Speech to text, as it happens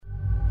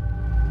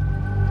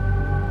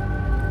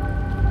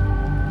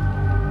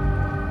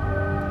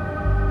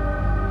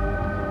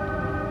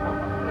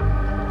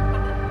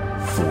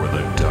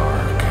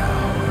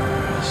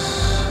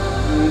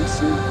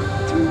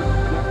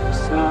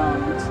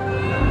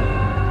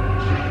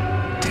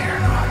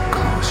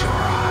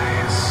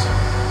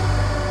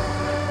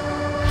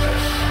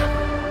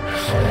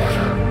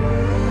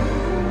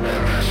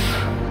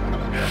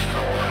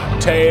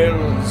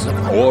tales of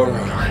horror.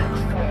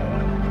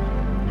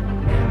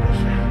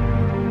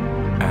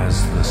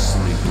 As the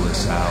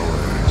sleepless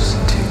hours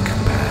tick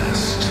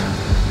past.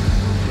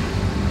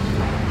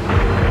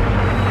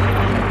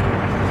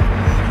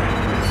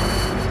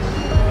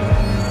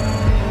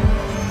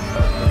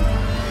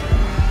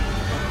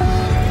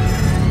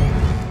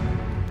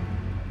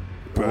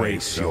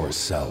 Brace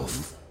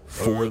yourself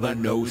for the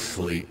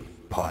NoSleep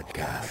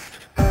podcast.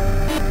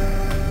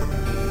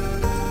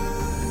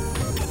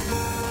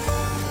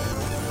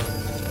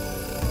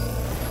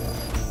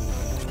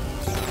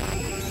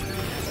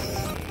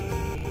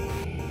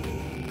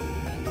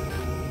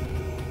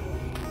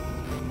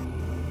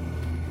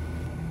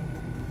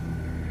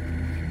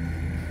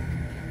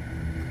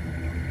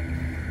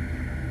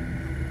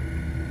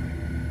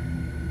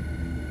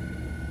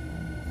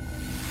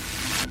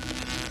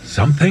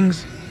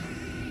 Something's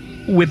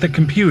with the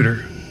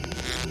computer.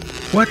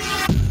 What?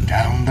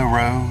 Down the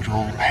road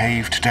all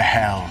paved to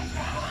hell.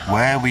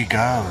 Where we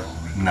go,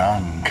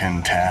 none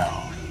can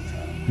tell.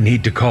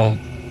 Need to call.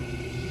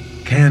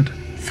 Can't.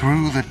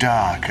 Through the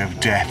dark of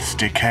death's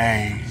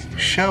decay,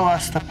 show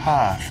us the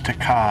path to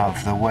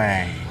carve the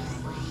way.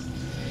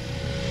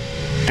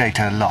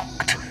 Data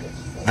locked.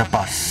 The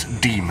bus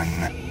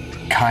demon.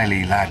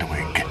 Kylie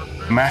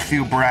Ladwig.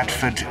 Matthew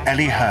Bradford,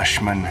 Ellie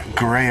Hirschman,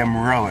 Graham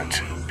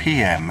Rowett,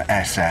 PM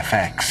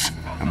SFX,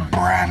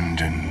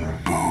 Brandon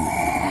Boone.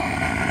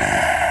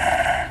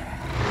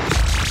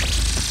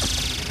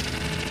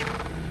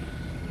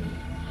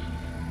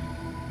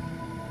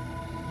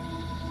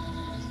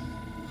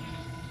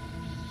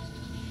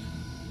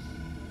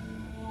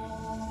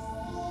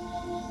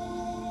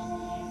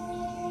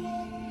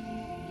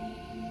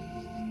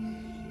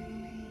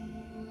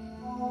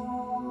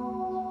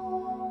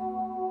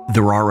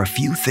 There are a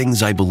few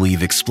things I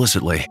believe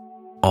explicitly.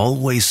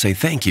 Always say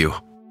thank you.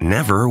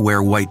 Never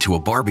wear white to a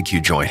barbecue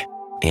joint.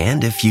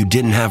 And if you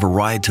didn't have a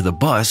ride to the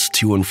bus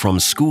to and from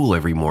school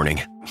every morning,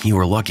 you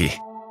were lucky.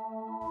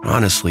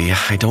 Honestly,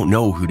 I don't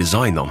know who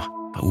designed them,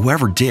 but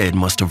whoever did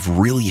must have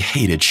really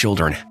hated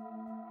children.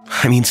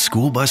 I mean,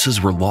 school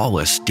buses were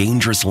lawless,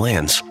 dangerous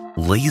lands,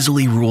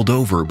 lazily ruled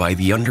over by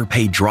the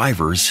underpaid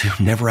drivers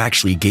who never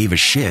actually gave a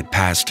shit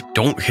past,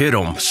 "Don't hit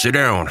 'em, sit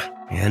down."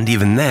 And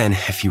even then,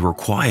 if you were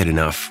quiet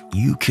enough,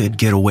 you could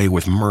get away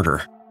with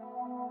murder.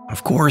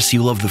 Of course,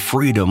 you love the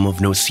freedom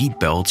of no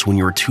seatbelts when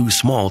you're too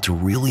small to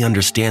really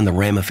understand the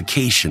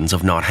ramifications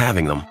of not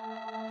having them.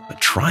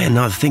 But try and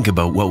not think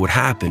about what would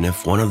happen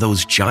if one of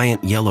those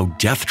giant yellow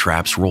death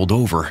traps rolled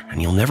over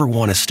and you'll never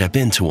want to step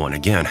into one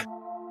again.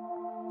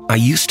 I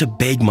used to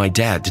beg my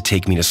dad to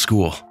take me to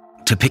school,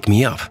 to pick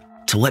me up,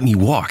 to let me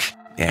walk,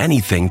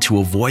 anything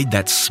to avoid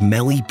that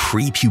smelly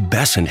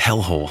prepubescent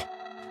hellhole.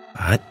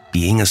 But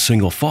being a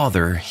single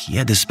father, he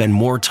had to spend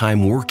more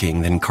time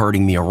working than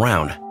carting me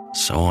around,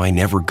 so I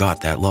never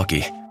got that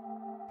lucky.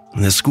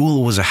 The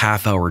school was a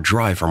half-hour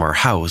drive from our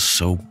house,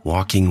 so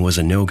walking was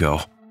a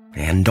no-go.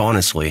 And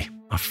honestly,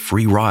 a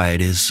free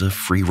ride is a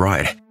free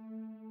ride.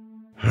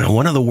 Now,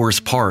 one of the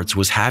worst parts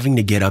was having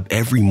to get up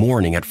every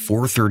morning at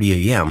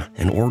 4:30 a.m.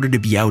 in order to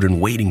be out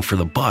and waiting for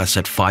the bus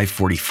at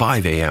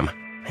 5:45 a.m.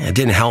 It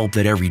didn't help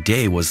that every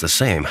day was the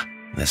same.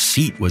 The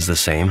seat was the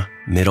same,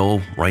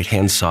 middle,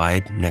 right-hand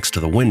side, next to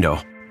the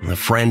window. The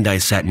friend I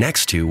sat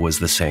next to was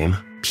the same,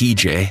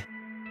 PJ.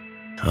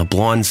 A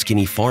blonde,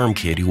 skinny farm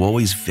kid who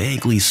always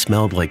vaguely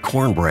smelled like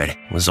cornbread,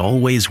 was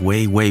always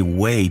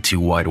way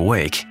too wide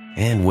awake,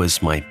 and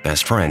was my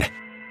best friend.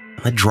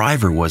 The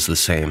driver was the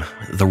same,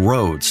 the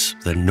roads,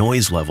 the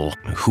noise level,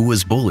 who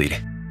was bullied.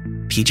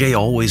 PJ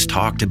always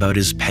talked about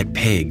his pet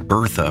pig,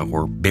 Bertha,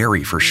 or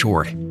Barry for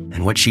short,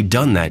 and what she'd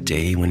done that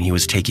day when he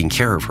was taking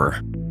care of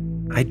her.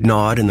 I'd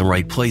nod in the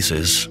right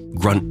places,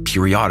 grunt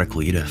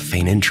periodically to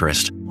feign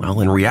interest,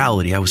 while in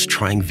reality I was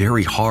trying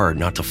very hard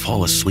not to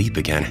fall asleep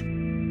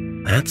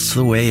again. That's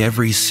the way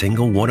every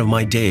single one of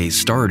my days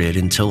started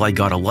until I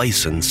got a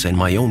license and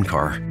my own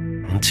car.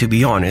 And to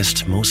be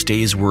honest, most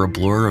days were a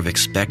blur of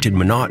expected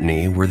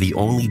monotony where the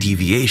only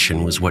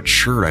deviation was what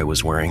shirt I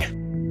was wearing.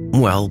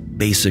 Well,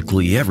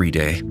 basically every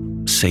day,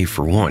 save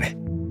for one.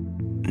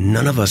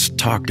 None of us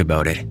talked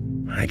about it.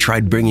 I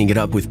tried bringing it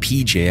up with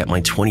PJ at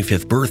my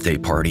 25th birthday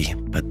party,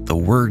 but the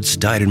words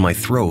died in my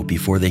throat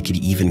before they could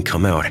even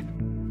come out.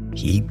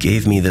 He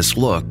gave me this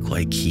look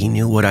like he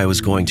knew what I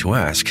was going to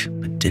ask,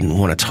 but didn't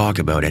want to talk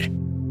about it.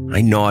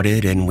 I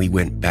nodded and we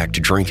went back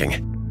to drinking.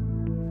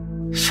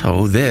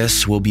 So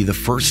this will be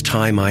the first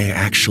time I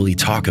actually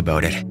talk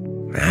about it,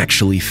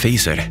 actually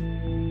face it.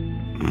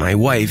 My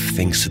wife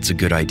thinks it's a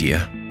good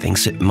idea,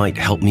 thinks it might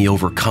help me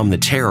overcome the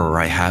terror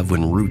I have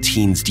when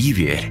routines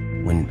deviate,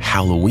 when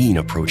Halloween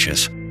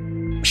approaches.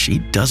 She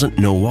doesn't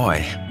know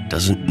why,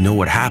 doesn't know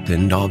what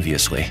happened,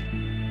 obviously.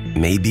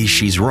 Maybe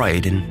she's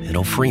right and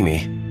it'll free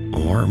me.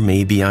 Or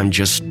maybe I'm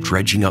just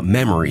dredging up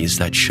memories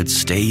that should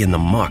stay in the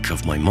muck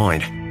of my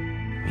mind.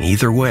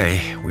 Either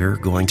way, we're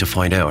going to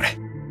find out.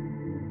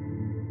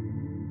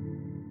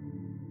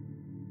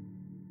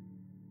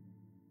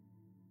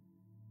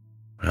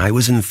 I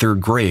was in 3rd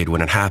grade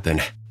when it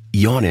happened.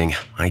 Yawning,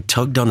 I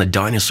tugged on the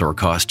dinosaur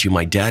costume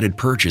my dad had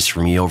purchased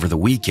for me over the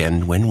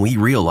weekend when we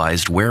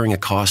realized wearing a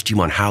costume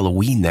on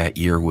Halloween that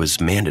year was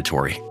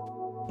mandatory.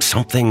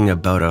 Something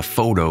about a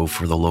photo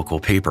for the local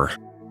paper.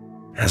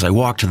 As I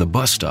walked to the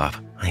bus stop,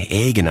 I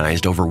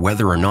agonized over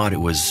whether or not it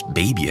was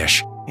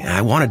babyish.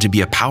 I wanted to be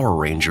a Power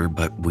Ranger,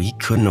 but we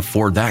couldn't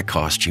afford that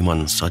costume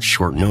on such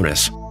short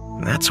notice.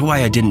 That's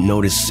why I didn't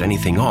notice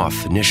anything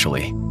off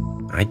initially.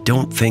 I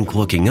don't think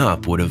looking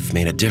up would have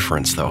made a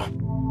difference, though.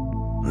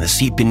 The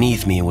seat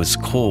beneath me was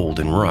cold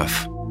and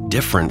rough,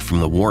 different from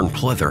the worn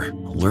pleather,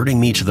 alerting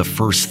me to the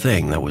first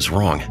thing that was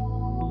wrong.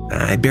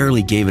 I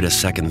barely gave it a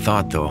second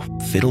thought, though,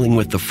 fiddling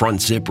with the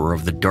front zipper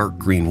of the dark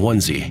green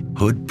onesie,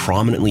 hood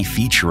prominently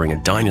featuring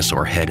a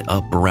dinosaur head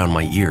up around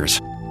my ears.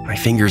 My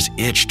fingers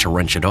itched to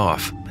wrench it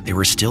off, but they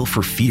were still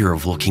for fear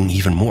of looking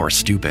even more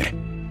stupid.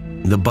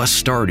 The bus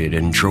started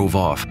and drove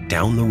off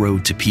down the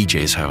road to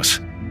PJ's house.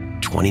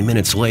 20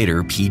 minutes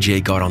later,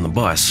 PJ got on the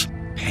bus,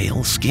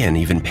 pale skin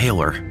even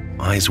paler,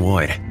 eyes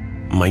wide.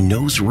 My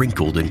nose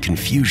wrinkled in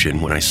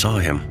confusion when I saw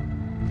him.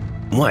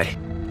 What?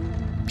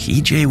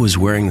 PJ was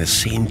wearing the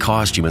same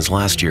costume as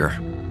last year.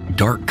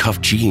 Dark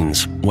cuffed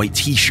jeans, white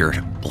t-shirt,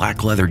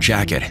 black leather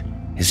jacket.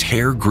 His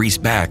hair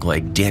greased back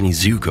like Danny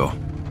Zuko.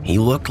 He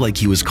looked like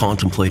he was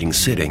contemplating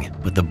sitting,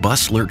 but the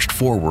bus lurched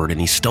forward and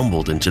he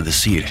stumbled into the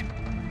seat.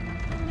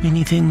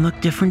 Anything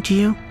look different to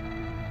you?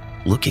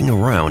 Looking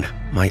around,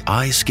 my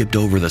eyes skipped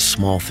over the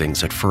small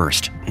things at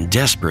first,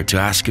 desperate to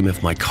ask him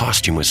if my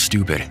costume was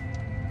stupid.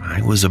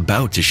 I was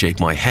about to shake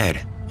my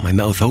head, my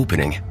mouth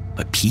opening,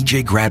 but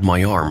PJ grabbed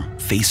my arm,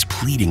 face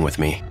pleading with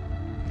me.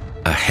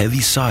 A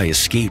heavy sigh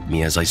escaped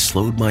me as I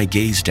slowed my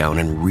gaze down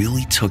and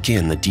really took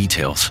in the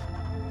details.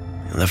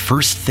 The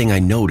first thing I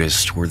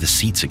noticed were the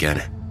seats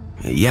again.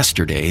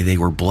 Yesterday, they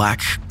were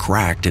black,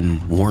 cracked,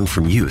 and worn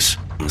from use,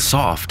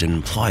 soft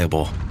and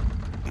pliable.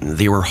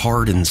 They were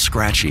hard and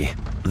scratchy,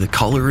 the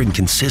color and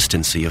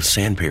consistency of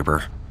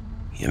sandpaper.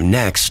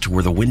 Next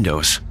were the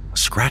windows,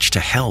 scratched to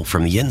hell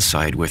from the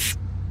inside with...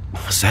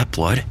 Was that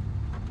blood?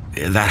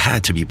 That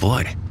had to be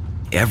blood.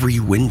 Every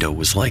window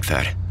was like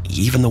that,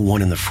 even the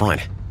one in the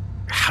front.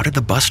 How did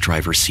the bus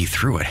driver see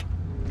through it?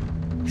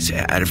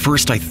 At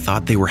first I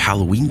thought they were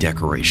Halloween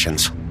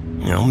decorations.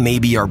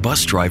 Maybe our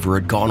bus driver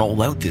had gone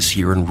all out this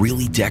year and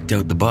really decked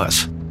out the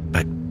bus.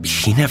 But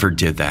he never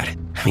did that.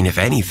 If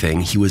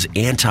anything, he was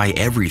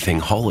anti-everything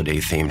holiday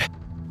themed.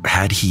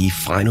 Had he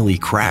finally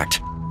cracked?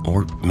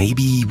 Or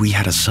maybe we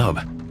had a sub.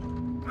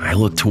 I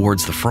looked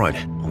towards the front,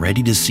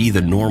 ready to see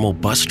the normal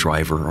bus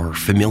driver or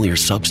familiar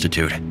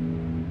substitute.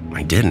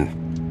 I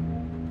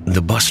didn't.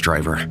 The bus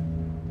driver.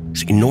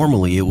 See,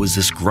 normally it was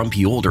this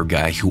grumpy older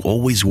guy who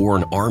always wore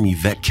an army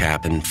vet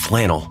cap and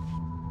flannel.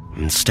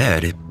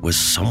 Instead, it was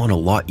someone a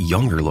lot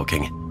younger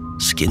looking,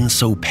 skin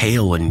so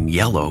pale and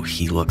yellow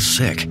he looked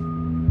sick.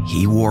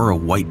 He wore a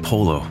white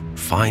polo,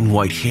 fine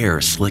white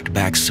hair slicked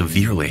back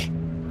severely.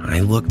 I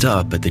looked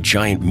up at the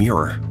giant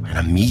mirror and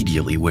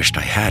immediately wished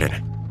I had it.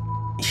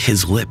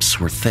 His lips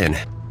were thin,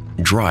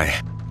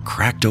 dry,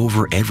 cracked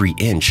over every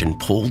inch and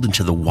pulled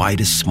into the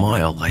widest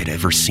smile I'd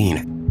ever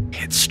seen.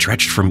 It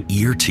stretched from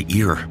ear to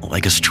ear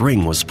like a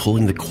string was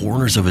pulling the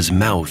corners of his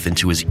mouth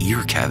into his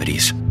ear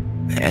cavities.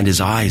 And his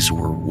eyes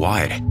were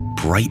wide,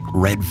 bright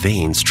red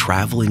veins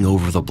traveling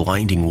over the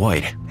blinding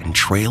white and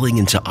trailing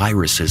into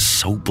irises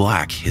so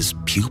black his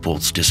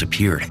pupils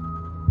disappeared.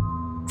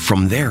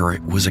 From there,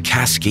 it was a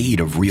cascade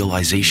of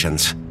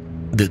realizations.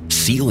 The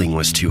ceiling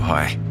was too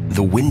high.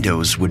 The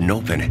windows wouldn't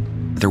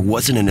open. There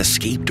wasn't an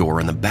escape door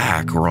in the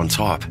back or on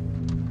top.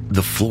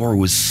 The floor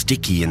was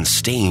sticky and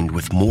stained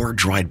with more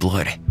dried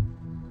blood.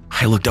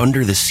 I looked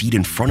under the seat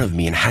in front of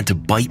me and had to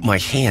bite my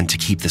hand to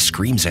keep the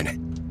screams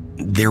in.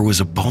 There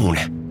was a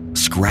bone,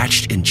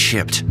 scratched and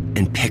chipped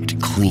and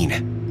picked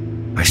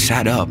clean. I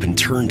sat up and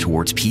turned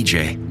towards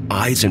PJ,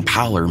 eyes and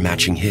pallor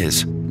matching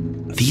his.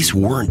 These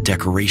weren't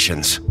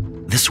decorations.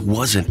 This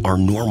wasn't our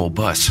normal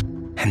bus,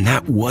 and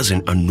that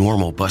wasn't a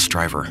normal bus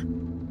driver.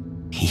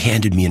 He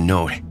handed me a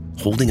note,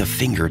 holding a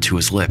finger to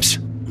his lips.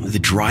 The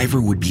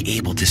driver would be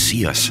able to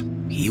see us.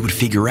 He would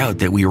figure out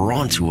that we were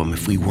onto him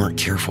if we weren't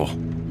careful.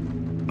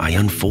 I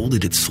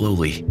unfolded it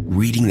slowly,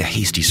 reading the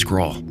hasty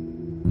scrawl.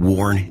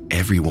 Warn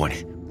everyone.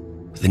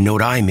 The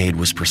note I made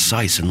was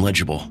precise and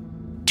legible.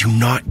 Do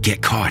not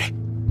get caught.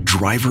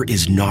 Driver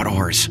is not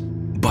ours.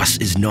 Bus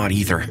is not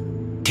either.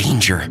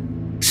 Danger.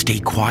 Stay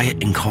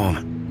quiet and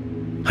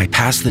calm. I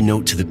passed the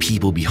note to the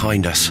people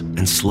behind us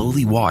and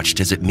slowly watched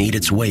as it made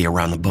its way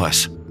around the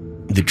bus.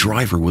 The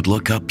driver would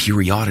look up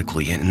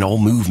periodically and all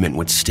movement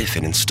would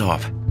stiffen and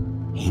stop.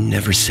 He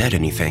never said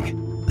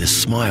anything. The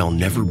smile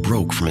never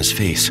broke from his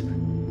face.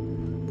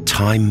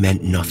 Time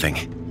meant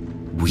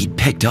nothing. We'd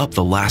picked up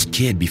the last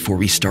kid before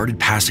we started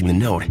passing the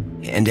note,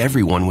 and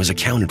everyone was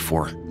accounted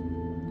for.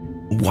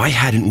 Why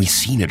hadn't we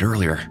seen it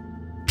earlier?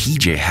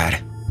 PJ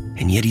had,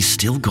 and yet he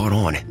still got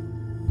on.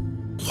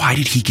 Why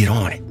did he get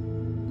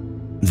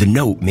on? The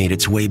note made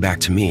its way back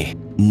to me.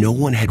 No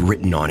one had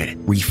written on it,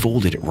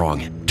 refolded it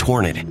wrong,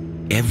 torn it.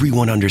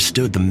 Everyone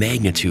understood the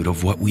magnitude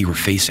of what we were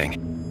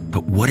facing.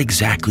 But what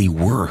exactly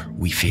were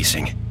we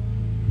facing?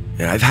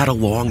 I've had a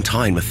long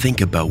time to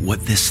think about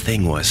what this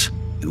thing was.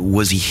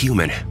 Was he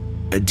human?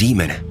 A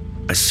demon?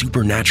 A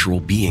supernatural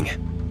being?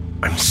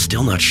 I'm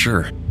still not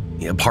sure.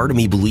 A part of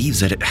me believes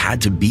that it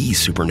had to be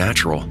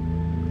supernatural.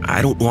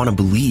 I don't want to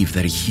believe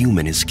that a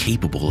human is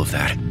capable of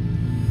that.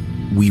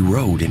 We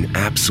rode in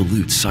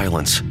absolute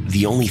silence.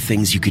 The only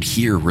things you could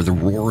hear were the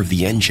roar of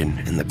the engine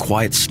and the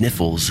quiet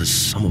sniffles as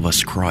some of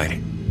us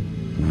cried.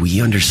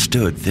 We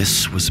understood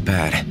this was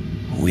bad.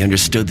 We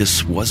understood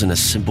this wasn't a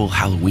simple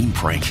Halloween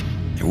prank.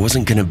 There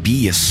wasn't going to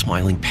be a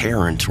smiling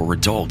parent or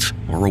adult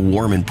or a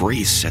warm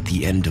embrace at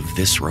the end of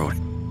this road.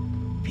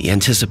 The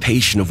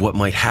anticipation of what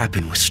might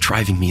happen was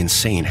driving me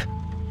insane.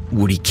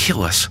 Would he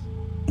kill us?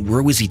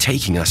 Where was he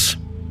taking us?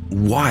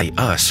 Why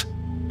us?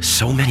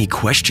 So many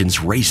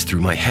questions raced through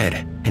my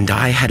head, and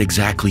I had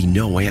exactly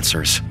no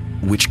answers,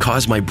 which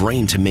caused my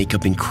brain to make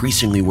up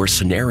increasingly worse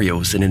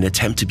scenarios in an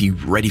attempt to be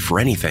ready for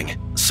anything,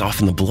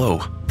 soften the blow,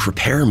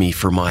 prepare me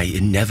for my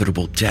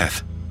inevitable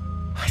death.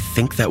 I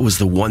think that was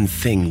the one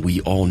thing we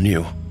all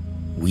knew.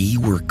 We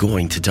were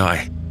going to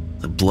die.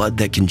 The blood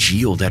that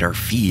congealed at our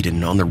feet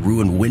and on the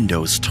ruined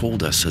windows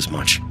told us as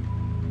much.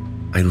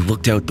 I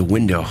looked out the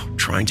window,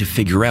 trying to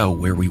figure out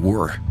where we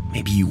were,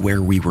 maybe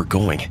where we were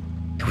going.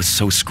 It was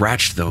so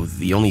scratched, though,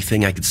 the only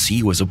thing I could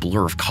see was a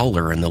blur of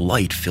color and the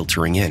light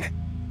filtering in.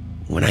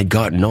 When I'd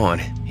gotten on,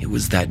 it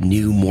was that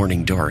new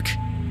morning dark,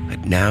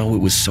 but now it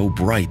was so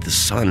bright the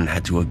sun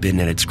had to have been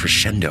at its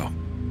crescendo.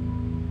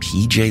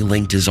 PJ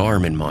linked his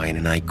arm in mine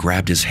and I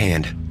grabbed his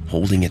hand,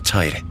 holding it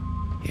tight.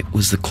 It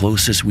was the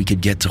closest we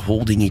could get to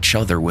holding each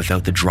other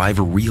without the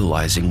driver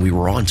realizing we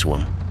were onto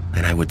him,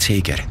 and I would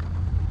take it.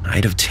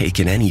 I'd have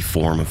taken any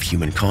form of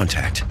human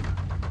contact.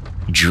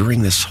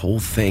 During this whole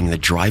thing, the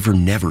driver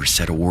never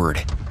said a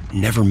word,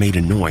 never made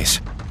a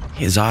noise.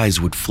 His eyes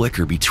would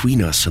flicker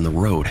between us and the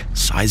road,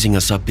 sizing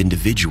us up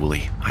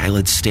individually,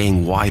 eyelids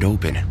staying wide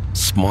open,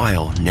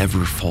 smile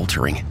never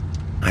faltering.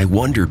 I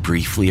wondered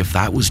briefly if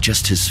that was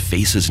just his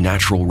face's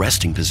natural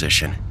resting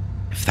position,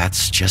 if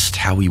that's just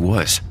how he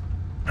was.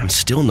 I'm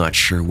still not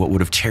sure what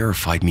would have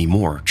terrified me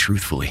more,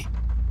 truthfully.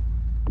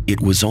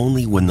 It was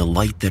only when the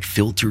light that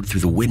filtered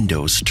through the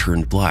windows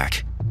turned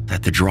black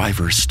that the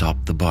driver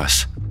stopped the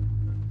bus.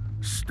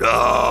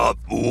 Stop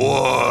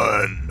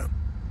one.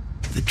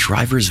 The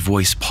driver's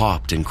voice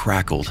popped and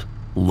crackled,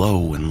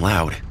 low and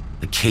loud,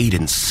 the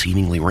cadence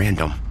seemingly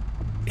random.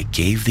 It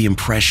gave the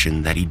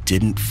impression that he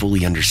didn't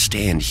fully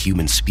understand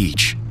human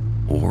speech,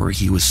 or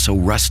he was so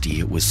rusty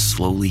it was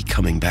slowly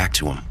coming back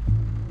to him.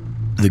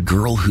 The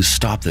girl who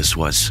stopped this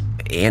was,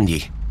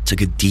 Andy,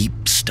 took a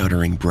deep,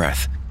 stuttering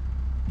breath.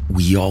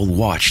 We all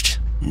watched,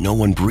 no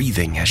one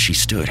breathing as she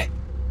stood.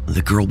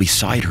 The girl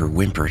beside her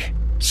whimpered,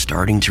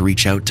 starting to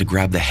reach out to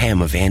grab the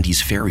hem of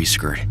Andy's fairy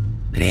skirt.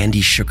 But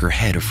Andy shook her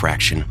head a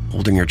fraction,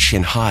 holding her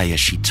chin high as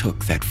she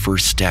took that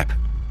first step,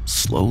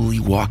 slowly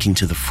walking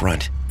to the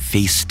front,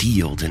 face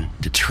steeled and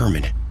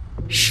determined.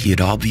 She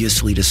had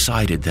obviously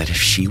decided that if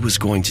she was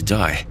going to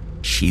die,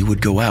 she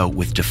would go out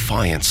with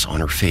defiance on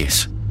her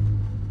face.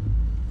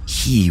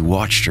 He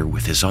watched her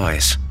with his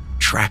eyes,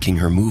 tracking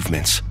her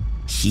movements.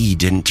 He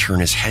didn't turn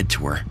his head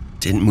to her,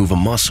 didn't move a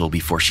muscle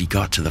before she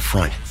got to the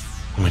front.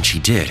 When she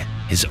did,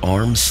 his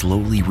arm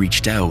slowly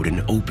reached out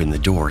and opened the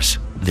doors,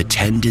 the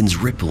tendons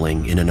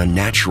rippling in an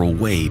unnatural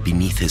way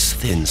beneath his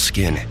thin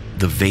skin,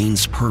 the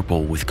veins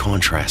purple with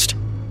contrast.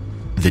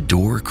 The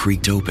door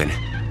creaked open,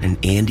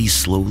 and Andy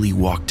slowly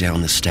walked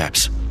down the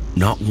steps,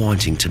 not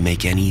wanting to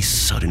make any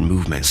sudden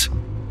movements.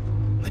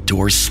 The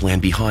doors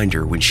slammed behind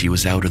her when she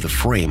was out of the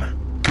frame,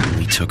 and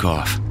we took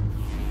off.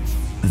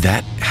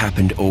 That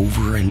happened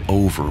over and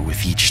over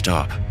with each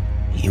stop.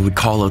 He would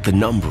call out the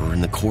number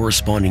and the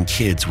corresponding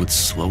kids would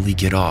slowly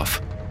get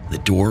off. The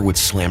door would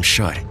slam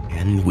shut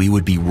and we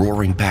would be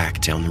roaring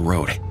back down the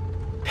road.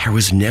 There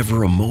was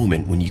never a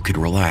moment when you could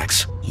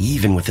relax,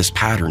 even with this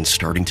pattern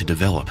starting to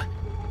develop.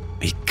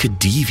 It could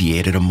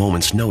deviate at a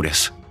moment's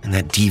notice, and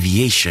that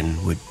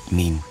deviation would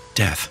mean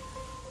death.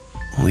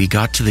 We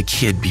got to the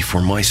kid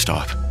before my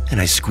stop,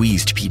 and I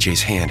squeezed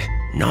PJ's hand,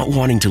 not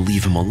wanting to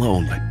leave him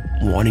alone, but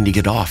wanting to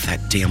get off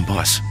that damn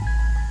bus.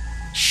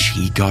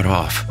 She got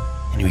off,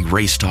 and we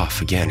raced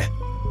off again.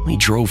 We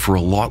drove for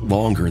a lot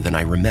longer than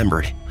I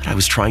remembered, but I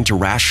was trying to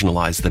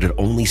rationalize that it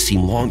only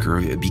seemed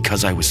longer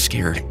because I was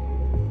scared.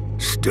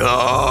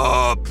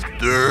 Stop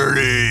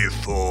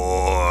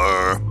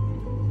 34.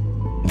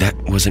 That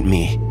wasn't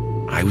me.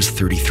 I was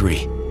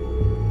 33.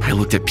 I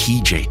looked at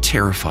PJ,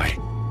 terrified.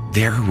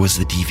 There was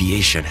the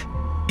deviation.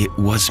 It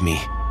was me.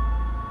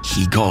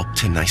 He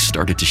gulped and I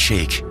started to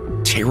shake,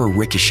 terror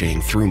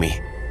ricocheting through me.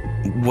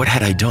 What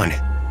had I done?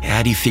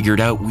 Had he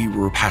figured out we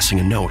were passing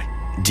a note?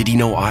 Did he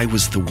know I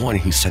was the one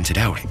who sent it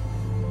out?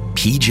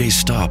 PJ's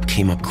stop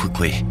came up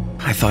quickly.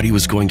 I thought he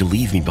was going to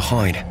leave me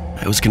behind.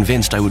 I was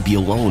convinced I would be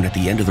alone at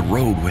the end of the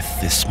road with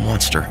this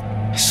monster.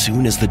 As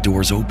soon as the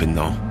doors opened,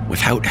 though,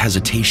 without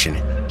hesitation,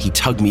 he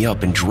tugged me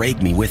up and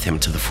dragged me with him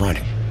to the front.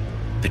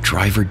 The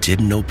driver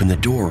didn't open the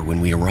door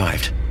when we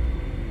arrived.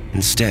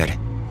 Instead,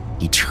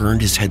 he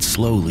turned his head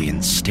slowly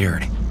and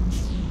stared.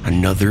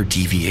 Another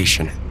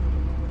deviation.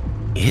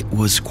 It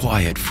was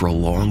quiet for a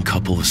long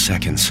couple of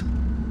seconds,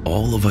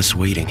 all of us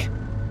waiting.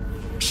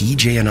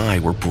 PJ and I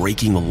were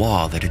breaking the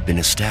law that had been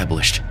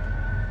established.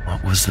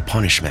 What was the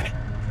punishment?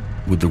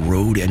 Would the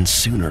road end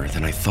sooner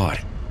than I thought?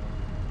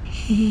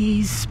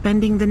 He's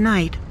spending the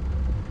night.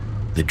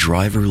 The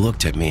driver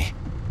looked at me,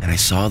 and I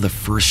saw the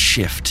first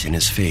shift in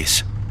his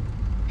face.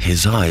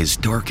 His eyes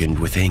darkened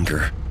with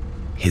anger.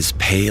 His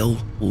pale,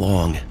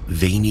 long,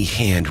 veiny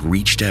hand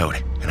reached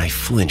out, and I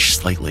flinched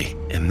slightly,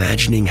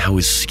 imagining how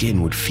his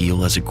skin would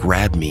feel as it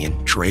grabbed me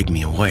and dragged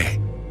me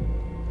away.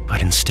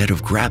 But instead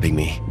of grabbing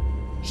me,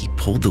 he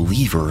pulled the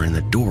lever and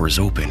the doors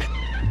opened.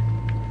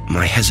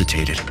 I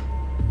hesitated.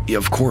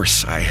 Of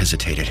course, I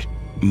hesitated.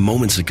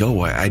 Moments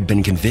ago, I'd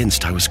been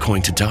convinced I was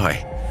going to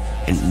die,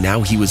 and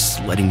now he was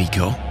letting me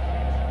go?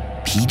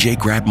 PJ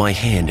grabbed my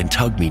hand and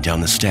tugged me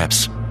down the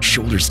steps,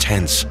 shoulders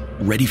tense,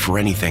 ready for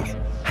anything.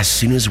 As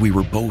soon as we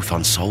were both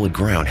on solid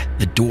ground,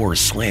 the door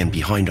slammed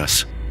behind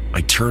us.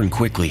 I turned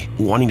quickly,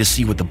 wanting to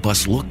see what the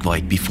bus looked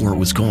like before it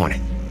was gone.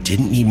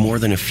 Didn't need more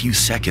than a few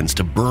seconds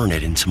to burn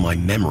it into my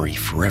memory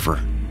forever.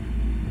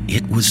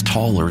 It was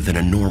taller than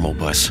a normal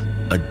bus,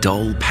 a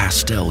dull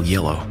pastel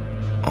yellow.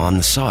 On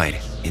the side,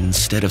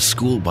 instead of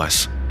school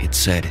bus, it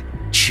said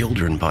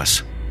children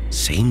bus,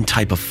 same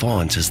type of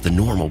font as the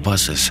normal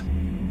buses.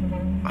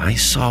 I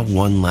saw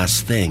one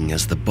last thing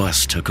as the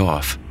bus took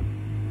off,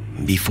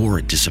 before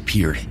it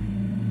disappeared.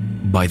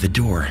 By the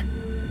door,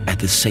 at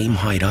the same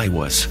height I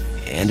was,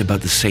 and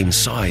about the same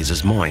size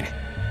as mine,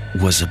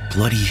 was a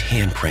bloody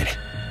handprint,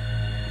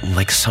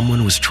 like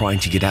someone was trying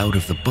to get out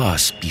of the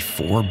bus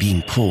before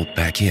being pulled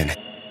back in.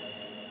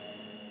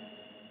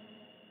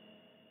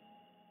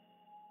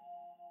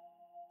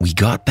 We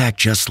got back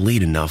just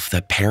late enough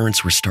that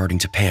parents were starting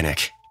to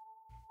panic.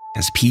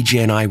 As PJ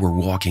and I were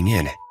walking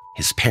in,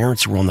 his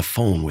parents were on the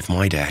phone with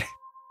my dad.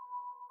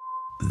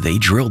 They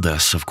drilled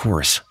us, of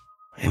course.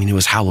 I mean, it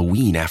was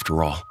Halloween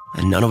after all,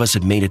 and none of us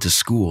had made it to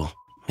school,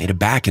 made it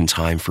back in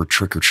time for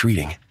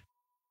trick-or-treating.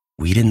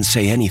 We didn't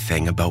say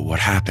anything about what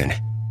happened.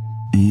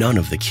 None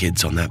of the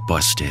kids on that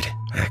bus did,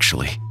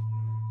 actually.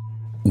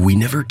 We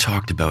never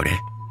talked about it,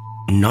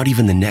 not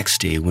even the next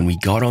day when we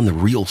got on the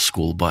real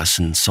school bus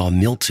and saw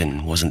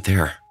Milton wasn't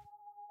there.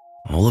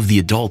 All of the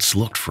adults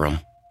looked for him.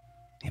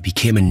 It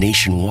became a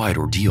nationwide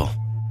ordeal.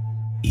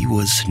 He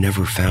was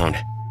never found,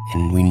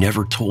 and we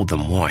never told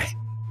them why.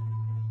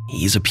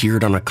 He's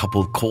appeared on a couple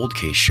of cold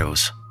case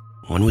shows.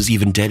 One was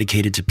even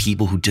dedicated to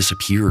people who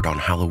disappeared on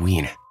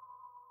Halloween.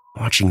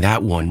 Watching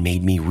that one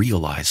made me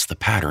realize the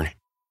pattern.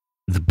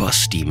 The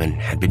bus demon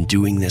had been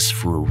doing this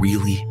for a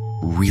really,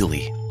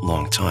 really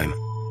long time.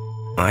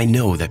 I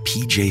know that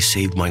PJ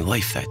saved my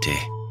life that day.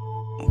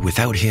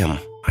 Without him,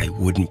 I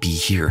wouldn't be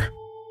here,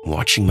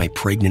 watching my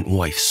pregnant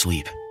wife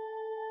sleep.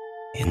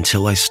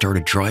 Until I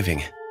started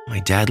driving, my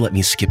dad let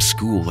me skip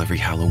school every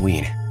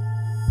Halloween.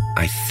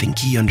 I think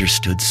he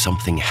understood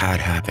something had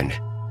happened,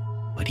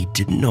 but he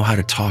didn't know how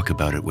to talk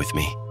about it with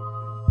me.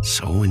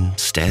 So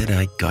instead,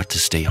 I got to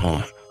stay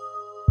home.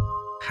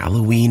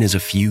 Halloween is a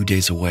few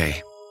days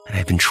away, and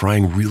I've been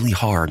trying really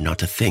hard not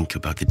to think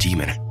about the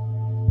demon.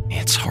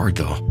 It's hard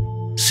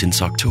though.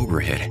 Since October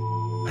hit,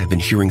 I've been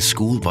hearing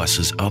school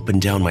buses up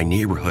and down my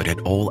neighborhood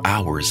at all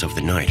hours of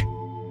the night.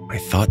 I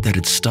thought that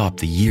had stopped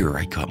the year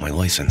I got my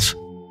license.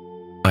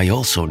 I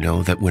also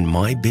know that when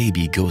my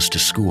baby goes to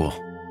school,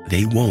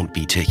 they won't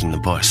be taking the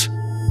bus.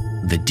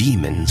 The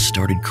demon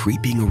started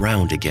creeping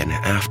around again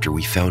after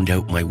we found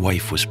out my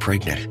wife was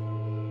pregnant.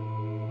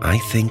 I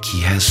think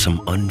he has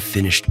some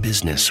unfinished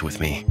business with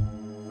me,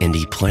 and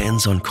he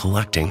plans on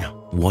collecting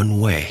one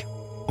way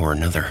or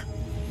another.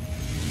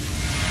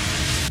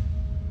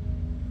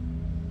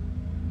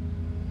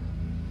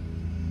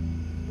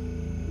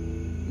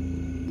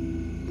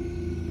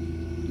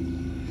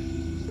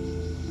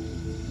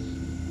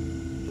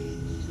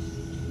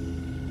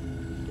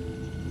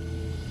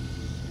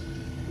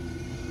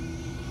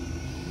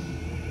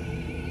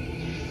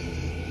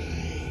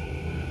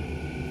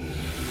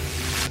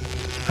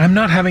 I'm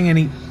not having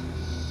any...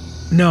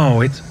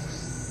 No, it's...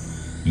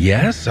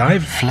 Yes,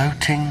 I've...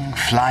 Floating,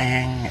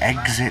 flying,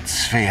 exit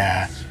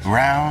sphere,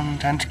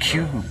 round and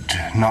cubed,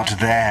 not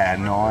there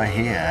nor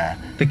here.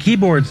 The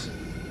keyboards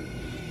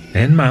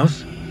and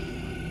mouse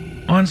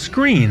on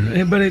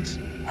screen, but it's...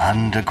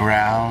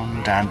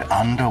 Underground and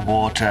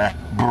underwater,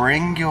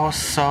 bring your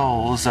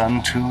souls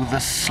unto the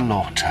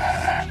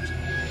slaughter.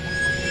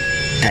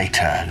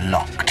 Data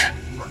locked.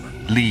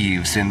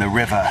 Leaves in the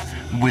river,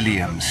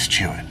 William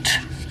Stewart.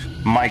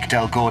 Mike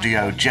Del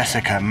Gaudio,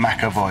 Jessica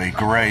McAvoy,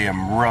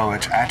 Graham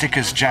Rowett,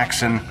 Atticus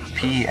Jackson,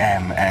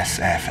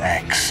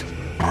 PMSFX,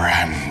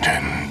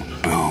 Brandon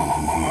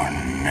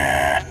Boone.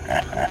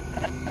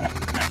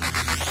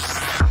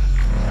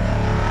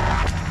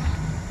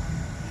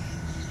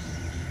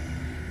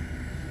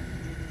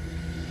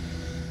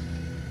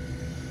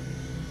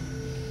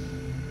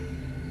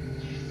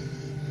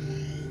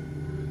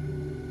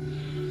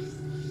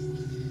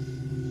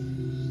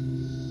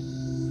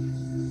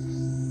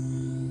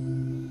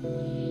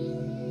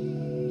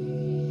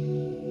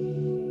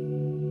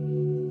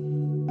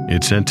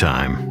 It's that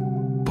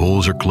time.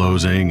 Pools are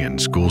closing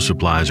and school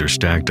supplies are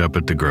stacked up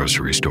at the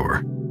grocery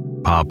store.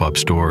 Pop-up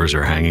stores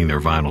are hanging their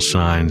vinyl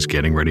signs,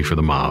 getting ready for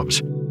the mobs.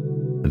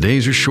 The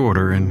days are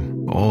shorter,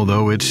 and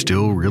although it's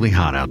still really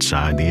hot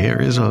outside, the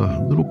air is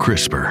a little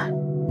crisper,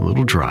 a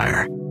little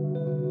drier.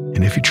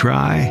 And if you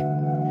try,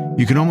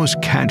 you can almost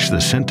catch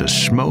the scent of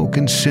smoke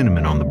and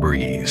cinnamon on the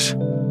breeze.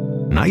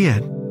 Not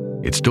yet.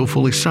 It's still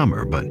fully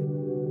summer, but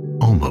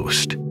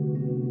almost.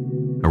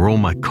 I roll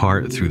my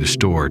cart through the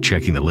store,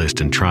 checking the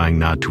list and trying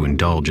not to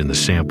indulge in the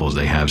samples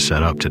they have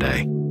set up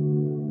today.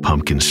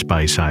 Pumpkin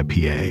spice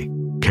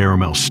IPA,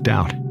 caramel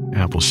stout,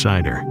 apple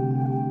cider.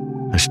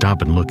 I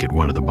stop and look at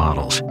one of the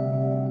bottles.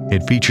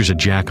 It features a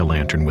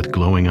jack-o'-lantern with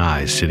glowing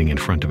eyes sitting in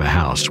front of a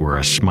house where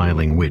a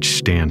smiling witch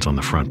stands on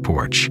the front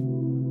porch.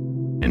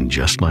 And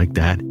just like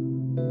that,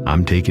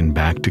 I'm taken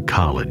back to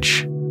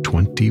college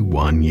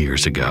 21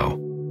 years ago.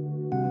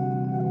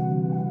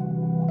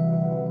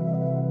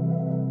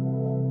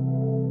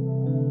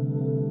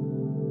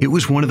 It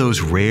was one of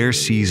those rare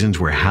seasons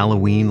where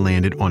Halloween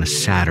landed on a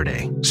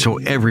Saturday, so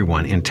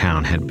everyone in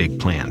town had big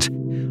plans.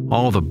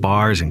 All the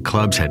bars and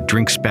clubs had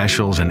drink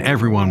specials, and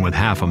everyone with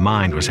half a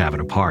mind was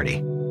having a party,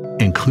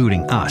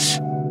 including us.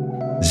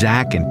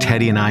 Zach and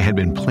Teddy and I had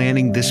been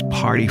planning this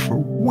party for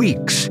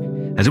weeks,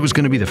 as it was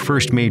going to be the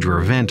first major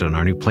event on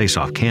our new place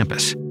off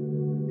campus.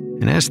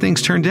 And as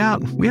things turned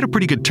out, we had a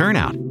pretty good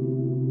turnout.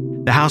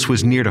 The house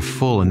was near to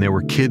full, and there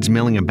were kids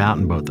milling about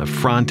in both the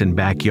front and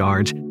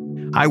backyards.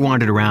 I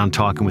wandered around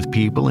talking with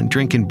people and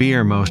drinking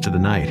beer most of the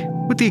night,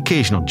 with the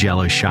occasional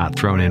Jell-O shot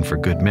thrown in for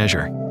good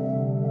measure.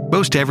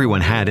 Most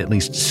everyone had at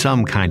least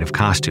some kind of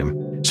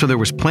costume, so there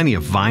was plenty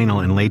of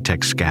vinyl and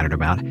latex scattered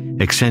about,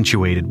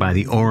 accentuated by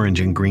the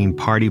orange and green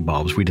party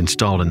bulbs we'd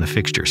installed in the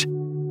fixtures.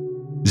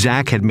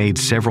 Zach had made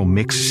several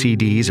mixed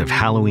CDs of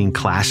Halloween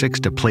classics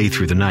to play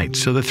through the night,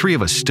 so the three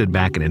of us stood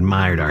back and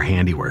admired our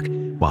handiwork,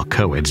 while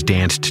co-eds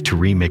danced to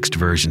remixed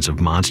versions of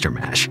Monster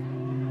Mash.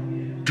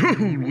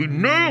 Dude, we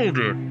nailed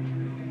it!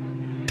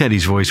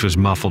 Teddy's voice was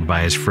muffled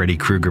by his Freddy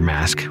Krueger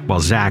mask,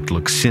 while Zach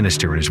looked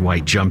sinister in his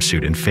white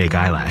jumpsuit and fake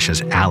eyelash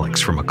as Alex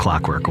from A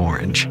Clockwork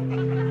Orange.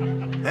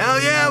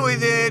 Hell yeah, we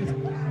did!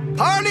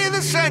 Party of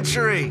the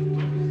century!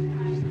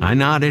 I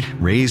nodded,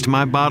 raised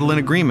my bottle in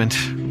agreement,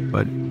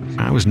 but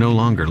I was no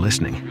longer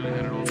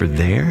listening. For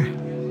there,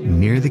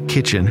 near the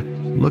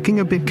kitchen, looking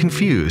a bit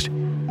confused,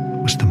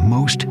 was the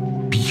most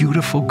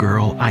beautiful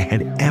girl I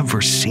had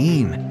ever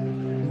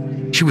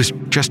seen. She was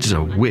dressed as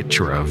a witch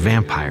or a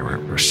vampire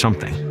or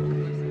something.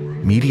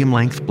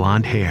 Medium-length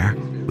blonde hair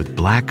with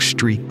black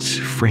streaks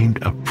framed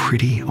a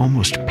pretty,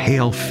 almost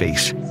pale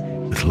face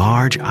with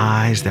large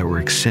eyes that were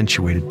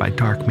accentuated by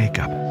dark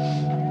makeup.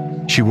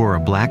 She wore a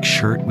black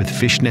shirt with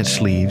fishnet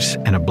sleeves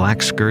and a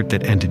black skirt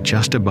that ended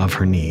just above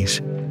her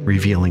knees,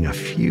 revealing a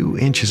few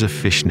inches of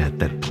fishnet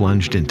that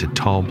plunged into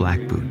tall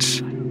black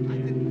boots.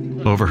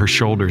 Over her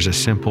shoulders, a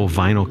simple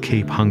vinyl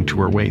cape hung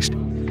to her waist.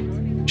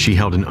 She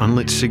held an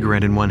unlit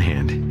cigarette in one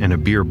hand and a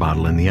beer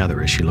bottle in the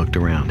other as she looked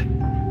around.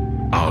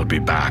 I'll be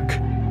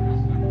back.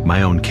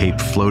 My own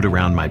cape flowed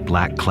around my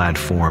black-clad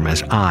form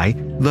as I,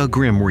 the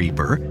Grim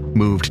Reaper,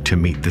 moved to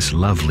meet this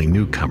lovely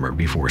newcomer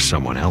before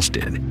someone else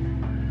did.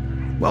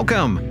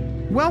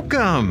 Welcome!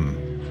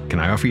 Welcome! Can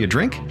I offer you a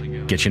drink?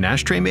 Get you an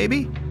ashtray,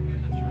 maybe?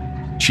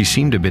 She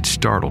seemed a bit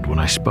startled when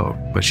I spoke,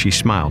 but she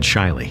smiled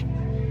shyly.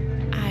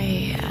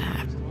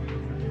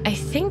 I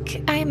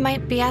think I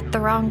might be at the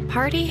wrong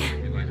party.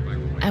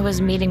 I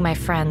was meeting my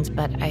friends,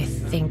 but I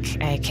think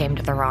I came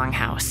to the wrong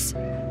house.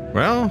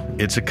 Well,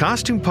 it's a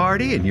costume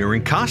party and you're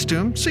in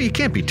costume, so you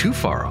can't be too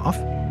far off.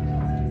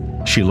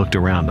 She looked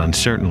around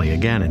uncertainly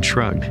again and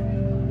shrugged.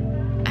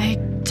 I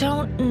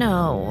don't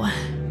know.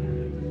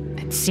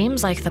 It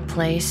seems like the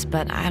place,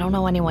 but I don't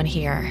know anyone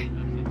here.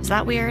 Is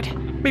that weird?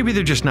 Maybe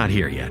they're just not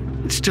here yet.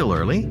 It's still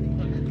early.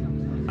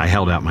 I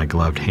held out my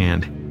gloved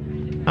hand.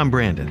 I'm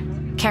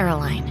Brandon.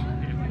 Caroline.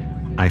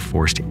 I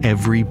forced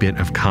every bit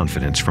of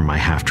confidence from my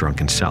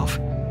half-drunken self.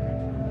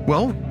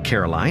 Well,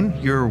 Caroline,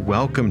 you're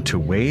welcome to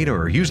wait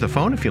or use the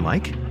phone if you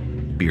like.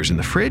 Beer's in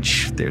the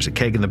fridge, there's a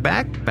keg in the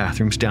back,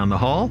 bathroom's down the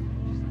hall.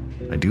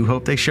 I do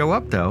hope they show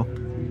up, though.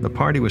 The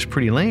party was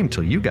pretty lame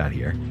till you got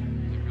here.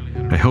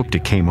 I hoped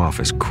it came off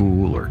as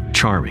cool or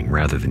charming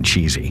rather than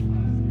cheesy.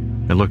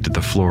 I looked at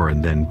the floor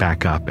and then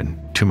back up, and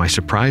to my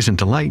surprise and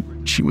delight,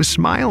 she was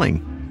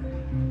smiling.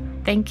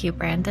 Thank you,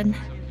 Brandon.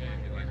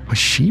 Was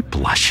she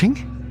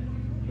blushing?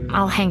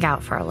 I'll hang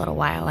out for a little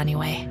while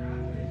anyway.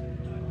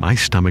 My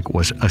stomach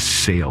was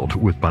assailed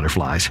with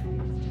butterflies.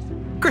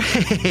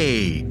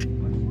 Great!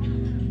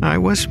 I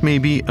was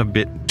maybe a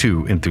bit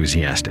too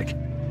enthusiastic.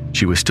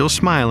 She was still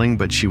smiling,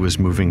 but she was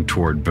moving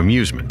toward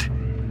bemusement.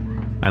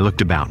 I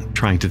looked about,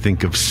 trying to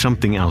think of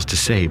something else to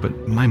say,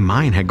 but my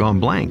mind had gone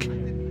blank.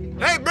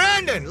 Hey,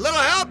 Brandon, little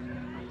help?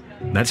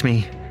 That's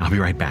me. I'll be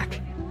right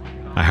back.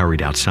 I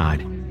hurried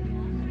outside.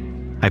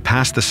 I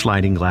passed the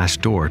sliding glass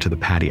door to the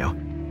patio.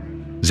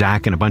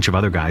 Zach and a bunch of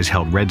other guys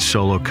held red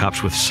Solo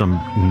cups with some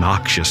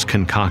noxious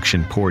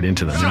concoction poured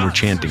into them and were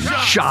chanting,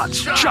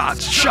 "Shots!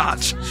 Shots!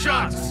 Shots!"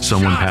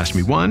 Someone passed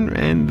me one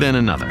and then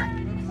another.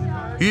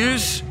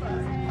 Here's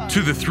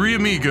to the three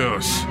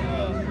amigos.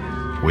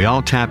 We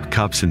all tapped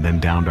cups and then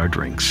downed our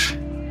drinks.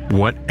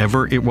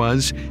 Whatever it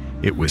was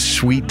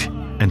sweet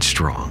and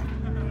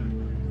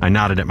strong. I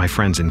nodded at my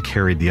friends and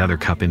carried the other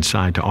cup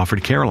inside to offer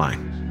to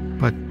Caroline,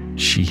 but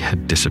she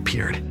had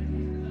disappeared.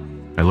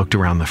 I looked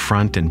around the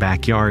front and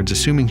backyards,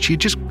 assuming she had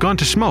just gone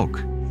to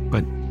smoke,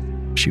 but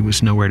she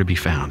was nowhere to be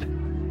found.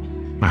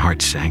 My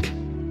heart sank.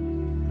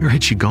 Where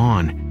had she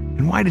gone,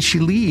 and why did she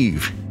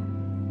leave?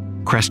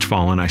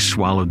 Crestfallen, I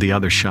swallowed the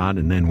other shot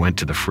and then went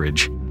to the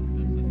fridge.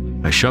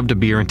 I shoved a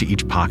beer into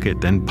each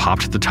pocket, then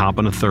popped the top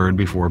on a third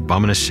before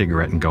bumming a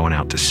cigarette and going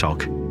out to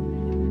sulk.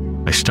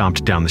 I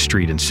stomped down the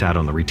street and sat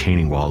on the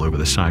retaining wall over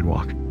the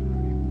sidewalk.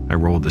 I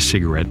rolled the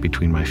cigarette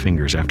between my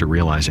fingers after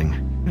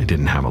realizing I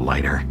didn't have a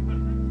lighter.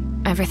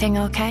 Everything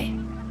okay?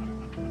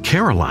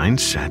 Caroline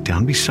sat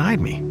down beside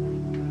me.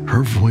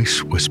 Her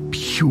voice was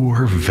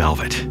pure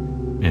velvet,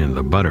 and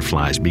the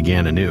butterflies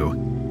began anew.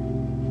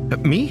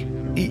 Me?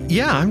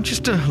 Yeah, I'm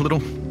just a little...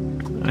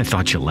 I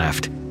thought you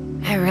left.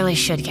 I really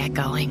should get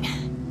going.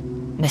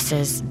 This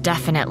is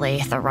definitely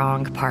the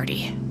wrong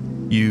party.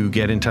 You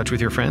get in touch with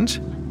your friends?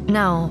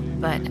 No,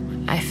 but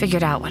I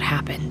figured out what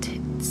happened.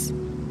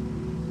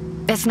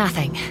 It's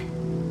nothing.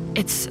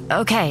 It's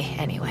okay,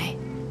 anyway.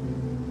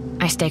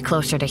 I stay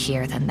closer to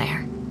here than there.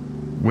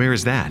 Where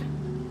is that?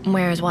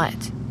 Where's what?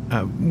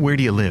 Where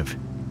do you live?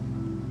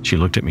 She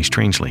looked at me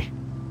strangely.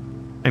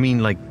 I mean,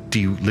 like, do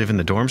you live in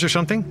the dorms or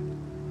something?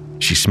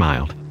 She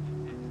smiled.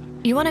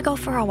 You want to go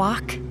for a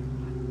walk?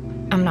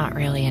 I'm not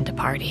really into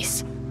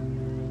parties.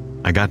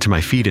 I got to my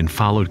feet and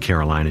followed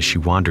Caroline as she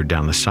wandered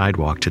down the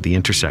sidewalk to the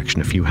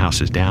intersection a few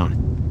houses down.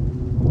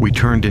 We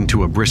turned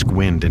into a brisk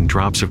wind and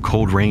drops of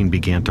cold rain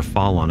began to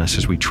fall on us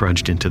as we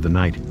trudged into the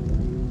night.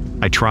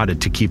 I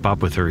trotted to keep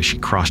up with her as she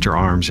crossed her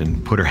arms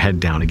and put her head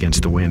down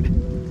against the wind.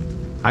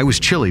 I was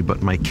chilly,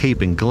 but my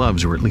cape and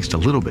gloves were at least a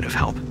little bit of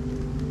help.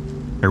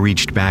 I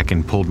reached back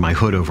and pulled my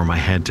hood over my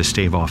head to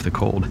stave off the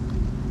cold.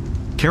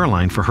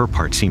 Caroline, for her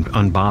part, seemed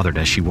unbothered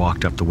as she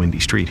walked up the windy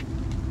street.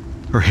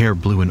 Her hair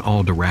blew in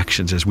all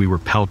directions as we were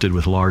pelted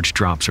with large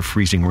drops of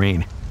freezing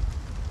rain.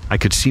 I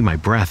could see my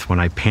breath when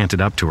I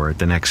panted up to her at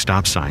the next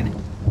stop sign.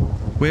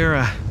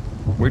 Where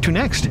to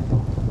next?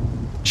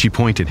 She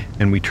pointed,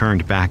 and we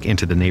turned back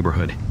into the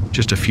neighborhood,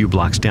 just a few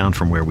blocks down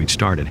from where we'd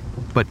started,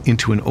 but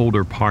into an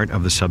older part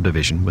of the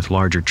subdivision with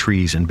larger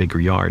trees and bigger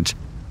yards.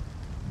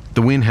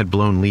 The wind had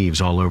blown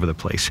leaves all over the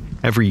place.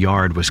 Every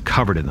yard was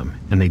covered in them,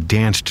 and they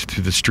danced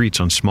through the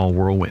streets on small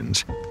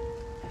whirlwinds.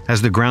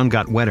 As the ground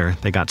got wetter,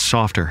 they got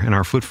softer, and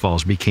our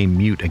footfalls became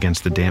mute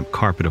against the damp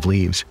carpet of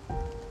leaves.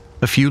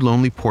 A few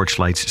lonely porch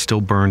lights still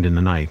burned in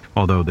the night,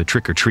 although the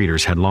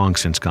trick-or-treaters had long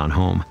since gone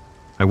home.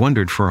 I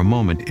wondered for a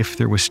moment if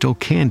there was still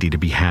candy to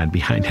be had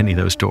behind any of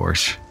those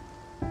doors.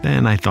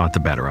 Then I thought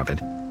the better of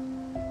it.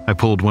 I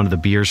pulled one of the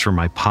beers from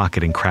my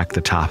pocket and cracked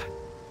the top.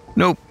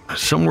 Nope,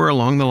 somewhere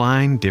along the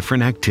line,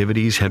 different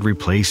activities had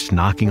replaced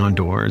knocking on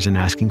doors and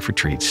asking for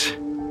treats.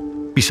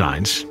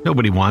 Besides,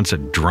 nobody wants a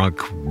drunk,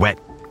 wet,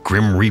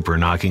 Grim Reaper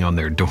knocking on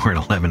their door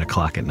at 11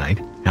 o'clock at night,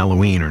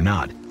 Halloween or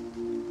not.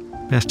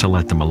 Best to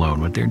let them alone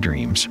with their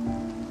dreams.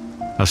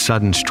 A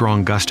sudden,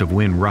 strong gust of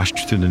wind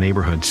rushed through the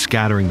neighborhood,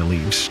 scattering the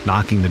leaves,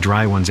 knocking the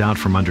dry ones out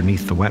from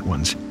underneath the wet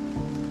ones.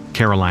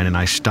 Caroline and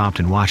I stopped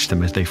and watched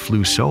them as they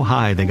flew so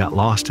high they got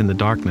lost in the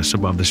darkness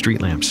above the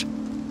street lamps.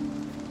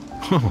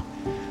 Oh,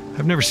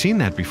 I've never seen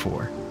that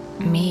before.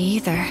 Me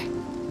either.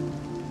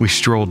 We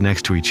strolled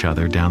next to each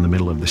other down the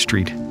middle of the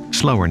street,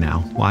 slower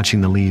now,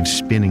 watching the leaves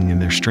spinning in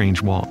their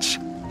strange waltz.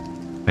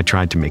 I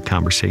tried to make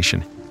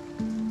conversation.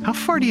 How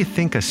far do you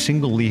think a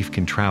single leaf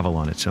can travel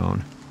on its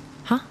own?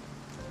 Huh?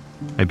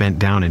 I bent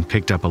down and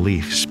picked up a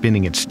leaf,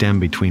 spinning its stem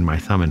between my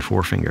thumb and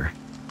forefinger.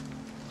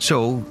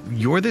 So,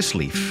 you're this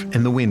leaf,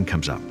 and the wind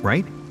comes up,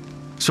 right?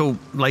 So,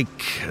 like,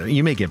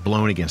 you may get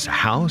blown against a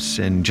house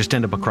and just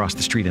end up across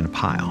the street in a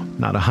pile,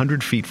 not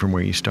 100 feet from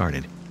where you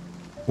started.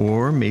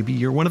 Or maybe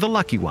you're one of the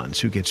lucky ones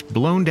who gets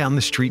blown down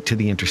the street to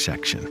the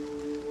intersection.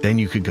 Then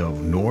you could go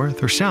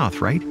north or south,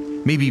 right?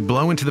 Maybe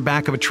blow into the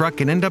back of a truck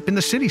and end up in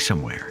the city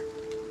somewhere.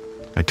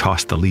 I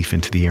tossed the leaf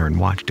into the air and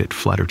watched it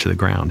flutter to the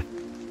ground.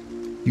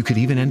 You could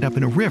even end up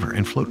in a river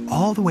and float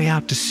all the way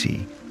out to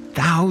sea,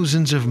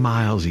 thousands of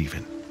miles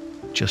even.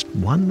 Just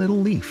one little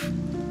leaf.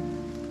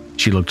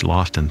 She looked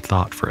lost in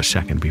thought for a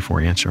second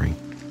before answering.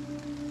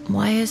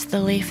 Why is the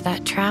leaf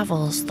that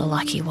travels the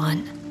lucky one?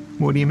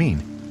 What do you mean?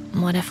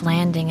 What if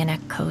landing in a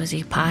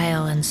cozy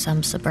pile in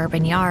some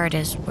suburban yard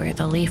is where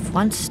the leaf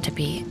wants to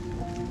be?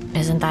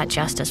 Isn't that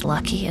just as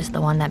lucky as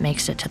the one that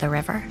makes it to the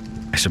river?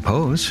 I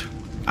suppose.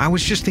 I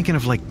was just thinking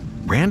of, like,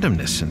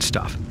 randomness and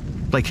stuff.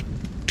 Like,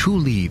 two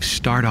leaves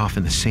start off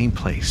in the same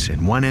place,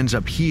 and one ends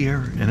up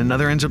here, and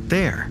another ends up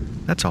there.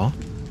 That's all.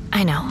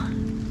 I know.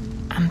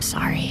 I'm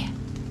sorry.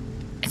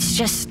 It's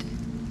just...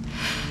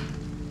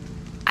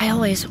 I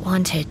always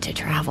wanted to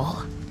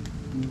travel.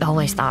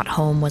 Always thought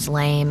home was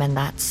lame and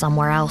that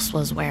somewhere else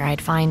was where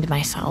I'd find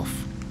myself.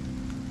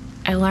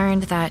 I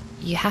learned that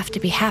you have to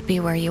be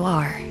happy where you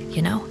are,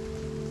 you know?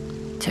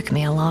 Took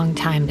me a long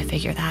time to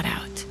figure that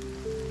out.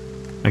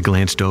 I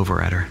glanced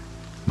over at her.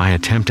 My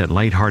attempt at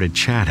lighthearted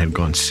chat had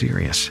gone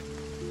serious.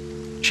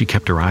 She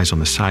kept her eyes on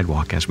the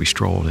sidewalk as we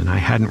strolled, and I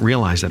hadn't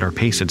realized that our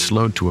pace had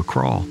slowed to a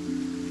crawl.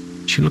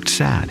 She looked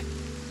sad.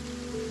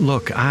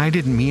 Look, I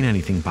didn't mean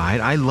anything by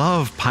it. I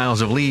love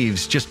piles of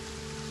leaves. Just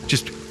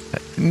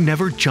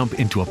never jump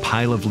into a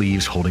pile of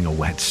leaves holding a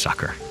wet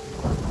sucker.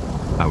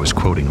 I was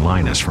quoting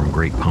Linus from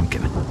Great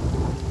Pumpkin.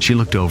 She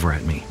looked over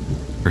at me.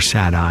 Her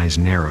sad eyes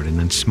narrowed and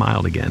then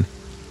smiled again.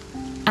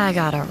 I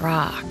got a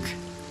rock.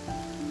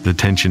 The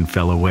tension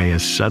fell away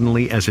as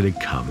suddenly as it had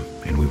come,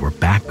 and we were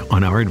back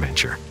on our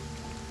adventure.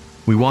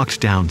 We walked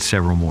down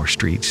several more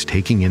streets,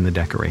 taking in the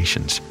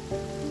decorations.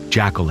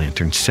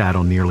 Jack-o'-lanterns sat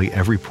on nearly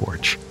every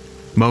porch.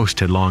 Most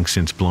had long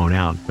since blown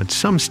out, but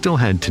some still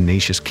had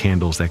tenacious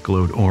candles that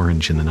glowed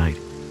orange in the night.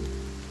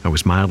 I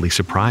was mildly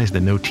surprised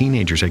that no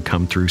teenagers had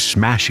come through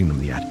smashing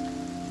them yet,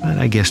 but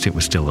I guessed it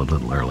was still a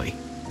little early.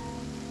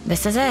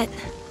 This is it.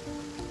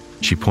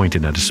 She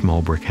pointed at a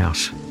small brick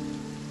house.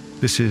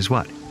 This is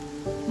what?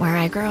 Where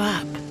I grew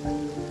up.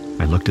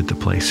 I looked at the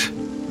place.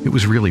 It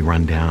was really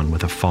run down,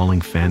 with a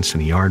falling fence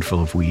and a yard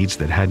full of weeds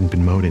that hadn't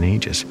been mowed in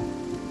ages.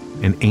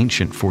 An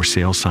ancient for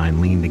sale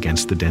sign leaned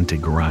against the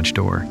dented garage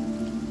door.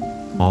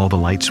 All the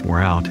lights were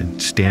out,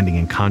 and standing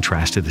in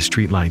contrast to the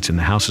streetlights and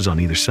the houses on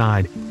either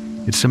side,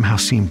 it somehow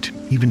seemed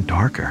even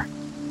darker.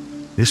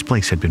 This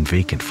place had been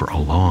vacant for a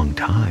long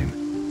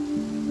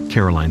time.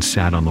 Caroline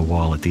sat on the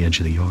wall at the edge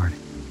of the yard.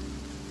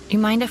 You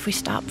mind if we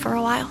stop for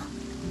a while?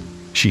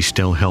 She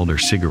still held her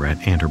cigarette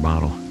and her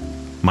bottle.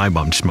 My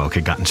bummed smoke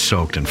had gotten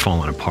soaked and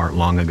fallen apart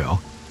long ago.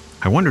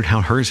 I wondered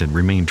how hers had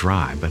remained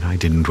dry, but I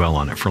didn't dwell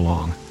on it for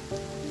long.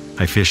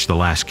 I fished the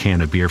last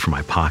can of beer from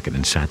my pocket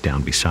and sat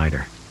down beside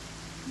her.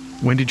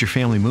 When did your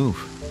family move?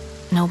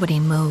 Nobody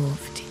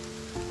moved.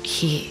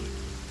 She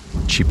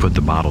put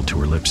the bottle to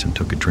her lips and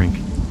took a drink.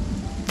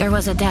 There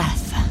was a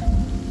death.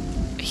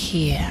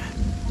 He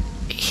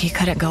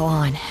couldn't go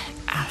on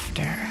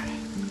after.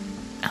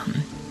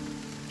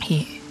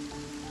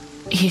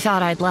 He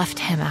thought I'd left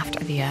him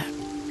after the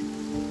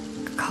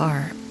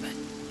car,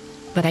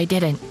 but I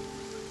didn't.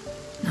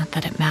 Not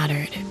that it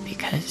mattered,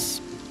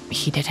 because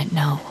he didn't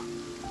know.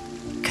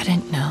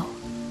 Couldn't know.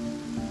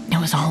 It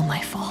was all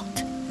my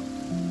fault.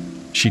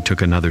 She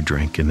took another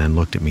drink and then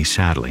looked at me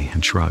sadly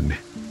and shrugged.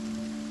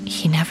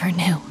 He never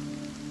knew.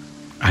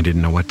 I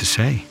didn't know what to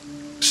say.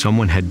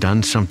 Someone had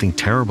done something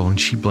terrible and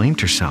she blamed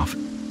herself.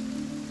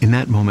 In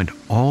that moment,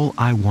 all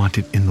I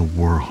wanted in the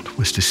world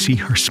was to see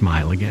her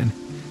smile again,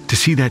 to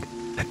see that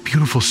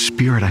beautiful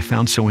spirit I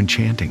found so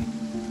enchanting.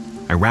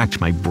 I racked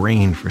my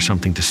brain for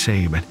something to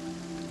say, but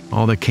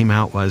all that came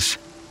out was,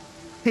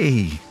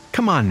 "Hey,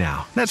 come on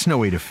now, that's no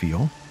way to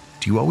feel.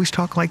 Do you always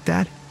talk like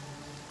that?"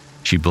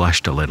 She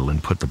blushed a little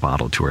and put the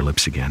bottle to her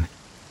lips again.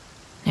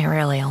 It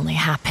really only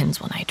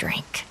happens when I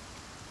drink.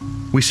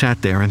 We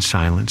sat there in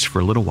silence for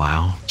a little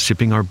while,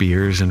 sipping our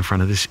beers in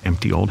front of this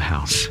empty old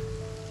house.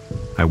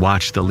 I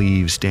watched the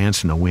leaves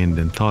dance in the wind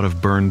and thought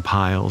of burned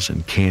piles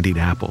and candied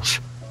apples.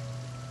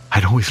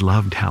 I'd always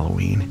loved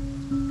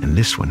Halloween, and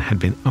this one had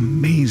been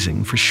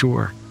amazing for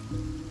sure.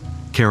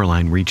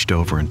 Caroline reached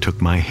over and took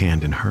my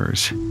hand in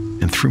hers,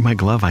 and through my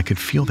glove I could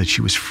feel that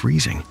she was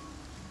freezing.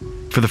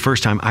 For the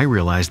first time, I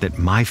realized that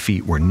my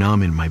feet were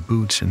numb in my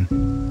boots and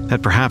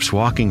that perhaps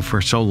walking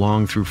for so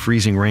long through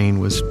freezing rain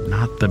was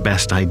not the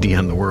best idea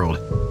in the world.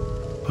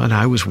 But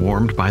I was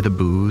warmed by the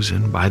booze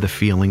and by the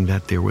feeling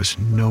that there was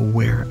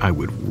nowhere I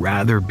would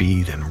rather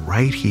be than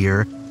right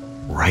here,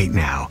 right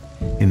now,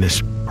 in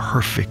this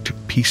perfect,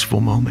 peaceful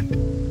moment.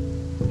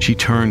 She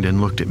turned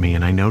and looked at me,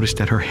 and I noticed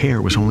that her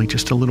hair was only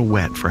just a little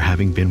wet for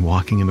having been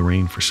walking in the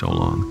rain for so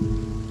long.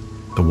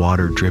 The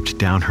water dripped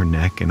down her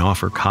neck and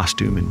off her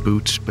costume and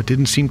boots, but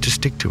didn't seem to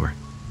stick to her.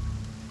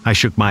 I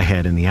shook my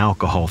head, and the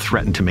alcohol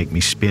threatened to make me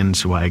spin,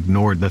 so I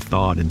ignored the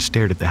thought and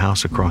stared at the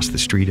house across the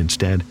street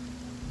instead.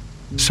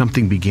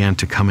 Something began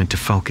to come into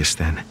focus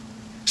then.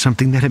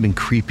 Something that had been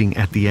creeping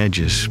at the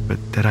edges,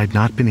 but that I'd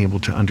not been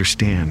able to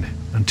understand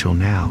until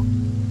now.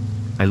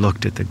 I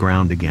looked at the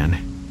ground again.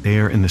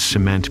 There in the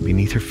cement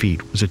beneath her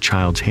feet was a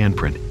child's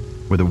handprint,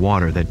 where the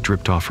water that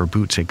dripped off her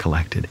boots had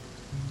collected.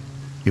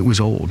 It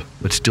was old,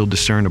 but still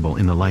discernible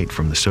in the light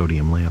from the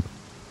sodium lamp.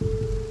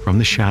 From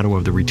the shadow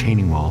of the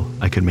retaining wall,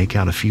 I could make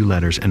out a few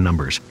letters and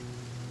numbers.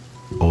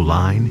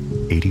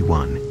 Oline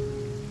 81.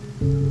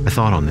 I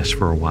thought on this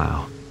for a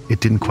while. It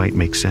didn't quite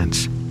make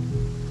sense.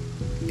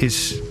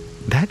 Is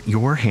that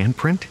your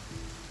handprint?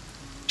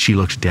 She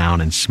looked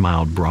down and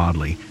smiled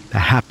broadly, the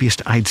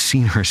happiest I'd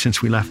seen her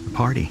since we left the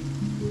party.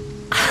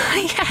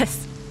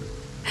 Yes.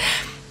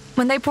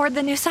 When they poured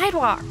the new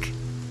sidewalk.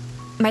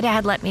 My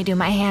dad let me do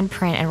my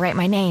handprint and write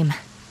my name.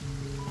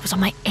 It was on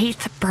my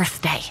 8th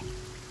birthday.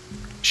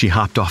 She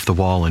hopped off the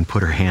wall and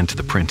put her hand to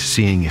the print,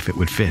 seeing if it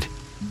would fit.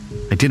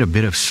 I did a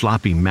bit of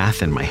sloppy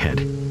math in my head.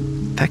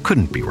 That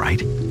couldn't be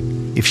right.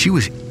 If she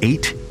was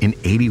 8 in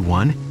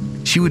 81,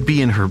 she would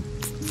be in her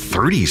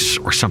 30s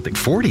or something,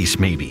 40s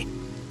maybe.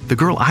 The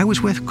girl I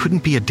was with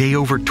couldn't be a day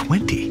over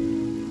 20.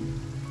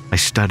 I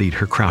studied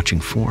her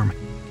crouching form.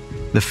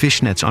 The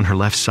fishnets on her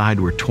left side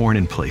were torn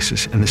in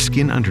places, and the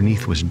skin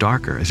underneath was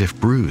darker, as if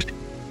bruised.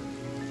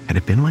 Had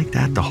it been like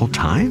that the whole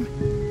time?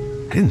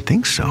 I didn't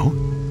think so.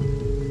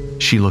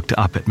 She looked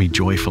up at me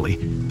joyfully,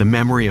 the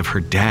memory of her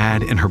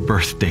dad and her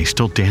birthday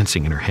still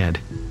dancing in her head.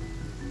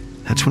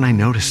 That's when I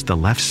noticed the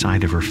left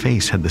side of her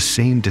face had the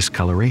same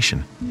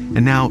discoloration,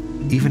 and now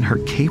even her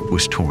cape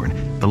was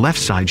torn, the left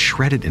side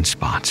shredded in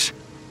spots.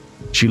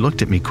 She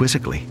looked at me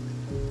quizzically.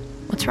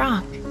 What's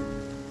wrong?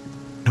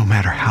 No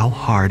matter how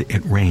hard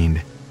it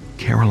rained,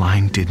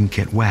 Caroline didn't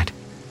get wet.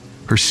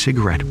 Her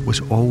cigarette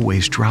was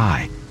always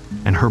dry,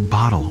 and her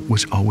bottle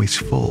was always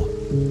full.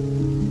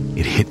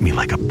 It hit me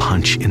like a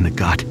punch in the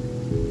gut.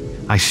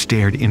 I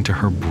stared into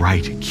her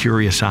bright,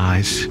 curious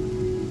eyes,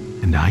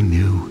 and I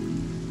knew.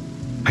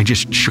 I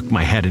just shook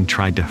my head and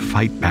tried to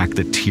fight back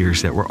the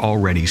tears that were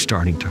already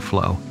starting to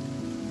flow.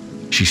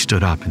 She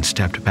stood up and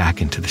stepped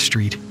back into the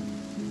street.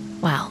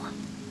 Well,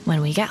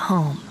 when we get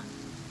home,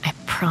 I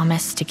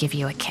promise to give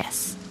you a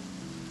kiss.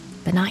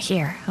 But not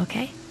here,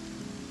 okay?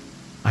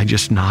 I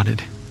just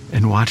nodded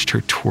and watched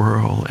her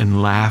twirl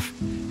and laugh,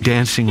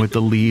 dancing with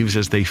the leaves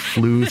as they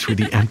flew through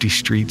the empty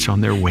streets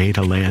on their way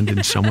to land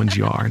in someone's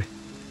yard.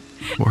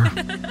 Or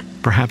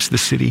perhaps the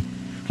city,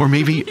 or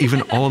maybe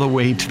even all the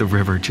way to the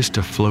river, just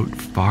to float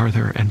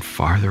farther and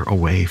farther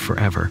away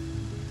forever.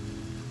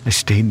 I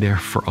stayed there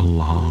for a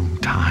long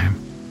time.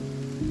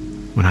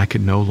 When I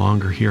could no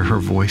longer hear her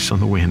voice on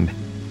the wind,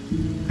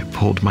 I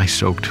pulled my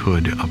soaked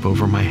hood up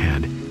over my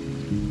head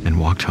and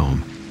walked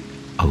home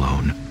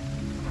alone.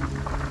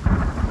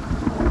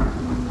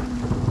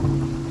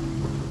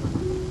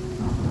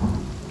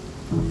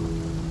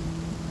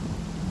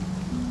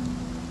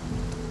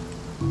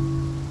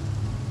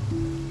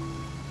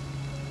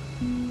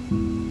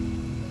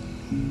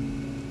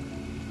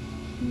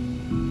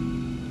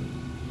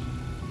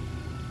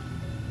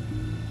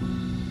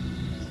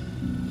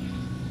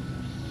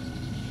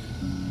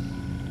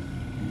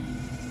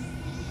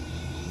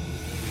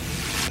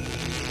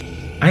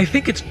 I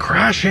think it's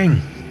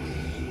crashing.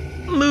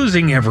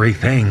 Losing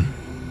everything.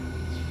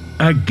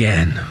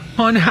 Again.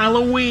 On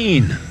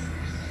Halloween.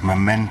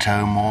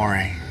 Memento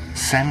mori,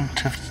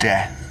 scent of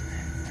death.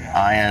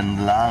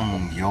 Iron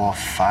lung, your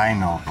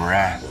final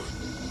breath.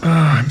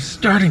 I'm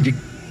starting to...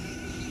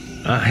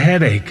 a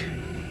headache.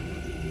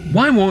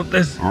 Why won't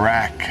this...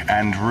 Rack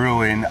and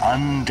ruin,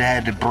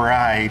 undead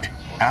bride,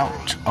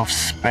 out of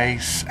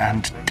space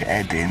and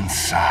dead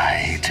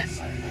inside.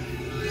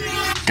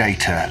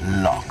 Data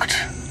locked.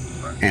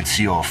 It's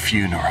your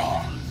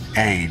funeral.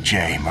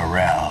 A.J.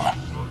 Morell.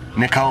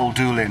 Nicole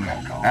Doolin,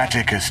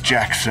 Atticus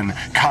Jackson,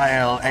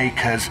 Kyle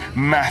Akers,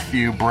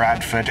 Matthew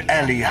Bradford,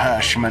 Ellie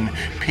Hirschman,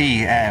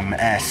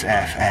 PMSFX,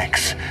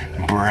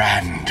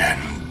 Brandon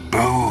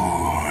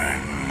Boone.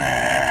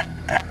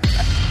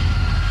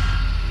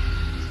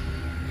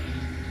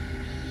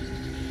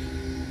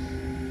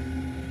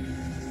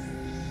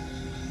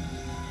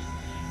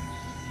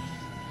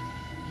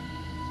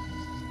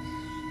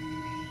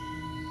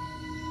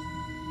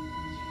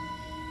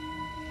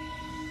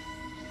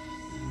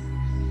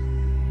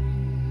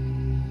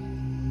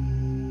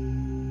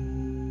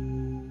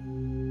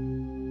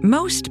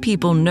 Most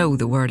people know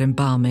the word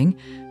embalming,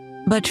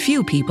 but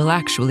few people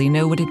actually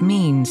know what it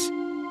means.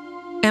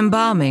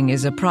 Embalming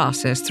is a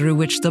process through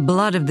which the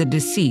blood of the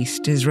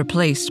deceased is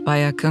replaced by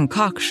a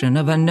concoction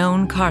of a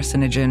known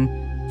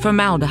carcinogen,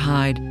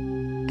 formaldehyde,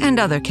 and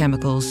other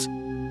chemicals.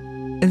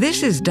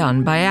 This is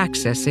done by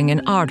accessing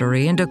an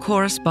artery and a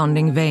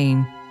corresponding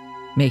vein,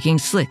 making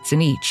slits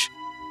in each,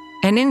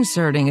 and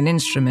inserting an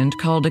instrument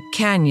called a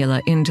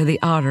cannula into the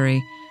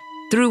artery,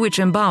 through which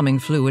embalming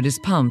fluid is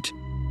pumped.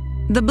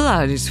 The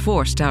blood is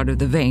forced out of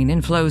the vein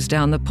and flows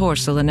down the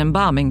porcelain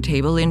embalming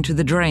table into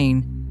the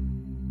drain.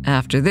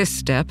 After this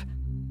step,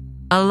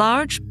 a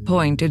large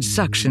pointed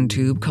suction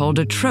tube called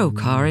a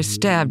trocar is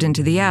stabbed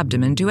into the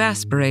abdomen to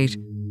aspirate,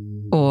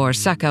 or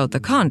suck out the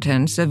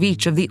contents of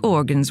each of the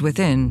organs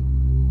within.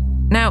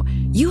 Now,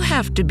 you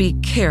have to be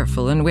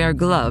careful and wear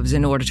gloves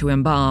in order to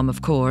embalm,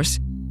 of course,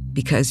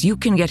 because you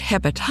can get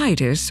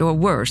hepatitis or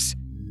worse,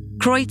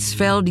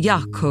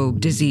 Creutzfeldt-Jakob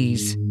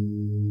disease.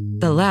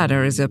 The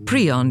latter is a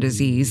prion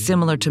disease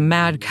similar to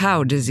mad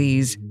cow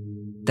disease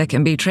that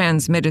can be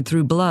transmitted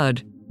through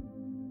blood.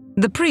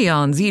 The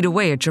prions eat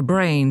away at your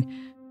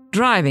brain,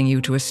 driving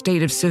you to a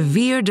state of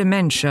severe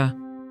dementia,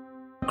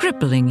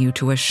 crippling you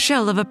to a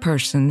shell of a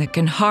person that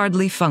can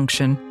hardly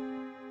function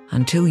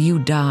until you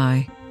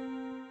die.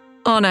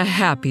 On a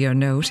happier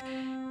note,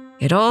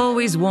 it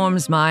always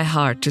warms my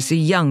heart to see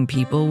young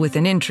people with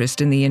an interest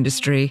in the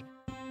industry.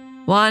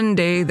 One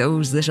day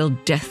those little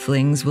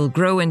deathlings will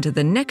grow into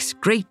the next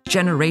great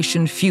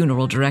generation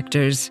funeral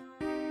directors.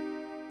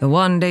 The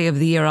one day of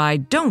the year I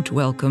don't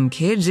welcome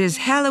kids is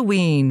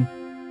Halloween.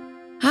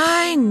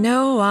 I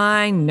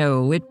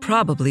know, it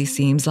probably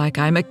seems like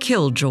I'm a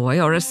killjoy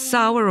or a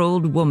sour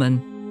old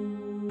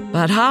woman.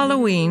 But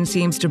Halloween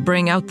seems to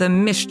bring out the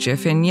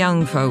mischief in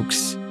young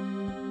folks.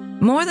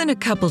 More than a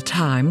couple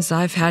times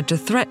I've had to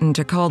threaten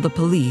to call the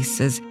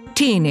police as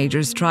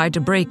teenagers tried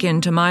to break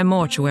into my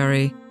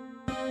mortuary.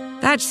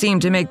 That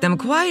seemed to make them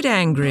quite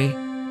angry.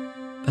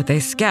 But they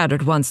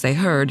scattered once they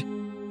heard,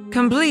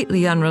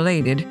 completely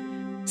unrelated,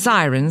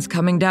 sirens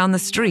coming down the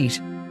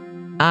street.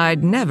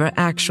 I'd never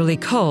actually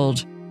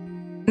called.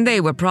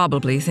 They were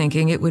probably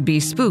thinking it would be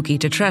spooky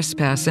to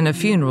trespass in a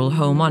funeral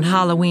home on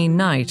Halloween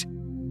night.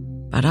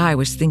 But I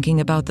was thinking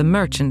about the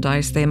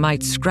merchandise they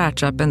might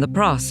scratch up in the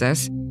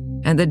process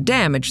and the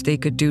damage they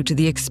could do to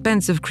the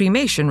expensive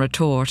cremation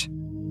retort.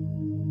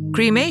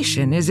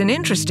 Cremation is an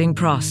interesting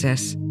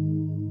process.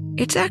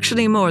 It's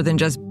actually more than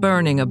just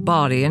burning a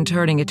body and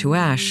turning it to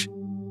ash.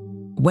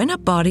 When a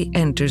body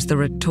enters the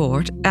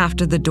retort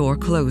after the door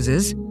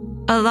closes,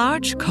 a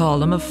large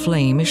column of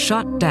flame is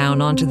shot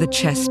down onto the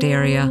chest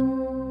area.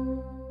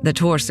 The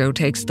torso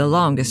takes the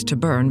longest to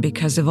burn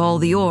because of all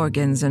the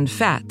organs and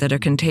fat that are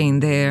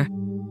contained there.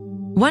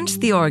 Once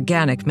the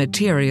organic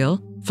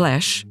material,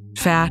 flesh,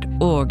 fat,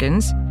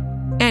 organs,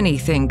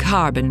 anything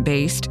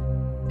carbon-based,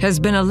 has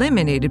been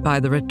eliminated by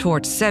the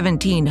retort's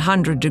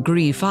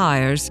 1700-degree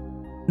fires,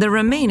 the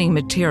remaining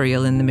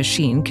material in the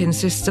machine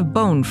consists of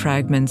bone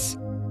fragments.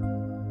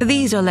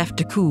 These are left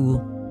to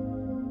cool.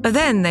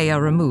 Then they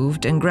are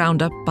removed and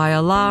ground up by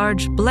a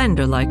large,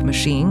 blender-like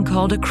machine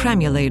called a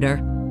cremulator.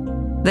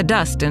 The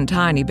dust and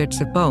tiny bits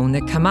of bone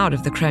that come out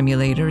of the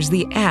cremulator is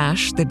the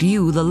ash that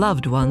you, the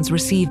loved ones,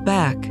 receive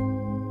back.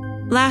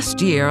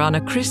 Last year, on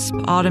a crisp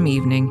autumn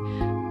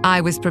evening, I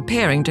was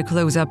preparing to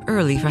close up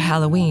early for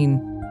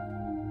Halloween.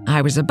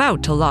 I was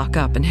about to lock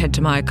up and head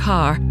to my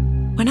car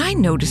when I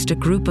noticed a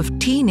group of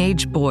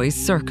teenage boys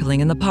circling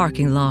in the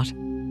parking lot,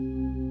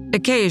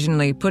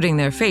 occasionally putting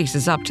their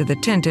faces up to the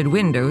tinted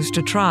windows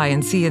to try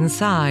and see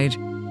inside.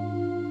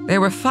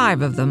 There were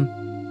 5 of them.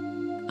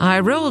 I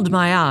rolled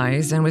my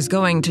eyes and was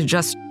going to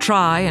just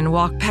try and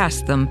walk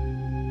past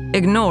them,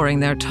 ignoring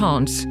their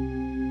taunts.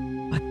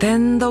 But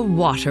then the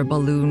water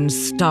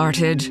balloons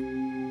started.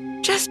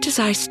 Just as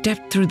I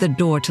stepped through the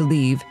door to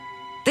leave,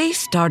 they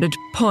started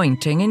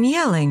pointing and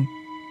yelling.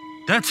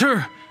 That's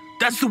her!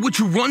 That's the witch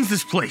who runs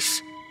this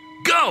place!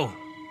 Go!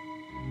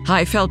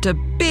 I felt a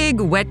big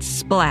wet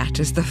splat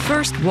as the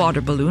first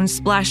water balloon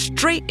splashed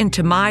straight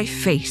into my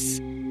face.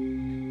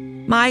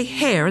 My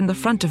hair and the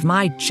front of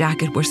my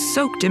jacket were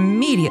soaked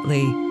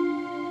immediately.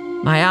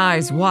 My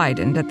eyes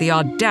widened at the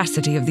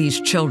audacity of these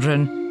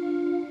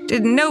children.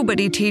 Did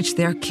nobody teach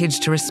their kids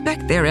to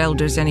respect their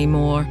elders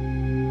anymore?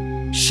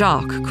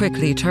 Shock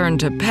quickly turned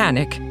to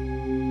panic.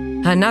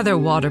 Another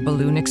water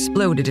balloon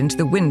exploded into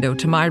the window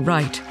to my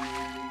right.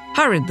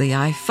 Hurriedly,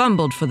 I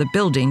fumbled for the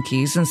building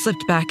keys and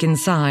slipped back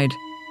inside.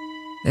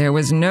 There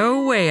was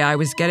no way I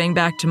was getting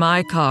back to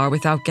my car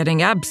without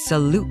getting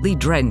absolutely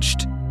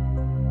drenched.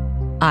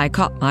 I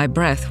caught my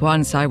breath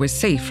once I was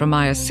safe from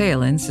my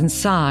assailants and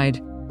sighed,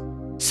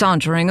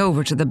 sauntering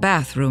over to the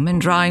bathroom and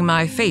drying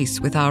my face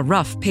with our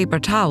rough paper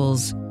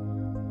towels.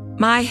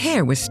 My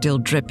hair was still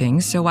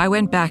dripping, so I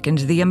went back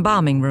into the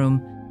embalming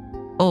room,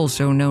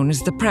 also known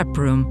as the prep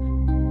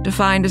room, to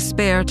find a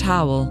spare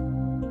towel.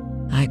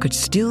 I could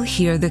still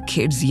hear the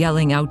kids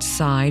yelling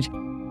outside,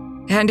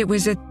 and it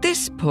was at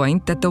this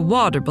point that the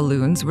water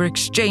balloons were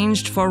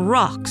exchanged for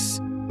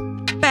rocks.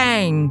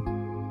 Bang!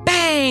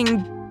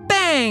 Bang!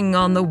 Bang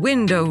on the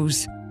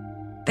windows.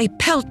 They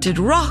pelted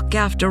rock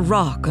after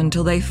rock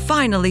until they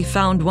finally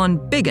found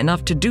one big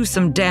enough to do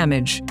some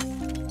damage.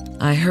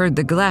 I heard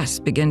the glass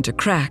begin to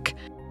crack,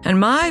 and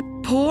my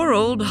poor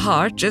old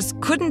heart just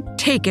couldn't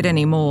take it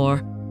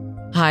anymore.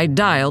 I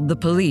dialed the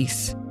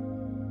police.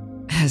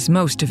 As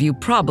most of you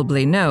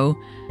probably know,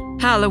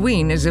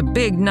 Halloween is a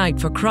big night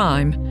for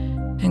crime,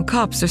 and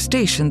cops are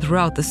stationed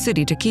throughout the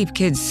city to keep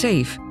kids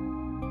safe.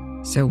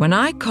 So when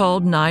I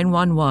called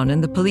 911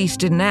 and the police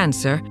didn't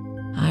answer,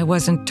 I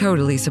wasn't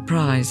totally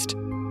surprised.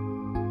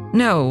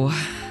 No,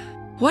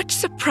 what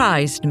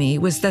surprised me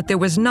was that there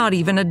was not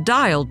even a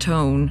dial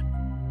tone.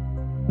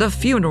 The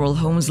funeral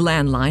home's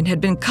landline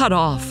had been cut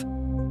off.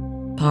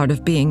 Part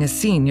of being a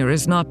senior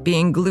is not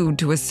being glued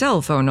to a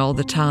cell phone all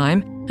the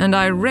time, and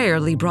I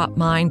rarely brought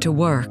mine to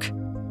work.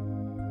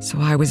 So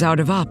I was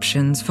out of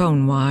options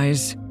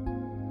phone-wise.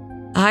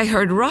 I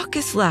heard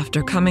raucous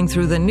laughter coming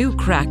through the new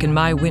crack in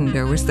my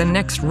window as the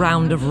next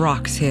round of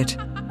rocks hit.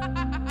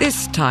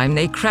 This time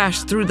they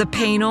crashed through the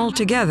pane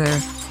altogether.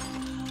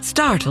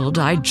 Startled,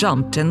 I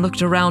jumped and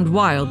looked around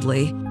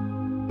wildly.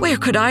 Where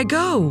could I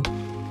go?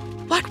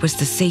 What was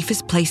the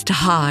safest place to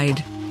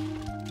hide?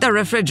 The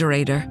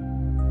refrigerator.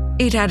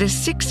 It had a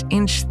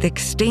 6-inch thick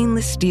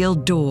stainless steel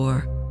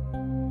door.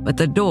 But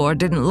the door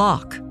didn't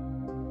lock.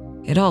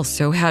 It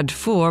also had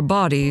 4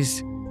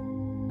 bodies.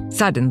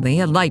 Suddenly,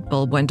 a light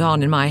bulb went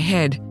on in my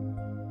head.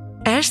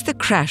 As the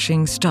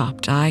crashing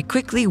stopped, I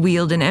quickly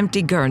wheeled an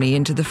empty gurney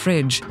into the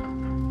fridge,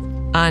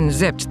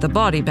 unzipped the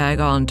body bag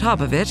on top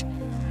of it,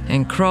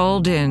 and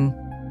crawled in.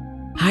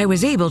 I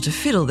was able to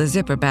fiddle the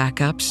zipper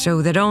back up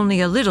so that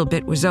only a little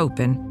bit was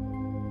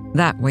open.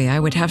 That way I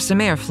would have some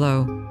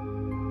airflow.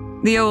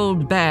 The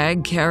old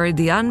bag carried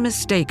the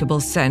unmistakable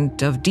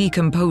scent of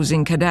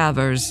decomposing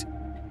cadavers,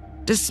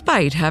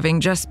 despite having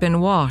just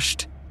been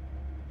washed.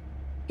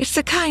 It's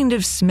the kind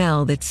of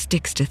smell that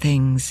sticks to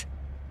things.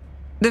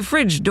 The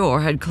fridge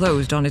door had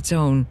closed on its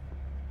own,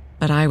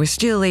 but I was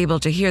still able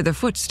to hear the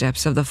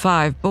footsteps of the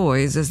 5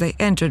 boys as they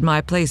entered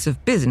my place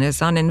of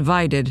business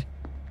uninvited.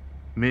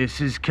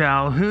 Mrs.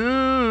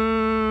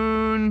 Calhoun!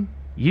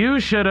 You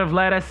should have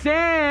let us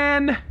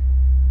in!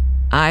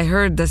 I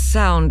heard the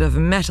sound of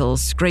metal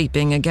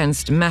scraping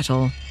against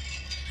metal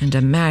and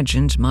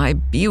imagined my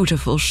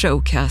beautiful show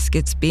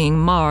caskets being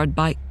marred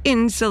by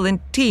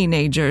insolent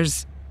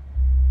teenagers.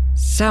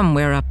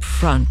 Somewhere up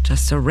front, a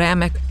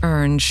ceramic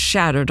urn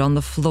shattered on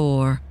the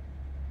floor.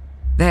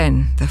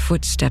 Then the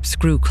footsteps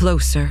grew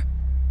closer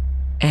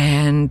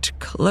and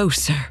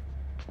closer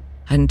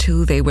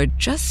until they were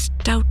just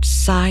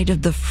outside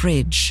of the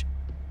fridge.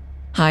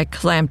 I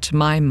clamped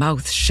my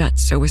mouth shut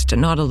so as to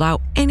not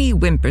allow any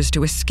whimpers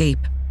to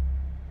escape.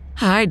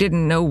 I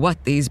didn't know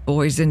what these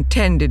boys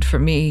intended for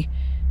me,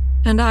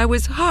 and I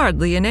was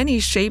hardly in any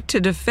shape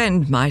to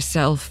defend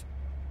myself.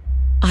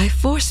 I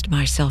forced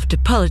myself to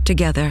pull it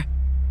together,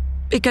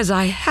 because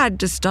I had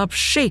to stop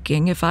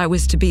shaking if I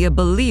was to be a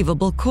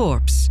believable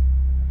corpse.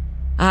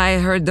 I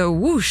heard the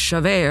whoosh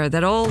of air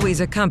that always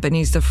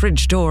accompanies the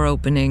fridge door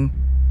opening.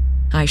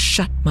 I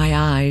shut my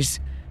eyes,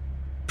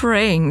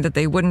 praying that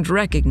they wouldn't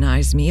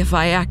recognize me if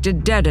I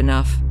acted dead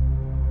enough.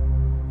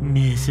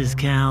 Mrs.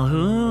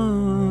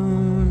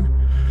 Calhoun.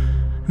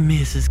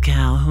 Mrs.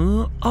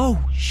 Calhoun.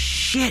 Oh,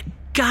 shit.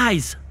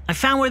 Guys, I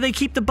found where they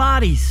keep the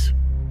bodies.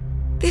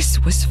 This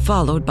was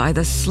followed by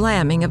the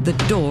slamming of the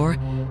door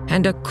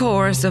and a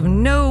chorus of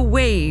no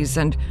ways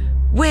and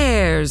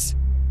wheres.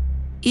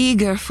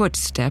 Eager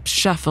footsteps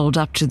shuffled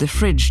up to the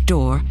fridge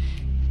door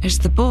as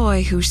the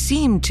boy who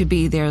seemed to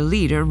be their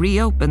leader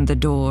reopened the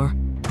door,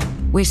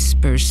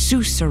 whispers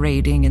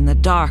susurrating in the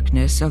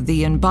darkness of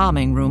the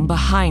embalming room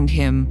behind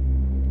him.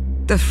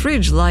 The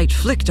fridge light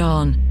flicked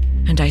on,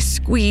 and I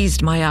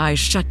squeezed my eyes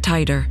shut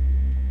tighter.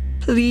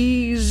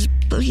 Please,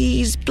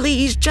 please,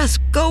 please,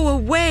 just go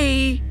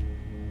away,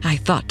 I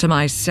thought to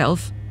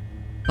myself,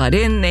 but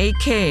in they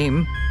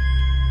came.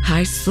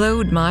 I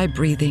slowed my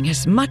breathing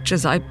as much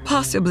as I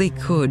possibly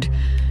could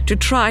to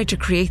try to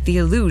create the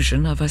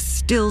illusion of a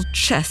still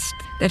chest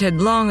that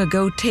had long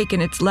ago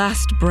taken its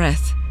last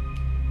breath.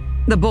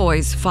 The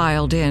boys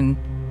filed in.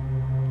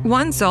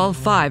 Once all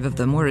 5 of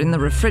them were in the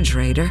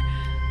refrigerator,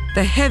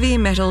 the heavy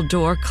metal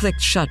door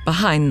clicked shut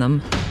behind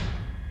them.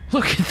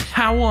 Look at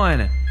that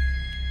one!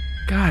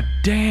 God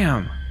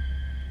damn.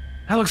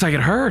 That looks like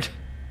it hurt.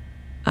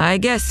 I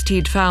guessed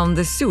he'd found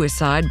the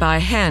suicide by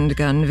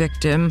handgun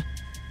victim.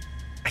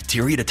 I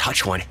dare you to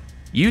touch one.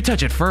 You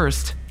touch it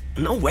first.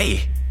 No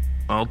way.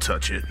 I'll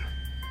touch it.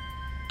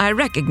 I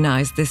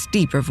recognized this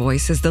deeper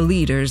voice as the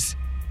leader's.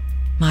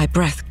 My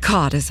breath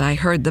caught as I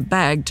heard the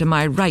bag to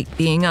my right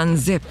being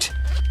unzipped.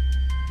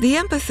 The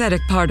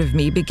empathetic part of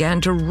me began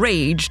to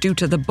rage due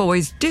to the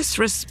boys'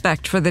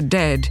 disrespect for the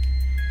dead.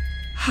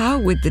 How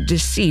would the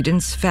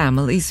decedents'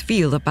 families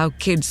feel about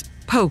kids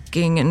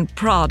poking and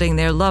prodding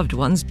their loved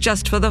ones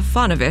just for the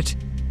fun of it?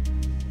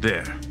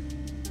 There.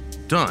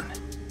 Done.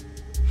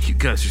 You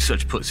guys are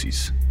such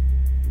pussies.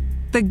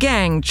 The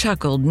gang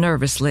chuckled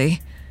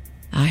nervously.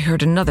 I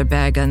heard another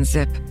bag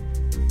unzip.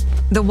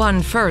 The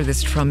one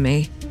furthest from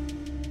me.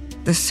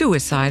 The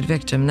suicide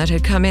victim that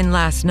had come in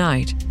last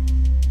night.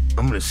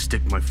 I'm gonna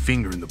stick my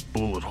finger in the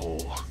bullet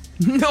hole.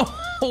 No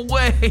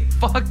way!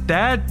 Fuck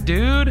that,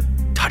 dude!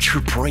 Touch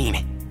her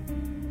brain.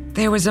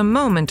 There was a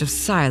moment of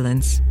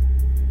silence,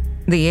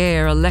 the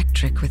air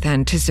electric with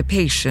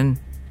anticipation.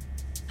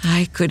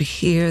 I could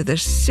hear the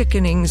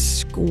sickening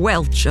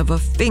squelch of a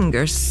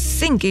finger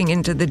sinking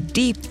into the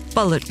deep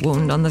bullet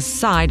wound on the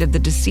side of the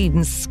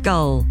decedent's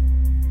skull.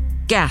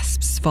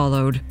 Gasps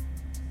followed.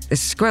 The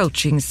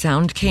squelching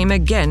sound came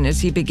again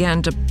as he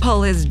began to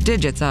pull his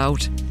digits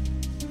out.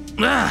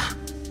 Ah!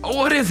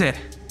 What is it?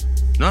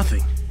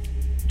 Nothing.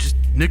 Just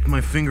nicked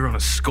my finger on a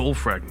skull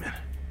fragment.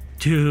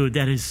 Dude,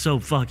 that is so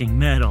fucking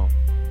metal.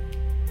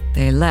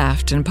 They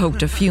laughed and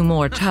poked a few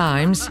more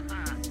times,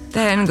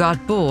 then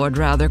got bored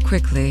rather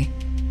quickly.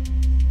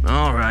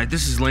 Alright,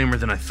 this is lamer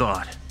than I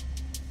thought.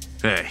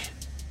 Hey,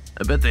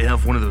 I bet they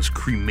have one of those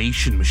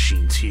cremation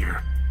machines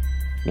here.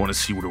 Want to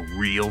see what a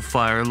real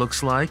fire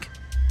looks like?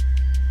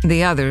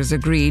 The others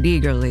agreed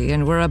eagerly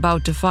and were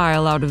about to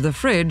file out of the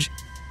fridge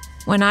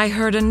when I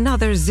heard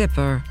another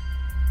zipper.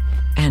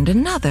 And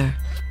another.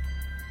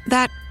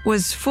 That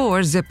was 4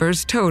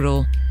 zippers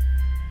total.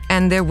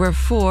 And there were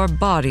 4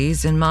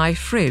 bodies in my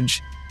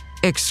fridge,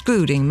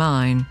 excluding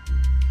mine.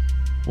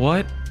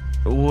 What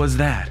was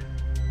that?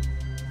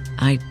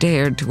 I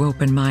dared to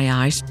open my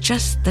eyes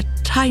just the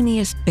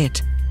tiniest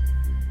bit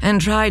and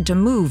tried to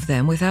move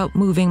them without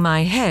moving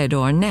my head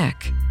or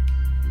neck.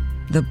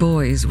 The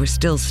boys were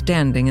still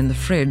standing in the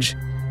fridge,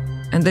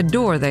 and the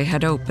door they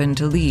had opened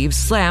to leave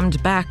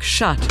slammed back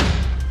shut.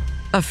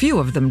 A few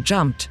of them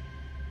jumped.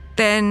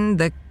 Then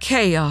the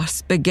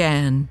chaos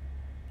began.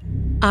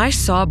 I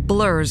saw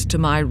blurs to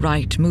my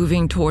right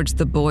moving towards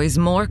the boys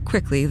more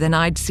quickly than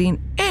I'd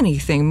seen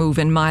anything move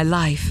in my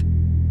life.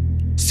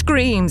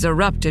 Screams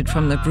erupted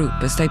from the group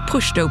as they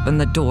pushed open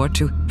the door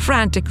to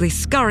frantically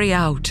scurry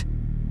out.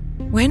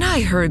 When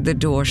I heard the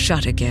door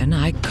shut again,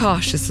 I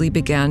cautiously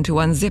began to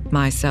unzip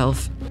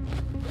myself.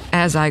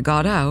 As I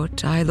got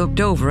out, I looked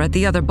over at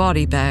the other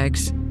body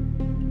bags.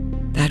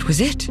 That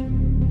was it.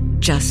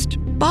 Just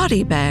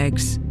body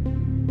bags.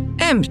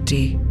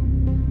 Empty.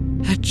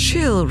 A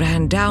chill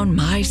ran down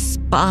my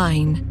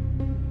spine.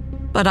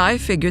 But I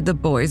figured the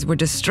boys were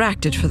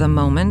distracted for the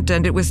moment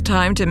and it was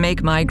time to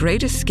make my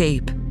great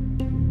escape.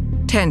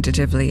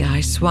 Tentatively,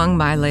 I swung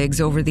my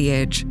legs over the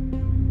edge,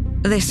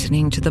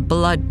 listening to the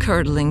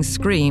blood-curdling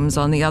screams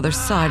on the other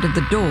side of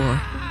the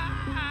door,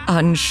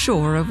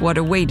 unsure of what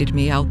awaited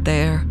me out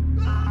there.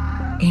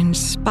 In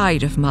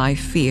spite of my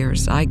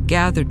fears, I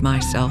gathered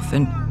myself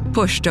and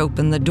pushed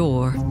open the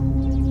door,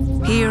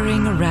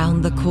 peering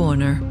around the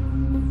corner.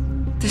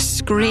 The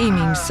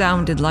screaming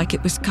sounded like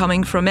it was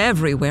coming from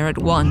everywhere at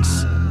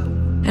once,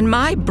 and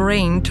my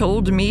brain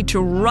told me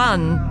to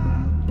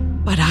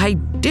run, but I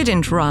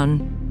didn't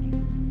run.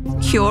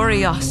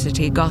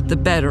 Curiosity got the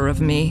better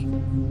of me.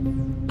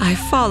 I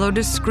followed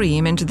a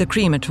scream into the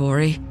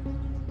crematory,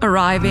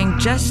 arriving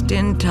just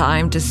in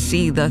time to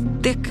see the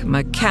thick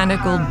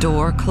mechanical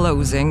door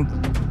closing,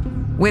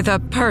 with a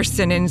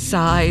person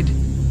inside.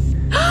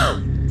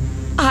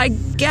 I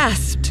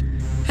gasped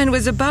and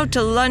was about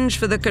to lunge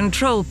for the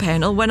control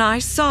panel when I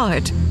saw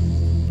it.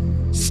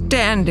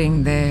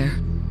 Standing there,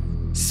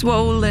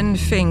 swollen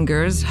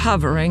fingers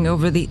hovering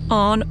over the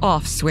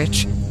on-off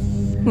switch,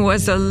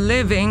 was a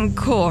living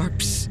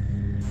corpse.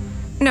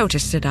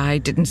 Notice that I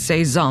didn't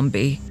say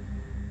zombie.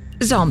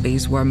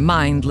 Zombies were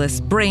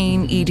mindless,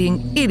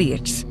 brain-eating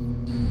idiots.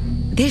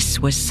 This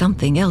was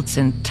something else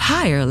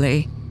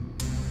entirely.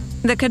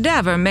 The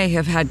cadaver may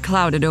have had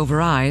clouded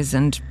over eyes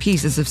and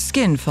pieces of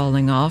skin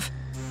falling off,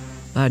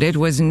 but it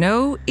was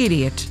no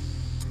idiot.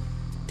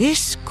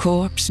 This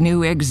corpse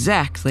knew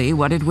exactly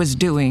what it was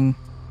doing.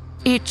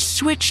 It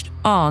switched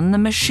on the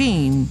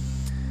machine.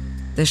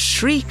 The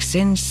shrieks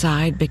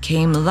inside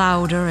became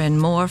louder and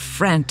more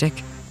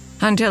frantic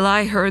until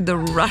I heard the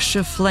rush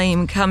of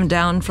flame come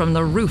down from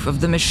the roof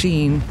of the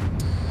machine.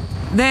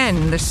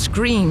 Then the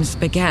screams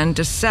began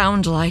to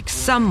sound like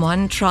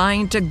someone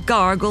trying to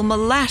gargle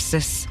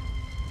molasses.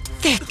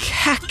 Thick,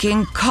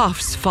 hacking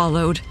coughs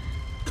followed,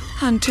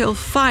 until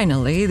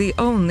finally the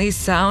only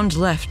sound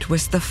left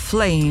was the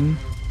flame.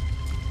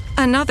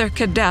 Another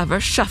cadaver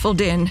shuffled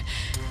in,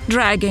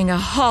 dragging a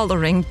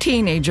hollering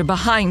teenager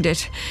behind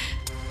it.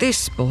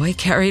 This boy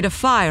carried a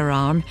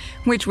firearm,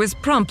 which was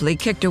promptly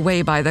kicked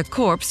away by the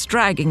corpse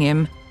dragging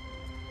him.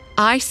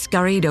 I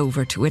scurried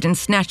over to it and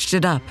snatched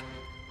it up,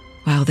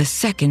 while the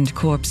second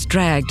corpse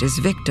dragged his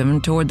victim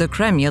toward the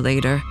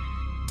cremulator.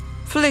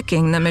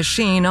 Flicking the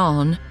machine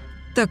on,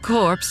 the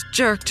corpse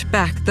jerked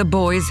back the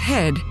boy's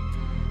head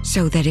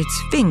so that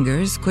its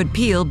fingers could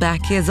peel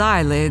back his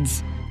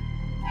eyelids.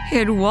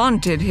 It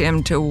wanted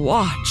him to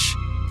watch.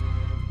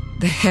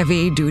 The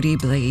heavy-duty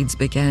blades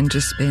began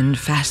to spin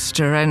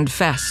faster and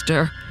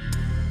faster,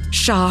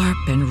 sharp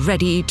and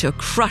ready to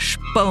crush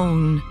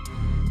bone.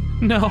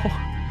 No.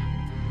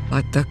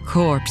 But the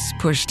corpse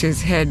pushed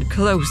his head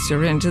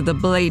closer into the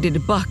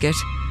bladed bucket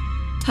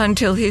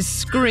until his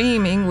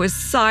screaming was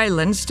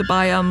silenced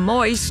by a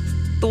moist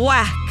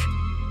thwack,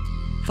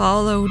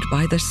 followed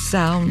by the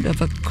sound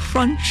of a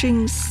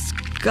crunching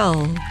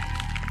skull.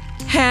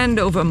 Hand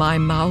over my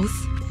mouth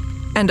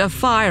and a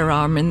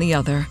firearm in the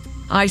other,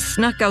 I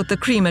snuck out the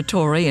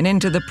crematory and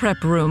into the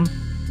prep room.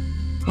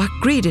 What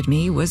greeted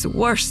me was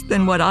worse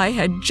than what I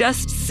had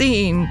just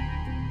seen.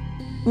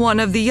 One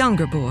of the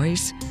younger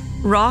boys,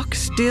 rock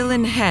still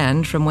in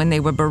hand from when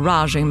they were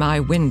barraging my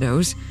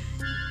windows,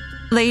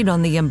 laid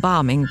on the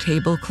embalming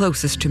table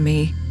closest to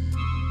me,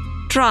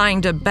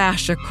 trying to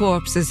bash a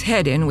corpse's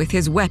head in with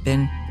his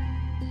weapon.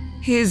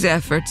 His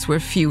efforts were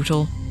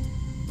futile,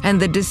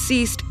 and the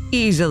deceased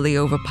easily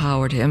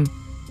overpowered him,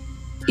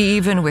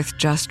 even with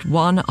just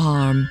one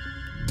arm.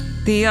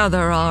 The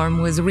other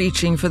arm was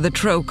reaching for the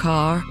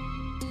trocar.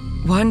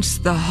 Once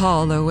the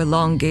hollow,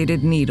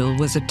 elongated needle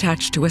was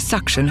attached to a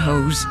suction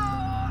hose,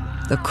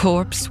 the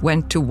corpse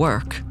went to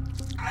work.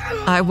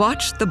 I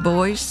watched the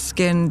boy's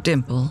skin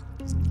dimple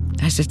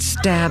as it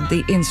stabbed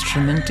the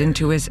instrument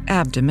into his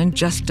abdomen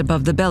just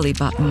above the belly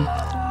button.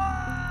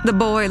 The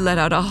boy let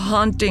out a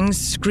haunting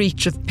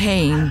screech of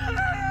pain.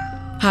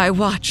 I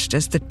watched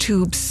as the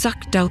tube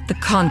sucked out the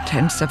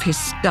contents of his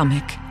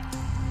stomach.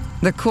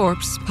 The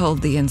corpse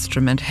pulled the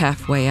instrument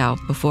halfway out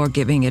before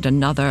giving it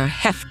another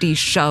hefty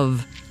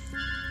shove,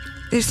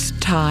 this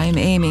time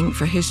aiming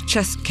for his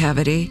chest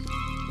cavity.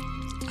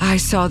 I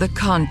saw the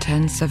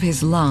contents of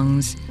his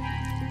lungs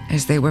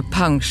as they were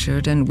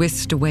punctured and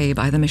whisked away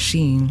by the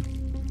machine.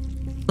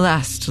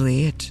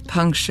 Lastly, it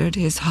punctured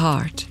his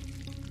heart.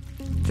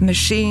 The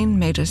machine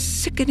made a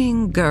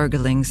sickening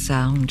gurgling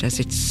sound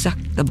as it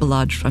sucked the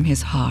blood from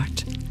his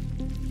heart.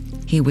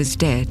 He was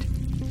dead.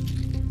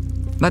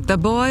 But the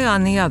boy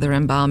on the other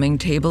embalming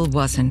table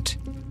wasn't.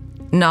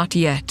 Not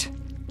yet.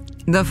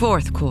 The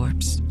fourth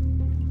corpse,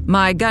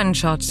 my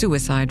gunshot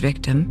suicide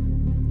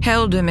victim,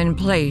 held him in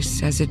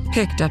place as it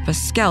picked up a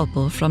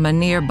scalpel from a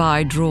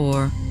nearby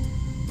drawer.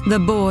 The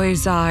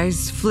boy's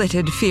eyes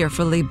flitted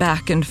fearfully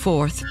back and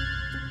forth,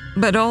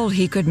 but all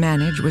he could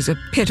manage was a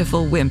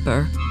pitiful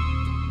whimper.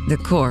 The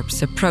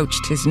corpse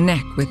approached his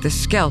neck with the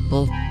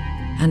scalpel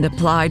and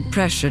applied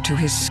pressure to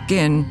his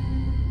skin.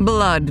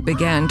 Blood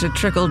began to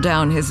trickle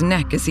down his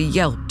neck as he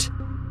yelped.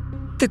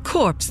 The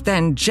corpse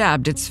then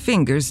jabbed its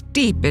fingers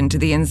deep into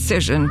the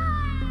incision,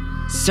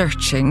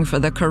 searching for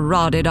the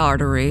carotid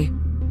artery.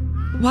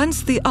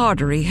 Once the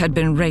artery had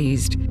been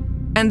raised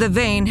and the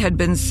vein had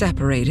been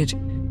separated,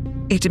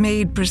 it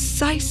made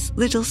precise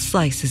little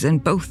slices in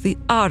both the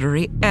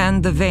artery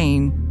and the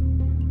vein.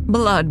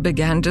 Blood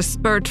began to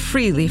spurt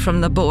freely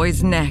from the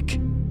boy's neck,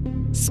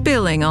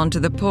 spilling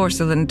onto the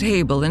porcelain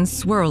table and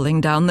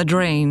swirling down the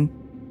drain.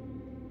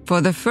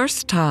 For the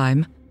first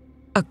time,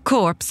 a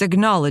corpse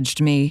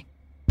acknowledged me.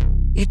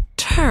 It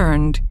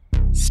turned,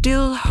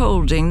 still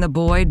holding the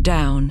boy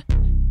down,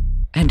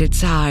 and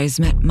its eyes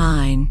met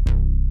mine.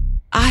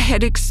 I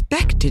had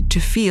expected to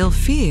feel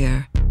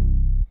fear,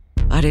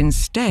 but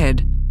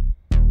instead,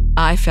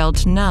 I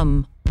felt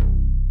numb.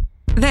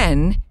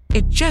 Then,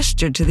 it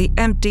gestured to the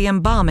empty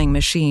embalming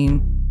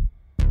machine.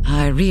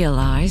 I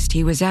realized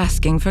he was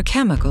asking for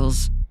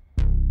chemicals.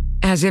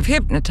 As if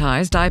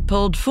hypnotized, I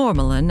pulled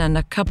formalin and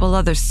a couple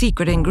other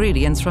secret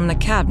ingredients from the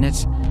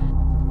cabinet,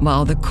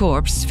 while the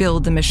corpse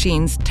filled the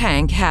machine's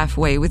tank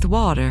halfway with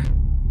water.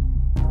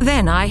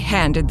 Then I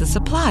handed the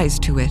supplies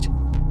to it.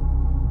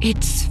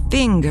 Its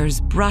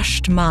fingers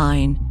brushed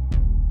mine,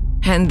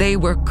 and they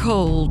were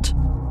cold.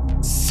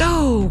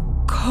 So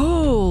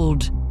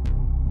cold.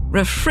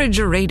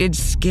 Refrigerated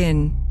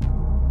skin.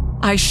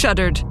 I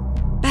shuddered,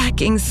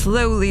 backing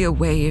slowly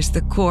away as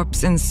the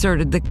corpse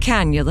inserted the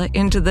cannula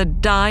into the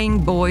dying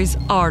boy's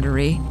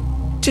artery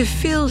to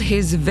fill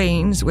his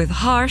veins with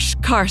harsh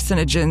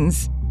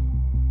carcinogens.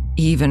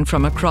 Even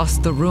from across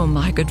the room,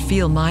 I could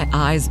feel my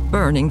eyes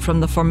burning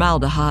from the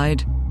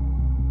formaldehyde.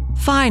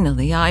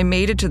 Finally, I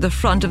made it to the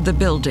front of the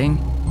building.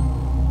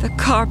 The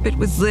carpet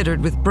was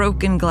littered with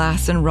broken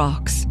glass and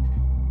rocks,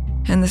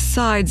 and the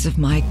sides of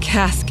my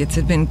caskets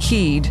had been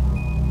keyed.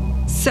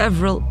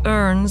 Several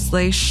urns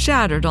lay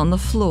shattered on the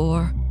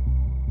floor.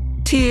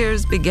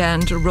 Tears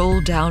began to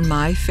roll down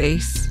my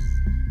face.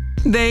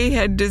 They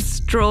had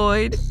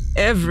destroyed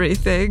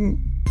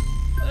everything.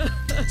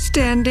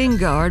 Standing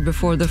guard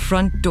before the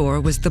front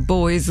door was the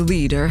boy's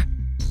leader.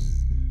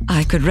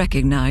 I could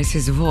recognize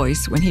his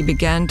voice when he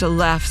began to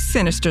laugh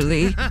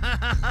sinisterly,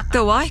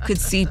 though I could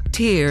see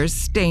tears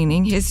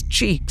staining his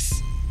cheeks.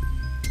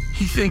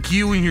 You think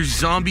you and your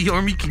zombie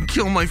army can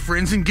kill my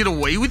friends and get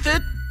away with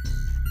it?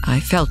 I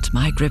felt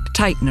my grip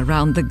tighten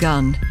around the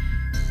gun.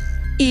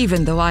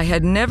 Even though I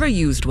had never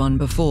used one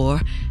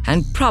before,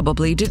 and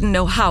probably didn't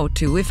know how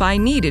to if I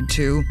needed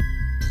to,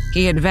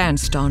 he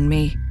advanced on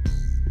me,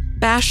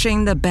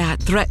 bashing the bat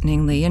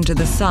threateningly into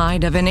the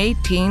side of an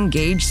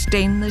 18-gauge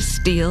stainless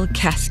steel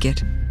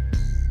casket.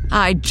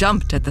 I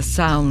jumped at the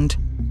sound,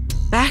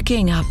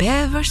 backing up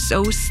ever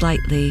so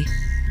slightly.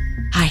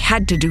 I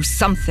had to do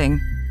something.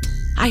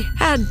 I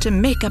had to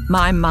make up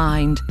my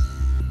mind.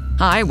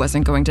 I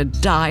wasn't going to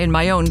die in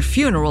my own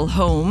funeral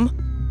home.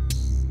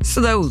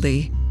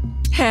 Slowly,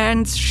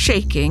 hands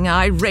shaking,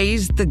 I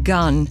raised the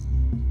gun,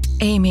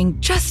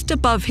 aiming just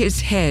above his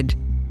head.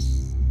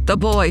 The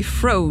boy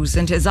froze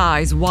and his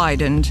eyes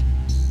widened.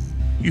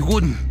 You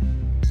wouldn't.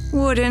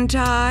 Wouldn't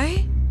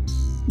I?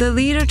 The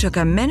leader took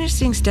a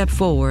menacing step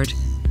forward,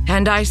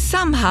 and I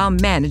somehow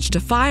managed to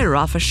fire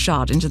off a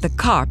shot into the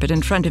carpet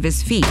in front of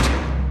his feet.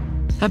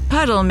 A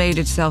puddle made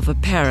itself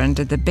apparent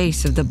at the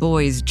base of the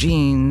boy's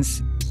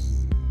jeans.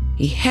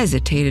 He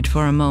hesitated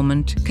for a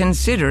moment,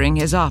 considering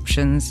his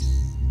options.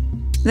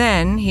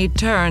 Then he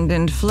turned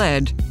and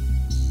fled,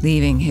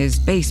 leaving his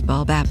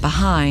baseball bat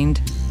behind.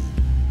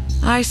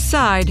 I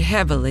sighed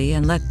heavily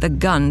and let the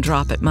gun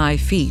drop at my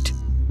feet,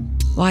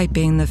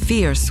 wiping the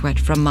fear sweat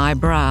from my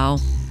brow,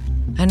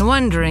 and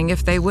wondering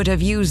if they would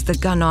have used the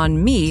gun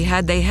on me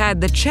had they had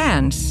the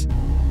chance.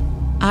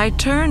 I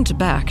turned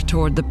back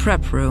toward the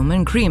prep room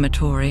and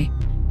crematory,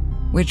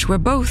 which were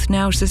both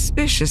now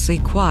suspiciously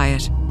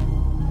quiet.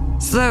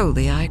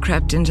 Slowly, I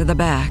crept into the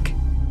back,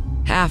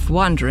 half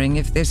wondering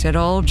if this had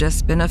all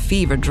just been a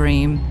fever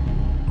dream.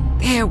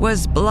 There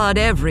was blood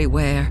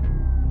everywhere.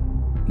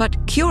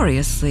 But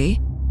curiously,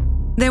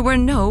 there were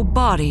no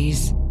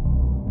bodies.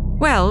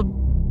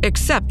 Well,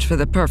 except for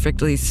the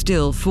perfectly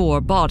still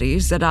 4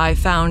 bodies that I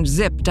found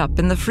zipped up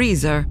in the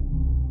freezer.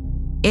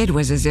 It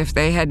was as if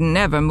they had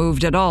never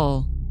moved at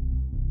all.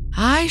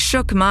 I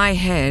shook my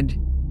head,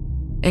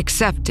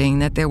 accepting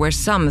that there were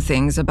some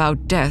things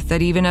about death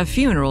that even a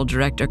funeral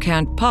director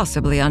can't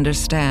possibly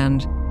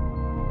understand.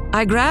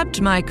 I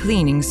grabbed my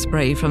cleaning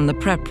spray from the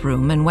prep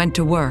room and went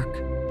to work.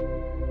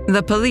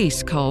 The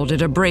police called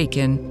it a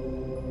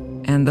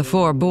break-in, and the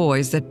 4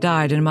 boys that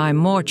died in my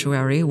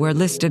mortuary were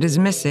listed as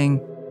missing.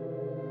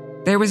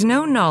 There was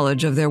no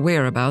knowledge of their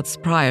whereabouts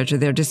prior to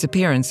their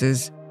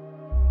disappearances.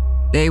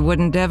 They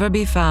wouldn't ever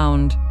be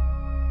found.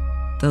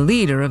 The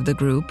leader of the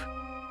group,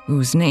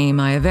 whose name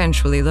I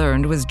eventually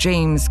learned was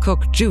James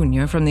Cook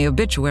Jr. from the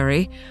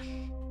obituary,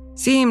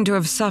 seemed to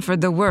have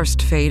suffered the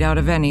worst fate out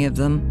of any of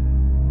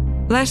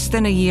them. Less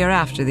than a year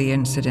after the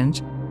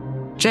incident,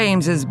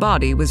 James's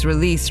body was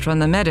released from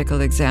the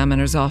medical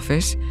examiner's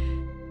office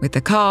with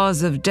the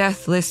cause of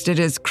death listed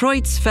as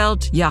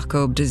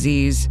Creutzfeldt-Jakob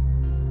disease.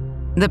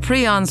 The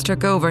prions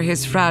took over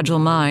his fragile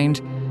mind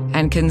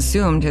and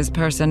consumed his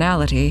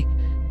personality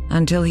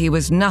until he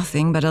was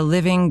nothing but a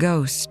living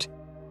ghost.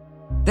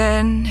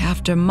 Then,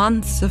 after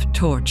months of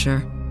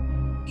torture,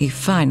 he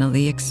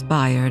finally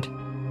expired.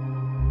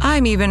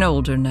 I'm even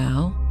older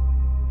now,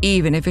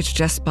 even if it's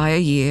just by a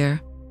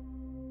year.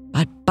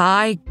 But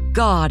by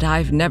God,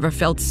 I've never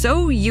felt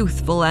so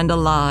youthful and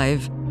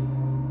alive.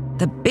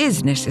 The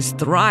business is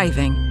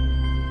thriving,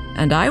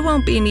 and I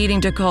won't be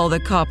needing to call the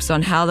cops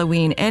on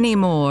Halloween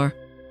anymore.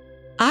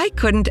 I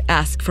couldn't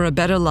ask for a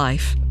better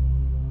life,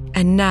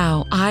 and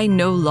now I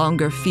no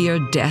longer fear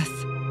death.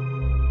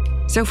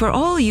 So for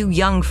all you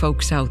young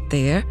folks out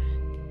there,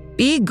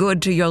 be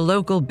good to your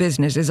local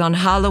businesses on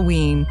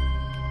Halloween.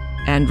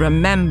 And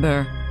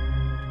remember,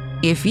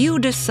 if you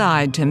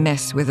decide to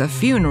mess with a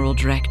funeral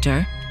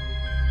director,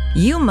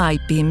 you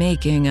might be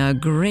making a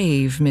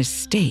grave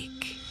mistake.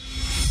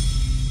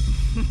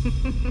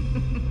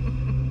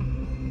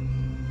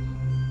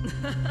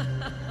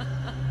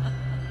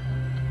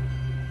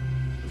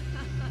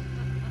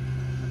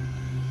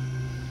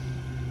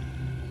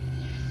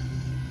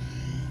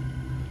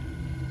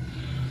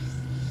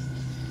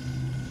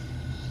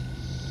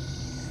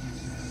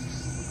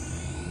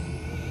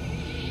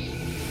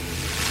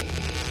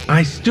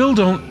 I still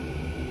don't...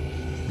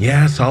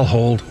 Yes, I'll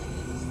hold.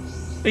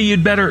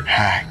 You'd better...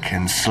 Hack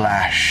and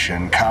slash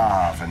and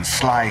carve and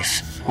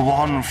slice,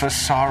 one for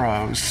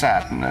sorrow,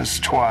 sadness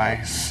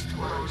twice.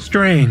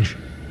 Strange.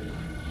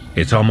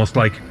 It's almost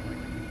like...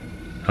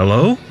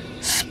 Hello?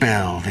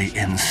 Spill the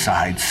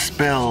insides,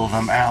 spill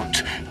them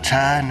out,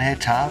 turn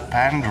it up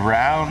and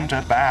round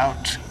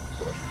about.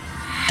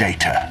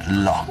 Data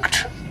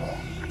locked,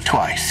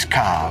 twice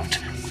carved,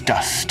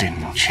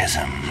 Dustin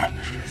Chisholm,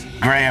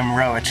 Graham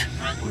Rowett,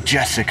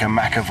 Jessica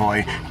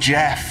McAvoy,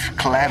 Jeff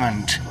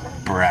Clement,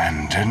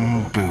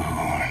 Brandon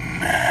Boone.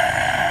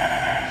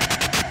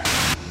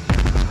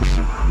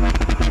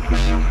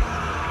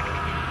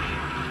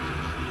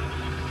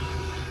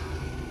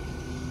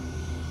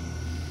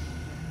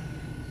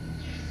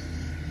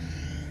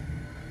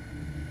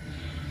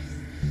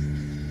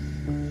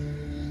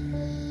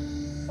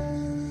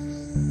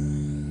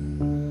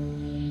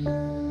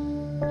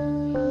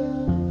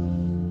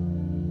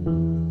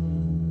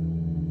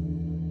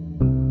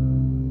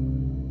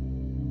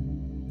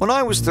 When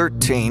I was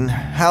 13,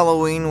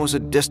 Halloween was a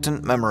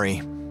distant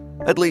memory.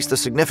 At least the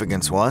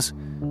significance was.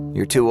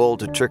 You're too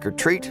old to trick or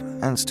treat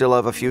and still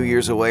have a few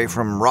years away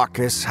from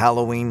raucous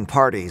Halloween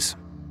parties.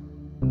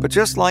 But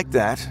just like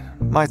that,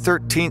 my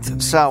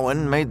 13th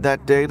Samhain made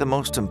that day the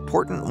most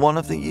important one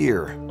of the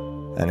year.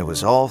 And it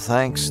was all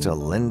thanks to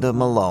Linda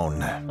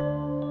Malone.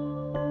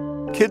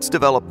 Kids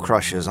develop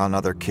crushes on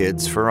other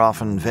kids for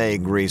often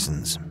vague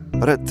reasons.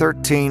 But at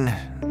 13,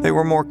 they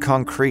were more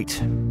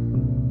concrete.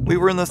 We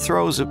were in the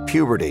throes of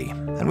puberty,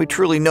 and we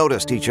truly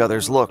noticed each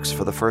other's looks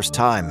for the first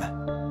time.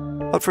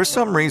 But for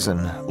some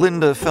reason,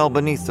 Linda fell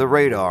beneath the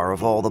radar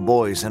of all the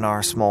boys in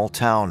our small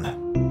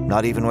town,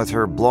 not even with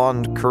her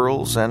blonde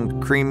curls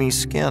and creamy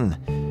skin,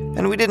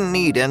 and we didn't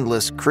need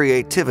endless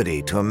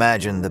creativity to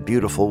imagine the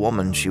beautiful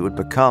woman she would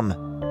become.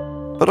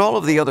 But all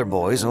of the other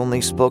boys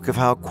only spoke of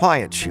how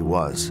quiet she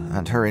was,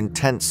 and her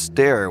intense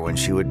stare when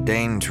she would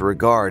deign to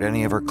regard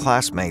any of her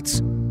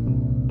classmates.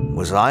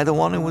 Was I the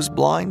one who was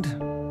blind?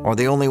 Or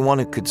the only one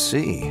who could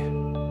see?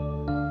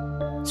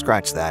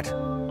 Scratch that.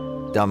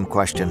 Dumb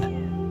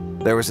question.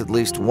 There was at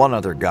least one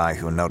other guy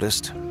who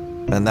noticed,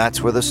 and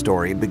that's where the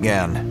story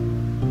began.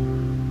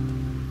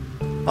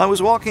 I was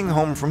walking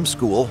home from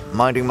school,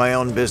 minding my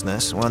own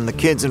business, when the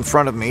kids in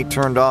front of me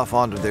turned off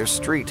onto their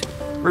street,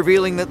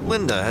 revealing that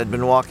Linda had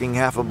been walking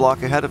half a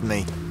block ahead of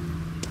me.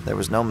 There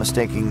was no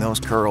mistaking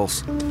those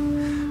curls.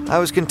 I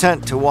was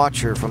content to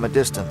watch her from a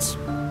distance,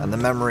 and the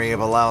memory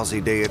of a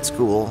lousy day at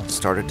school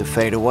started to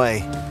fade away.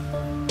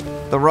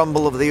 The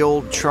rumble of the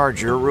old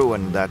charger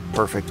ruined that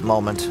perfect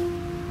moment.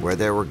 Where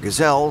there were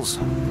gazelles,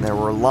 there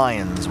were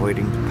lions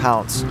waiting to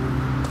pounce.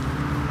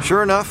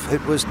 Sure enough,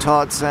 it was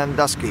Todd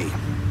Sandusky.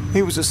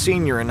 He was a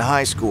senior in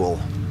high school,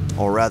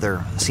 or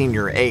rather,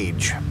 senior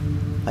age.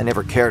 I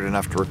never cared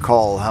enough to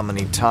recall how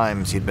many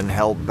times he'd been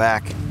held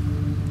back.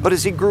 But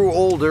as he grew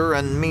older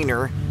and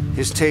meaner,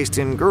 his taste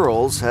in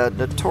girls had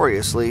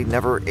notoriously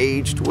never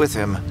aged with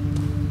him.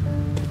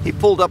 He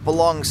pulled up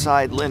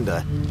alongside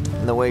Linda,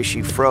 and the way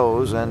she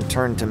froze and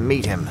turned to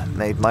meet him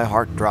made my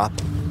heart drop.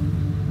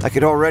 I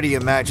could already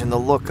imagine the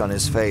look on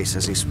his face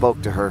as he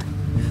spoke to her,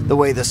 the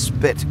way the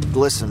spit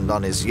glistened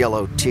on his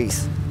yellow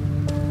teeth.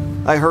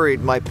 I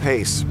hurried my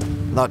pace,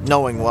 not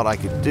knowing what I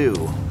could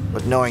do,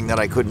 but knowing that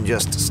I couldn't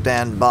just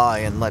stand by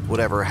and let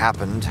whatever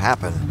happened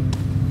happen.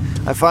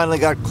 I finally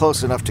got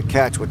close enough to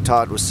catch what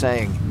Todd was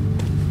saying.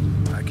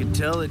 I could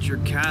tell that you're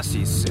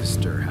Cassie's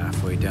sister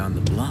halfway down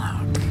the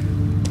block.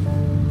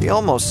 He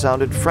almost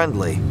sounded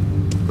friendly,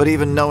 But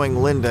even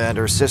knowing Linda and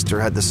her sister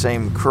had the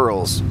same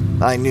curls,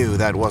 I knew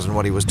that wasn't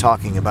what he was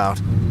talking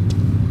about.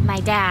 My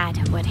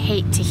dad would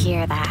hate to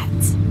hear that.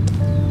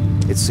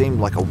 It seemed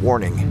like a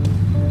warning.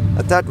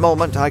 At that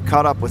moment, I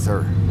caught up with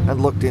her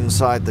and looked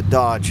inside the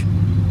Dodge.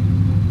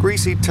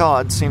 Greasy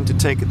Todd seemed to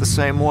take it the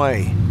same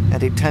way,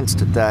 and he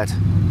tensed at that.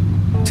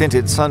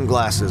 Tinted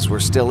sunglasses were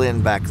still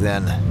in back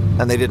then,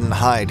 and they didn't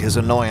hide his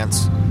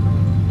annoyance.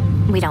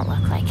 We don't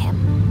look like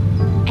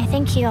him. I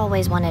think he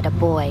always wanted a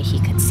boy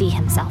he could see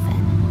himself in.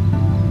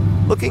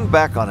 Looking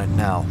back on it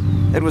now,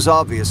 it was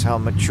obvious how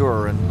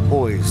mature and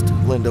poised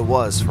Linda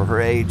was for her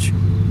age.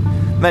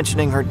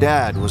 Mentioning her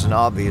dad was an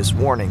obvious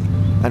warning,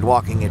 and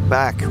walking it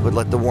back would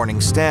let the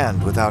warning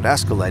stand without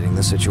escalating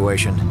the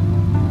situation.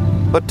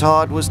 But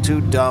Todd was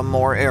too dumb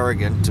or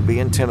arrogant to be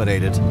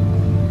intimidated.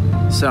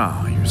 So,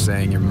 you're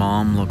saying your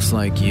mom looks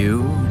like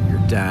you, and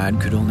your dad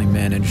could only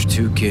manage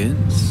 2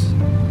 kids?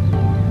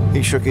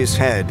 He shook his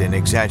head in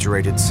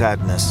exaggerated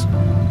sadness.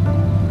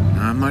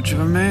 Not much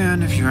of a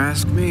man, if you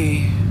ask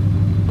me.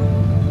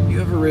 You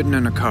ever ridden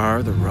in a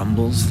car that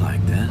rumbles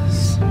like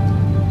this?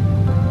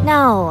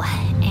 No,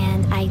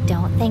 and I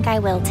don't think I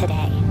will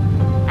today.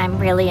 I'm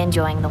really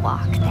enjoying the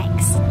walk,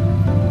 thanks.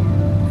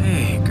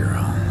 Hey,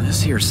 girl,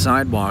 this here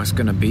sidewalk's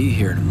gonna be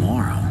here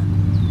tomorrow.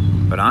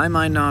 But I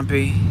might not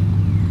be.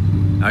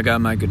 I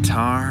got my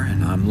guitar,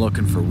 and I'm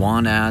looking for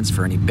want ads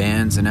for any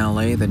bands in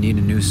LA that need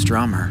a new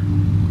strummer.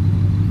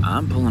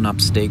 I'm pulling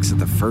up stakes at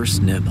the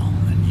first nibble,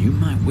 and you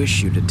might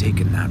wish you'd have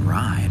taken that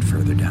ride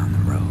further down the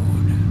road.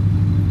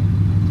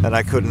 And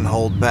I couldn't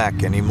hold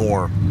back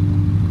anymore.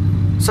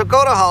 So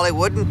go to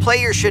Hollywood and play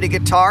your shitty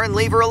guitar and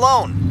leave her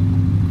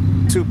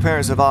alone. 2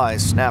 pairs of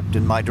eyes snapped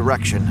in my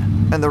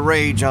direction, and the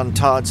rage on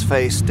Todd's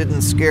face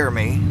didn't scare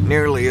me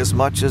nearly as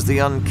much as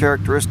the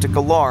uncharacteristic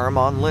alarm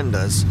on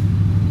Linda's.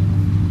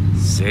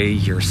 Say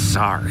you're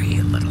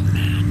sorry, little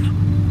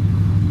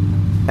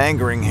man.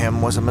 Angering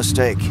him was a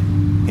mistake.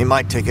 He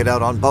might take it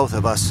out on both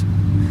of us.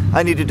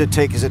 I needed to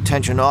take his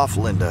attention off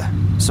Linda,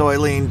 so I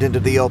leaned into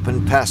the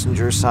open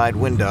passenger side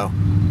window.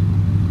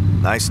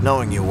 Nice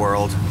knowing you,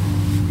 world.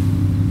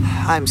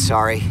 I'm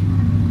sorry.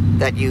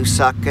 That you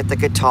suck at the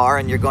guitar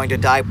and you're going to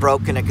die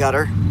broke in a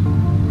gutter?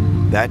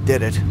 That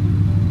did it.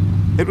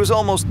 It was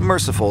almost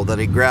merciful that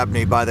he grabbed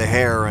me by the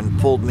hair and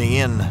pulled me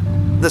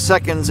in. The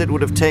seconds it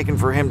would have taken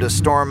for him to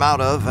storm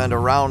out of and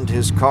around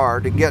his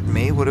car to get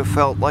me would have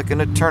felt like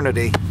an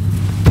eternity.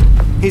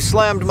 He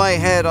slammed my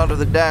head onto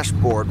the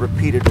dashboard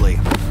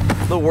repeatedly.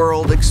 The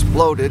world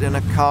exploded in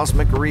a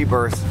cosmic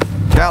rebirth.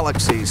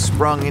 Galaxies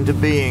sprung into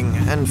being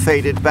and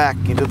faded back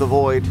into the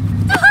void.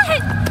 Stop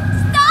it!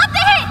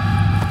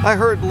 I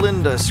heard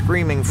Linda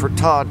screaming for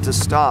Todd to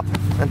stop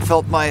and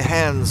felt my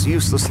hands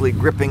uselessly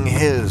gripping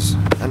his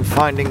and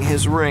finding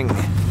his ring.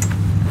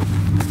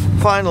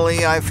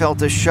 Finally, I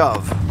felt a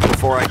shove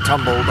before I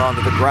tumbled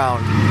onto the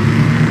ground.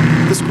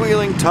 The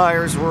squealing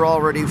tires were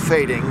already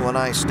fading when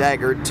I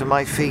staggered to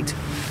my feet.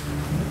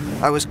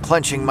 I was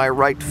clenching my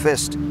right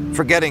fist,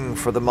 forgetting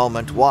for the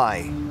moment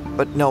why,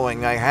 but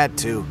knowing I had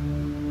to.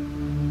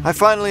 I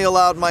finally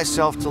allowed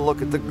myself to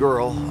look at the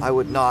girl I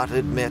would not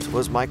admit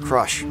was my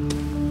crush.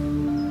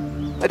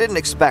 I didn't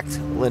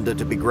expect Linda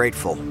to be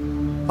grateful,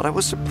 but I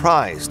was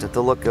surprised at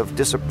the look of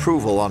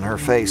disapproval on her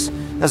face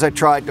as I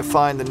tried to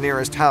find the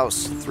nearest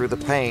house through the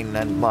pain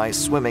and my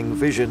swimming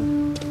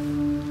vision.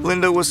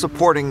 Linda was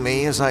supporting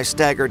me as I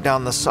staggered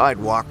down the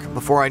sidewalk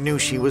before I knew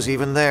she was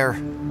even there.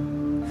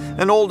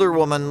 An older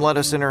woman let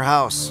us in her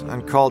house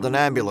and called an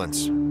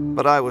ambulance,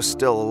 but I was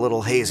still a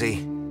little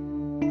hazy.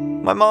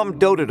 My mom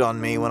doted on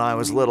me when I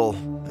was little,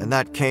 and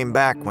that came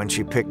back when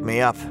she picked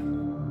me up.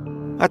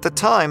 At the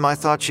time, I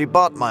thought she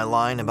bought my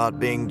line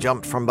about being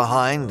jumped from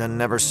behind and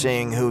never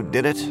seeing who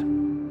did it.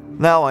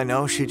 Now I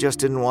know she just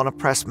didn't want to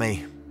press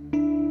me.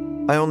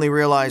 I only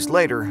realized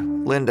later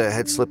Linda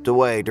had slipped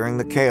away during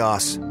the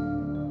chaos.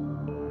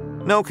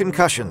 No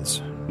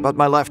concussions, but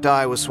my left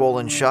eye was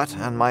swollen shut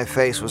and my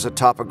face was a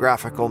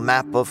topographical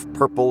map of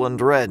purple and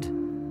red.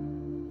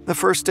 The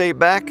first day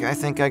back, I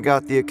think I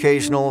got the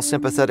occasional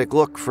sympathetic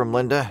look from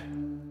Linda,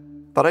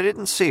 but I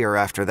didn't see her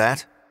after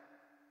that.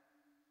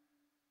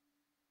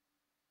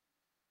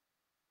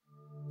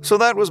 So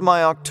that was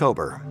my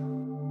October.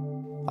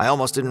 I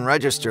almost didn't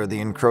register the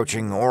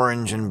encroaching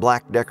orange and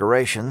black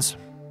decorations,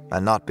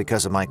 and not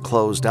because of my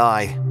closed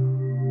eye.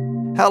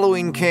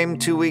 Halloween came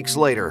 2 weeks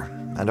later,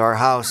 and our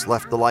house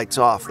left the lights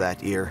off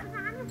that year.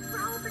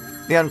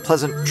 The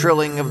unpleasant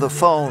trilling of the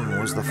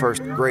phone was the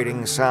first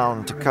grating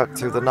sound to cut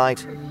through the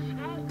night.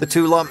 The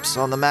 2 lumps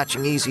on the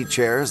matching easy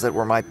chairs that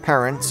were my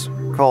parents'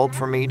 called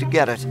for me to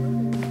get it.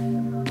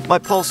 My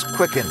pulse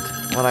quickened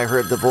when I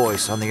heard the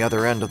voice on the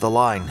other end of the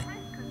line.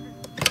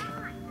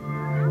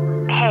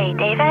 Hey,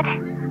 David?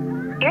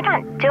 You're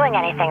not doing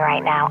anything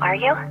right now, are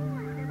you?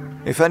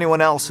 If anyone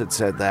else had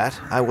said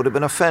that, I would have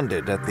been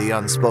offended at the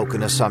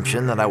unspoken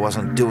assumption that I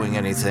wasn't doing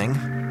anything,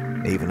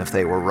 even if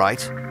they were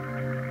right.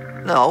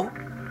 No.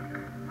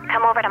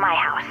 Come over to my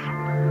house.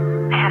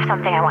 I have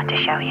something I want to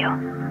show you.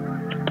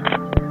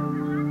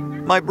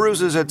 My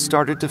bruises had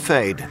started to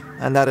fade,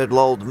 and that had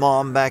lulled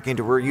Mom back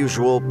into her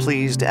usual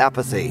pleased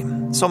apathy,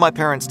 so my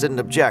parents didn't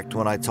object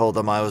when I told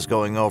them I was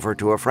going over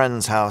to a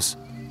friend's house.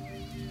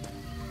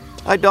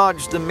 I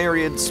dodged the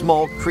myriad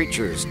small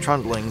creatures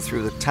trundling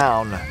through the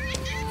town.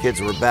 Kids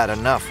were bad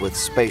enough with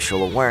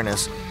spatial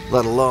awareness,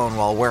 let alone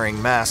while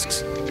wearing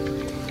masks.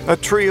 A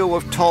trio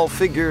of tall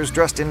figures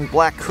dressed in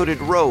black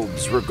hooded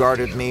robes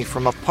regarded me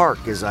from a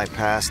park as I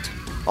passed,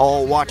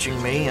 all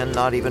watching me and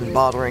not even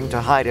bothering to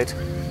hide it.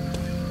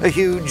 A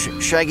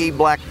huge, shaggy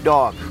black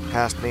dog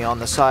passed me on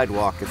the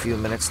sidewalk a few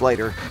minutes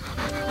later.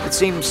 It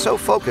seemed so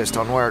focused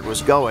on where it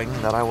was going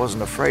that I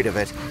wasn't afraid of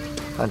it,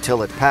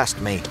 until it passed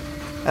me,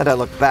 and I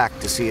looked back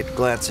to see it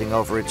glancing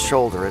over its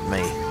shoulder at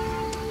me.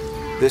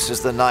 This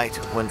is the night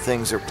when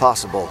things are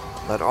possible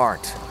that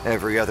aren't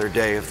every other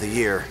day of the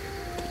year.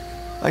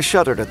 I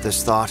shuddered at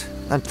this thought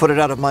and put it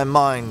out of my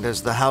mind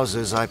as the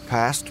houses I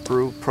passed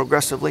grew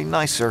progressively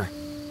nicer.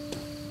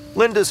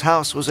 Linda's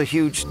house was a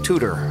huge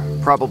Tudor,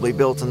 probably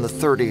built in the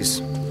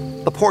 30s.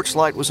 The porch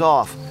light was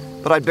off,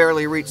 but I'd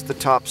barely reached the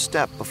top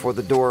step before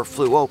the door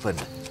flew open.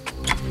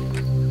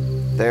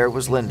 There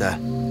was Linda,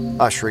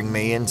 ushering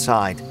me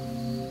inside.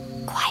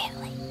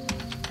 Quietly.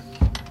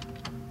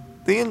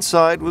 The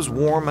inside was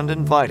warm and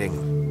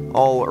inviting,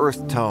 all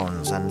earth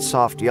tones and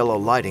soft yellow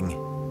lighting,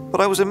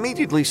 but I was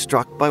immediately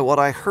struck by what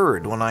I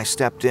heard when I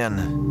stepped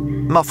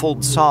in.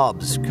 Muffled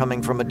sobs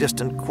coming from a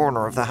distant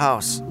corner of the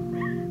house.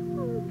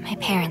 My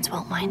parents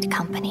won't mind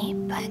company,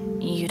 but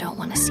you don't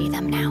want to see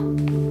them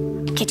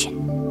now.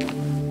 Kitchen.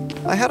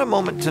 I had a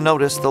moment to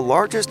notice the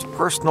largest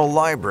personal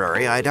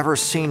library I'd ever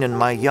seen in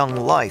my young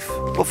life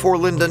before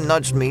Linda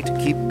nudged me to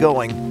keep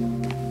going.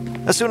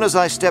 As soon as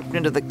I stepped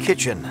into the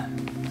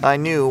kitchen, I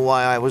knew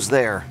why I was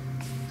there.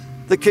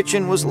 The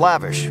kitchen was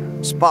lavish,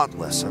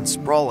 spotless, and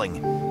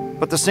sprawling,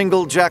 but the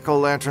single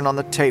jack-o'-lantern on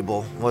the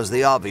table was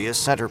the obvious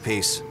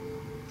centerpiece.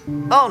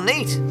 Oh,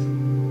 neat!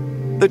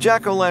 The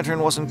jack-o'-lantern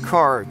wasn't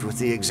carved with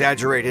the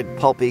exaggerated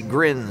pulpy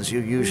grins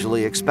you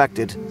usually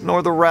expected,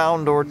 nor the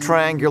round or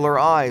triangular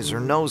eyes or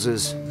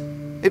noses.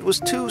 It was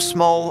two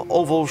small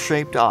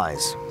oval-shaped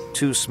eyes,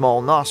 two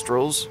small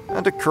nostrils,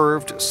 and a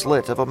curved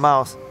slit of a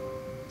mouth.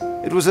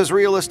 It was as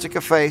realistic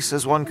a face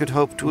as one could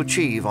hope to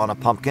achieve on a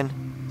pumpkin.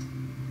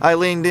 I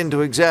leaned in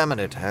to examine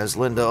it as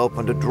Linda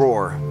opened a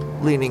drawer,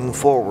 leaning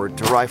forward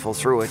to rifle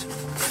through it.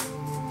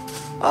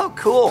 Oh,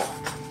 cool.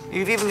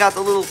 You've even got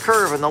the little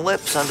curve in the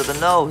lips under the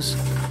nose.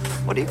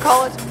 What do you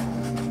call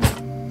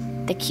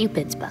it? The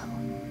Cupid's bow.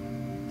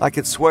 I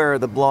could swear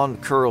the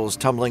blonde curls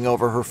tumbling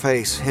over her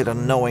face hid a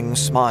knowing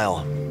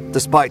smile,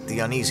 despite the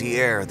uneasy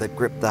air that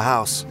gripped the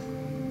house.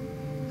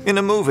 In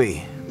a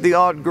movie, the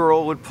odd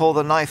girl would pull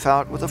the knife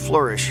out with a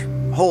flourish,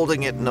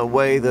 holding it in a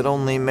way that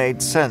only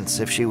made sense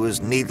if she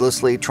was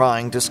needlessly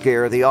trying to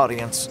scare the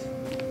audience.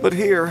 But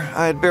here,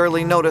 I had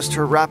barely noticed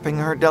her wrapping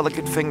her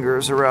delicate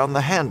fingers around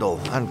the handle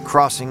and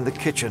crossing the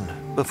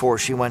kitchen before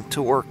she went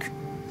to work.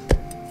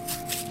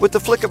 With the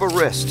flick of a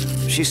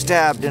wrist, she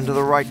stabbed into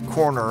the right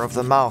corner of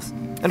the mouth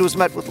and was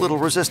met with little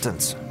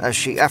resistance as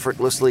she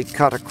effortlessly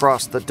cut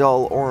across the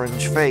dull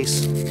orange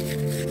face.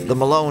 The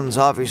Malones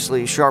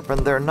obviously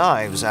sharpened their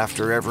knives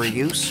after every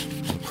use,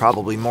 and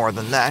probably more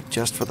than that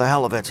just for the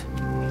hell of it.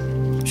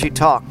 She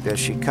talked as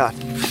she cut.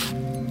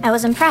 I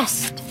was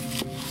impressed.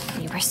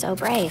 You were so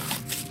brave.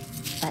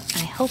 But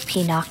I hope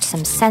he knocked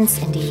some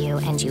sense into you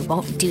and you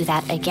won't do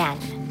that again.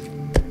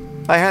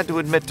 I had to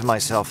admit to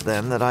myself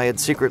then that I had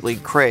secretly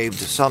craved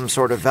some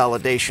sort of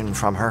validation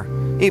from her,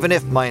 even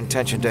if my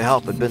intention to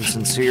help had been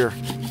sincere.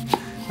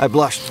 I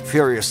blushed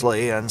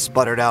furiously and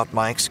sputtered out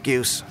my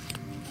excuse.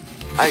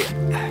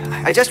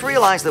 I just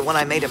realized that when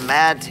I made him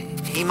mad,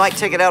 he might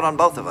take it out on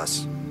both of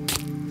us.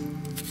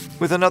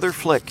 With another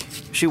flick,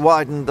 she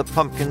widened the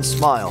pumpkin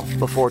smile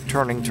before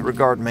turning to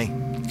regard me.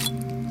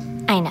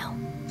 I know.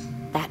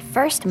 That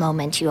first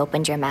moment you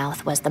opened your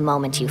mouth was the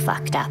moment you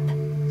fucked up,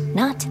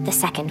 not the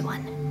second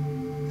one.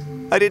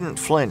 I didn't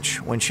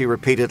flinch when she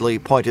repeatedly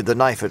pointed the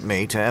knife at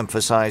me to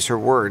emphasize her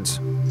words.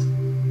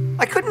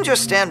 I couldn't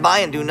just stand by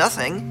and do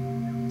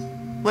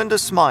nothing. Linda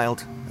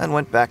smiled and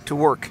went back to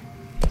work.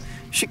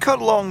 She cut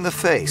along the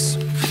face,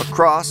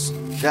 across,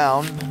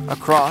 down,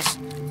 across,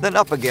 then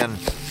up again,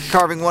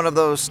 carving one of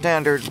those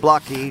standard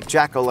blocky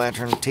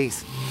jack-o'-lantern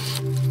teeth.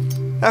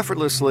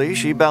 Effortlessly,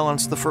 she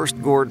balanced the first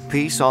gored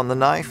piece on the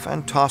knife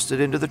and tossed it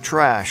into the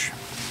trash.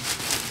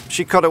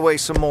 She cut away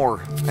some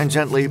more and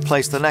gently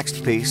placed the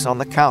next piece on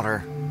the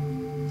counter.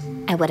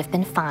 I would have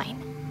been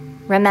fine.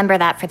 Remember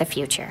that for the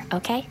future,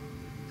 okay?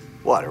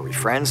 What, are we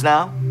friends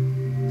now?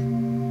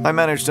 I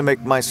managed to make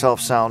myself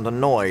sound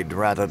annoyed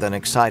rather than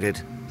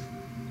excited.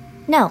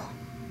 No,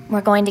 we're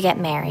going to get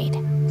married.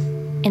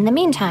 In the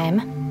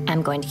meantime,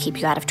 I'm going to keep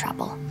you out of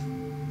trouble.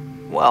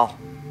 Well,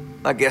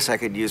 I guess I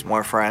could use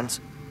more friends.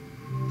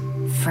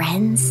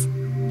 Friends?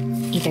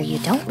 Either you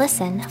don't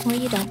listen or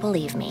you don't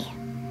believe me.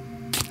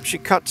 She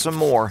cut some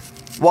more,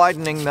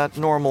 widening that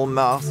normal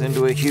mouth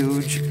into a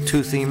huge,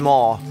 toothy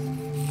maw.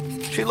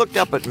 She looked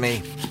up at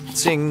me,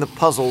 seeing the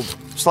puzzled,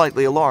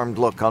 slightly alarmed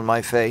look on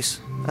my face,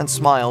 and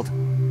smiled.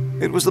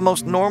 It was the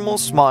most normal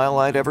smile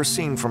I'd ever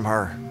seen from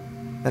her,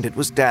 and it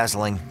was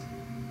dazzling.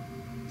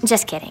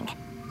 Just kidding.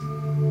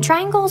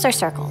 Triangles or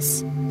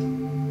circles?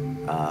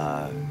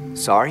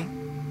 Sorry?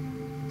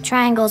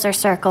 Triangles or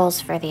circles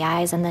for the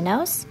eyes and the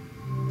nose?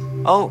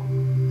 Oh.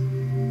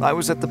 I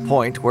was at the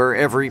point where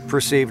every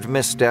perceived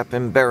misstep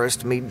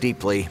embarrassed me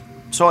deeply,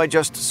 so I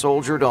just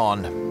soldiered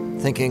on,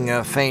 thinking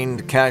a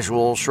feigned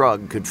casual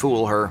shrug could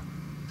fool her.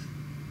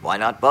 Why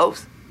not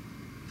both?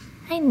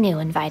 I knew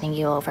inviting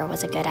you over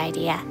was a good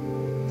idea.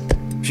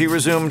 She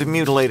resumed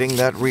mutilating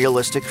that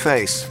realistic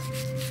face.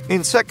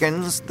 In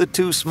seconds, the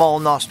two small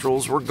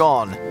nostrils were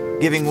gone,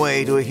 giving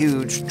way to a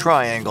huge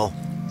triangle.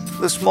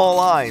 The small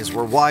eyes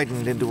were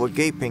widened into a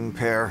gaping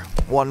pair,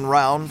 one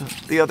round,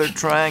 the other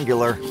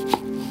triangular.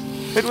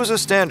 It was a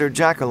standard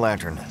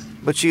jack-o'-lantern,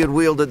 but she had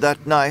wielded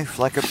that knife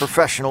like a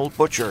professional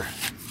butcher.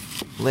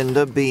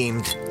 Linda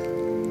beamed.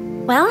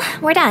 Well,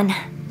 we're done.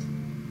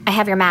 I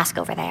have your mask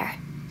over there.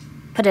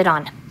 Put it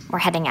on. We're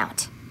heading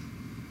out.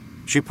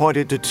 She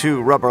pointed to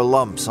two rubber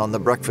lumps on the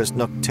breakfast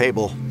nook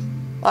table.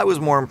 I was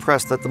more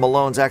impressed that the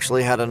Malones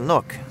actually had a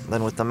nook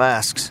than with the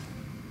masks.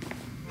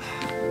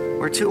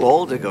 We're too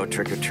old to go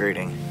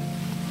trick-or-treating.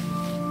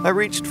 I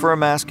reached for a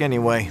mask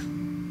anyway.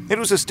 It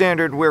was a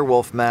standard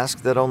werewolf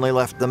mask that only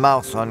left the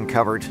mouth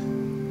uncovered.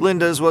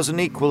 Linda's was an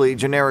equally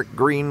generic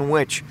green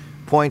witch,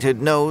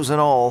 pointed nose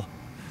and all.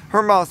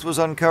 Her mouth was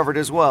uncovered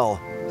as well,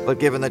 but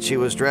given that she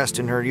was dressed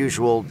in her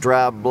usual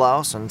drab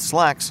blouse and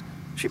slacks,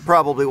 she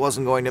probably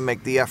wasn't going to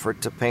make the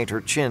effort to paint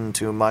her chin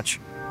too much.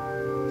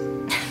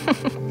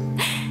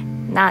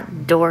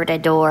 Not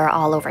door-to-door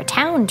all over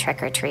town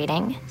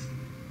trick-or-treating.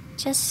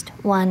 Just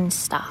one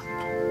stop.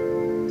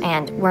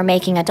 And we're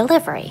making a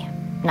delivery,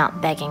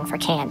 not begging for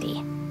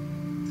candy.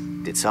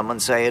 Did someone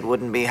say it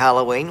wouldn't be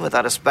Halloween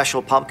without a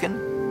special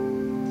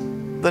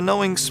pumpkin? The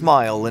knowing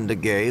smile Linda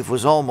gave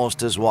was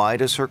almost as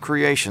wide as her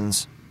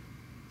creations.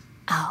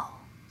 Oh,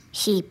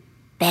 he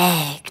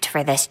begged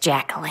for this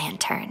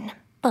jack-o'-lantern.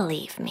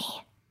 Believe me.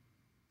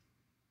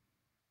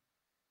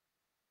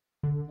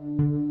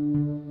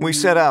 We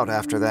set out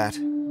after that.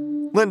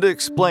 Linda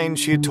explained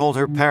she had told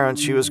her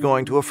parents she was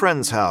going to a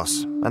friend's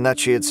house, and that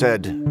she had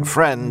said,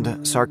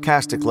 "friend,"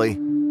 sarcastically.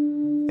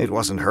 It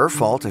wasn't her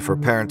fault if her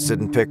parents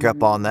didn't pick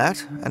up on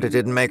that, and it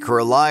didn't make her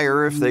a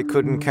liar if they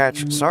couldn't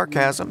catch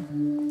sarcasm.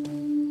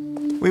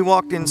 We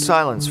walked in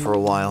silence for a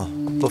while,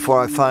 before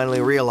I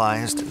finally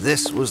realized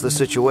this was the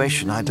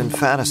situation I'd been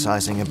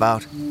fantasizing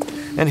about.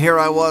 And here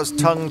I was,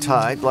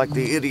 tongue-tied like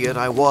the idiot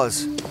I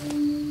was.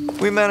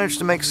 We managed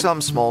to make some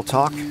small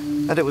talk,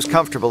 and it was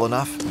comfortable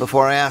enough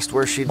before I asked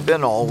where she'd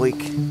been all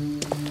week.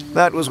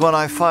 That was when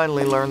I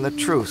finally learned the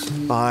truth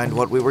behind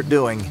what we were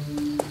doing.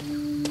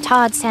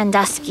 Todd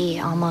Sandusky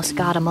almost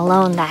got him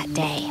alone that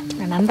day,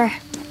 remember?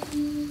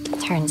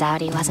 Turns out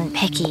he wasn't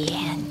picky,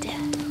 and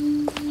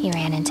he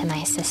ran into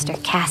my sister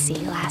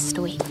Cassie last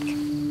week.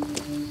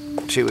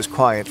 She was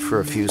quiet for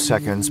a few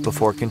seconds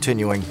before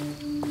continuing.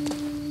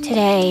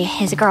 Today,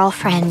 his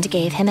girlfriend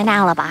gave him an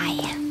alibi,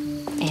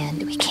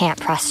 and we can't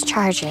press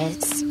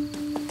charges.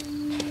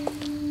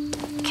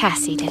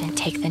 Cassie didn't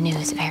take the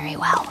news very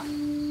well.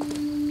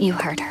 You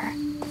heard her.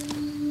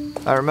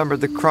 I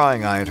remembered the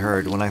crying I had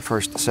heard when I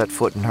first set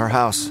foot in her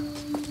house.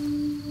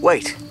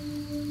 Wait.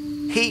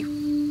 He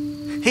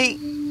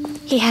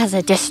has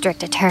a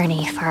district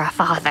attorney for a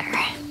father.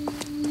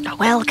 A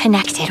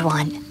well-connected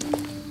one.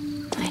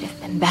 Might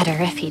have been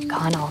better if he'd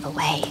gone all the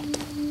way.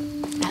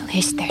 At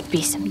least there'd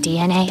be some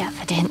DNA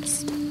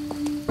evidence.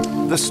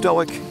 The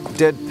stoic,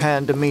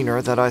 deadpan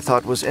demeanor that I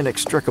thought was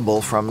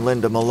inextricable from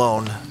Linda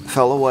Malone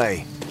fell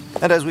away,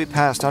 and as we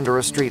passed under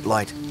a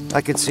streetlight,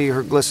 I could see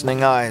her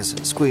glistening eyes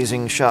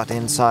squeezing shut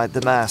inside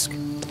the mask.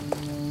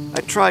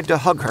 I tried to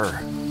hug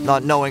her,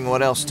 not knowing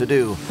what else to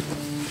do.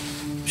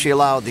 She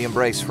allowed the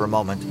embrace for a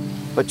moment,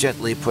 but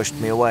gently pushed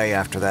me away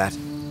after that.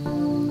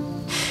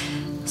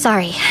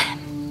 Sorry,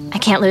 I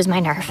can't lose my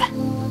nerve.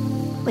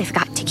 We've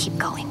got to keep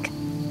going.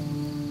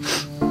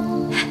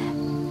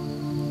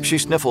 She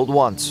sniffled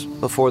once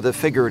before the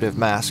figurative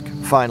mask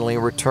finally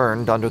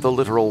returned under the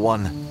literal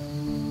one.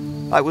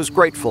 I was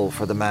grateful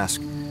for the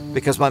mask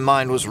because my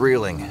mind was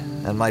reeling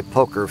and my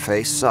poker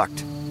face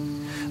sucked.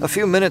 A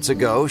few minutes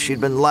ago, she'd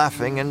been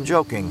laughing and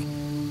joking,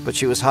 but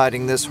she was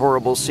hiding this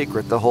horrible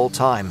secret the whole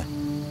time.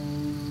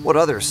 What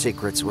other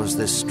secrets was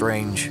this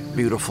strange,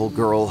 beautiful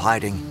girl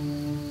hiding?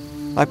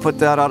 I put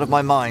that out of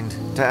my mind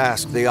to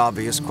ask the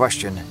obvious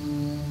question.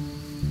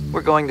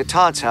 We're going to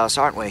Todd's house,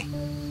 aren't we?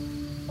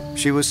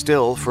 She was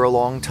still for a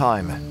long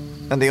time,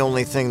 and the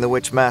only thing the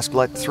witch mask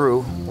let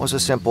through was a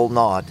simple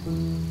nod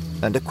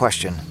and a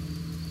question.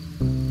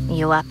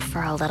 You up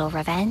for a little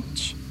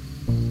revenge?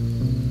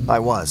 I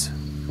was,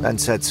 and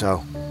said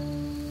so.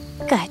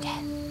 Good.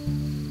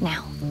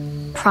 Now,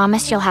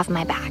 promise you'll have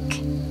my back.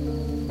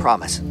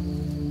 Promise.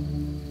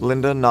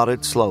 Linda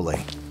nodded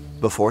slowly,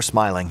 before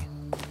smiling.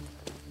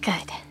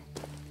 Good.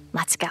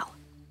 Let's go.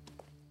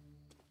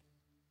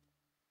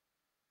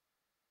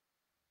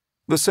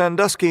 The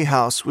Sandusky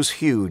house was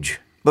huge,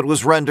 but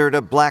was rendered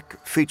a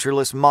black,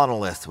 featureless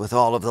monolith with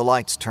all of the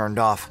lights turned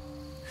off.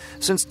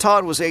 Since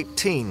Todd was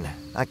 18,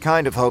 I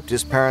kind of hoped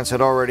his parents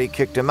had already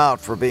kicked him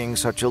out for being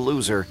such a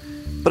loser,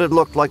 but it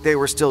looked like they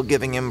were still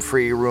giving him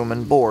free room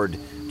and board,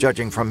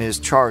 judging from his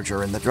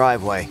Charger in the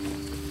driveway.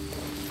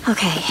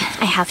 Okay,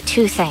 I have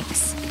 2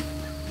 things.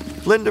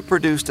 Linda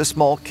produced a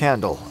small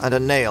candle and a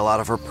nail out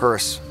of her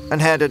purse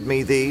and handed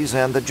me these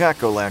and the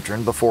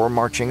jack-o'-lantern before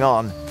marching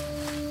on.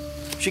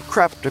 She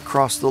crept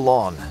across the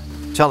lawn,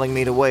 telling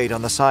me to wait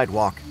on the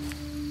sidewalk.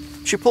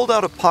 She pulled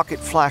out a pocket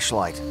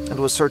flashlight and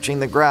was searching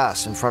the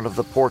grass in front of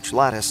the porch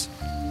lattice.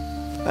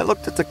 I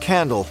looked at the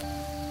candle.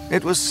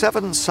 It was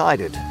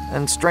 7-sided,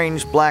 and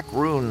strange black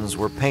runes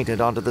were painted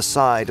onto the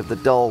side of the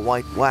dull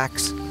white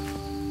wax.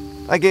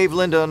 I gave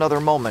Linda another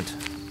moment,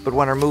 but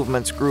when her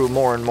movements grew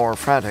more and more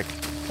frantic,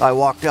 I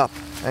walked up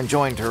and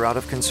joined her out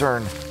of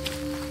concern.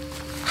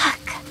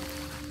 Look,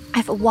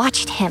 I've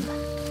watched him.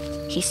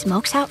 He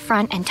smokes out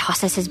front and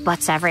tosses his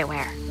butts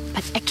everywhere,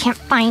 but I can't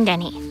find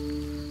any.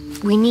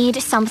 We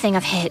need something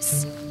of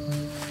his.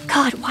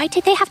 God, why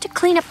did they have to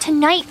clean up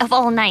tonight of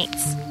all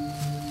nights?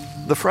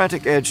 The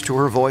frantic edge to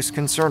her voice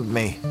concerned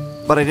me,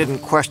 but I didn't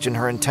question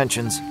her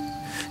intentions.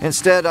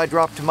 Instead, I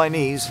dropped to my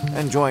knees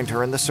and joined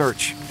her in the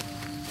search.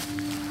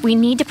 We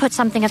need to put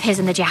something of his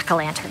in the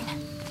jack-o'-lantern.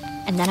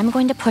 And then I'm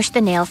going to push the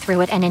nail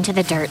through it and into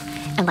the dirt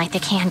and light the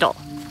candle.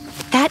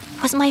 That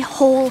was my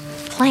whole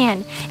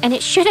plan, and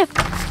it should have...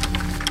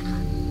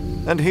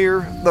 And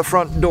here, the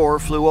front door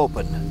flew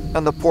open,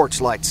 and the porch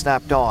light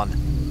snapped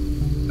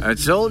on. I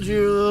told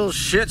you, little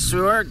shits, we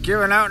weren't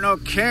giving out no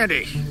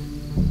candy.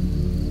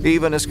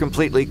 Even as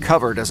completely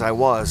covered as I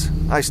was,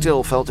 I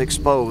still felt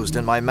exposed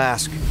in my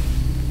mask.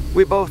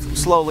 We both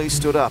slowly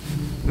stood up,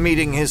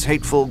 meeting his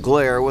hateful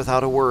glare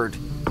without a word.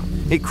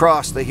 He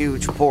crossed the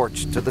huge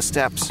porch to the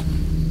steps.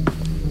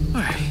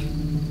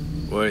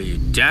 What, are you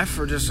deaf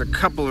or just a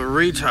couple of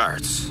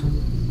retards?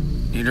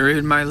 Need to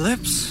read my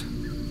lips?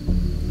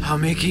 I'll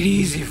make it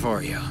easy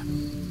for you.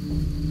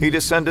 He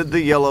descended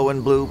the yellow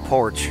and blue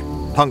porch,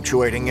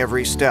 punctuating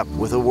every step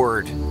with a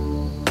word.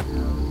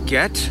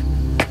 Get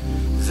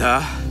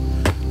the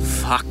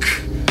fuck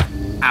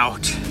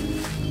out.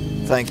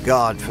 Thank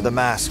God for the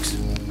masks.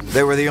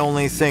 They were the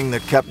only thing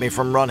that kept me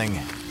from running,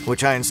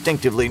 which I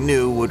instinctively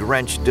knew would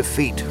wrench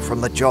defeat from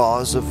the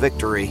jaws of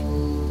victory.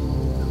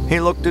 He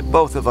looked at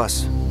both of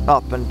us,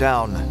 up and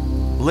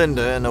down,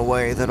 Linda in a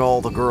way that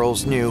all the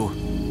girls knew.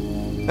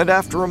 And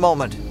after a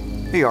moment,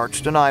 he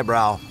arched an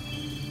eyebrow.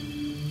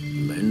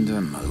 Linda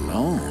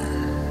Malone?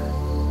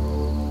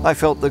 I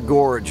felt the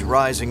gorge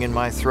rising in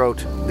my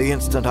throat the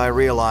instant I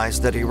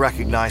realized that he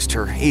recognized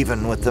her,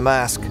 even with the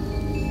mask.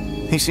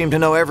 He seemed to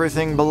know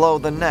everything below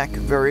the neck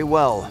very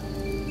well.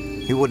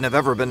 He wouldn't have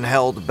ever been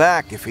held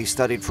back if he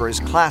studied for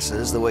his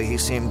classes the way he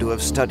seemed to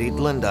have studied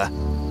Linda.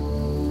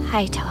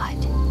 Hi,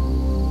 Todd.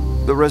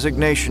 The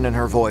resignation in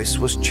her voice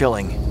was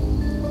chilling.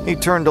 He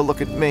turned to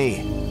look at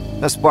me,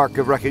 a spark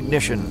of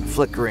recognition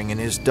flickering in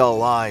his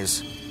dull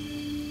eyes.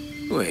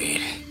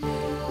 Wait,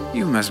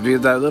 you must be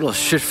that little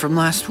shit from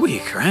last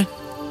week, right?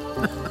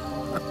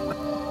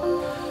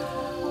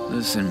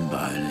 Listen,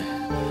 bud.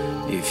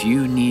 If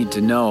you need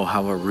to know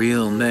how a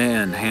real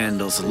man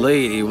handles a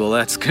lady, well,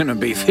 that's gonna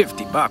be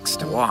 $50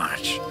 to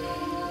watch.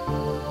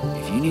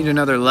 If you need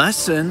another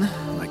lesson,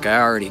 like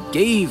I already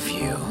gave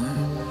you,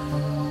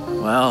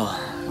 well,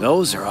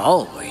 those are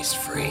always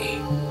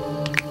free.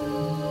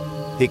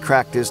 He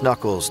cracked his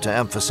knuckles to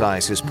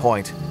emphasize his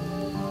point.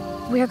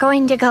 We're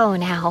going to go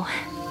now.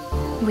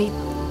 We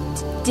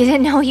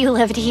didn't know you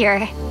lived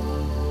here.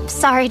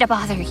 Sorry to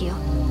bother you.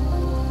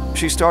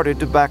 She started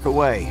to back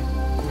away,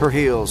 her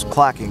heels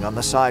clacking on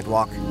the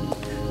sidewalk.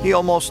 He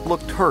almost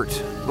looked hurt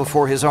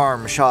before his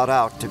arm shot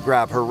out to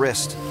grab her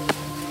wrist.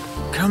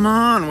 Come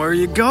on, where are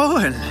you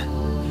going?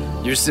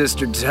 Your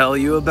sister tell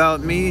you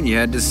about me and you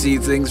had to see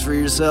things for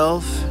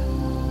yourself?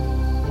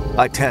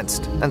 I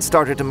tensed and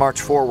started to march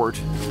forward,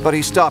 but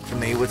he stopped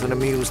me with an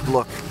amused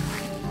look.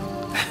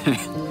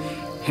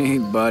 Hey,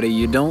 buddy,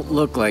 you don't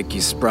look like you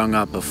sprung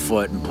up a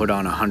foot and put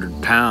on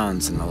 100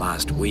 pounds in the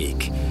last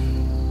week.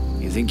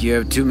 You think you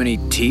have too many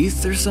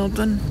teeth or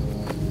something?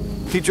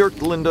 He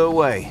jerked Linda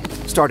away,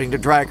 starting to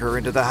drag her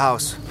into the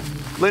house.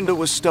 Linda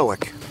was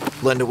stoic.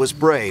 Linda was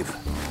brave.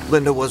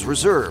 Linda was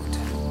reserved.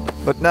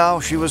 But now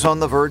she was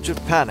on the verge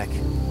of panic,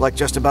 like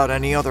just about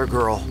any other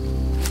girl.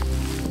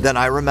 Then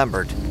I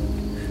remembered.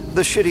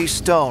 The shitty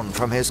stone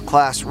from his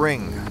class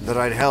ring that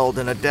I'd held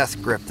in a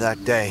death grip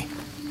that day.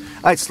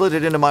 I'd slid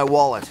it into my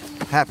wallet,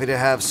 happy to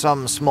have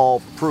some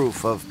small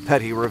proof of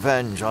petty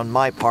revenge on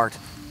my part.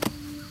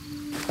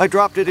 I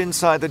dropped it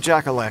inside the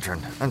jack-o'-lantern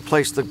and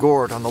placed the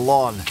gourd on the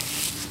lawn.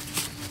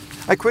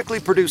 I quickly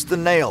produced the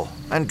nail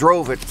and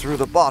drove it through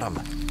the bottom.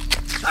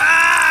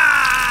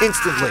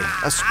 Instantly,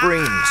 a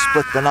scream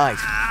split the night,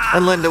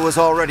 and Linda was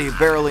already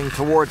barreling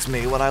towards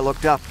me when I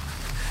looked up.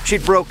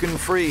 She'd broken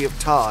free of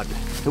Todd,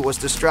 who was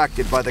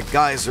distracted by the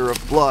geyser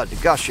of blood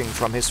gushing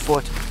from his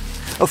foot.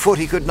 A foot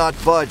he could not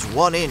budge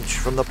 1 inch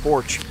from the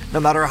porch, no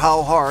matter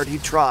how hard he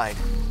tried.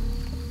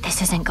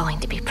 This isn't going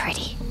to be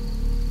pretty.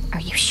 Are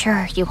you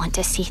sure you want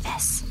to see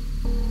this?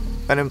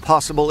 An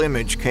impossible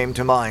image came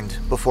to mind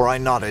before I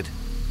nodded.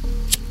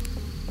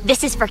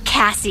 This is for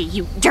Cassie,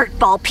 you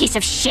dirtball piece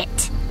of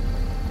shit.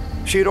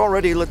 She had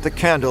already lit the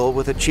candle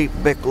with a cheap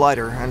Bic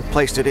lighter and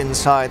placed it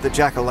inside the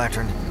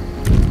jack-o'-lantern.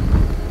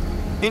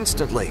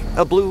 Instantly,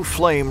 a blue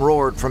flame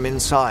roared from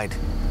inside.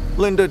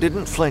 Linda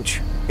didn't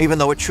flinch, even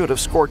though it should have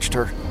scorched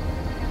her.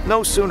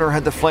 No sooner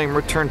had the flame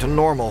returned to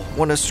normal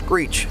when a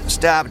screech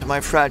stabbed my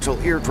fragile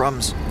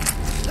eardrums.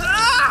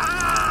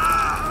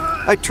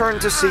 I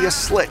turned to see a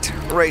slit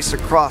race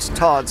across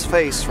Todd's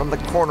face from the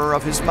corner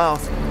of his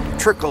mouth,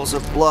 trickles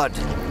of blood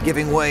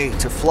giving way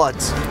to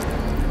floods.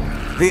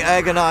 The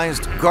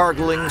agonized,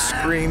 gargling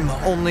scream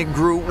only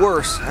grew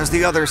worse as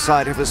the other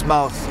side of his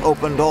mouth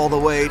opened all the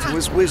way to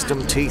his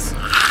wisdom teeth.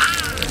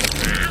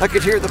 I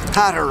could hear the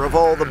patter of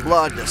all the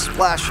blood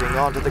splashing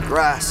onto the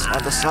grass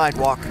and the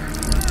sidewalk.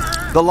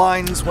 The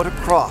lines went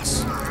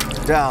across,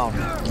 down,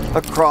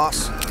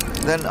 across,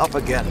 then up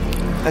again,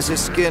 as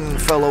his skin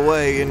fell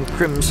away in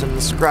crimson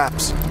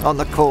scraps on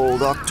the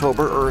cold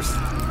October earth.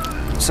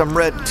 Some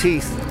red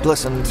teeth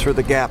glistened through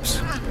the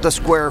gaps, the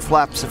square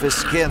flaps of his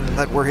skin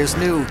that were his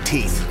new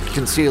teeth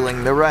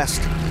concealing the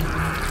rest.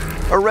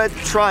 A red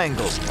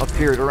triangle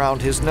appeared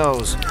around his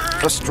nose,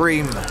 a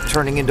stream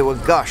turning into a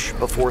gush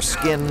before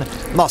skin,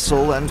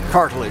 muscle, and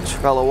cartilage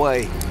fell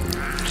away.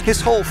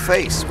 His whole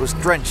face was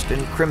drenched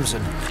in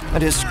crimson,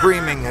 and his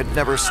screaming had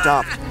never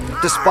stopped,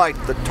 despite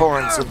the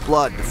torrents of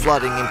blood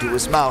flooding into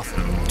his mouth,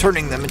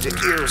 turning them into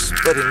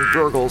ear-splitting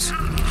gurgles.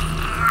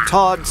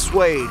 Todd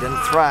swayed and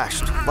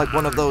thrashed like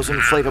one of those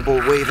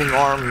inflatable waving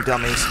arm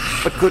dummies,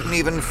 but couldn't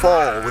even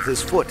fall with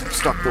his foot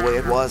stuck the way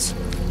it was.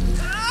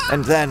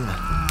 And then,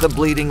 the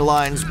bleeding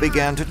lines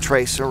began to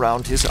trace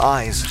around his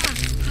eyes.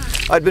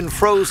 I'd been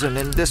frozen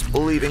in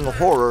disbelieving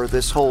horror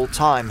this whole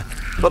time,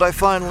 but I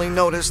finally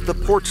noticed the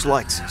porch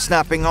lights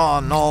snapping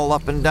on all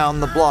up and down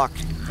the block,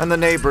 and the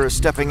neighbors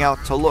stepping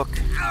out to look.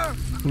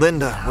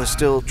 Linda was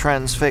still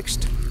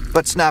transfixed,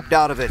 but snapped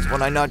out of it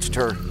when I nudged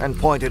her and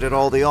pointed at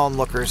all the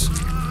onlookers.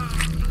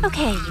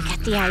 Okay, you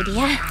get the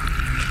idea.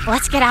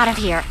 Let's get out of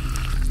here.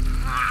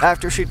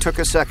 After she took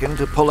a second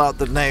to pull out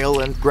the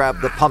nail and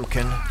grab the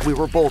pumpkin, we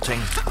were bolting.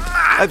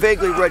 I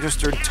vaguely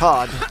registered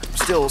Todd,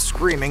 still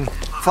screaming,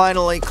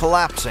 finally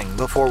collapsing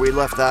before we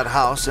left that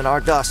house in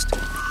our dust.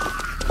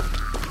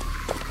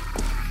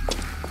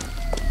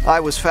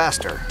 I was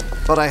faster,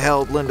 but I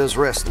held Linda's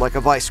wrist like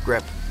a vice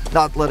grip,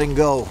 not letting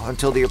go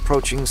until the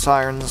approaching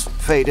sirens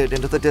faded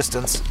into the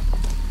distance.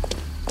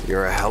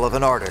 You're a hell of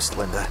an artist,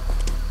 Linda.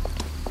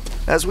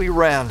 As we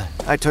ran,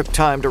 I took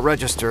time to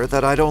register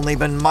that I'd only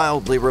been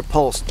mildly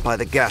repulsed by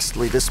the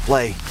ghastly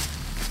display.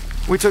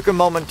 We took a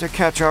moment to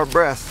catch our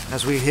breath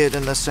as we hid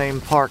in the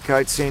same park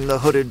I'd seen the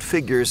hooded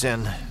figures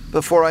in,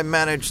 before I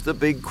managed the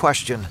big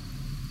question.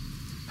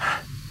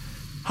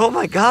 Oh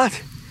my God!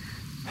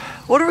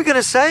 What are we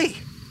gonna say?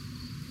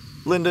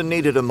 Linda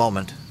needed a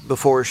moment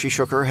before she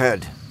shook her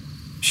head.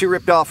 She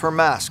ripped off her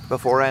mask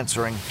before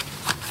answering.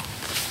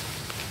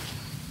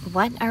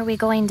 What are we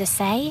going to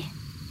say?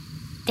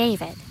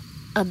 David,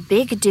 a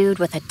big dude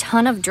with a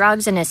ton of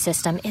drugs in his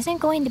system isn't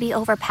going to be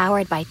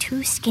overpowered by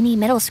two skinny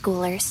middle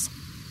schoolers.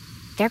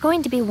 They're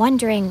going to be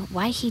wondering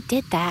why he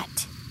did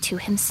that to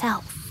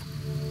himself.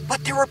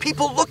 But there were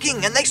people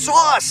looking and they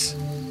saw us!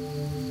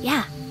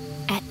 Yeah,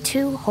 at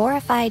two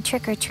horrified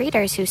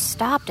trick-or-treaters who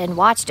stopped and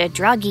watched a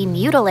druggie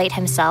mutilate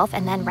himself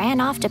and then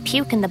ran off to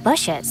puke in the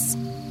bushes.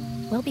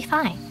 We'll be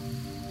fine.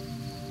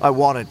 I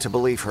wanted to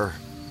believe her.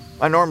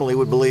 I normally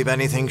would believe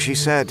anything she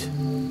said.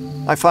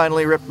 I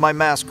finally ripped my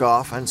mask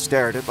off and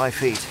stared at my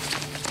feet.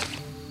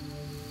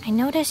 I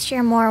noticed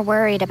you're more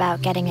worried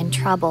about getting in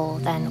trouble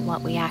than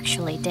what we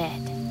actually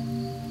did.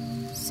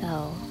 So,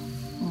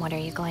 what are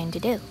you going to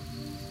do?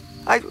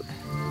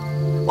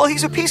 Well,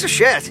 he's a piece of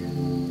shit.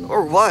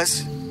 Or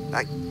was.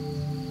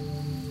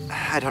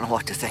 I don't know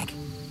what to think.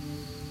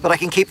 But I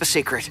can keep a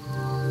secret.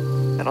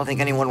 I don't think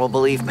anyone will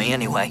believe me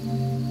anyway.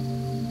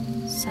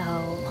 So,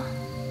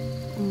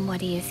 what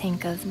do you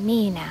think of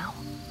me now?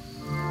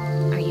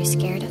 Are you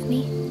scared of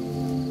me?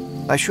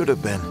 I should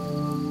have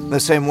been. The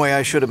same way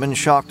I should have been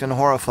shocked and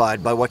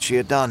horrified by what she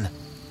had done.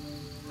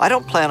 I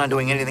don't plan on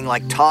doing anything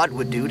like Todd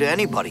would do to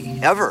anybody,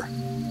 ever.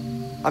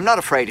 I'm not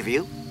afraid of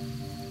you.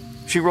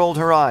 She rolled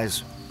her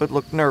eyes, but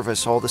looked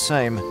nervous all the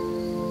same.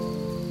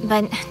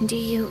 But do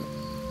you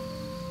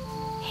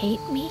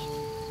hate me?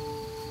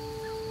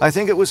 I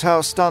think it was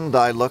how stunned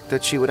I looked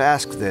that she would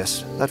ask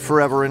this that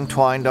forever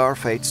entwined our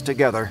fates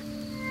together.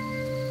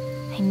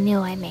 I knew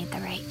I made the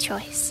right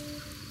choice.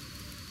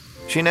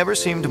 She never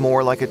seemed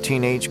more like a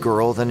teenage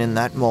girl than in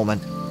that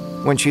moment,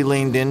 when she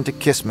leaned in to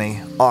kiss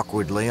me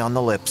awkwardly on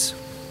the lips.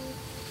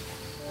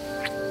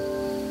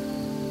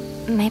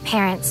 My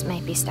parents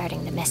might be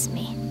starting to miss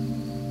me.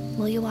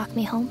 Will you walk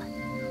me home?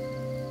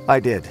 I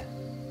did.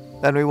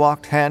 Then we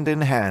walked hand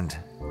in hand,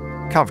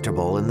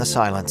 comfortable in the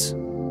silence.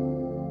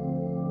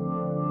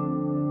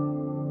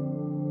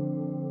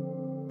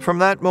 From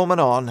that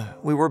moment on,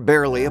 we were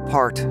barely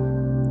apart.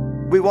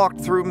 We walked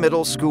through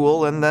middle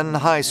school and then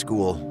high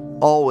school,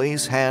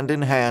 always hand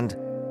in hand.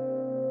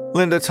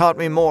 Linda taught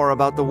me more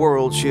about the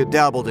world she had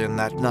dabbled in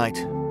that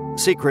night,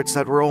 secrets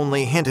that were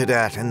only hinted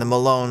at in the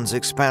Malone's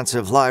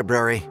expansive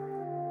library.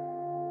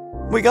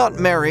 We got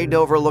married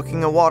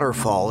overlooking a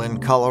waterfall in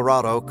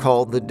Colorado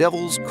called the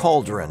Devil's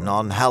Cauldron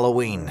on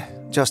Halloween,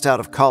 just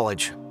out of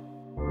college.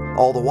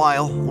 All the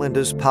while,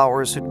 Linda's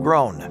powers had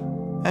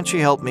grown, and she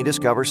helped me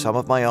discover some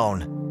of my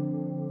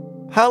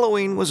own.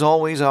 Halloween was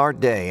always our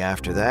day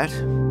after that.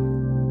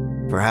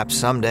 Perhaps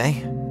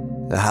someday,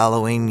 the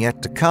Halloween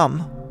yet to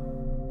come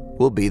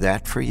will be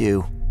that for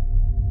you.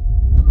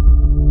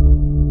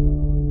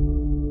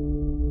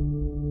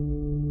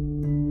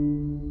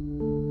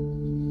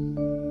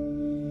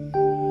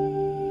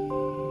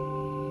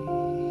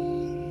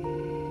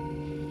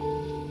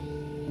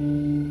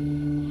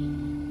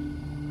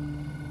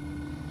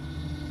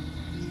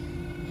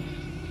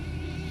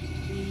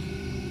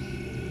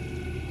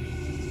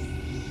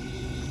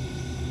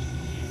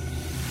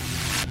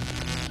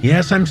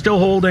 Yes, I'm still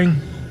holding.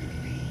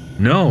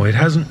 No, it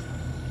hasn't.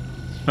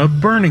 A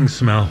burning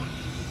smell.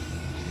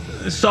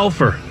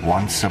 Sulfur.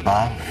 Once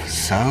above,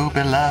 so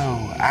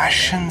below,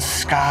 ashen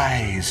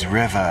skies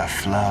river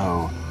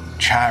flow.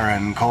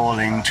 Charon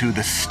calling to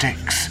the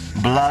Styx,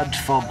 blood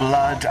for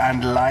blood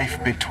and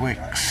life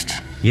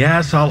betwixt.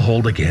 Yes, I'll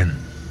hold again.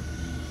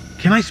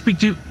 Can I speak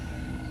to...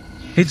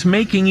 It's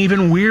making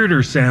even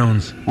weirder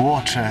sounds.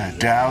 Water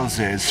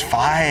douses,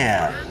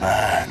 fire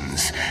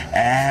burns,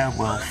 air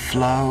will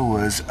flow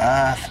as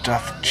earth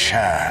doth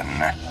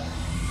churn.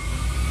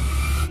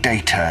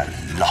 Data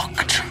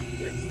locked.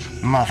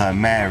 Mother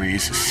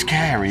Mary's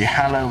scary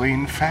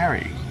Halloween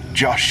fairy.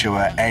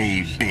 Joshua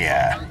A.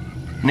 Beer.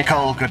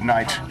 Nicole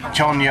Goodnight,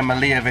 Tonya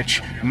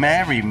Malievich,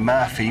 Mary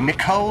Murphy,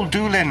 Nicole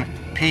Doolin,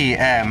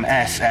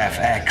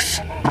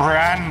 PMSFX,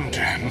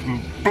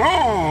 Brandon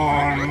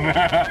Boone.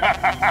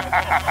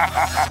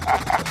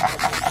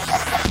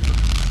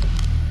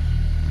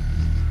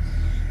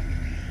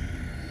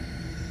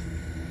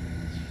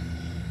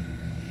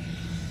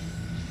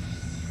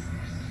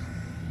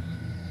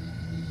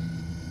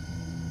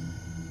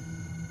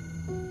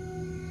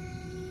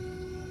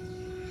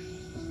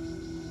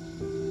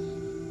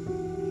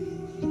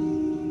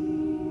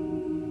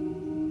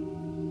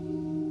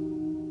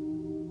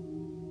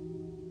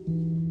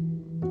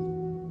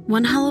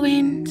 One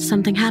Halloween,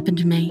 something happened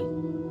to me.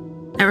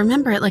 I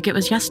remember it like it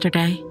was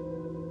yesterday.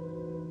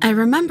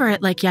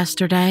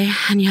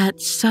 And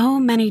yet so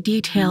many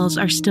details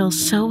are still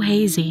so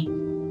hazy.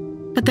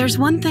 But there's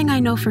one thing I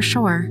know for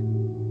sure.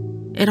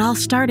 It all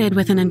started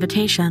with an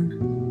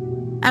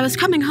invitation. I was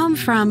coming home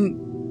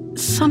from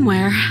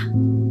somewhere.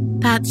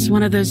 That's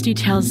one of those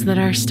details that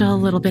are still a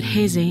little bit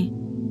hazy.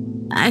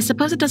 I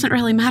suppose it doesn't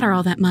really matter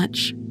all that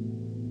much.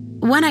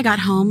 When I got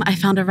home, I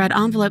found a red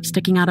envelope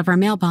sticking out of our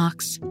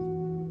mailbox.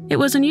 It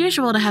was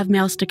unusual to have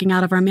mail sticking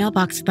out of our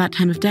mailbox at that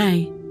time of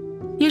day.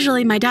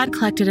 Usually my dad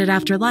collected it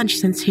after lunch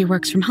since he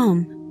works from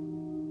home.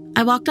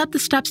 I walked up the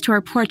steps to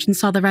our porch and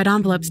saw the red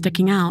envelope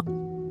sticking out.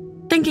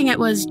 Thinking it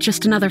was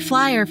just another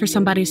flyer for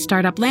somebody's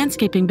startup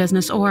landscaping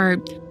business or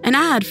an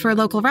ad for a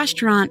local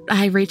restaurant,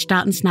 I reached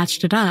out and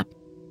snatched it up.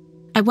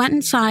 I went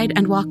inside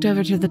and walked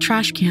over to the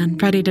trash can,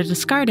 ready to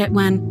discard it,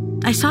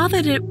 when I saw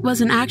that it was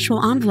an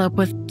actual envelope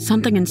with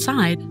something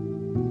inside.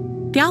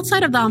 The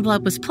outside of the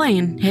envelope was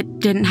plain. It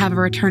didn't have a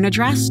return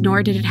address,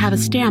 nor did it have a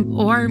stamp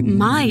or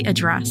my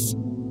address.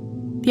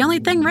 The only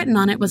thing written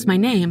on it was my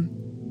name,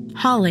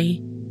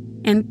 Holly,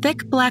 in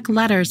thick black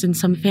letters in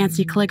some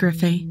fancy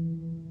calligraphy.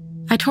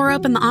 I tore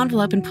open the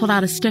envelope and pulled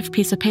out a stiff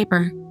piece of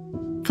paper.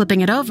 Flipping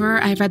it over,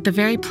 I read the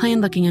very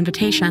plain-looking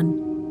invitation.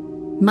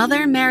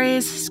 Mother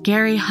Mary's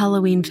Scary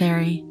Halloween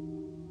Fairy.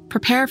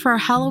 Prepare for a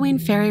Halloween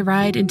fairy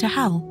ride into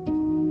hell.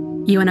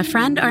 You and a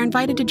friend are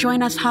invited to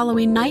join us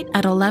Halloween night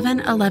at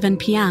 11:11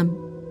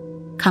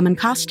 p.m. Come in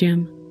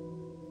costume.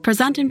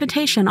 Present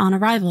invitation on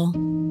arrival.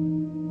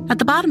 At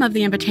the bottom of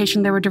the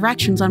invitation, there were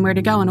directions on where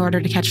to go in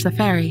order to catch the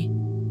ferry.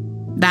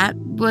 That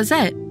was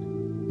it.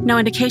 No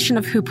indication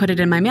of who put it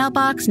in my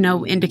mailbox,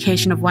 no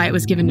indication of why it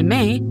was given to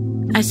me.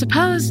 I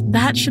suppose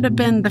that should have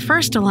been the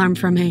first alarm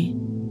for me.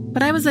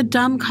 But I was a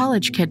dumb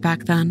college kid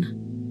back then.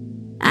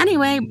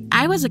 Anyway,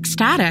 I was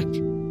ecstatic.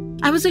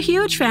 I was a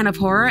huge fan of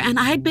horror, and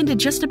I'd been to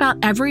just about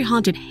every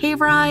haunted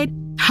hayride,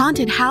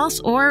 haunted house,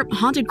 or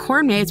haunted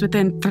corn maze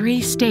within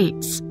 3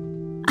 states.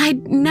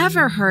 I'd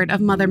never heard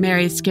of Mother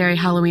Mary's Scary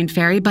Halloween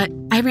Fairy, but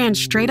I ran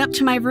straight up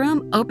to my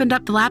room, opened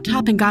up the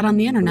laptop, and got on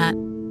the internet.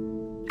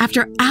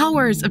 After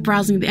hours of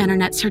browsing the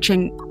internet,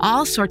 searching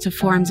all sorts of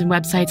forums and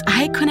websites,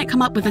 I couldn't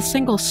come up with a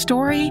single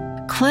story,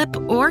 clip,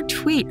 or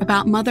tweet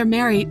about Mother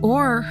Mary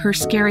or her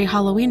scary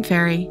Halloween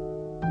fairy.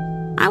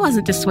 I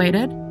wasn't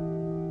dissuaded.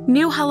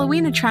 New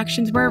Halloween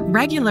attractions were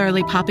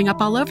regularly popping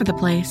up all over the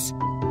place.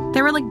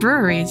 They were like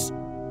breweries.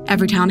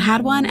 Every town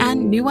had one,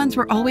 and new ones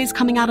were always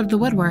coming out of the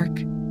woodwork.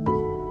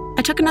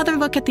 I took another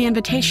look at the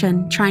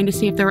invitation, trying to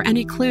see if there were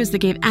any clues that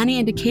gave any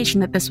indication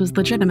that this was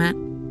legitimate.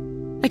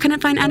 I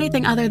couldn't find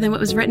anything other than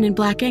what was written in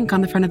black ink on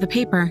the front of the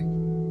paper.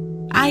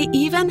 I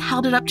even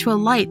held it up to a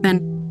light,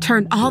 then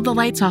turned all the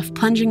lights off,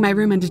 plunging my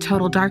room into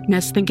total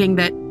darkness, thinking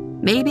that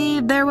maybe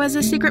there was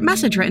a secret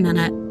message written in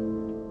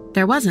it.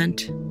 There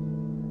wasn't.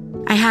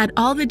 I had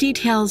all the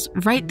details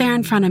right there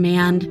in front of me,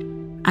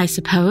 and I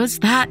suppose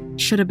that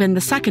should have been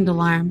the second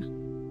alarm.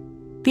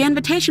 The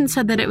invitation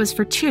said that it was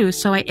for 2,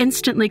 so I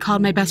instantly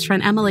called my best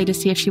friend Emily to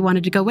see if she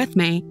wanted to go with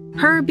me.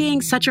 Her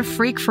being such a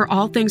freak for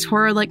all things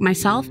horror like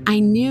myself,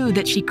 I knew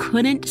that she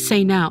couldn't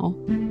say no.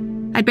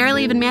 I'd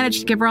barely even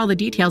managed to give her all the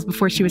details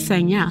before she was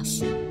saying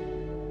yes.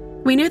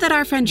 We knew that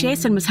our friend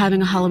Jason was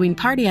having a Halloween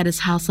party at his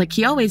house like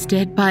he always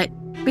did, but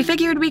we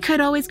figured we could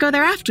always go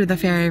there after the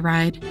ferry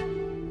ride.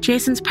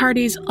 Jason's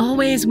parties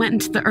always went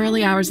into the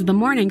early hours of the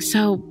morning,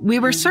 so we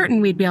were certain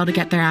we'd be able to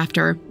get there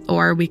after,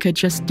 or we could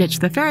just ditch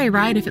the ferry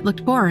ride if it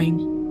looked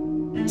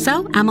boring.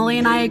 So Emily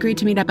and I agreed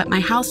to meet up at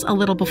my house a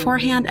little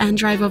beforehand and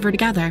drive over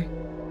together.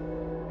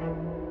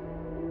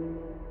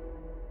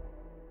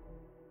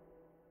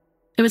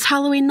 It was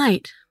Halloween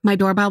night. My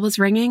doorbell was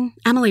ringing.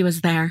 Emily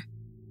was there.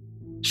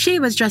 She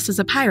was dressed as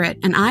a pirate,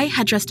 and I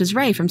had dressed as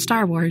Rey from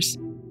Star Wars.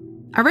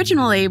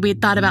 Originally,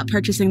 we'd thought about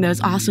purchasing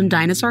those awesome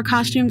dinosaur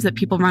costumes that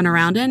people run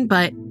around in,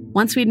 but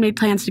once we'd made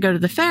plans to go to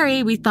the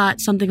ferry, we thought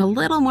something a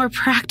little more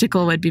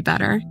practical would be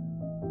better.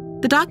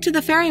 The dock to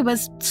the ferry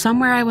was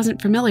somewhere I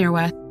wasn't familiar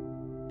with.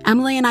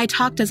 Emily and I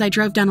talked as I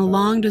drove down a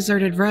long,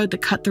 deserted road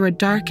that cut through a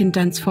dark and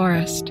dense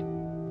forest.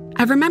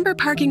 I remember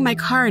parking my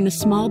car in a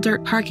small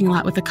dirt parking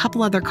lot with a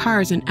couple other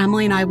cars, and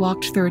Emily and I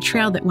walked through a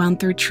trail that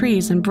wound through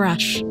trees and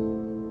brush.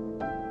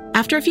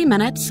 After a few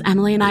minutes,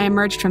 Emily and I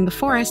emerged from the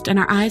forest, and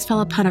our eyes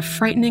fell upon a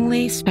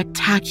frighteningly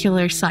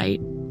spectacular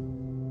sight.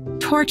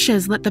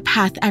 Torches lit the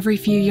path every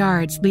few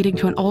yards, leading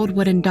to an old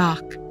wooden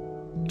dock.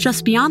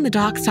 Just beyond the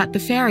dock sat the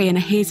ferry in a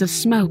haze of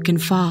smoke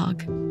and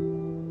fog.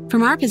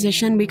 From our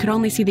position, we could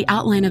only see the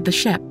outline of the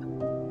ship.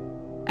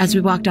 As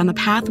we walked down the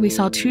path, we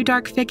saw 2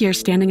 dark figures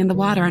standing in the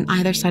water on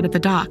either side of the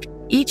dock,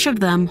 each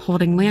of them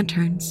holding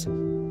lanterns.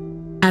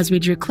 As we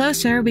drew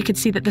closer, we could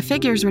see that the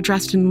figures were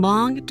dressed in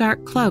long,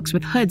 dark cloaks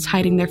with hoods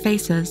hiding their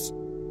faces.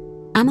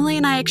 Emily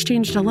and I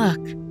exchanged a look.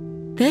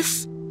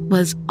 This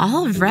was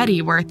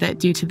already worth it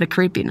due to the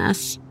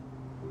creepiness.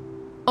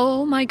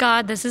 Oh my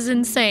god, this is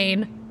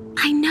insane.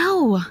 I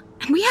know,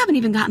 and we haven't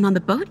even gotten on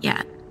the boat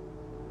yet.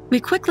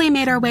 We quickly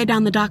made our way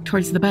down the dock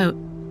towards the boat.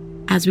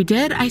 As we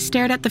did, I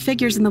stared at the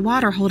figures in the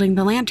water holding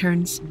the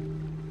lanterns.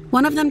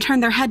 One of them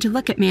turned their head to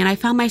look at me, and I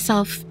found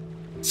myself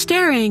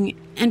staring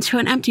into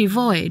an empty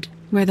void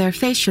where their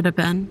face should have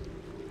been.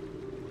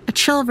 A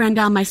chill ran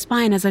down my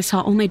spine as I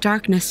saw only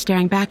darkness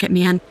staring back at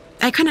me, and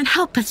I couldn't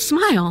help but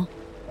smile.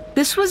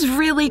 This was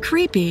really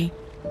creepy.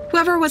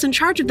 Whoever was in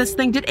charge of this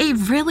thing did a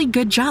really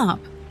good job.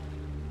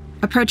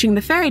 Approaching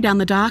the ferry down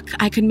the dock,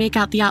 I could make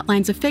out the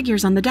outlines of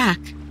figures on the deck,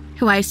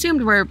 who I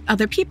assumed were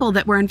other people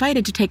that were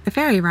invited to take the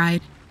ferry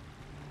ride.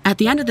 At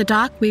the end of the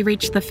dock, we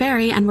reached the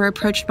ferry and were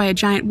approached by a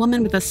giant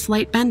woman with a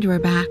slight bend to her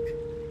back.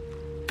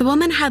 The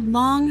woman had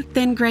long,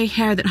 thin gray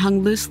hair that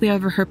hung loosely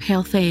over her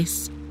pale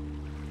face.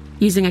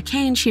 Using a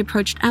cane, she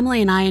approached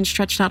Emily and I and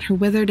stretched out her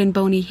withered and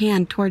bony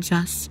hand towards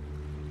us.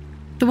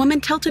 The woman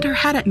tilted her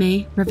head at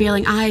me,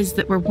 revealing eyes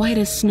that were white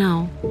as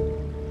snow.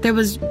 There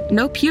was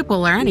no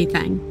pupil or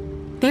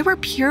anything. They were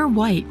pure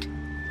white.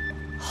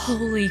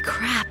 Holy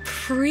crap,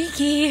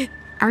 freaky.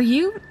 Are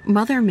you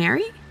Mother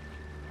Mary?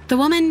 The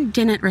woman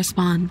didn't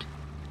respond.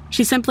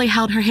 She simply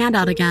held her hand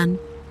out again.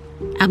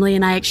 Emily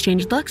and I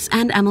exchanged looks,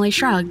 and Emily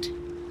shrugged.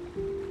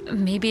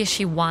 Maybe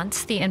she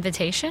wants the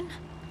invitation?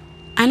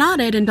 I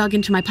nodded and dug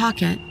into my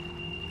pocket.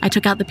 I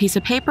took out the piece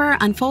of paper,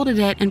 unfolded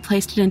it, and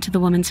placed it into the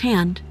woman's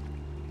hand.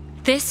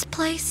 This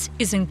place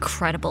is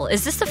incredible.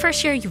 Is this the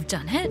first year you've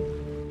done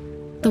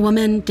it? The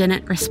woman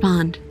didn't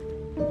respond.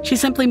 She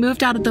simply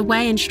moved out of the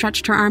way and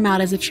stretched her arm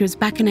out as if she was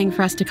beckoning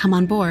for us to come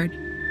on board.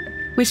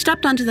 We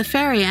stepped onto the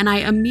ferry, and I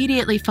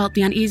immediately felt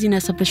the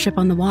uneasiness of the ship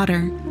on the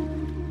water.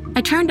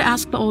 I turned to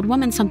ask the old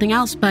woman something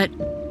else, but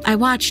I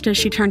watched as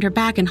she turned her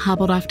back and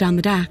hobbled off down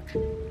the deck.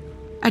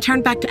 I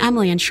turned back to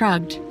Emily and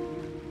shrugged.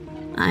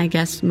 I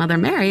guess Mother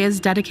Mary is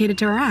dedicated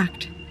to her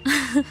act.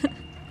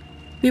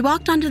 We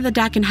walked onto the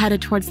deck and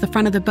headed towards the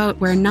front of the boat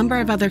where a number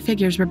of other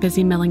figures were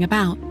busy milling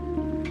about.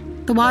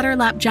 The water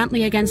lapped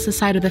gently against the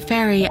side of the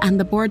ferry, and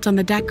the boards on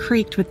the deck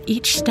creaked with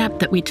each step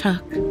that we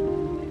took.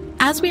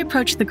 As we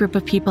approached the group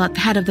of people at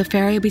the head of the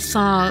ferry, we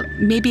saw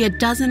maybe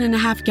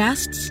 12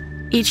 guests,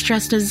 each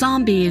dressed as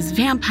zombies,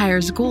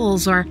 vampires,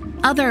 ghouls, or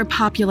other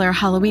popular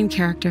Halloween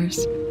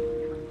characters.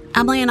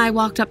 Emily and I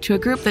walked up to a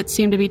group that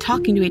seemed to be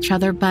talking to each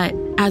other, but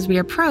as we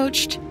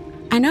approached,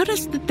 I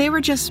noticed that they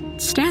were just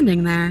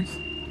standing there.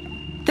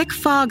 Thick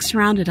fog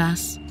surrounded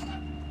us.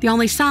 The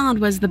only sound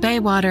was the bay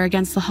water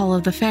against the hull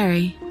of the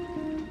ferry.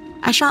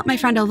 I shot my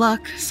friend a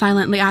look,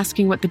 silently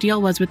asking what the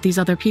deal was with these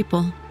other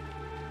people.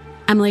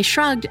 Emily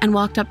shrugged and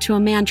walked up to a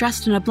man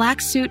dressed in a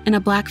black suit and a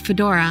black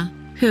fedora,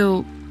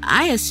 who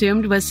I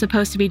assumed was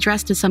supposed to be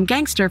dressed as some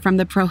gangster from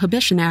the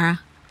Prohibition era.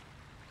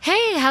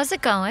 Hey, how's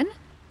it going?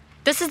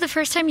 This is the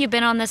first time you've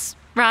been on this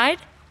ride?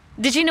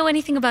 Did you know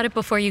anything about it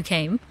before you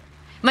came?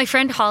 My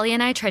friend Holly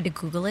and I tried to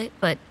Google it,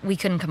 but we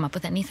couldn't come up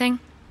with anything.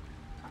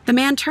 The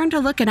man turned to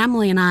look at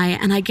Emily and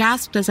I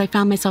gasped as I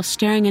found myself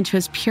staring into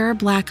his pure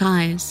black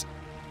eyes.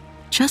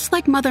 Just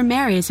like Mother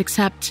Mary's,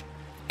 except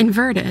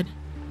inverted.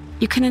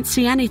 You couldn't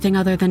see anything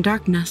other than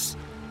darkness.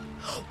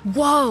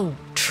 Whoa,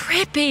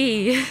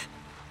 trippy!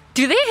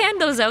 Do they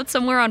hand those out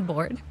somewhere on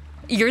board?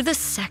 You're the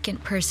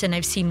second person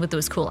I've seen with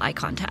those cool eye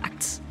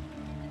contacts.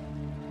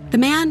 The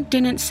man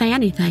didn't say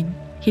anything.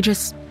 He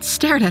just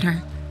stared at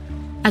her.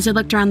 As I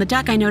looked around the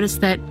deck, I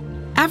noticed that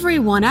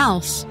everyone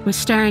else was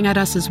staring at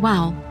us as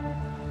well.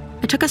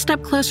 I took a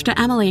step closer to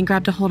Emily and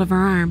grabbed a hold of her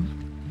arm.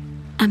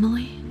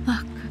 Emily,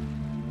 look.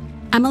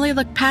 Emily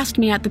looked past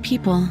me at the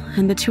people,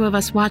 and the two of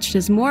us watched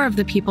as more of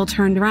the people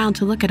turned around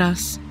to look at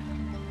us.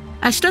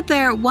 I stood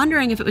there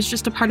wondering if it was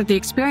just a part of the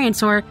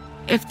experience or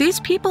if these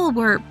people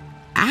were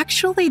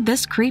actually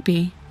this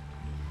creepy.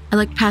 I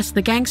looked past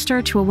the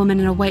gangster to a woman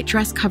in a white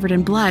dress covered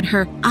in blood.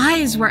 Her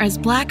eyes were as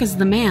black as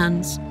the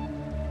man's.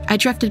 I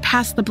drifted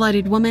past the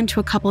bloodied woman to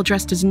a couple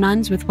dressed as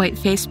nuns with white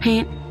face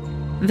paint.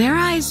 Their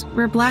eyes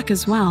were black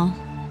as well.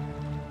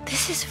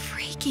 This is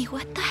freaky.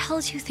 What the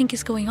hell do you think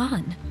is going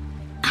on?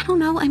 I don't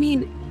know. I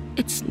mean,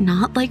 it's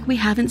not like we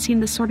haven't seen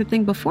this sort of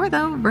thing before,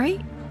 though,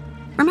 right?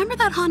 Remember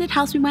that haunted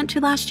house we went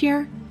to last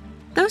year?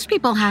 Those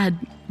people had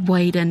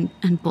white and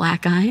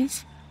black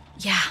eyes.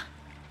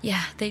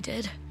 Yeah, they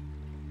did.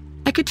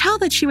 I could tell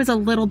that she was a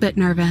little bit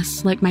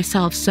nervous, like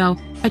myself, so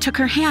I took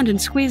her hand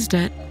and squeezed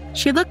it.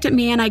 She looked at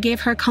me and I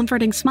gave her a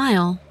comforting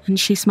smile, and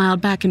she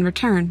smiled back in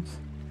return.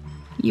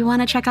 You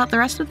want to check out the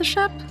rest of the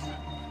ship?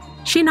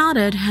 She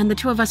nodded, and the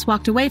two of us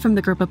walked away from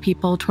the group of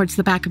people towards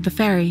the back of the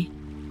ferry.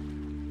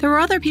 There were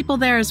other people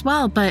there as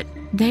well, but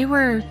they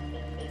were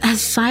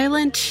as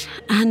silent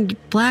and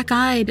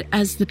black-eyed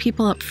as the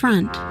people up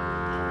front.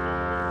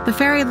 The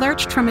ferry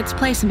lurched from its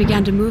place and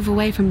began to move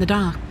away from the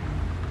dock.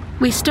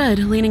 We stood,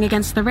 leaning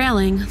against the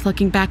railing,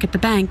 looking back at the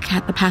bank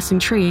at the passing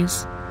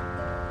trees.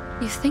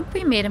 You think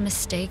we made a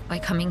mistake by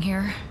coming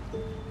here?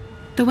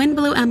 The wind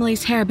blew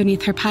Emily's hair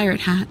beneath her pirate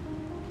hat.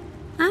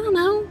 I don't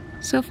know.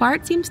 So far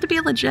it seems to be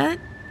legit.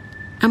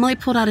 Emily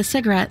pulled out a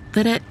cigarette,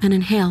 lit it, and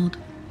inhaled.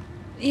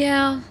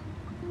 Yeah,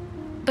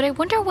 but I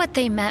wonder what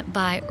they meant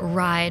by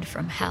ride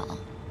from hell.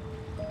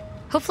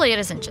 Hopefully it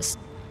isn't just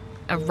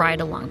a ride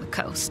along the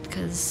coast,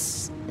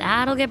 because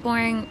that'll get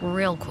boring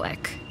real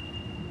quick.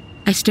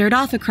 I stared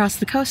off across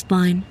the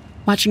coastline,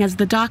 watching as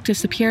the dock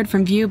disappeared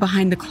from view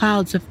behind the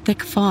clouds of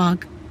thick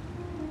fog.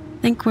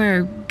 Think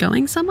we're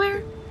going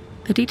somewhere?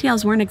 The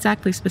details weren't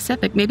exactly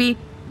specific. Maybe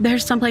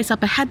there's someplace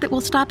up ahead that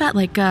we'll stop at,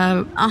 like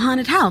a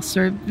haunted house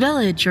or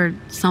village or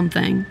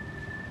something.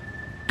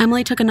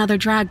 Emily took another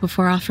drag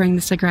before offering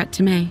the cigarette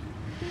to me.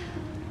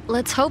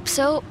 Let's hope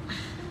so.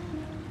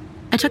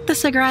 I took the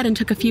cigarette and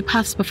took a few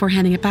puffs before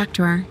handing it back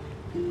to her.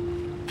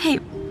 Hey,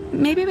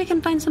 maybe we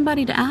can find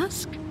somebody to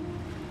ask?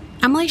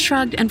 Emily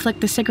shrugged and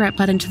flicked the cigarette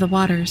butt into the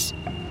waters.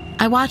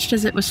 I watched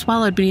as it was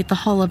swallowed beneath the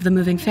hull of the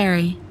moving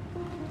ferry.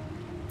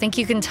 Think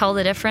you can tell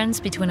the difference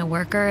between a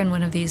worker and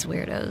one of these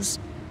weirdos?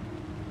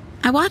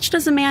 I watched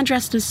as a man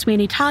dressed as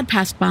Sweeney Todd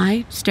passed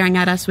by, staring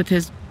at us with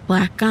his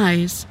black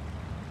eyes.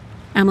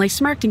 Emily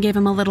smirked and gave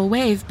him a little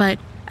wave, but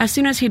as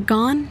soon as he'd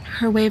gone,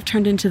 her wave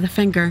turned into the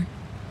finger.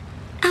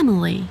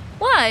 Emily.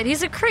 What?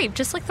 He's a creep,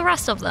 just like the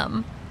rest of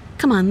them.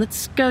 Come on,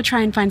 let's go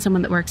try and find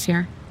someone that works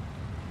here.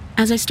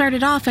 As I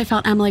started off, I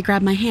felt Emily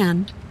grab my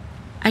hand.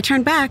 I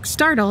turned back,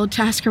 startled,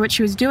 to ask her what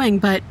she was doing,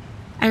 but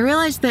I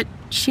realized that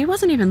she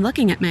wasn't even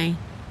looking at me.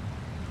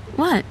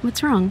 What?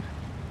 What's wrong?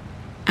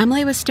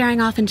 Emily was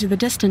staring off into the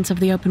distance of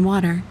the open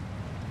water.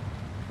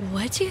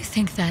 What do you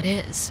think that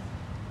is?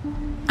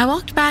 I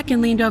walked back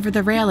and leaned over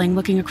the railing,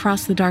 looking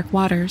across the dark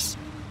waters.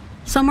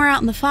 Somewhere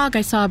out in the fog,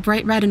 I saw a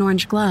bright red and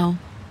orange glow.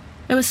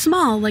 It was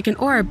small, like an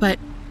orb, but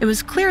it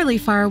was clearly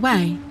far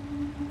away.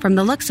 From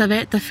the looks of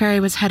it, the ferry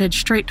was headed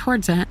straight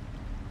towards it.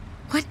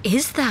 What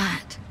is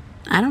that?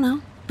 I don't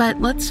know, but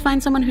let's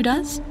find someone who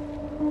does.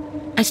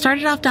 I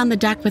started off down the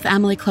deck with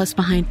Emily close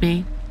behind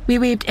me. We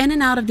weaved in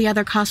and out of the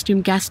other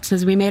costumed guests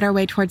as we made our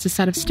way towards a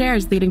set of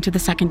stairs leading to the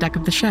second deck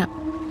of the ship.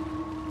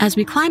 As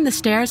we climbed the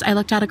stairs, I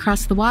looked out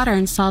across the water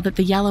and saw that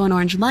the yellow and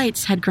orange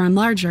lights had grown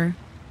larger.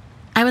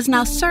 I was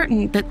now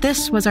certain that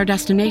this was our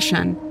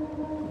destination,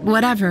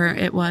 whatever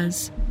it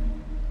was.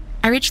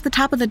 I reached the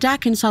top of the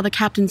deck and saw the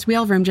captain's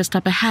wheelroom just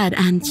up ahead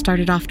and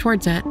started off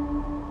towards it.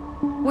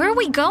 Where are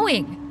we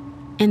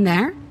going? In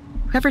there?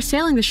 Whoever's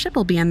sailing the ship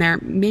will be in there.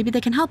 Maybe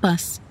they can help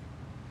us.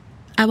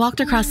 I walked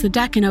across the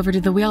deck and over to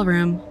the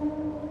wheelroom.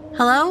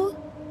 Hello?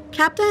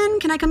 Captain,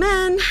 can I come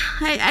in?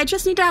 I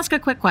just need to ask a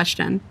quick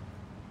question.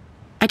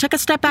 I took a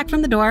step back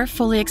from the door,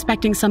 fully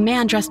expecting some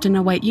man dressed in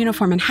a white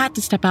uniform and hat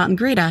to step out and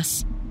greet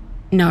us.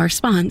 No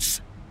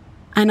response.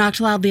 I knocked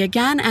loudly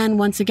again and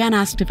once again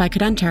asked if I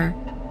could enter.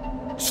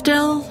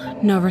 Still,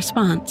 no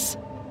response.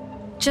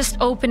 Just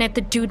open it,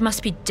 the dude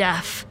must be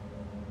deaf.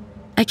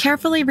 I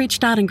carefully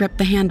reached out and gripped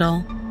the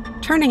handle.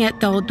 Turning it,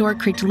 the old door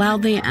creaked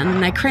loudly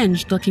and I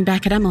cringed, looking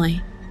back at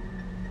Emily.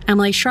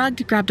 Emily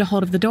shrugged, grabbed a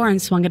hold of the door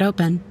and swung it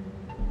open.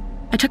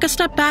 I took a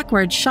step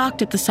backward,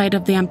 shocked at the sight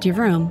of the empty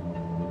room.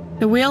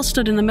 The wheel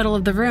stood in the middle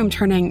of the room,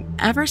 turning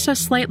ever so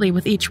slightly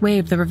with each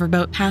wave the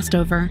riverboat passed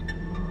over.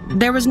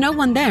 There was no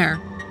one there.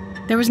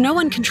 There was no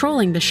one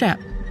controlling the ship.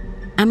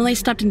 Emily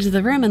stepped into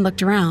the room and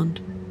looked around.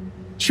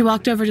 She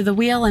walked over to the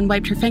wheel and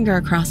wiped her finger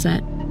across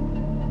it.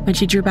 When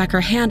she drew back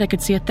her hand, I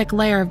could see a thick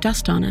layer of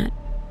dust on it.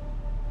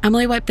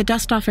 Emily wiped the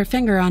dust off her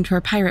finger onto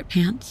her pirate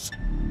pants.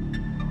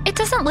 It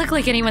doesn't look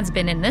like anyone's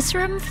been in this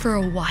room for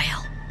a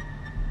while.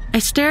 I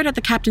stared at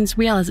the captain's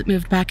wheel as it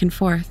moved back and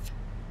forth.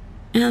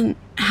 And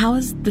how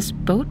is this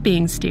boat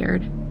being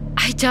steered?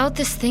 I doubt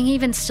this thing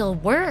even still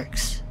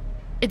works.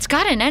 It's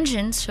got an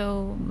engine,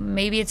 so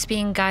maybe it's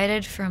being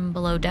guided from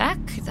below deck.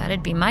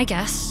 That'd be my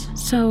guess.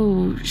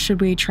 So,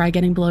 should we try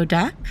getting below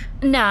deck?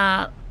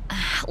 Nah,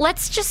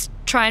 let's just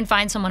try and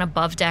find someone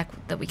above deck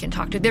that we can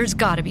talk to. There's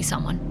gotta be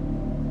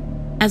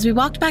someone. As we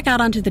walked back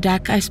out onto the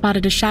deck, I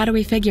spotted a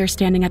shadowy figure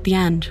standing at the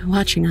end,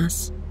 watching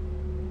us.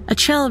 A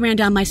chill ran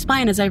down my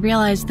spine as I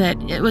realized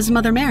that it was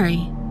Mother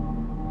Mary.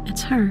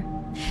 It's her.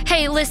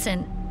 Hey,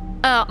 listen.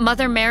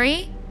 Mother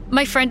Mary,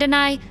 my friend and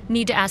I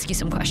need to ask you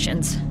some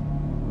questions.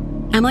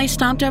 Emily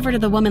stomped over to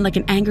the woman like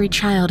an angry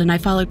child, and I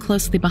followed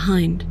closely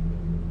behind.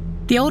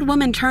 The old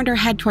woman turned her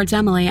head towards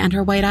Emily, and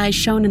her white eyes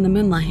shone in the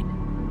moonlight.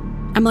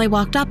 Emily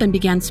walked up and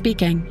began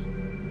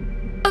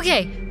speaking.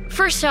 Okay,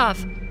 first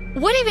off,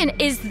 what even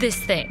is this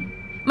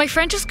thing? My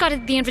friend just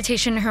got the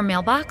invitation in her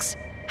mailbox.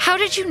 How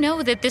did you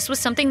know that this was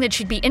something that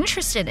she'd be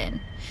interested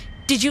in?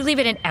 Did you leave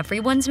it in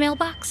everyone's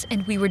mailbox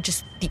and we were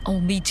just the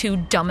only two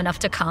dumb enough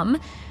to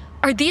come?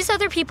 Are these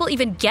other people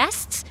even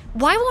guests?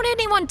 Why won't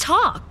anyone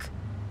talk?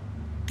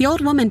 The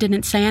old woman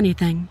didn't say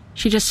anything.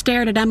 She just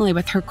stared at Emily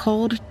with her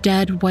cold,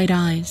 dead white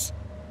eyes.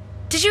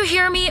 Did you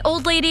hear me,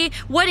 old lady?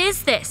 What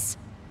is this?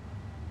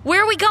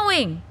 Where are we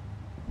going?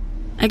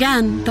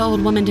 Again, the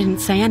old woman didn't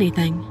say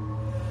anything.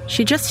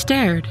 She just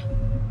stared.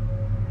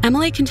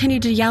 Emily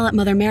continued to yell at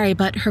Mother Mary,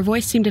 but her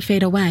voice seemed to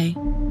fade away.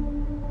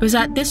 It was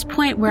at this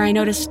point where I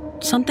noticed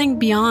something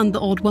beyond the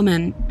old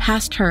woman,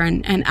 past her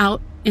and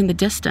out in the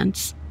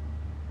distance.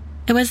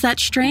 It was that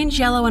strange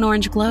yellow and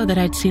orange glow that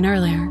I'd seen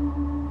earlier.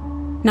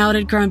 Now it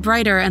had grown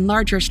brighter and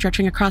larger,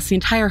 stretching across the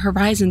entire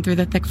horizon through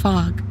the thick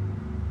fog.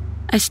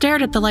 I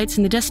stared at the lights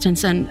in the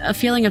distance, and a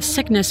feeling of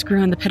sickness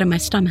grew in the pit of my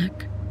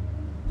stomach.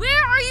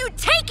 Where are you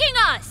taking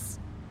us?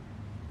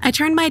 I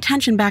turned my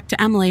attention back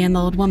to Emily and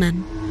the old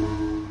woman.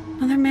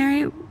 Mother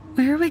Mary,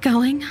 where are we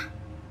going?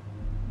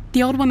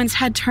 The old woman's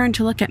head turned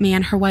to look at me,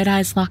 and her white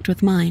eyes locked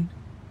with mine.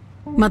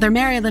 Mother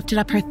Mary lifted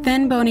up her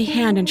thin, bony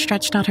hand and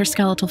stretched out her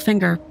skeletal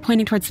finger,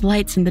 pointing towards the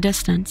lights in the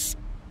distance.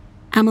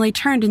 Emily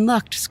turned and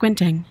looked,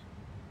 squinting.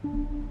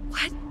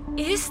 What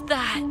is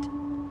that?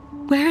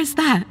 Where is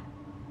that?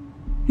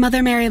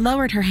 Mother Mary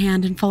lowered her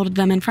hand and folded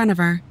them in front of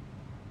her.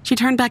 She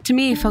turned back to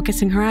me,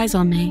 focusing her eyes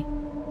on me.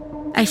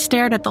 I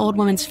stared at the old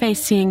woman's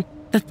face, seeing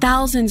the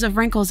thousands of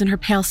wrinkles in her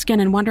pale skin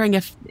and wondering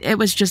if it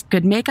was just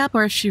good makeup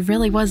or if she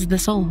really was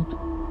this old.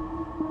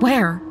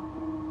 Where?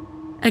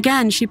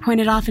 Again, she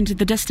pointed off into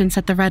the distance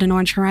at the red and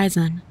orange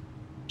horizon.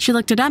 She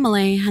looked at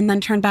Emily and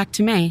then turned back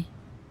to me.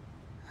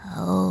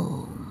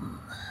 Oh.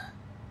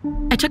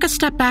 I took a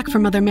step back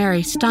from Mother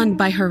Mary, stunned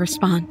by her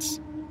response.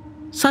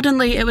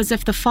 Suddenly, it was as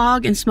if the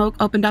fog and smoke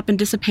opened up and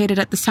dissipated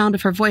at the sound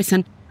of her voice,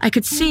 and I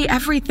could see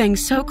everything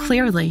so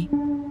clearly.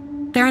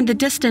 There in the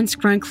distance,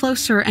 growing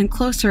closer and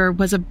closer,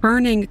 was a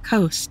burning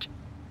coast.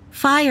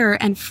 Fire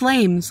and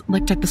flames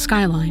licked at the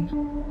skyline.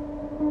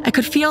 I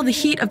could feel the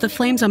heat of the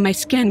flames on my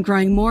skin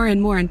growing more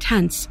and more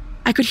intense.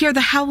 I could hear the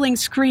howling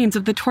screams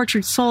of the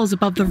tortured souls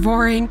above the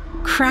roaring,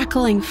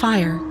 crackling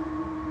fire.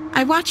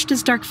 I watched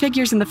as dark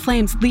figures in the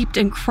flames leaped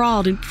and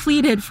crawled and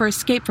pleaded for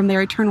escape from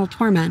their eternal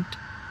torment.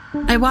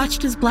 I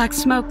watched as black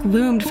smoke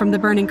loomed from the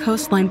burning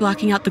coastline,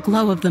 blocking out the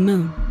glow of the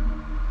moon.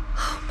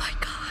 Oh my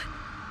God.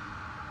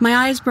 My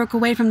eyes broke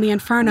away from the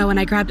inferno, and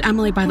I grabbed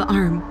Emily by the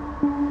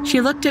arm.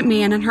 She looked at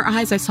me, and in her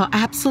eyes I saw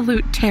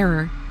absolute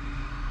terror.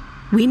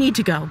 We need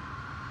to go.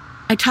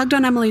 I tugged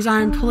on Emily's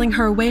arm, pulling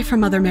her away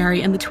from Mother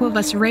Mary, and the two of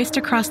us raced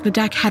across the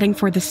deck, heading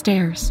for the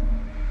stairs.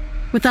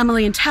 With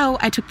Emily in tow,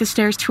 I took the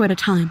stairs 2 at a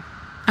time.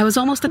 I was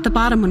almost at the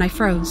bottom when I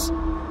froze.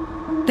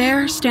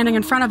 There, standing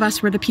in front of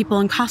us, were the people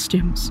in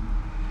costumes.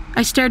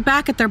 I stared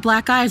back at their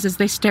black eyes as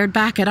they stared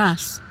back at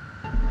us.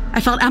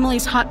 I felt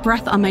Emily's hot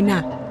breath on my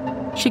neck.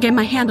 She gave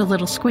my hand a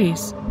little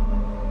squeeze.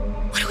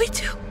 What do we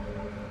do?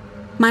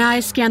 My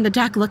eyes scanned the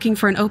deck, looking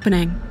for an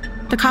opening.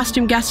 The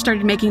costume guests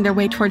started making their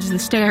way towards the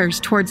stairs,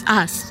 towards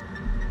us.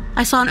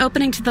 I saw an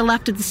opening to the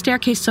left of the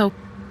staircase, so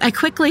I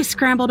quickly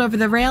scrambled over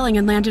the railing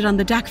and landed on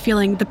the deck,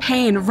 feeling the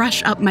pain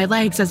rush up my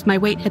legs as my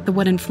weight hit the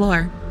wooden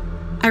floor.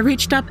 I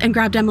reached up and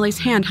grabbed Emily's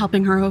hand,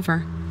 helping her over.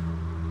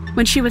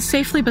 When she was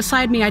safely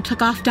beside me, I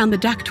took off down the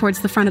deck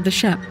towards the front of the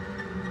ship.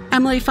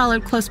 Emily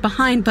followed close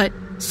behind, but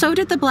so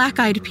did the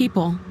black-eyed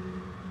people.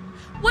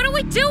 What are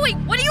we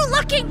doing? What are you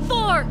looking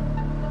for?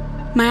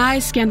 My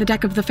eyes scanned the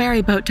deck of the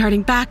ferry boat,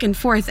 darting back and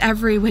forth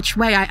every which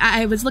way.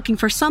 I was looking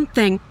for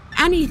something,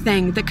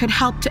 anything that could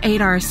help to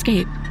aid our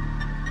escape.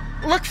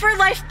 Look for a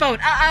lifeboat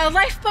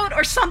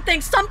or something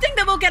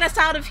that will get us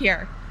out of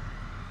here.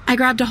 I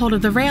grabbed a hold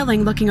of the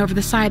railing, looking over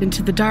the side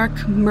into the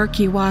dark,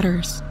 murky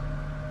waters.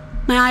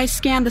 My eyes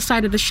scanned the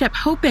side of the ship,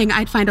 hoping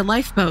I'd find a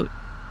lifeboat.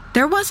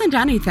 There wasn't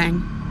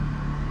anything.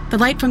 The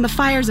light from the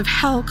fires of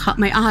hell caught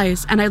my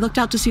eyes, and I looked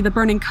out to see the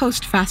burning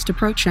coast fast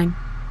approaching.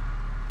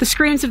 The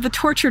screams of the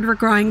tortured were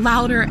growing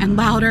louder and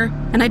louder,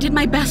 and I did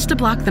my best to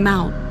block them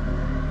out.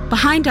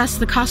 Behind us,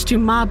 the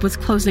costume mob was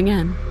closing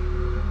in.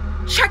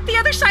 Check the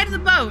other side of the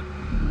boat!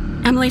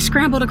 Emily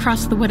scrambled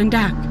across the wooden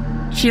deck.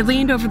 She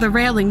leaned over the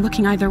railing,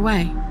 looking either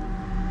way.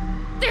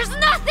 There's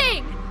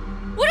nothing!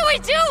 What do we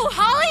do,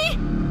 Holly?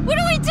 What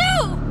do we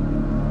do?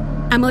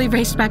 Emily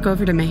raced back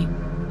over to me.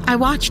 I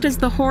watched as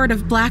the horde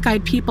of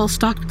black-eyed people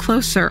stalked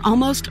closer,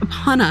 almost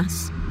upon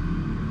us.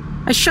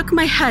 I shook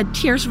my head,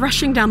 tears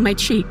rushing down my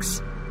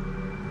cheeks.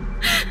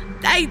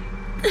 I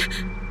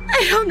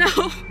don't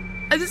know.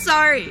 I'm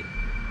sorry.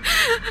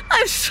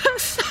 I'm so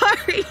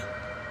sorry.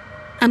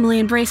 Emily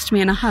embraced me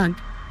in a hug.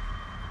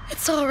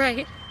 It's all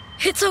right.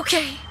 It's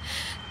okay.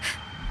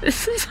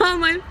 This is all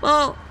my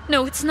fault.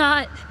 No, it's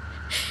not.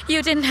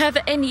 You didn't have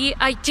any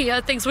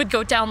idea things would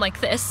go down like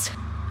this.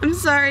 I'm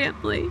sorry,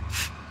 Emily.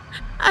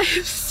 I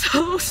am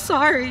so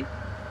sorry.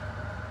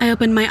 I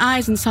opened my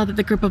eyes and saw that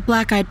the group of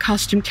black-eyed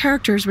costumed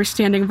characters were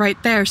standing right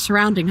there,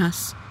 surrounding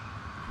us.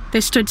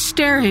 They stood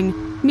staring,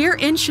 mere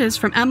inches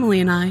from Emily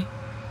and I.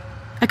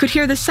 I could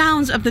hear the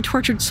sounds of the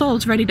tortured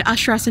souls ready to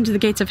usher us into the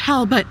gates of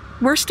hell, but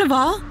worst of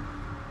all,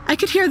 I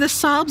could hear the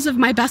sobs of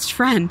my best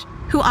friend,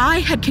 who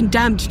I had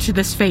condemned to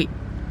this fate.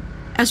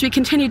 As we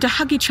continued to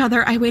hug each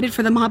other, I waited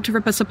for the mob to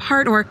rip us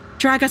apart or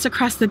drag us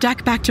across the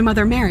deck back to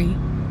Mother Mary.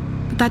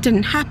 But that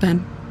didn't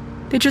happen.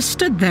 They just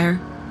stood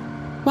there,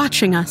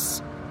 watching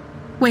us,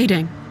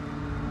 waiting.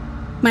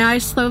 My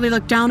eyes slowly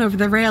looked down over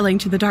the railing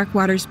to the dark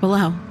waters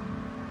below.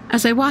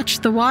 As I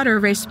watched the water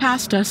race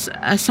past us,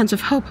 a sense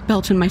of hope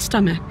built in my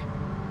stomach.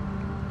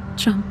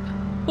 Jump.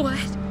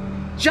 What?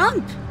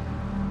 Jump!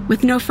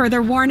 With no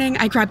further warning,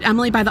 I grabbed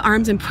Emily by the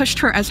arms and pushed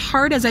her as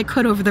hard as I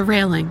could over the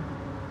railing.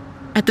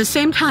 At the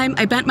same time,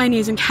 I bent my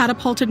knees and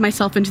catapulted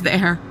myself into the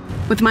air.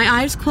 With my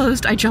eyes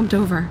closed, I jumped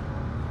over.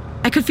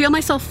 I could feel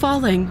myself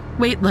falling,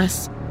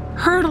 weightless,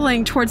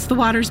 hurtling towards the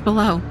waters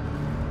below.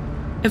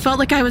 It felt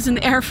like I was in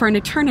the air for an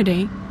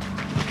eternity.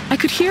 I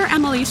could hear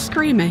Emily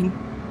screaming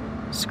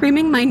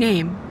my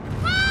name.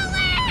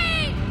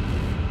 Holly!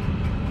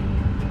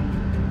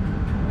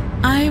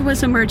 I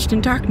was immersed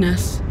in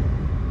darkness.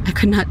 I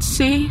could not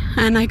see,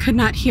 and I could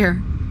not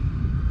hear.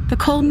 The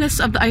coldness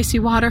of the icy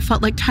water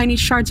felt like tiny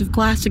shards of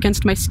glass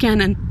against my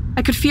skin, and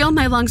I could feel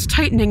my lungs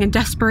tightening in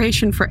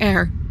desperation for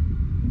air.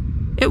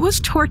 It was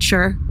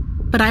torture,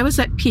 but I was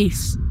at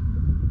peace.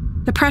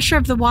 The pressure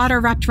of the water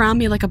wrapped around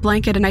me like a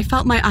blanket, and I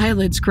felt my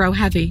eyelids grow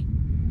heavy.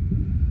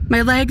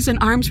 My legs and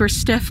arms were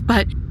stiff,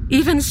 but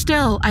even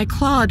still, I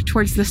clawed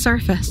towards the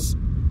surface.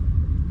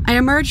 I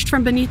emerged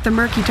from beneath the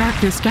murky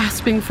darkness,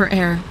 gasping for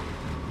air.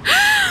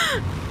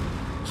 Holly!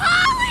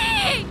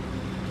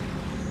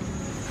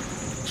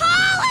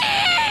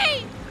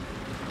 Holly!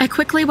 I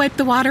quickly wiped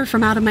the water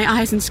from out of my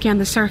eyes and scanned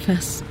the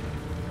surface.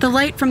 The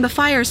light from the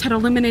fires had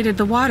illuminated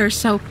the water,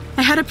 so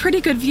I had a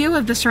pretty good view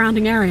of the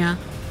surrounding area.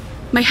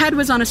 My head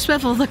was on a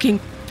swivel, looking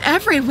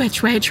every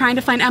which way, trying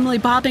to find Emily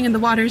bobbing in the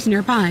waters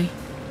nearby.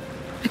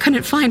 I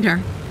couldn't find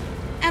her.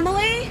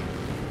 Emily?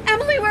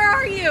 Emily, where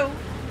are you?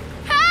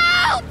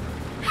 Help!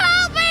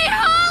 Help me,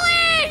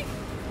 Holly!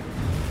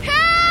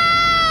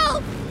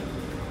 Help!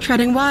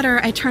 Treading water,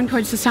 I turned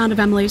towards the sound of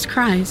Emily's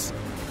cries.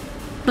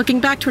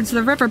 Looking back towards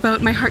the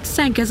riverboat, my heart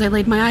sank as I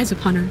laid my eyes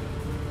upon her.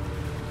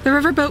 The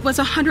riverboat was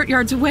 100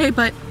 yards away,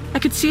 but I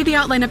could see the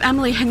outline of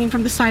Emily hanging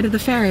from the side of the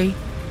ferry.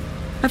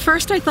 At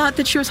first, I thought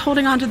that she was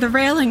holding onto the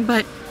railing,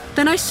 but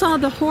then I saw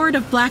the horde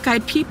of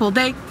black-eyed people.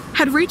 They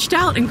had reached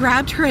out and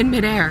grabbed her in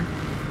midair.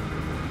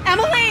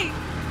 Emily!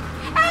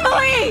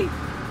 Emily!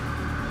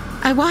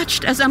 I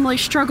watched as Emily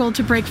struggled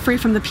to break free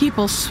from the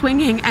people,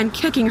 swinging and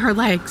kicking her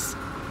legs.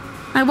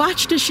 I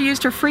watched as she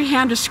used her free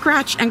hand to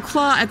scratch and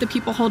claw at the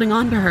people holding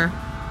on to her.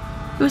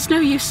 It was no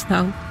use,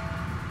 though.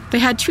 They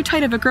had too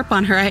tight of a grip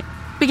on her. I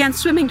began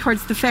swimming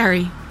towards the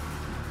ferry.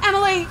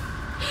 Emily!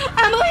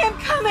 Emily, I'm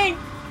coming!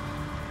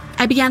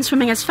 I began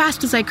swimming as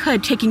fast as I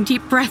could, taking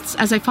deep breaths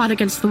as I fought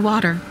against the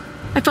water.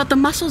 I felt the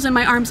muscles in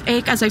my arms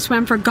ache as I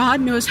swam for God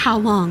knows how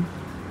long.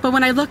 But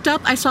when I looked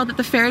up, I saw that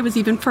the ferry was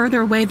even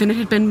further away than it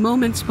had been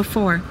moments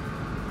before.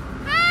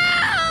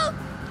 Help!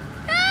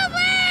 Help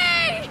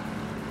me!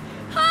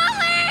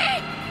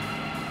 Holly!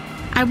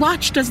 I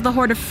watched as the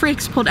horde of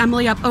freaks pulled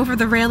Emily up over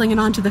the railing and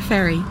onto the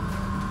ferry.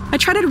 I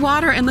treaded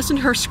water and listened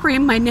to her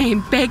scream my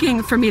name,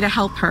 begging for me to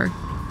help her.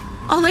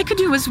 All I could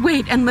do was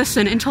wait and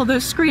listen until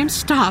those screams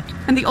stopped,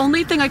 and the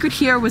only thing I could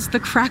hear was the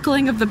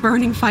crackling of the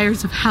burning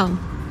fires of hell.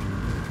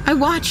 I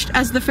watched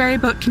as the ferry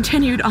boat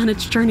continued on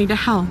its journey to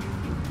hell.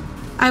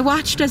 I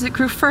watched as it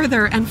grew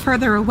further and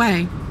further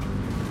away.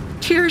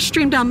 Tears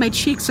streamed down my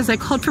cheeks as I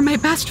called for my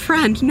best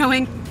friend,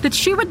 knowing that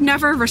she would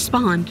never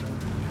respond.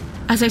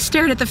 As I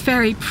stared at the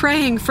ferry,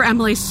 praying for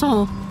Emily's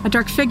soul, a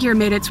dark figure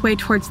made its way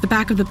towards the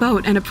back of the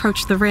boat and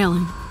approached the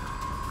railing.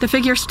 The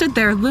figure stood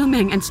there,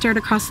 looming, and stared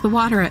across the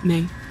water at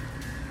me.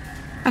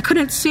 I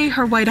couldn't see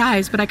her white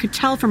eyes, but I could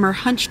tell from her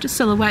hunched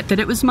silhouette that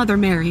it was Mother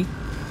Mary.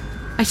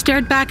 I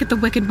stared back at the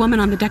wicked woman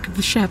on the deck of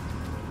the ship.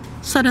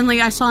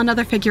 Suddenly, I saw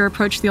another figure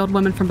approach the old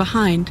woman from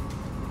behind,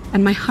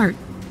 and my heart.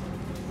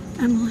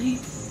 Emily,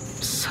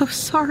 so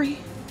sorry.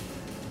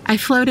 I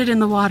floated in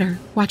the water,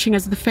 watching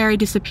as the ferry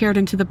disappeared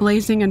into the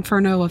blazing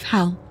inferno of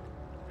hell.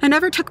 I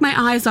never took my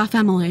eyes off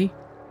Emily.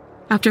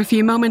 After a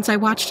few moments, I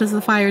watched as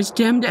the fires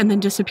dimmed and then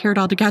disappeared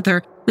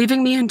altogether,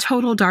 leaving me in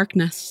total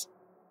darkness.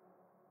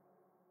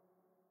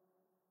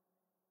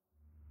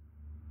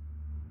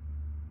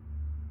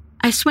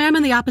 I swam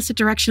in the opposite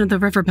direction of the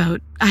riverboat.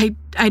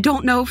 I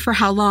don't know for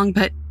how long,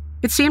 but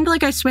it seemed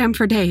like I swam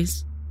for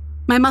days.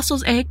 My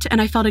muscles ached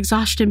and I felt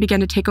exhaustion begin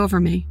to take over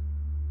me.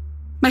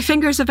 My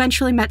fingers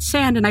eventually met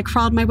sand and I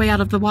crawled my way out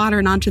of the water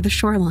and onto the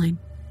shoreline.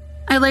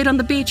 I laid on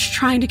the beach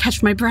trying to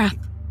catch my breath.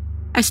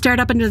 I stared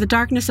up into the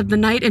darkness of the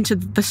night into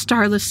the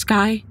starless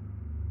sky.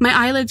 My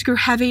eyelids grew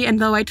heavy, and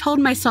though I told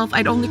myself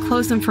I'd only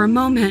close them for a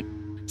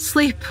moment,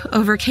 sleep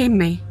overcame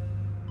me.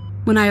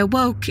 When I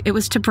awoke, it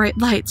was to bright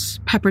lights,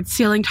 peppered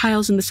ceiling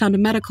tiles, and the sound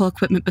of medical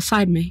equipment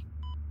beside me.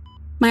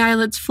 My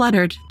eyelids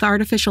fluttered, the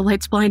artificial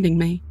lights blinding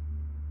me.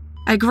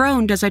 I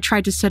groaned as I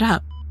tried to sit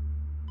up.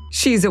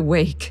 She's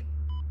awake.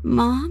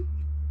 Mom?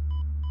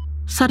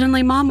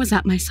 Suddenly, Mom was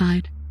at my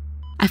side.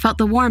 I felt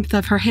the warmth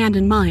of her hand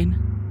in mine.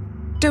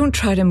 Don't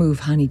try to move,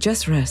 honey.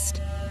 Just rest.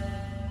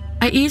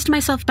 I eased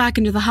myself back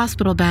into the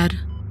hospital bed,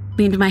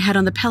 leaned my head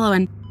on the pillow,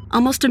 and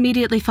almost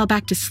immediately fell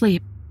back to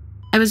sleep.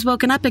 I was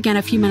woken up again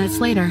a few minutes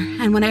later,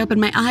 and when I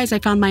opened my eyes, I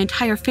found my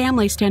entire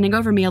family standing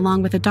over me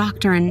along with a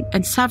doctor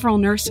and several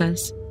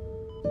nurses.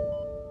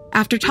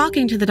 After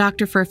talking to the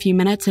doctor for a few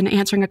minutes and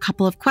answering a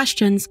couple of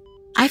questions,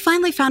 I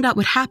finally found out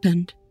what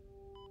happened.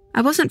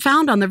 I wasn't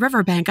found on the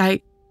riverbank.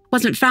 I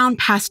wasn't found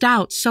passed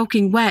out,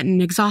 soaking wet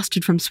and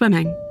exhausted from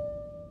swimming.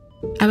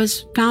 I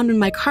was found in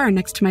my car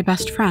next to my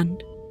best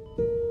friend.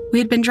 We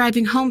had been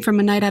driving home from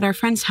a night at our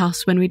friend's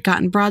house when we'd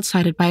gotten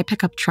broadsided by a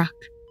pickup truck.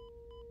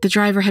 The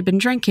driver had been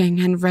drinking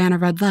and ran a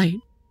red light.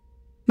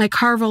 My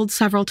car rolled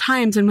several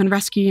times, and when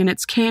rescue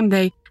units came,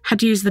 they had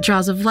to use the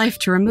jaws of life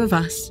to remove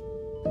us.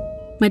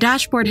 My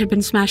dashboard had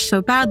been smashed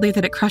so badly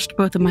that it crushed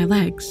both of my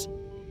legs.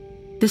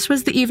 This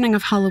was the evening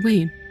of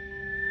Halloween.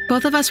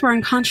 Both of us were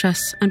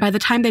unconscious, and by the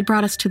time they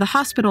brought us to the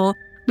hospital,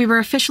 we were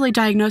officially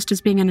diagnosed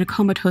as being in a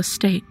comatose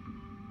state.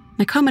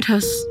 My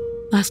comatose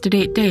lasted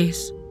 8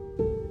 days.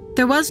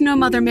 There was no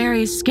Mother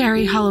Mary's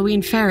scary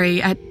Halloween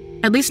fairy, at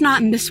least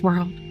not in this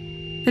world.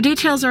 The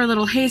details are a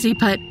little hazy,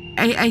 but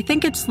I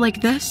think it's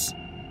like this.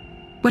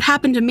 What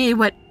happened to me,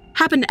 what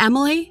happened to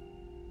Emily,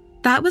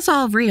 that was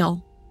all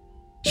real.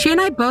 She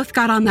and I both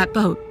got on that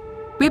boat.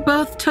 We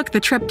both took the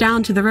trip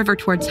down to the river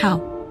towards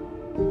hell.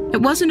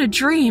 It wasn't a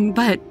dream,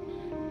 but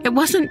it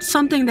wasn't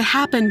something that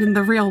happened in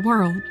the real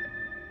world.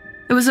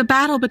 It was a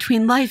battle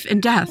between life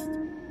and death.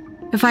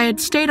 If I had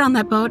stayed on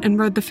that boat and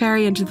rode the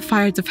ferry into the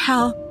fires of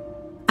hell,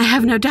 I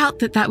have no doubt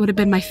that that would have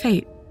been my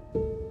fate.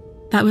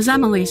 That was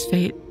Emily's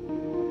fate.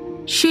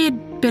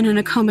 She'd been in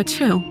a coma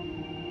too.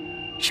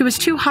 She was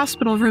 2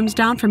 hospital rooms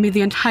down from me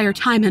the entire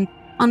time, and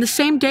on the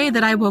same day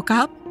that I woke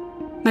up,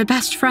 my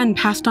best friend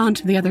passed on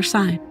to the other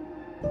side.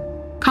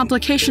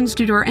 Complications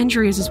due to her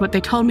injuries is what they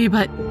told me,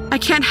 but I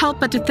can't help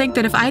but to think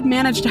that if I'd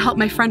managed to help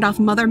my friend off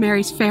Mother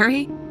Mary's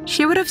ferry,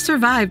 she would have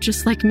survived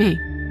just like me.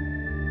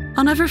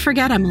 I'll never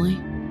forget Emily.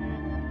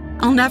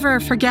 I'll never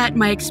forget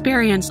my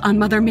experience on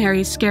Mother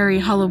Mary's scary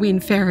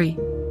Halloween ferry.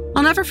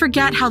 I'll never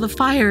forget how the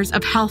fires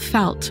of hell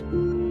felt.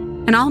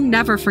 And I'll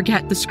never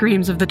forget the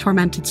screams of the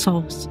tormented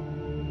souls.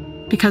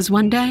 Because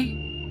one day,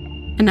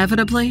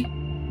 inevitably,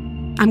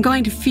 I'm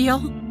going to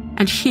feel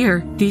and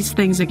hear these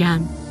things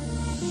again.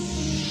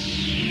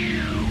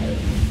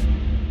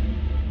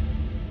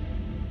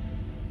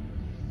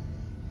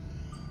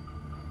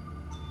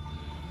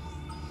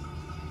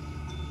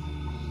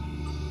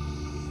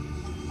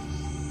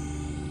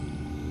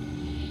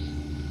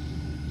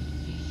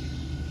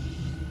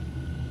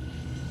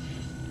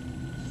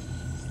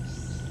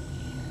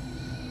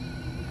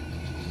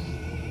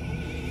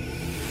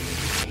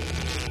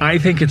 I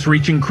think it's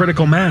reaching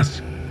critical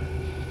mass.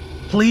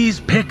 Please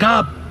pick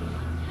up.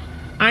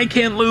 I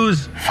can't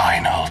lose.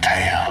 Final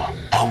tale.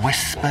 A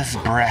whisper's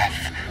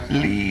breath.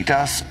 Lead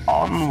us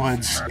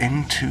onwards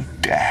into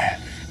death.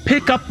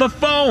 Pick up the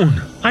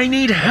phone. I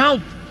need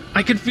help.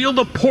 I can feel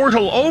the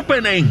portal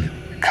opening.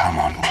 Come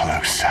on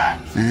closer.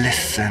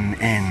 Listen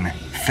in.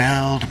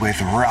 Filled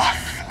with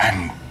wrath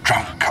and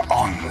drunk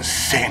on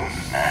sin.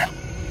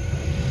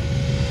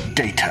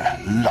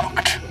 Data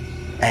locked.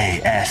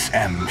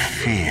 ASM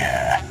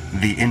Fear,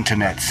 the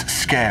internet's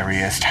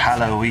scariest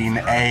Halloween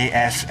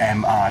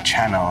ASMR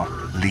channel,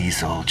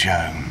 Liesl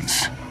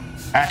Jones.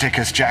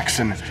 Atticus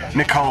Jackson,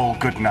 Nicole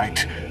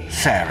Goodnight,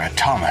 Sarah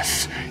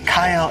Thomas,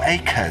 Kyle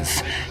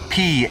Akers,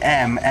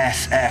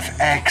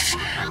 PMSFX,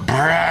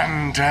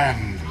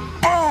 Brandon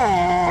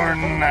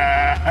Boone.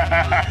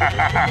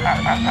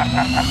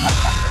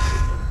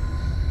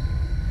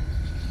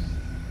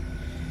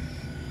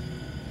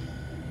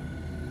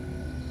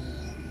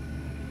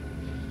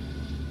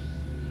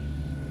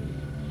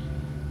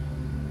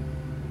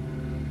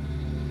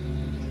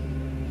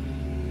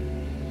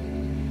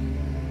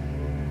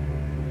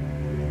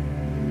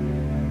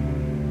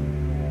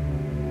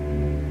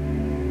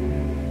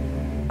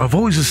 I've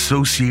always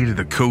associated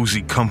a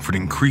cozy,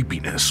 comforting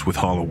creepiness with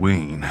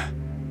Halloween.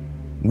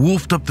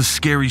 Wolfed up the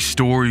scary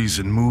stories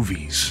and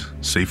movies,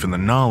 safe in the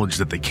knowledge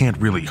that they can't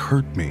really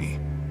hurt me.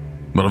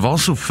 But I've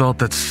also felt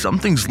that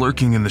something's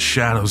lurking in the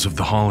shadows of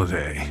the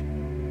holiday.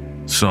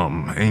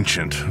 Some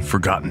ancient,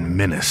 forgotten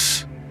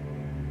menace.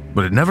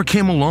 But it never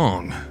came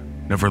along,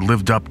 never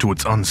lived up to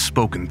its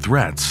unspoken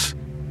threats.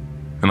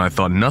 And I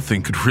thought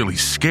nothing could really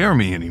scare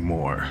me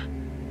anymore.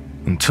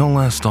 Until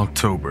last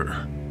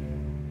October.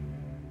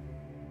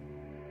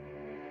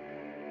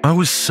 I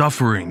was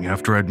suffering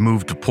after I'd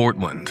moved to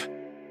Portland.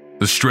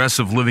 The stress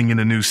of living in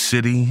a new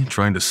city,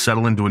 trying to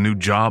settle into a new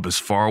job as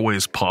far away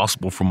as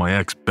possible from my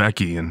ex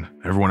Becky and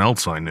everyone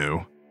else I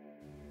knew.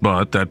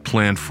 But that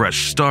planned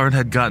fresh start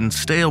had gotten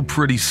stale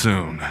pretty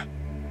soon.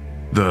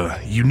 The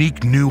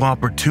unique new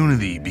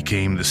opportunity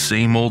became the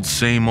same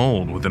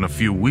old within a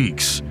few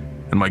weeks,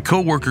 and my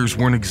coworkers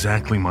weren't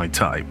exactly my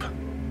type.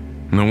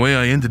 And the way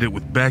I ended it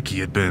with Becky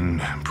had been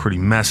pretty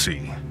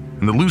messy,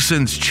 and the loose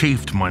ends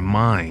chafed my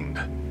mind.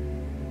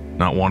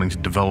 Not wanting to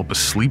develop a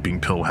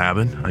sleeping pill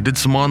habit, I did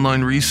some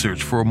online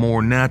research for a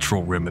more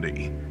natural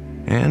remedy,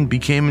 and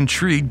became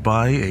intrigued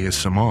by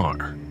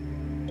ASMR.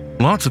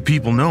 Lots of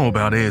people know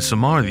about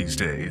ASMR these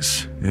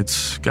days.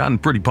 It's gotten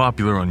pretty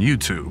popular on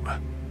YouTube.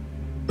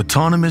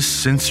 Autonomous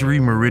sensory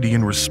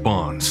meridian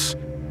response.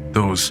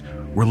 Those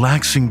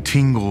relaxing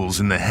tingles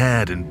in the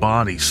head and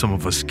body some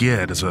of us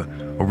get as a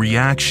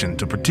reaction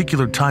to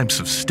particular types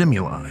of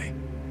stimuli.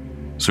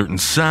 Certain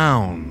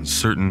sounds,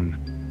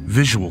 certain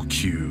visual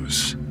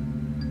cues.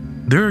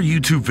 There are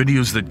YouTube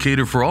videos that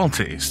cater for all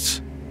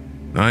tastes.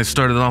 I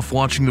started off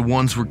watching the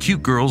ones where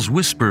cute girls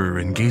whisper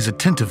and gaze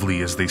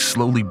attentively as they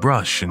slowly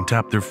brush and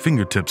tap their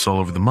fingertips all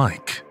over the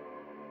mic.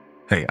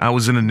 Hey, I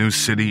was in a new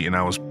city and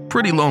I was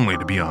pretty lonely,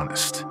 to be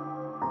honest.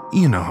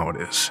 You know how it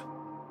is.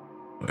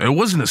 It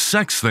wasn't a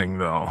sex thing,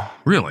 though,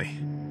 really.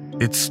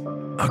 It's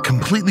a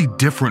completely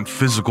different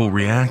physical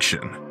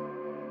reaction.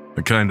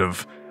 A kind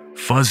of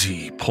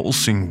fuzzy,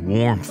 pulsing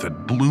warmth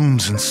that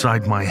blooms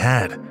inside my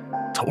head,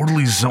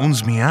 totally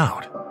zones me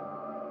out.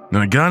 And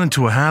I got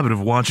into a habit of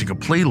watching a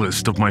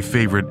playlist of my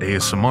favorite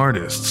ASMR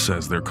artists,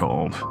 as they're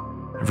called,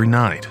 every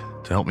night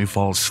to help me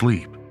fall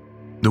asleep.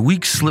 The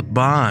weeks slipped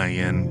by,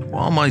 and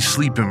while my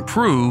sleep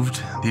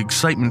improved, the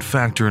excitement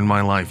factor in my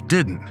life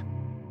didn't.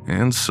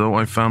 And so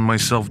I found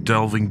myself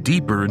delving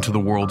deeper into the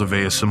world of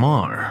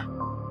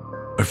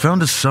ASMR. I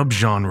found a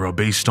subgenre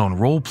based on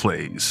role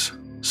plays.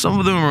 Some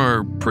of them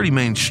are pretty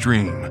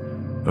mainstream.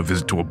 A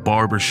visit to a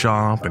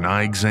barbershop, an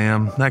eye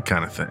exam, that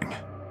kind of thing.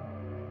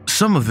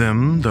 Some of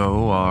them,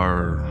 though,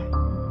 are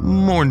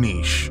more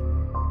niche.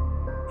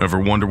 Ever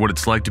wonder what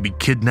it's like to be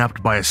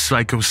kidnapped by a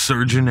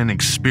psychosurgeon and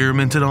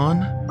experimented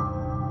on?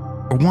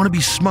 Or want to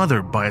be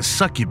smothered by a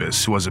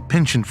succubus who has a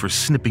penchant for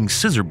snipping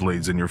scissor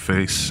blades in your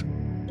face?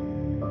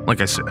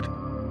 Like I said,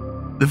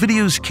 the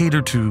videos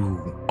cater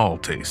to all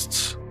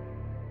tastes.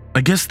 I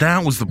guess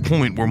that was the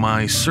point where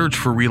my search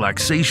for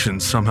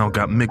relaxation somehow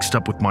got mixed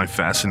up with my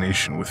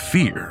fascination with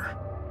fear.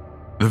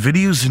 The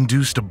videos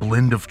induced a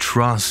blend of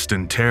trust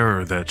and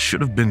terror that should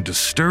have been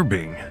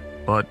disturbing,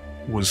 but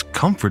was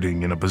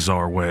comforting in a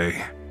bizarre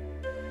way.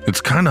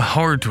 It's kinda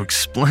hard to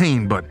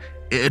explain, but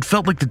it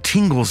felt like the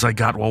tingles I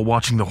got while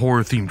watching the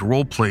horror-themed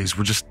roleplays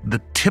were just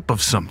the tip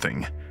of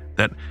something,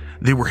 that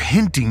they were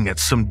hinting at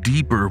some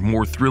deeper,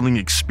 more thrilling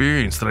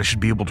experience that I should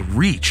be able to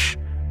reach,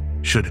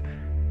 should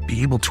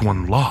be able to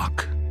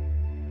unlock.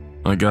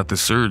 I got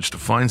this urge to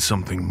find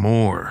something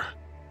more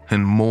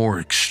and more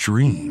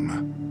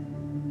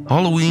extreme.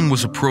 Halloween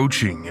was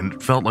approaching, and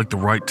it felt like the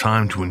right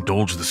time to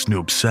indulge this new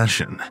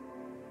obsession.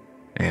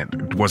 And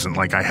it wasn't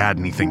like I had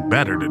anything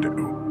better to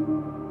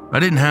do. I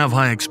didn't have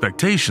high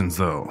expectations,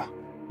 though.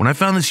 When I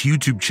found this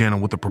YouTube channel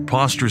with the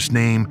preposterous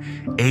name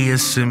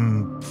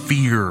ASM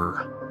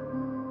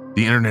Fear,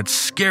 the internet's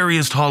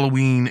scariest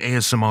Halloween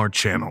ASMR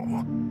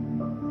channel,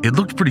 it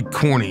looked pretty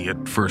corny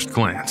at first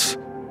glance.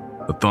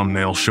 The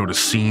thumbnail showed a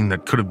scene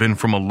that could have been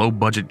from a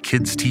low-budget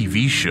kids'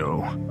 TV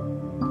show.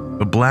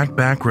 A black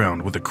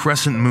background with a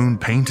crescent moon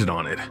painted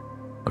on it.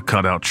 A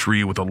cutout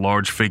tree with a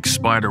large fake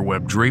spider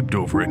web draped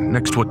over it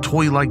next to a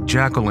toy-like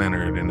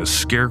jack-o'-lantern and a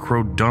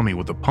scarecrow dummy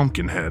with a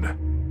pumpkin head.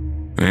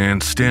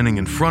 And standing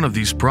in front of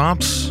these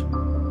props,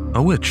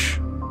 a witch.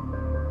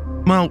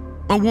 Well,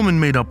 a woman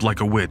made up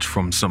like a witch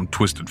from some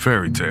twisted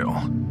fairy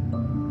tale.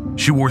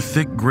 She wore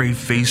thick gray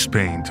face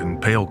paint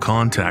and pale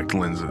contact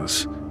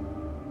lenses.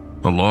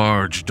 A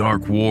large,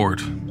 dark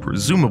wart,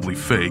 presumably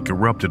fake,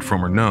 erupted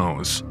from her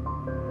nose.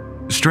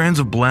 Strands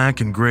of black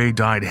and gray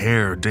dyed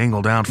hair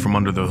dangled out from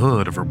under the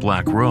hood of her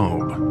black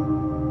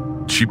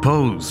robe. She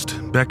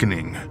posed,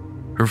 beckoning,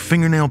 her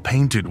fingernail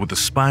painted with a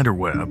spider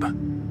web.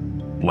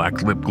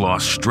 Black lip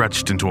gloss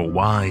stretched into a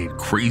wide,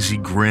 crazy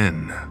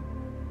grin.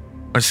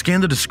 I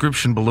scanned the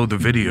description below the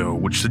video,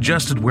 which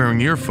suggested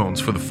wearing earphones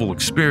for the full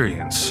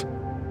experience.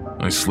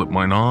 I slipped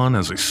mine on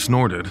as I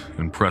snorted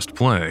and pressed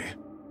play.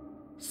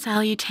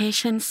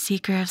 Salutations,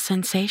 seeker of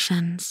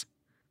sensations.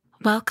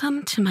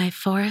 Welcome to my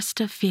forest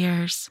of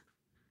fears.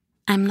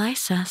 I'm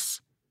Lysis,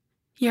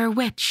 your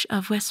witch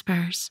of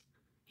whispers,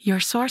 your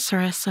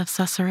sorceress of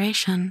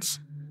susurrations.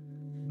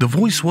 The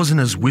voice wasn't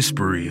as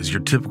whispery as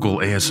your typical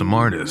ASMR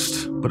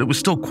artist, but it was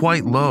still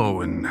quite low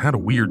and had a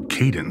weird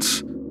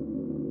cadence.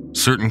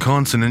 Certain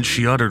consonants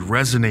she uttered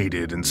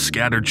resonated and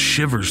scattered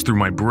shivers through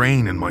my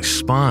brain and my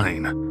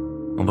spine,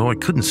 although I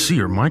couldn't see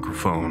her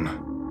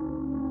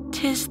microphone.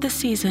 "'Tis the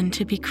season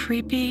to be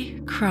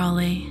creepy,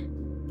 crawly.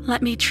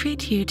 Let me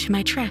treat you to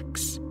my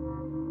tricks.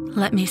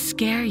 Let me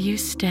scare you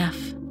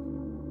stiff.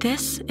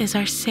 This is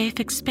our safe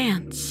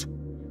expanse,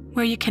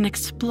 where you can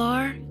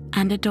explore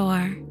and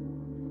adore.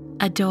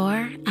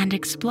 Adore and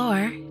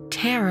explore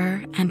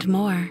terror and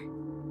more."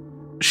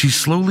 She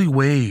slowly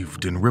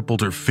waved and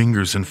rippled her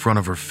fingers in front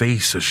of her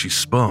face as she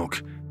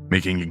spoke,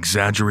 making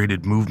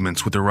exaggerated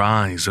movements with her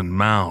eyes and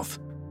mouth,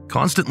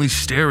 constantly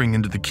staring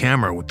into the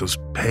camera with those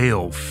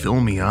pale,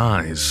 filmy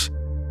eyes.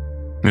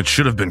 It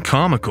should have been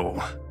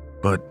comical,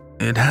 but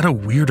it had a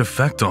weird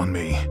effect on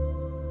me.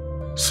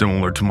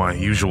 Similar to my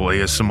usual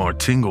ASMR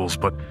tingles,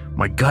 but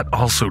my gut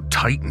also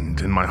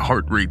tightened and my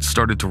heart rate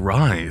started to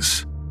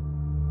rise.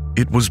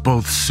 It was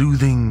both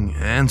soothing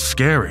and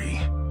scary.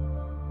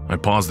 I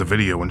paused the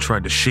video and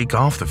tried to shake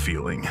off the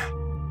feeling.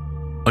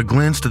 I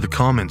glanced at the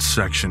comments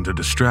section to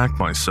distract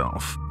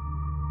myself.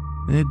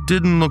 It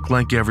didn't look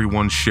like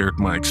everyone shared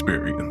my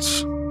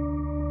experience.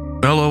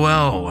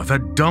 LOL, I've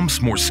had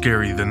dumps more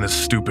scary than this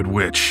stupid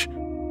witch.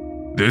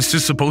 This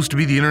is supposed to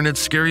be the internet's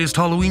scariest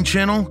Halloween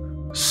channel?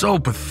 So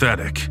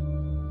pathetic.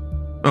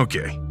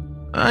 Okay,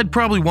 I'd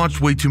probably watched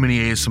way too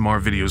many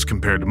ASMR videos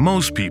compared to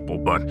most people,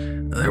 but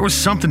there was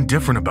something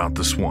different about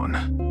this one.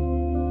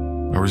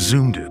 I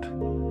resumed it.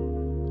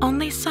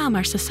 "Only some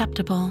are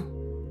susceptible.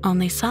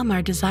 Only some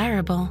are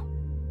desirable.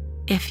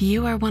 If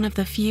you are one of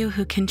the few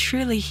who can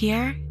truly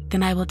hear,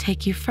 then I will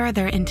take you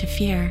further into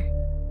fear.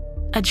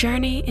 A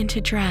journey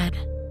into dread.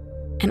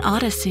 An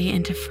odyssey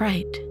into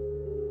fright.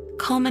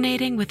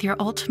 Culminating with your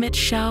ultimate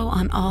show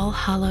on All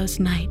Hallows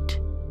Night.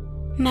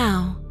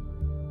 Now,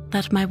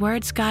 let my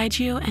words guide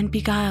you and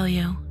beguile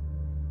you.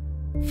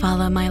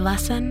 Follow my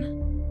lesson.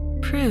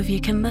 Prove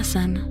you can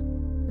listen.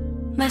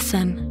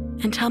 Listen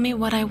and tell me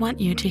what I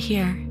want you to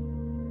hear."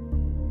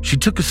 She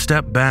took a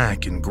step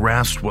back and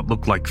grasped what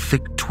looked like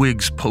thick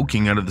twigs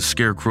poking out of the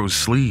scarecrow's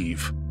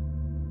sleeve.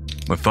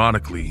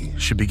 Methodically,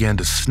 she began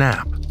to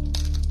snap.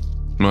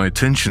 My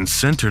attention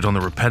centered on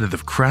the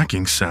repetitive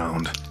cracking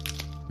sound,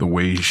 the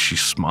way she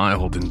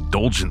smiled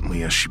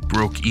indulgently as she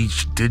broke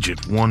each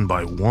digit one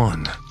by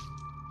one.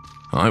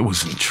 I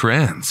was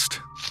entranced.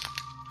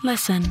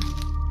 "Listen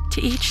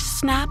to each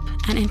snap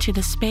and into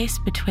the space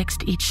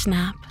betwixt each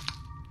snap.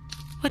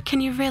 What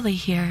can you really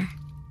hear?"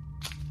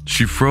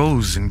 She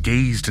froze and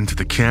gazed into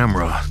the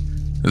camera,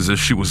 as if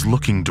she was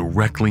looking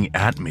directly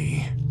at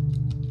me.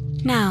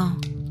 "Now,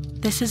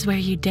 this is where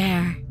you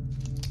dare.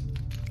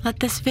 Let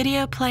this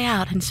video play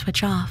out and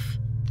switch off.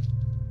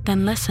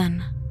 Then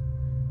listen.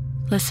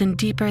 Listen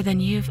deeper than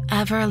you've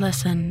ever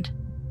listened.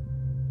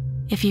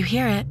 If you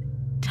hear it,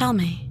 tell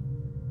me.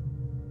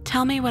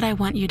 Tell me what I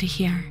want you to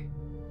hear."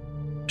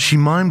 She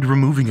mimed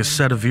removing a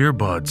set of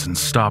earbuds and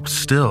stopped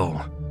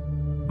still,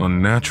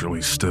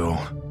 unnaturally still.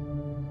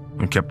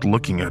 I kept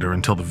looking at her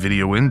until the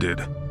video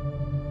ended.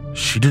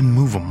 She didn't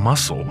move a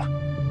muscle.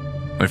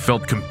 I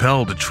felt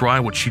compelled to try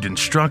what she'd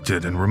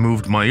instructed and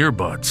removed my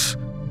earbuds.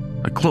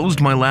 I closed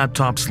my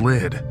laptop's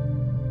lid,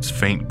 its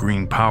faint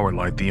green power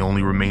light the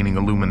only remaining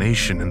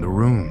illumination in the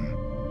room.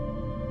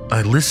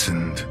 I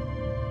listened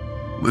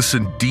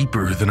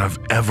deeper than I've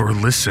ever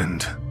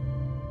listened.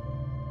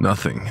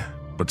 Nothing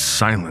but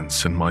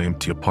silence in my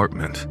empty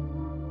apartment.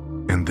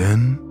 And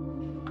then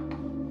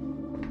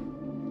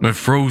I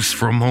froze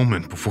for a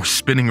moment before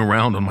spinning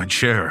around on my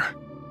chair.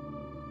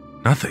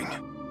 Nothing.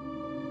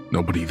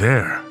 Nobody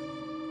there.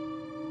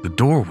 The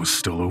door was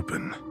still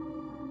open.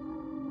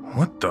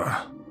 What the?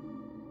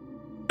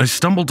 I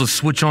stumbled to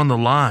switch on the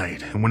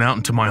light and went out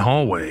into my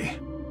hallway.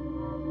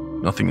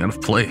 Nothing out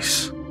of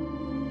place.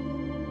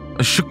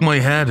 I shook my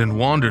head and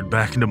wandered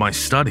back into my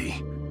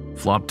study,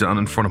 flopped down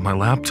in front of my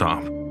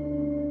laptop.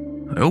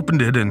 I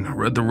opened it and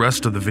read the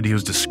rest of the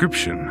video's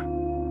description.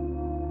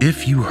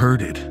 If you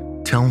heard it,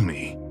 tell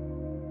me.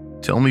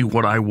 Tell me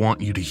what I want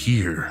you to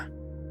hear.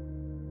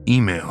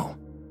 Email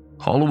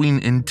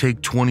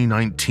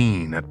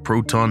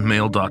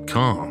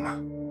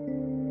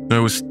HalloweenIntake2019@protonmail.com. I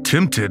was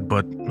tempted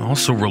but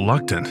also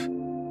reluctant.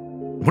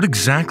 What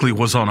exactly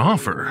was on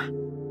offer?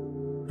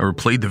 I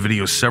replayed the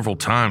video several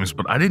times,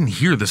 but I didn't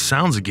hear the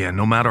sounds again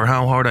no matter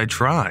how hard I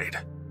tried.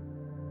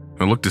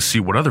 I looked to see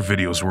what other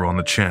videos were on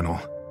the channel.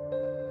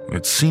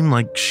 It seemed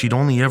like she'd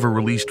only ever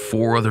released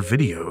 4 other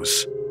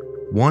videos,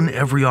 one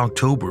every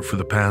October for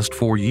the past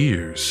 4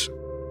 years.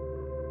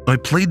 I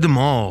played them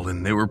all,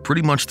 and they were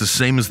pretty much the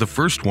same as the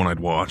first one I'd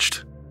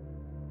watched.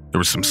 There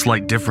were some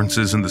slight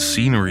differences in the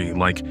scenery,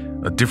 like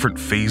a different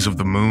phase of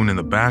the moon in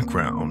the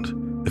background,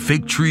 the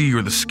fake tree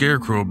or the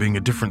scarecrow being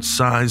a different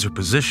size or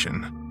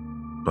position.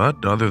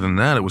 But other than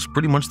that, it was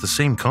pretty much the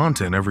same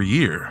content every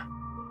year.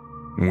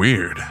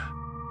 Weird.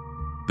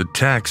 The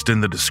text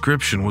in the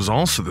description was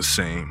also the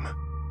same,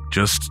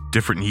 just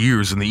different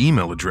years in the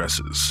email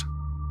addresses.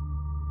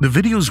 The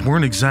videos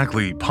weren't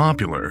exactly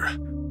popular.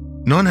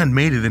 None had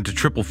made it into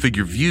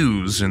triple-figure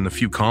views, and the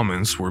few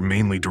comments were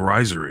mainly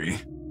derisory.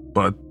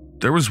 But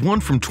there was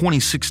one from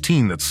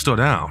 2016 that stood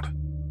out.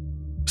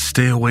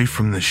 "Stay away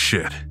from this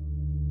shit.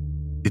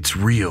 It's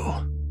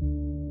real.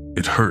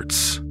 It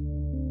hurts."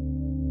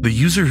 The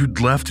user who'd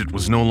left it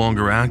was no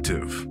longer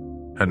active,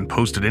 hadn't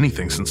posted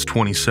anything since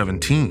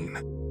 2017.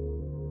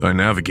 I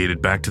navigated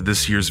back to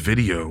this year's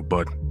video,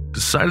 but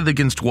decided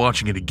against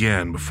watching it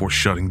again before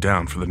shutting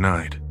down for the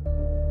night.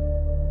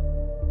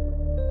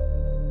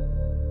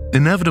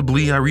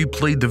 Inevitably, I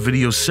replayed the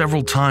video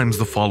several times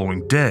the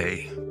following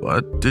day,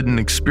 but didn't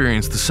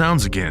experience the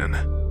sounds again.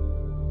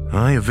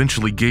 I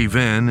eventually gave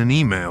in and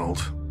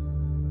emailed.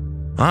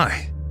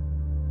 "Hi.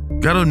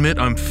 Gotta admit,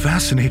 I'm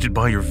fascinated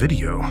by your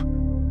video.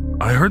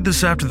 I heard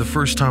this after the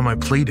first time I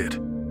played it.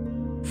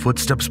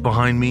 Footsteps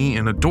behind me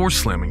and a door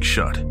slamming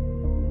shut.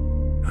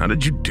 How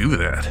did you do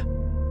that?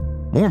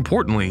 More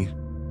importantly,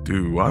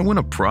 do I win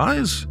a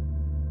prize?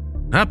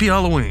 Happy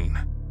Halloween.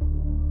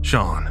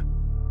 Sean."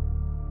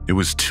 It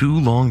was 2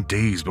 long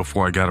days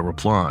before I got a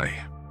reply.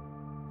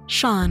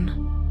 Sean,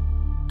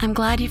 I'm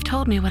glad you've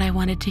told me what I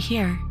wanted to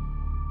hear.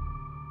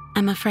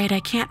 I'm afraid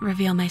I can't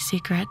reveal my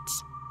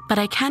secrets, but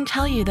I can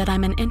tell you that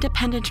I'm an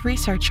independent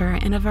researcher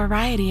in a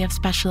variety of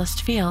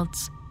specialist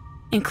fields,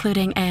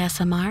 including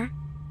ASMR,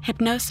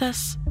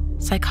 hypnosis,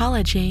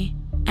 psychology,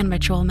 and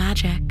ritual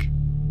magic.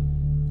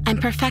 I'm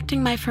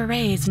perfecting my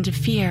forays into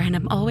fear, and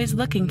I'm always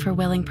looking for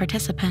willing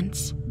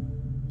participants.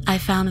 I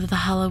found the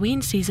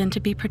Halloween season to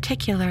be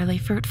particularly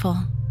fruitful.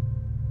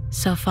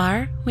 So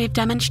far, we've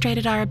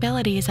demonstrated our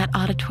abilities at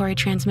auditory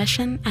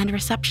transmission and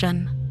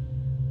reception.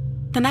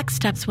 The next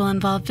steps will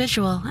involve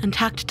visual and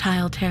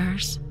tactile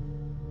terrors.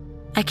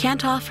 I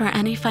can't offer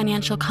any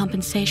financial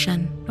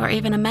compensation or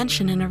even a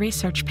mention in a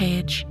research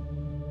page.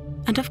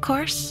 And of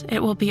course,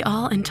 it will be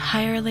all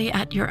entirely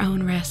at your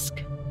own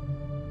risk.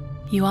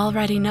 You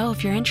already know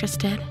if you're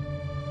interested.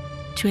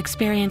 To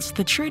experience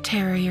the true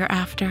terror you're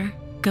after,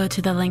 go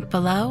to the link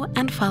below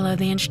and follow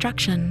the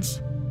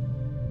instructions.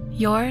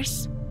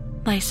 Yours,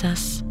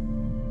 Lysis.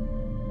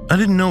 I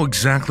didn't know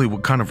exactly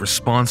what kind of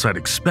response I'd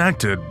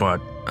expected, but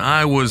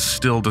I was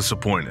still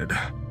disappointed.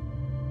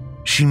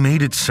 She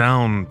made it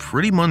sound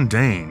pretty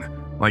mundane,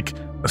 like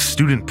a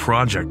student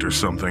project or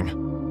something.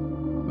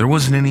 There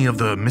wasn't any of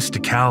the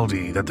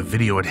mysticality that the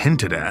video had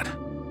hinted at.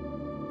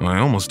 I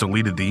almost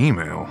deleted the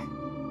email.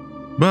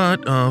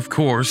 But, of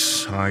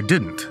course, I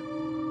didn't.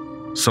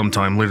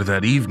 Sometime later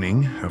that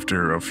evening,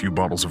 after a few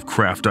bottles of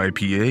craft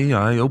IPA,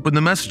 I opened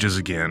the messages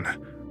again,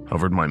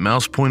 hovered my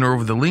mouse pointer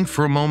over the link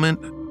for a moment,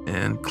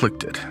 and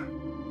clicked it.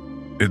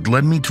 It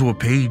led me to a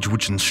page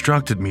which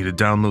instructed me to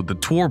download the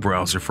Tor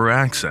browser for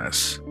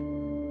access.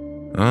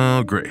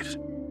 Oh, great.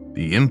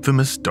 The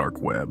infamous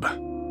dark web.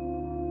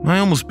 I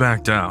almost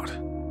backed out.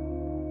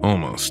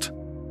 Almost.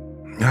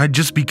 I'd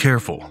just be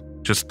careful.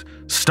 Just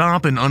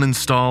stop and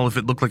uninstall if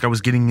it looked like I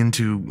was getting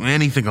into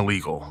anything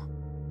illegal.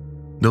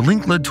 The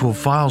link led to a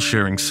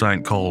file-sharing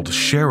site called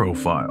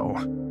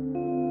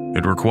ShareOfile.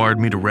 It required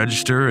me to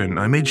register, and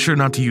I made sure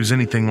not to use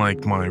anything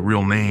like my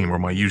real name or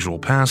my usual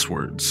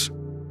passwords.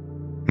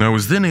 I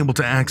was then able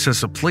to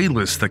access a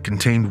playlist that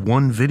contained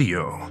one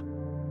video.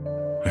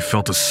 I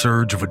felt a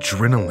surge of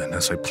adrenaline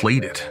as I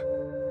played it.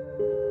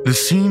 The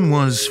scene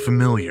was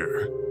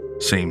familiar.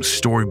 Same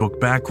storybook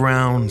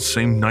background,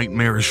 same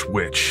nightmarish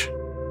witch.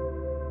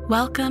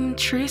 Welcome,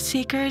 true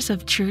seekers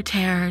of true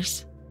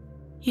terrors.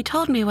 You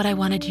told me what I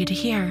wanted you to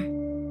hear.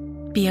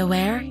 Be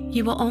aware,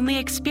 you will only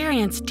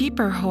experience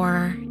deeper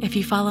horror if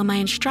you follow my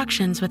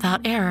instructions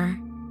without error.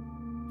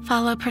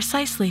 Follow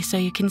precisely so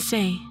you can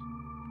see.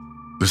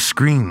 The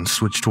screen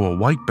switched to a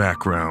white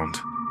background,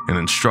 and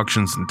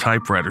instructions in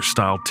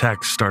typewriter-style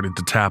text started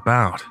to tap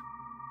out.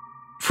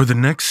 For the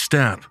next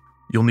step,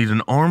 you'll need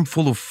an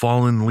armful of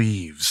fallen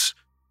leaves.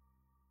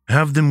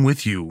 Have them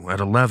with you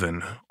at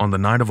 11 on the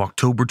night of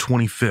October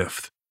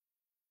 25th,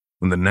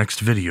 when the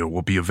next video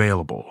will be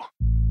available.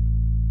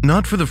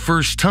 Not for the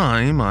first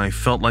time, I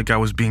felt like I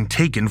was being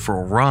taken for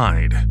a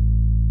ride.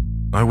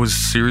 I was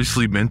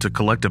seriously meant to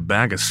collect a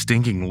bag of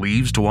stinking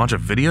leaves to watch a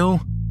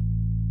video?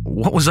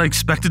 What was I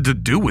expected to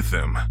do with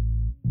them?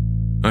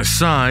 I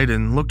sighed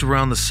and looked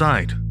around the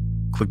site,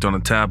 clicked on a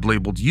tab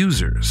labeled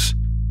Users.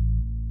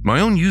 My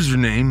own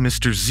username,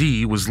 Mr.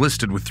 Z, was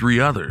listed with 3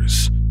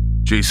 others: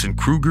 Jason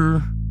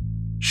Kruger,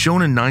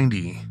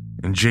 Shona90,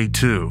 and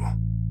J2.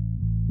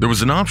 There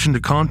was an option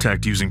to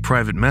contact using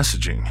private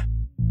messaging.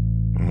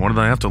 What did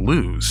I have to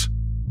lose?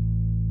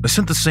 I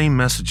sent the same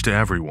message to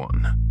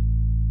everyone.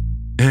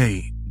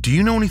 Hey, do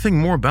you know anything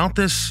more about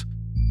this?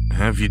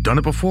 Have you done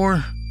it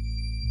before?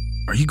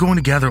 Are you going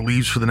to gather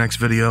leaves for the next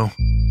video?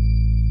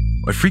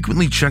 I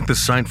frequently checked the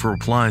site for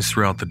replies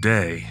throughout the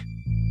day.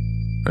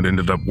 I'd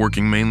ended up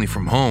working mainly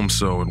from home,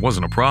 so it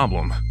wasn't a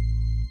problem.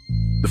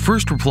 The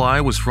first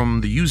reply was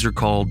from the user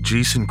called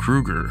Jason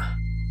Kruger.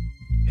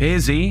 Hey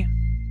Z,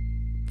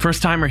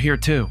 first timer here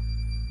too.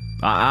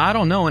 I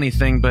don't know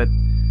anything, but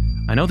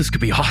I know this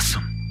could be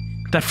awesome.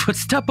 That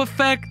footstep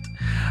effect?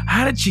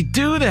 How did she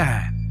do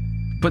that?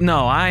 But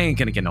no, I ain't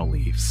gonna get no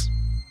leaves.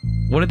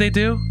 What did they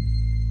do?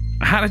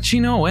 How did she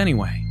know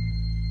anyway?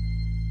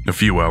 A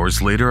few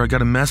hours later, I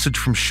got a message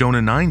from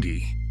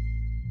Shona90.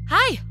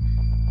 Hi.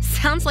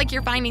 Sounds like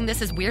you're finding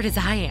this as weird as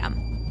I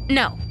am.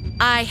 No,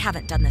 I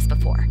haven't done this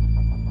before.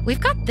 We've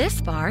got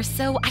this far,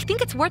 so I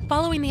think it's worth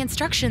following the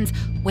instructions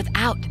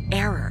without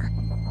error.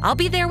 I'll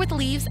be there with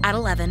leaves at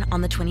 11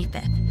 on the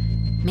 25th.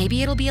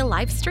 Maybe it'll be a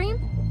live stream?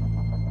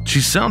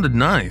 She sounded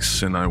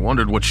nice, and I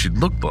wondered what she'd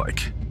look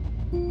like.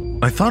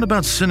 I thought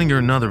about sending her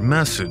another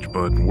message,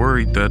 but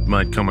worried that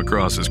might come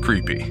across as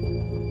creepy,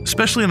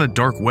 especially on a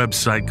dark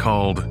website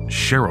called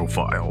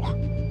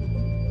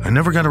Shareofile. I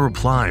never got a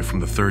reply from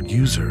the third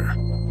user.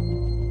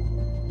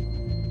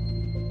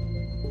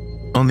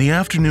 On the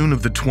afternoon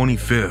of the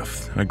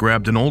 25th, I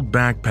grabbed an old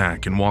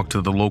backpack and walked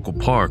to the local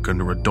park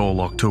under a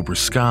dull October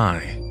sky.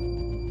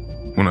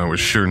 When I was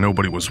sure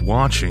nobody was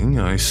watching,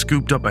 I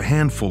scooped up a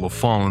handful of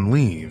fallen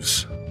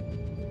leaves.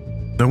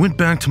 I went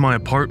back to my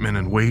apartment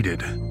and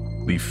waited,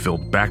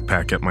 leaf-filled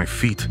backpack at my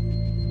feet.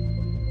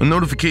 A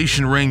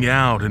notification rang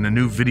out and a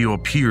new video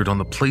appeared on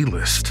the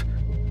playlist.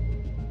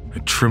 I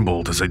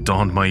trembled as I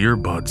donned my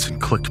earbuds and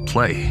clicked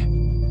play.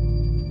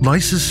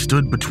 Lysis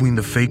stood between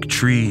the fake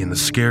tree and the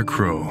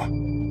scarecrow.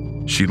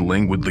 She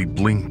languidly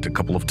blinked a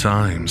couple of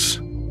times.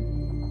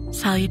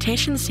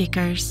 Salutations,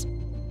 Seekers.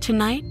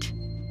 Tonight,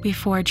 we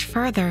forge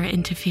further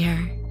into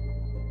fear.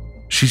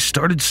 She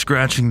started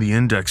scratching the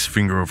index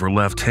finger of her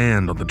left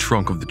hand on the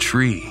trunk of the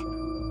tree,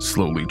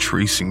 slowly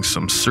tracing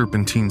some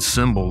serpentine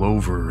symbol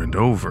over and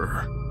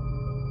over.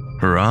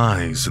 Her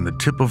eyes and the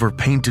tip of her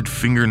painted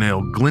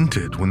fingernail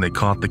glinted when they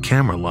caught the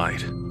camera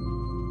light.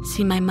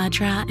 See my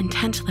mudra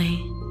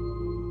intently.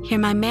 Hear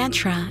my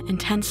mantra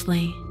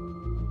intensely.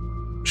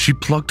 She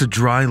plucked a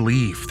dry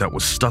leaf that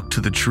was stuck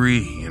to the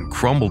tree and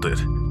crumbled it,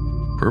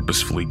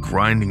 purposefully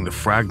grinding the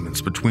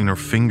fragments between her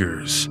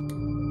fingers.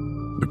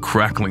 The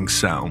crackling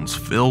sounds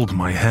filled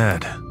my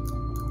head.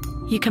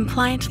 You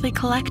compliantly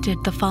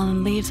collected the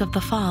fallen leaves of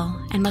the fall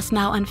and must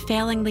now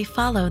unfailingly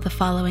follow the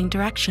following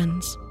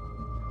directions.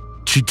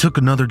 She took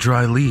another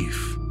dry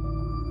leaf.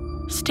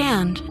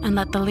 Stand and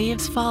let the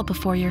leaves fall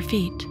before your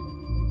feet.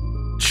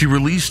 She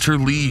released her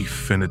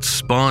leaf and it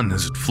spun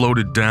as it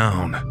floated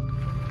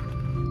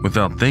down.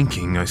 Without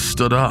thinking, I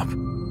stood up,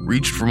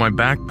 reached for my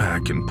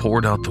backpack, and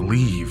poured out the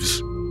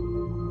leaves.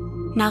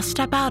 Now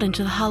step out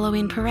into the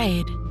Halloween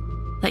parade.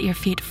 Let your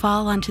feet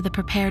fall onto the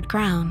prepared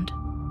ground.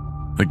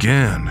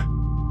 Again,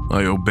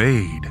 I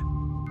obeyed.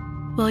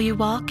 Will you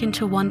walk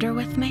into wonder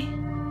with me?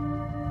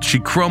 She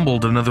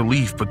crumbled another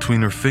leaf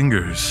between her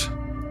fingers.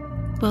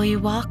 Will you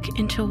walk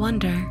into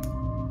wonder,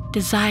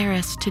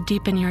 desirous to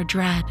deepen your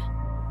dread?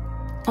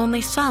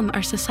 Only some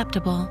are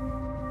susceptible,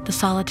 the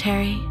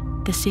solitary,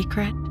 the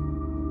secret.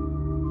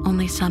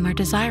 Only some are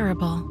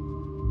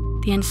desirable,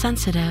 the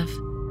insensitive,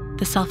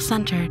 the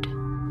self-centered.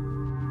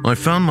 I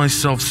found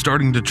myself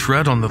starting to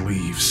tread on the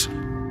leaves,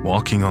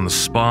 walking on the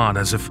spot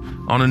as if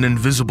on an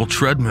invisible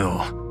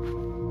treadmill.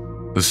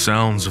 The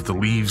sounds of the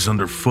leaves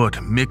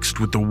underfoot mixed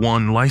with the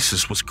one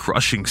Lysis was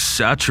crushing,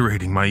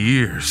 saturating my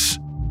ears.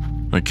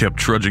 I kept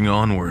trudging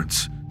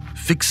onwards,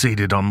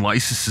 fixated on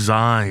Lysis's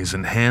eyes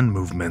and hand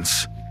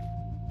movements.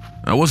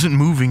 I wasn't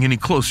moving any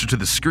closer to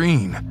the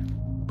screen,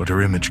 but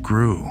her image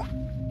grew,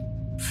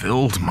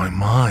 filled my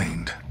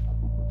mind.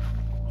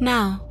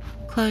 Now,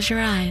 close your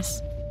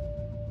eyes.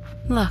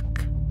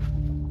 Look.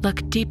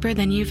 Look deeper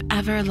than you've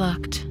ever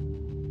looked.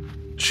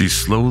 She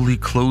slowly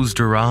closed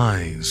her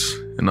eyes,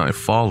 and I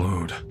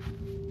followed.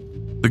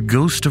 The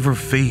ghost of her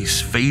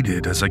face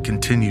faded as I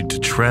continued to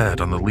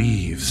tread on the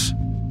leaves.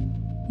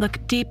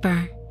 Look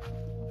deeper.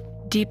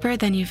 Deeper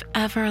than you've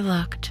ever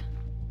looked.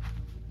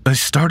 I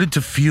started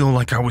to feel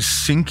like I was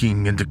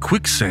sinking into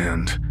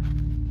quicksand.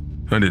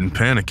 I didn't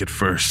panic at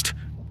first.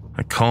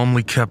 I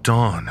calmly kept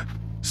on,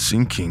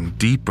 sinking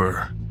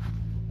deeper.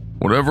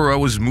 Whatever I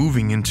was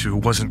moving into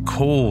wasn't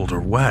cold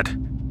or wet.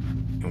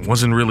 It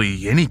wasn't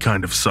really any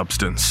kind of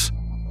substance.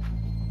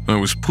 I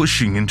was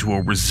pushing into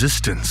a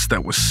resistance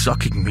that was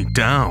sucking me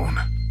down.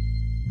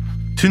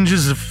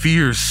 Tinges of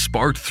fear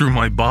sparked through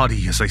my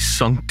body as I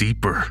sunk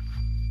deeper.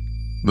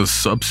 The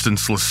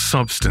substanceless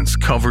substance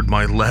covered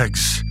my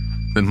legs,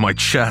 then my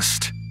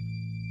chest.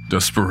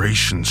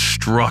 Desperation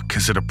struck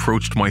as it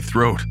approached my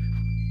throat,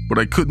 but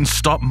I couldn't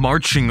stop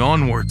marching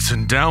onwards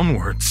and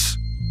downwards.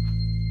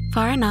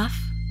 Far enough,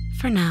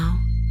 for now,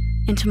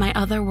 into my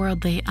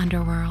otherworldly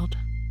underworld.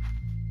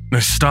 I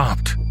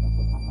stopped.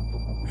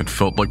 It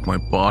felt like my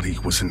body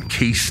was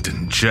encased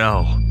in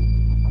gel.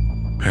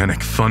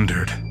 Panic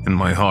thundered in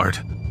my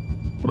heart,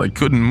 but I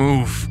couldn't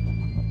move.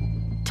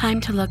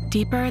 Time to look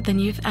deeper than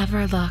you've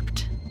ever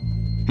looked.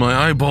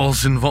 My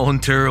eyeballs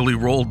involuntarily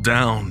rolled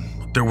down,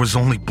 but there was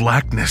only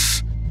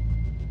blackness.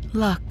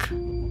 Look.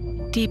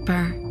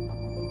 Deeper.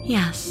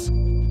 Yes.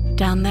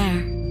 Down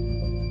there.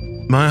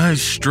 My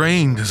eyes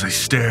strained as I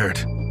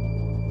stared.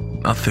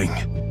 Nothing.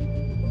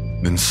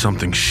 Then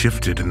something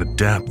shifted in the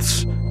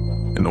depths,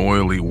 an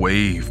oily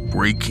wave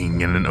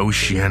breaking in an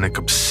oceanic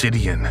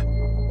obsidian.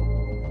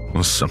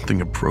 Was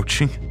something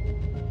approaching?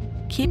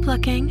 Keep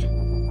looking.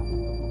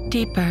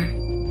 Deeper.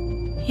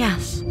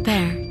 Yes,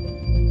 there.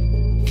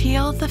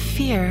 Feel the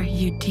fear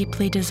you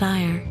deeply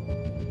desire.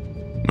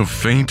 A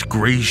faint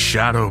gray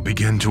shadow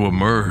began to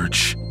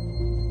emerge.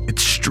 It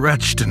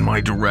stretched in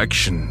my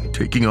direction,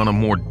 taking on a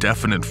more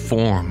definite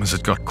form as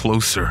it got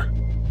closer.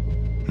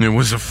 It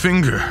was a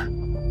finger.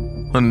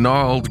 A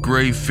gnarled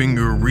gray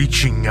finger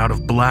reaching out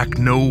of black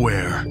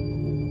nowhere.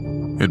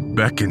 It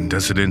beckoned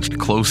as it inched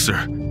closer,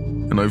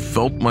 and I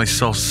felt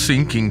myself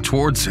sinking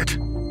towards it.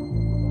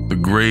 The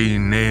gray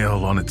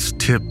nail on its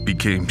tip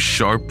became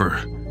sharper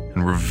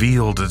and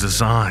revealed a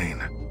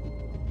design.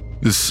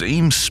 The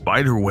same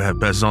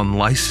spiderweb as on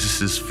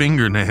Lysis's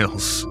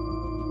fingernails.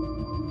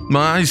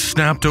 My eyes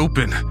snapped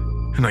open,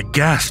 and I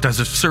gasped as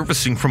if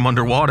surfacing from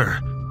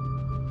underwater.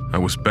 I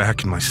was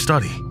back in my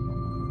study,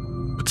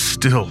 but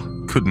still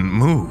couldn't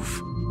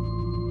move.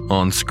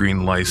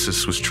 On-screen,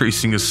 Lysis was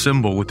tracing a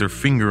symbol with her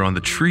finger on the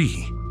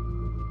tree.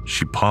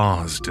 She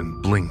paused and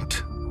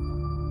blinked.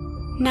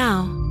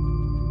 Now,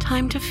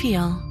 time to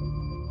feel.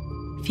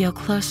 Feel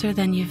closer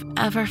than you've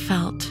ever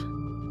felt.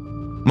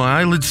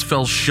 My eyelids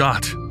fell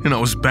shut, and I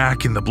was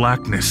back in the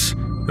blackness,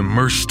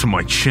 immersed to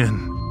my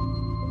chin.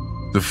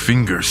 The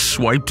finger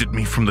swiped at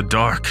me from the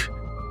dark.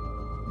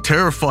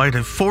 Terrified,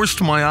 I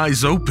forced my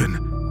eyes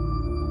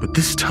open, but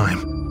this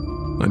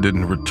time, I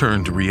didn't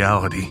return to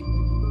reality.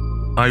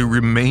 I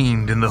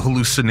remained in the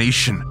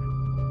hallucination,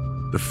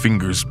 the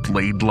finger's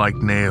blade-like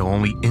nail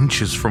only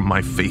inches from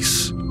my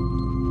face.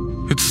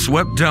 It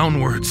swept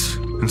downwards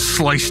and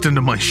sliced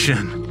into my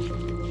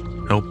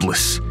shin.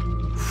 Helpless,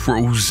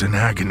 froze in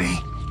agony.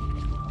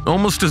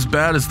 Almost as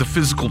bad as the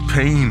physical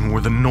pain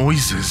were the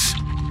noises.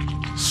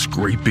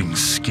 Scraping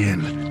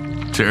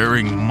skin,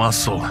 tearing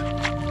muscle,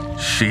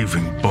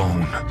 shaving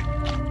bone.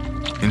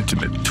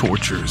 Intimate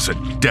tortures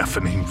at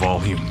deafening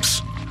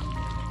volumes.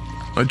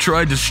 I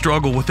tried to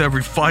struggle with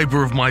every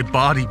fiber of my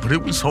body, but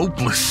it was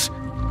hopeless.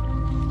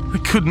 I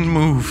couldn't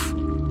move.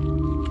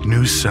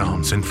 New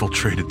sounds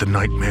infiltrated the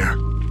nightmare.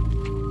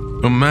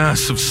 A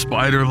mass of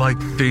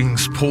spider-like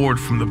things poured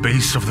from the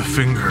base of the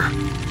finger.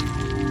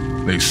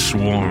 They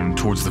swarmed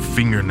towards the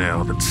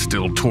fingernail that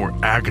still tore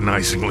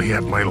agonizingly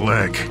at my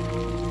leg.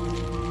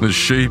 The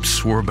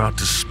shapes were about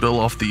to spill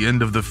off the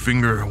end of the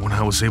finger when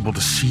I was able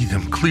to see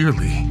them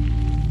clearly.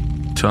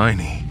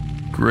 Tiny,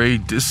 gray,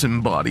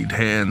 disembodied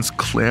hands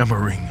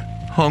clamoring,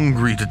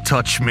 hungry to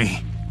touch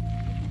me.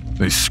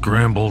 They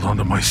scrambled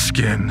onto my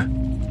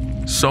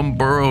skin. Some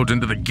burrowed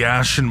into the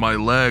gash in my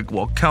leg,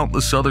 while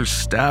countless others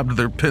stabbed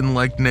their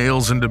pin-like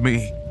nails into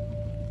me.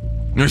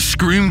 I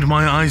screamed,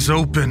 my eyes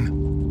open.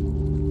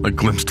 I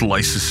glimpsed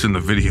Lysis in the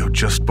video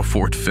just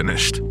before it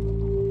finished.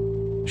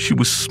 She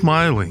was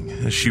smiling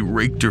as she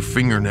raked her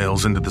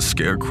fingernails into the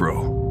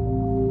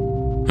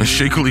scarecrow. I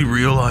shakily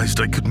realized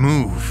I could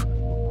move,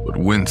 but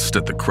winced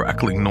at the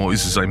crackling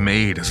noises I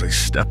made as I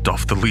stepped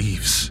off the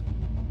leaves.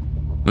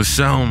 The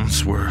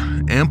sounds were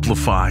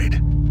amplified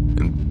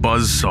and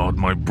buzzsawed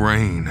my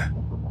brain.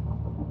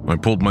 I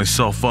pulled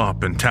myself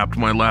up and tapped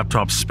my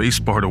laptop's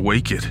spacebar to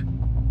wake it.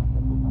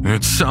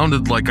 It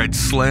sounded like I'd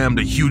slammed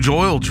a huge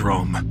oil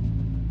drum.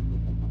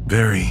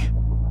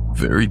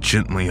 Very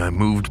gently, I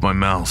moved my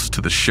mouse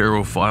to the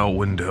Share file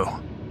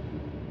window.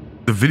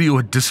 The video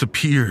had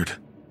disappeared,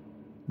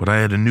 but I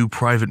had a new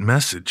private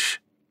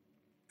message.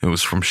 It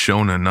was from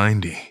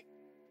Shona90.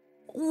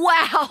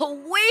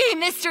 Wow-wee,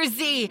 Mr.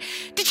 Z!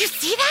 Did you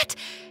see that?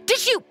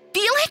 Did you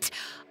feel it?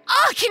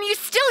 Oh, can you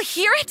still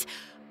hear it?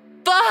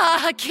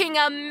 Fucking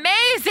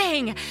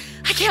amazing!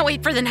 I can't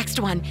wait for the next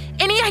one.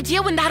 Any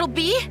idea when that'll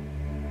be?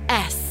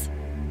 S.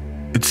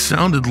 It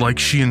sounded like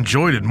she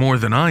enjoyed it more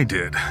than I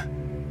did.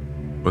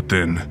 But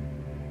then,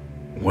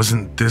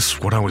 wasn't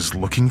this what I was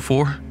looking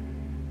for?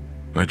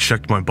 I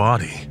checked my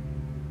body.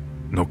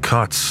 No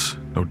cuts,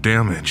 no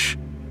damage.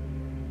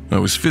 I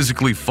was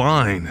physically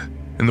fine,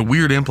 and the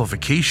weird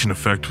amplification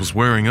effect was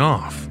wearing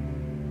off.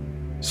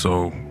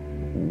 So,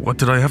 what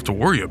did I have to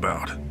worry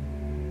about?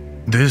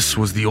 This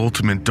was the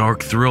ultimate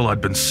dark thrill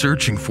I'd been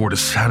searching for to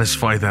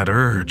satisfy that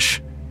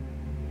urge.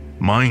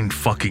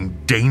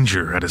 Mind-fucking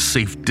danger at a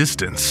safe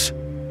distance.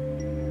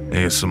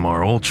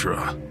 ASMR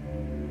Ultra.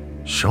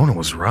 Shona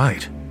was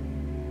right.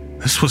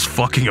 This was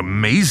fucking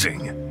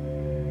amazing.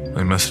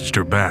 I messaged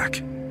her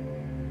back.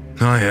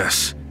 Ah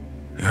yes.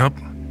 Yep.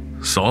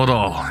 Saw it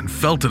all and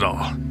felt it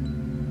all.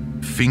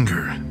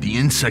 Finger, the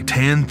insect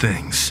hand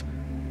things.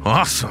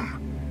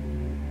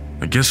 Awesome.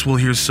 I guess we'll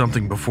hear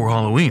something before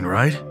Halloween,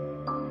 right?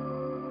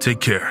 Take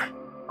care.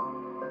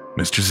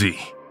 Mr. Z.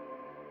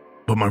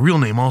 But my real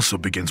name also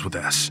begins with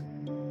S.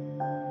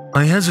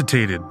 I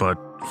hesitated, but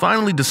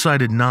finally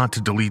decided not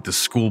to delete the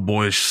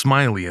schoolboyish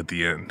smiley at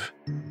the end.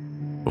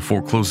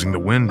 Before closing the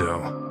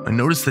window, I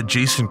noticed that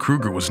Jason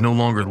Kruger was no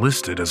longer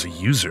listed as a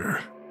user.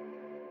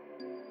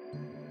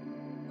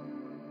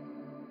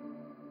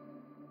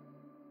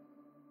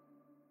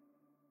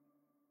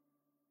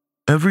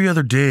 Every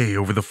other day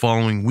over the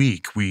following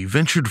week, we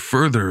ventured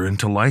further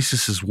into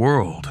Lysis's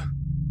world.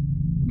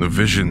 The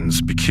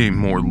visions became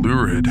more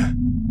lurid,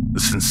 the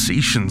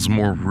sensations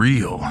more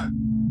real,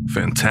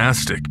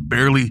 Fantastic,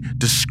 barely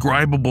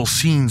describable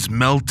scenes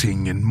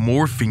melting and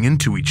morphing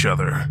into each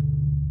other.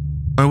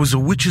 I was a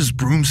witch's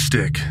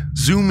broomstick,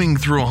 zooming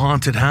through a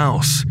haunted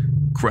house,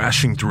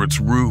 crashing through its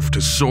roof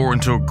to soar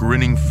into a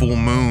grinning full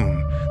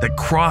moon that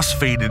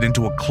cross-faded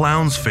into a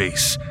clown's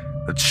face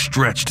that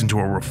stretched into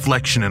a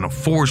reflection in a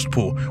forest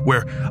pool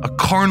where a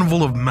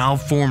carnival of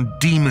malformed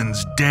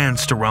demons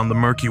danced around the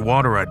murky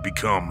water I'd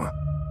become,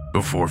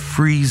 before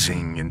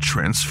freezing and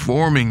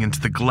transforming into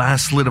the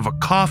glass lid of a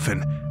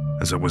coffin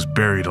as I was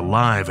buried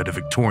alive at a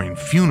Victorian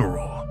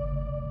funeral,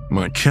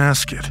 my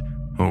casket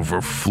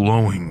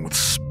overflowing with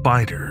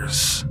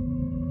spiders.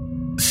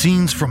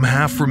 Scenes from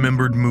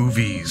half-remembered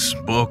movies,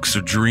 books,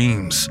 or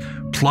dreams,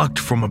 plucked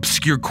from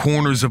obscure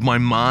corners of my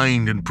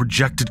mind and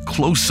projected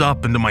close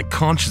up into my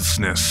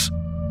consciousness.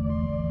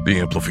 The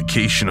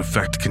amplification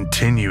effect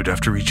continued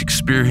after each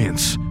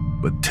experience,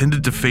 but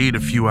tended to fade a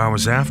few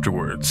hours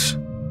afterwards.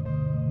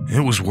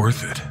 It was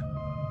worth it.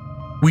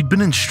 We'd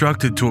been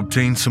instructed to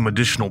obtain some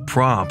additional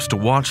props to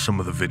watch some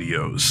of the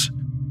videos.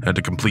 Had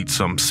to complete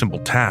some simple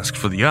tasks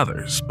for the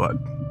others, but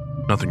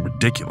nothing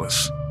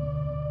ridiculous.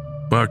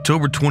 By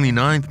October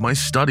 29th, my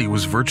study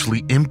was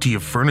virtually empty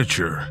of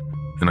furniture,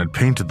 and I'd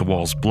painted the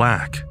walls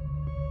black.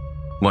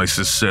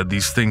 Lysis said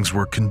these things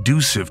were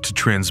conducive to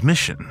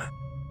transmission.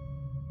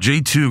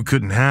 J2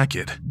 couldn't hack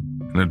it,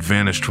 and had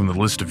vanished from the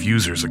list of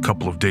users a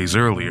couple of days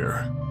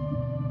earlier.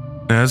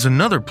 As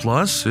another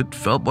plus, it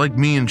felt like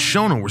me and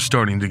Shona were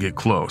starting to get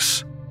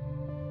close.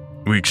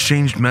 We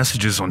exchanged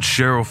messages on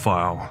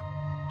ShareFile.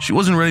 She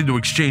wasn't ready to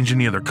exchange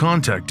any other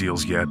contact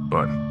deals yet,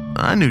 but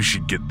I knew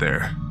she'd get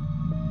there.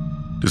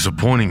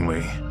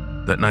 Disappointingly,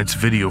 that night's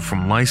video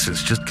from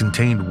Lysis just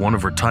contained one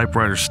of her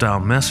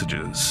typewriter-style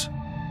messages.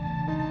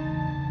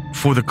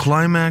 For the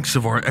climax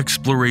of our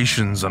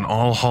explorations on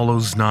All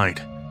Hallows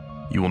Night,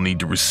 you will need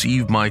to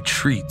receive my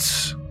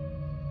treats.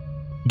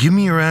 Give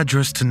me your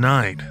address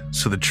tonight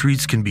so the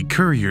treats can be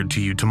couriered to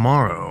you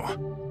tomorrow.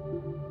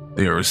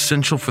 They are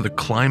essential for the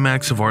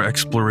climax of our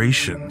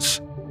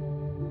explorations.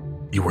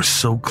 You are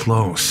so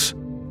close.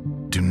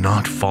 Do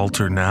not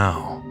falter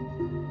now.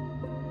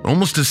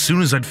 Almost as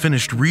soon as I'd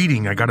finished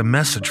reading, I got a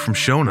message from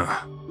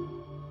Shona.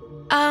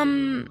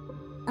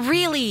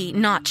 Really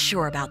not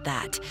sure about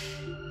that.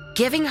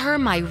 Giving her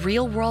my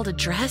real-world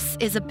address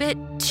is a bit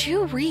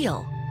too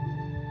real.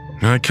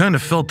 I kind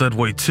of felt that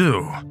way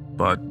too,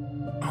 but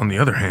on the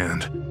other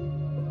hand,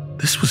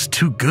 this was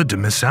too good to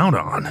miss out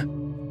on.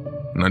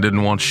 And I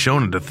didn't want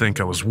Shona to think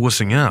I was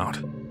wussing out.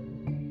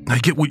 I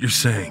get what you're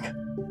saying,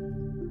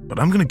 but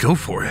I'm gonna go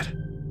for it.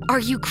 Are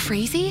you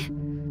crazy?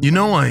 You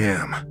know I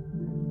am.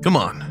 Come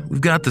on,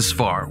 we've got this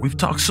far. We've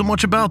talked so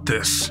much about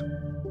this.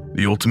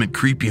 The ultimate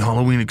creepy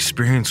Halloween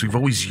experience we've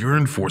always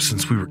yearned for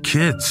since we were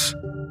kids.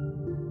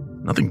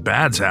 Nothing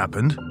bad's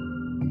happened.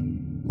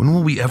 When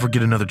will we ever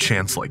get another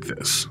chance like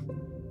this?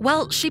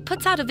 Well, she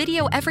puts out a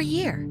video every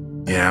year.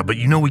 Yeah, but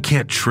you know we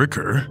can't trick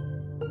her.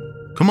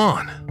 Come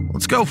on,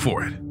 let's go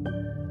for it.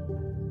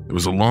 There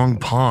was a long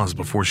pause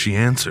before she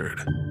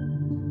answered.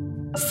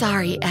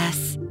 Sorry,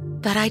 S,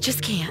 but I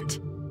just can't.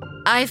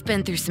 I've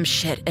been through some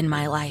shit in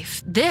my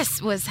life.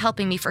 This was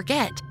helping me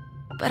forget,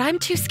 but I'm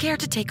too scared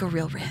to take a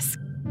real risk.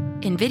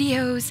 In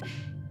videos,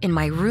 in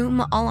my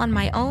room, all on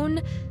my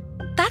own,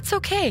 that's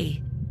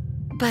okay.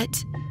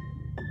 But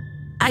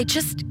I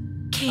just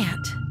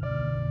can't.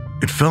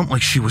 It felt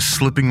like she was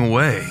slipping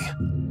away.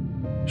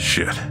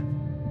 Shit.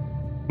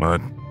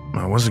 But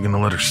I wasn't gonna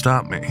let her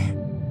stop me.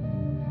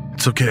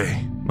 It's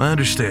okay, I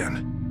understand.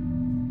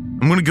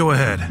 I'm gonna go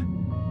ahead.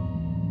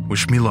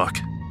 Wish me luck.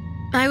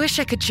 I wish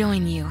I could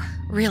join you,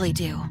 really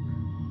do.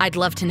 I'd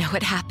love to know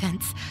what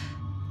happens.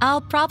 I'll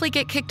probably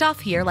get kicked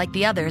off here like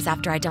the others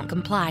after I don't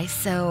comply,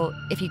 so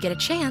if you get a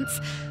chance,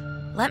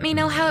 let me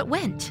know how it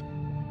went.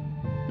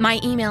 My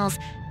email's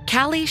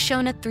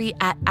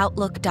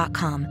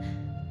callishona3@outlook.com.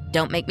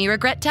 Don't make me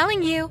regret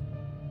telling you.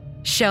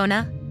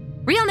 Shona,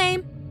 real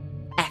name,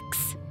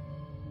 X.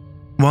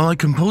 While I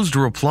composed a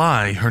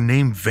reply, her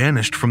name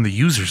vanished from the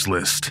users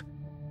list.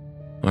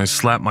 I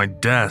slapped my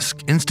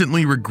desk,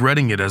 instantly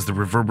regretting it as the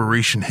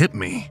reverberation hit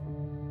me.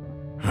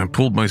 I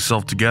pulled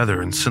myself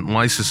together and sent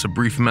Lysis a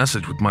brief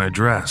message with my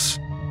address.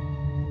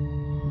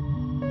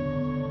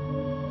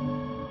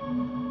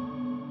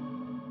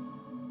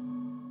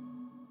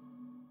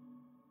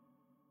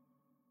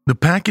 The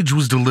package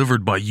was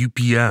delivered by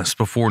UPS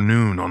before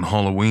noon on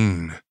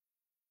Halloween.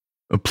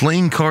 A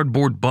plain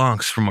cardboard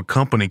box from a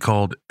company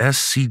called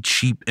SC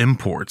Cheap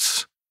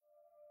Imports.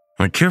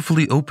 I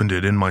carefully opened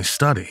it in my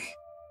study.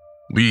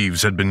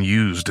 Leaves had been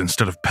used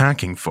instead of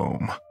packing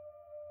foam.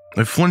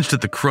 I flinched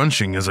at the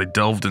crunching as I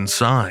delved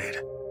inside.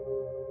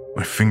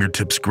 My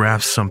fingertips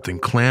grasped something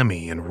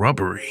clammy and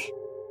rubbery.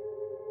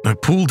 I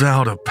pulled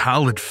out a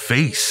pallid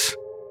face,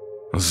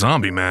 a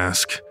zombie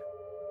mask.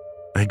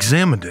 I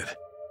examined it.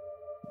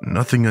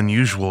 Nothing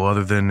unusual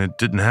other than it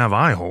didn't have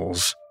eye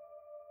holes.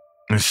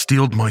 I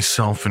steeled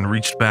myself and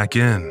reached back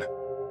in.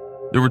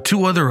 There were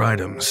two other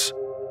items.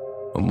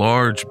 A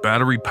large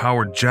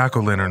battery-powered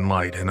jack-o'-lantern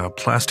light and a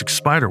plastic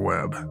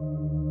spiderweb.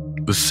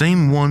 The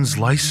same ones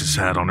Lysis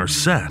had on her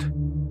set.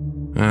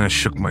 I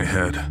shook my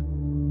head.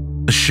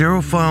 A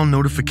share file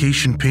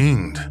notification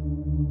pinged.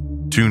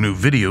 2 new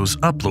videos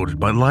uploaded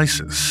by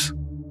Lysis.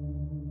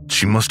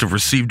 She must have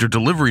received her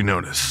delivery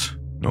notice.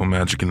 No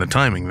magic in the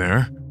timing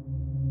there.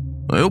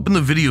 I opened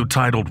the video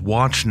titled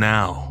Watch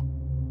Now.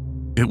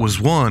 It was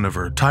one of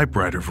her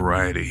typewriter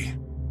variety.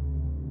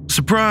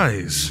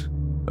 Surprise!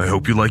 I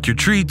hope you like your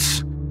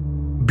treats.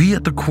 Be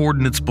at the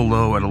coordinates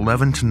below at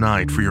 11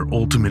 tonight for your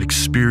ultimate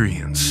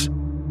experience.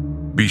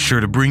 Be sure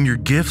to bring your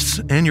gifts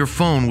and your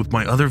phone with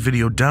my other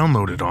video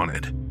downloaded on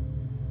it.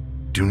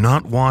 Do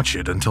not watch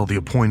it until the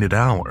appointed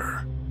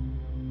hour.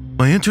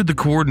 I entered the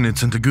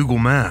coordinates into Google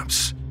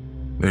Maps.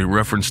 They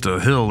referenced a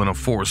hill in a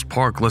forest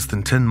park less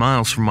than 10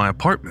 miles from my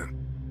apartment.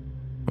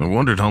 I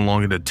wondered how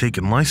long it had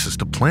taken Lysis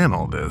to plan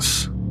all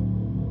this.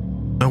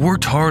 I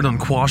worked hard on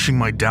quashing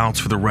my doubts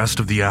for the rest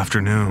of the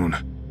afternoon.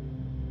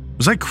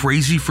 Was I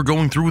crazy for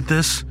going through with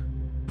this?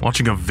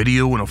 Watching a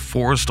video in a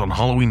forest on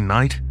Halloween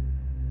night?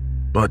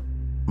 But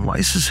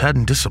Lysis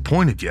hadn't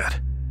disappointed yet.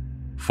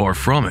 Far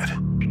from it.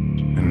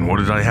 And what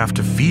did I have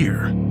to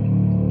fear?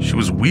 She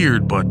was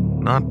weird, but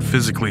not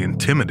physically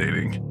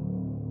intimidating.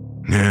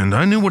 And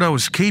I knew what I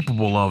was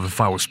capable of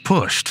if I was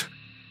pushed.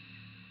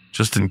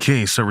 Just in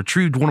case, I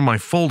retrieved one of my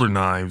folder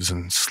knives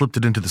and slipped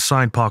it into the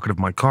side pocket of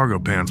my cargo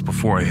pants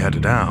before I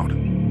headed out.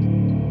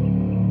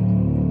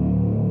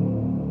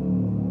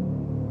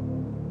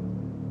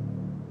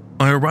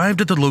 I arrived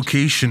at the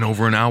location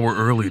over an hour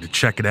early to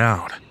check it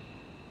out.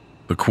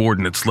 The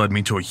coordinates led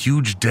me to a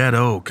huge dead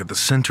oak at the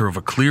center of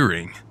a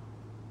clearing.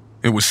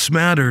 It was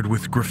smattered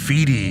with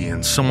graffiti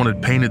and someone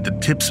had painted the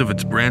tips of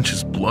its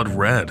branches blood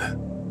red.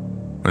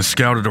 I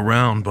scouted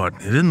around, but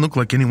it didn't look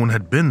like anyone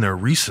had been there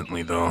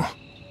recently, though.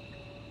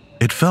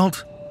 It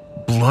felt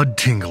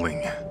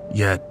blood-tingling,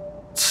 yet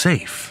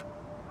safe,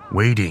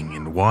 waiting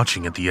and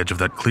watching at the edge of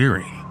that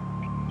clearing.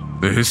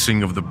 The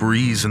hissing of the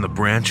breeze in the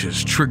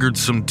branches triggered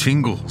some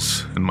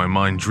tingles, and my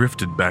mind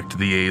drifted back to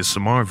the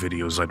ASMR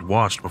videos I'd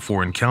watched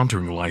before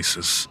encountering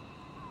Lysis.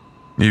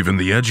 Even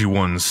the edgy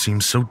ones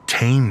seemed so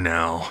tame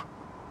now.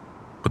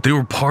 But they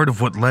were part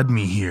of what led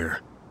me here,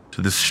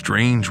 to this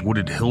strange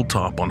wooded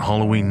hilltop on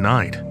Halloween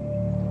night.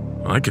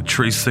 I could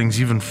trace things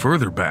even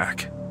further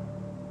back.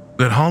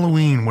 That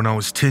Halloween when I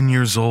was 10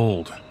 years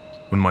old,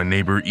 when my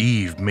neighbor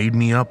Eve made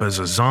me up as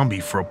a zombie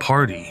for a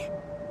party.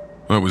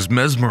 I was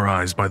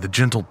mesmerized by the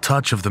gentle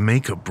touch of the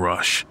makeup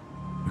brush,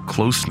 the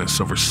closeness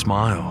of her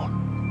smile,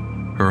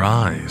 her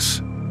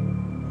eyes.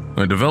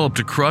 I developed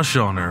a crush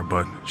on her,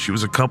 but she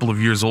was a couple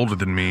of years older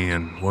than me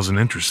and wasn't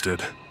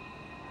interested.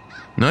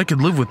 I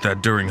could live with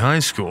that during high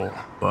school,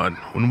 but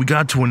when we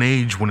got to an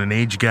age when an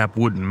age gap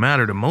wouldn't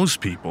matter to most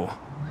people,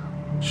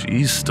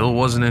 she still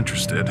wasn't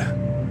interested.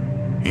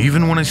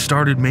 Even when I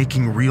started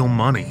making real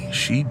money,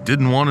 she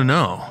didn't want to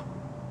know.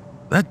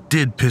 That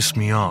did piss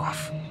me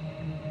off.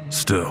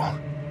 Still,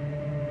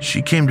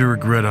 she came to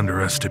regret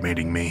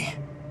underestimating me,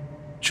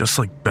 just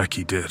like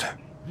Becky did.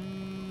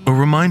 A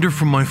reminder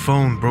from my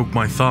phone broke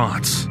my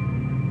thoughts.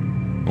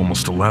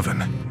 Almost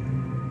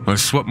 11. I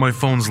swept my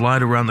phone's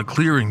light around the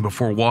clearing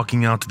before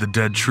walking out to the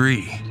dead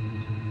tree.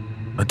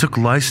 I took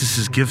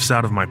Lysis's gifts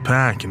out of my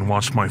pack and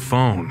watched my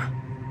phone.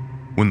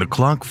 When the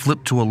clock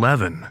flipped to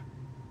 11,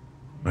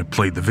 I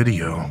played the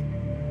video.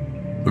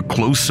 A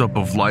close-up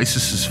of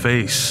Lysis's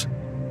face.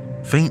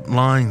 Faint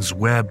lines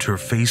webbed her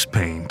face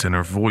paint and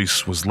her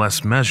voice was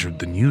less measured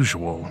than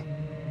usual.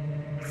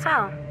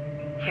 So,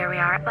 here we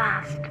are at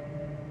last.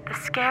 The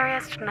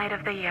scariest night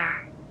of the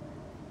year.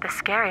 The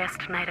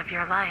scariest night of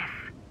your life.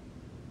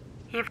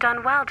 You've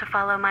done well to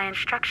follow my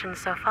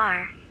instructions so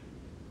far.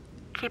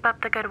 Keep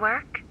up the good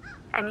work,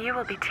 and you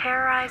will be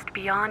terrorized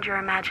beyond your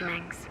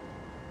imaginings.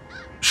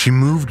 She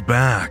moved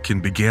back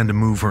and began to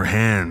move her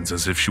hands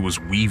as if she was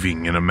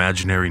weaving an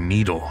imaginary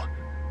needle,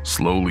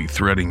 slowly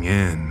threading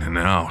in and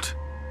out.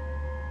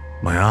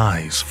 My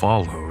eyes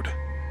followed.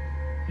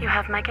 You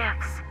have my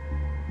gifts.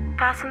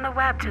 Fasten the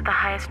web to the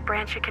highest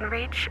branch you can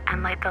reach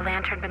and light the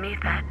lantern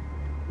beneath it.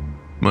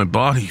 My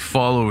body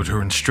followed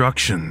her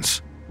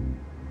instructions.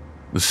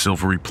 The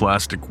silvery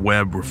plastic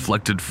web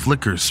reflected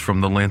flickers from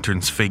the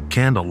lantern's fake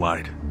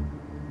candlelight.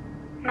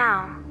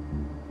 Now,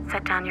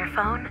 set down your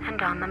phone and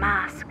don the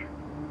mask.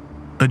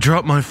 I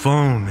dropped my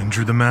phone and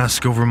drew the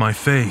mask over my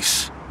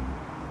face.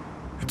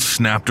 It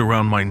snapped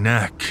around my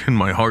neck and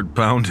my heart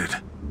pounded.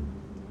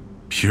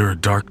 Pure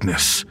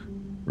darkness,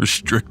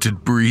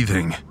 restricted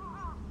breathing.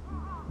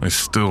 I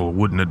still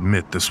wouldn't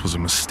admit this was a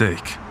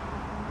mistake.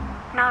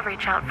 Now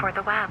reach out for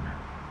the web.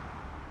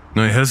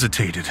 I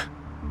hesitated.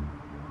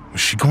 Was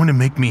she going to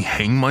make me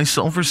hang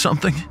myself or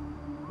something?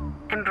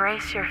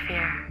 Embrace your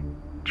fear.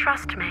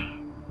 Trust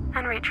me,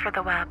 and reach for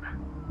the web.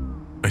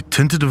 I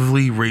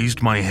tentatively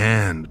raised my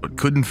hand, but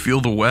couldn't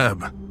feel the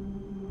web.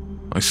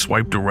 I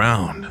swiped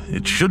around.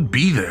 It should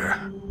be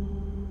there.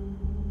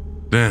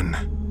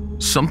 Then,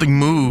 something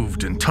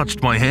moved and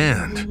touched my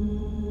hand.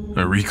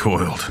 I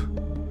recoiled.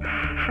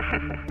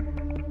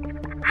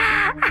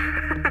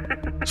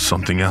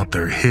 Something out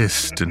there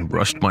hissed and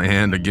brushed my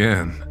hand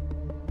again.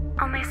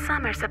 Only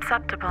some are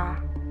susceptible.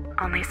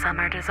 Only some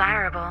are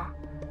desirable.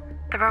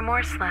 The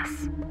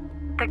remorseless.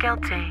 The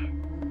guilty.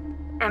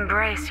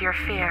 Embrace your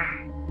fear.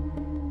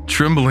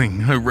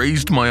 Trembling, I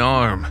raised my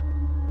arm.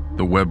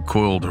 The web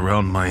coiled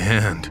around my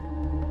hand.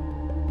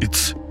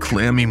 Its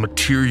clammy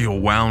material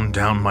wound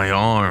down my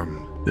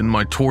arm, then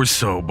my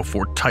torso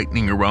before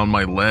tightening around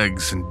my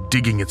legs and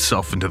digging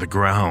itself into the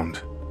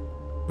ground.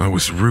 I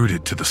was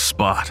rooted to the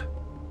spot.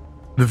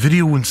 The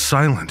video went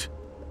silent,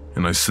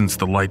 and I sensed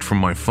the light from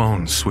my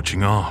phone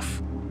switching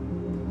off.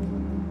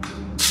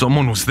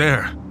 Someone was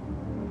there.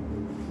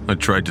 I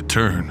tried to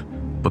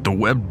turn, but the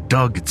web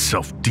dug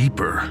itself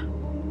deeper.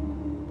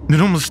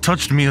 It almost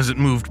touched me as it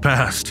moved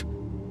past,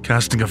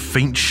 casting a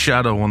faint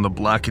shadow on the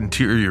black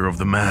interior of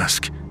the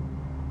mask.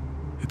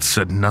 It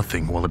said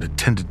nothing while it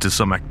attended to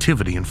some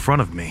activity in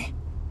front of me.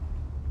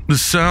 The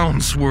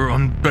sounds were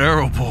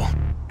unbearable.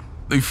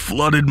 They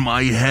flooded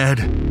my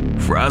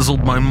head,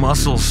 frazzled my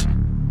muscles,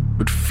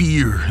 but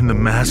fear in the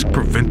mask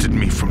prevented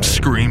me from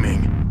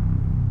screaming.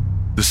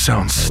 The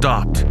sound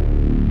stopped,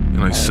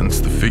 and I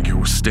sensed the figure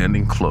was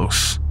standing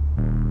close.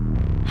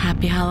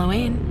 Happy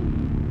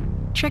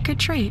Halloween. Trick or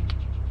treat.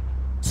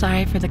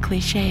 Sorry for the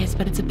cliches,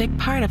 but it's a big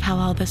part of how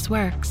all this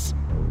works.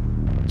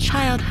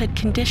 Childhood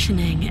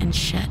conditioning and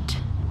shit.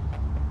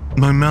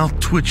 My mouth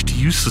twitched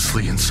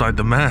uselessly inside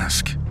the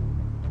mask.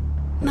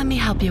 Let me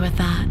help you with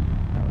that.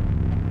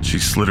 She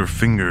slid her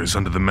fingers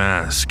under the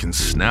mask and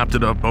snapped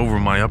it up over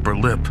my upper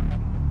lip.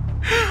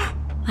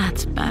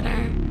 That's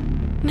better.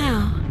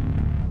 Now,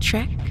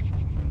 trick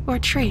or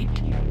treat?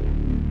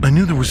 I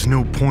knew there was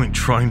no point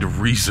trying to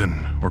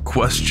reason or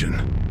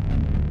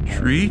question.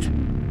 Treat?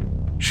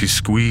 She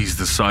squeezed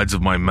the sides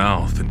of my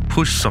mouth and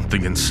pushed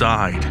something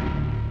inside.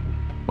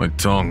 My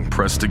tongue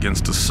pressed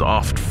against a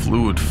soft,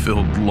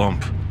 fluid-filled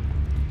lump.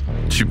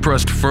 She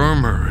pressed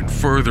firmer and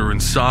further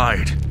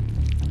inside.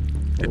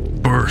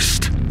 It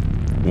burst.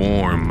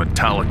 Warm,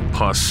 metallic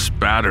pus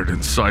spattered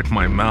inside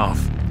my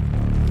mouth.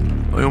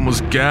 I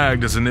almost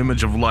gagged as an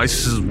image of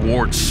Lysis's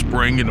warts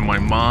sprang into my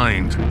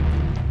mind.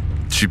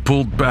 She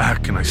pulled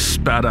back and I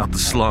spat out the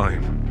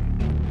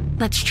slime.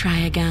 Let's try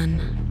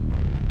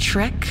again.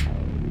 Trick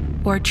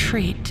or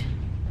treat?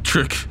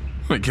 Trick,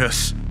 I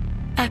guess.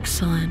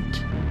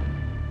 Excellent.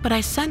 But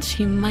I sense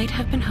you might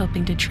have been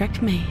hoping to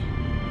trick me.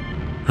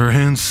 Her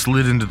hand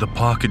slid into the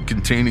pocket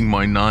containing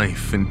my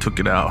knife and took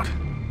it out.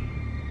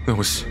 That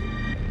was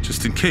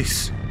just in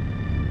case.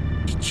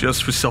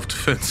 Just for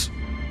self-defense.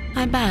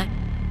 I bet.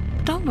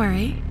 Don't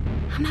worry.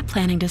 I'm not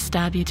planning to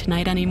stab you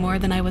tonight any more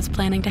than I was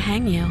planning to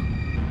hang you.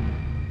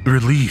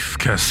 Relief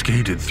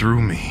cascaded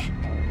through me.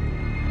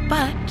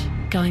 But,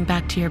 going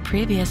back to your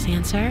previous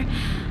answer,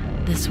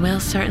 this will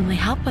certainly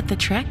help with the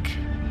trick.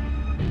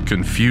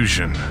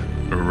 Confusion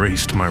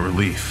erased my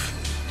relief.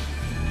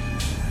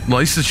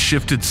 Lysis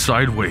shifted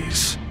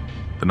sideways.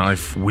 The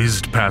knife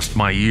whizzed past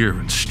my ear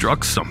and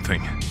struck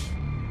something.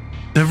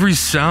 Every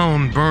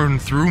sound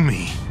burned through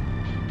me.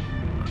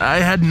 I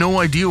had no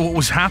idea what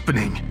was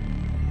happening.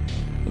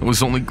 I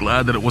was only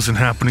glad that it wasn't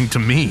happening to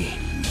me.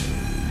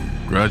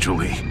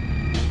 Gradually,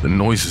 the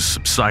noises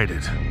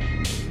subsided.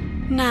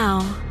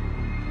 Now,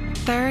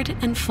 third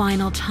and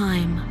final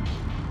time.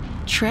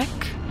 Trick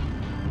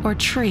or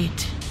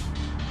treat?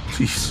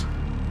 Please.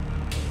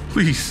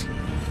 Please.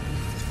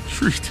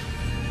 Treat.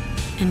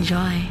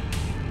 Enjoy.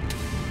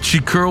 She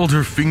curled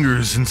her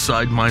fingers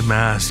inside my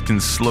mask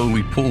and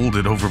slowly pulled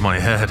it over my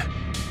head.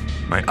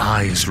 My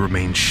eyes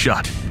remained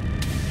shut.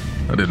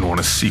 I didn't want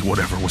to see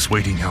whatever was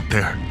waiting out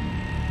there.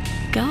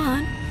 Go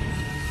on.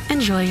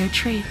 Enjoy your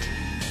treat.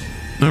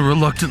 I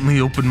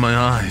reluctantly opened my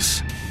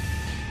eyes.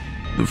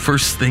 The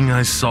first thing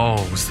I saw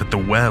was that the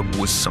web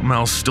was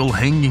somehow still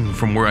hanging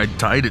from where I'd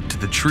tied it to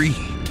the tree.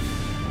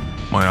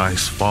 My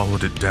eyes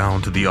followed it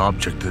down to the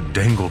object that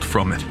dangled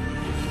from it.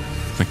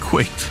 I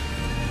quaked.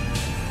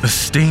 A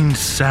stained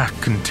sack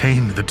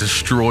contained the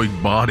destroyed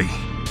body.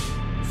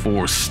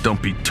 4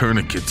 stumpy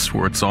tourniquets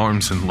where its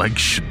arms and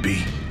legs should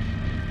be.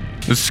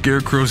 The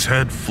scarecrow's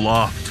head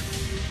flopped,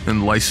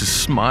 and Lysis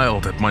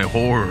smiled at my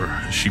horror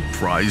as she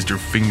prized her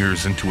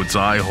fingers into its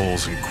eye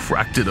holes and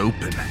cracked it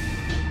open.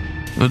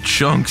 The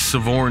chunks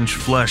of orange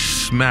flesh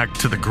smacked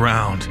to the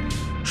ground,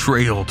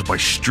 trailed by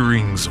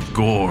strings of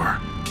gore.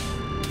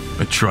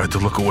 I tried to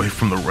look away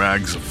from the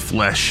rags of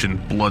flesh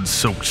and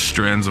blood-soaked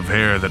strands of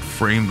hair that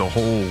framed the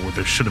hole where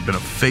there should have been a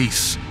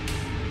face.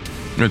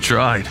 I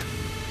tried,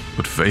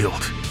 but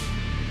failed,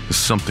 as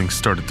something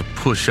started to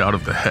push out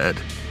of the head,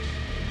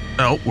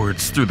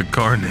 outwards through the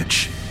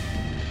carnage.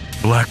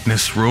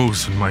 Blackness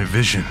rose in my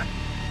vision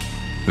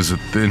as a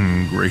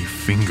thin gray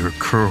finger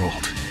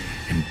curled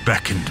and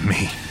beckoned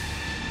me.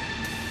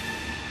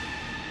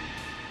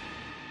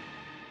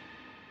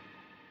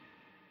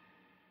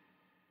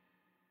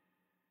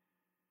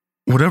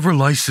 Whatever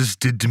Lysis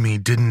did to me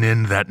didn't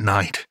end that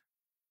night.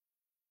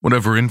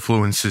 Whatever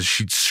influences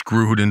she'd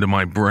screwed into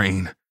my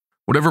brain,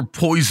 whatever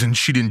poison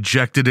she'd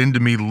injected into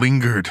me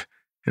lingered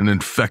and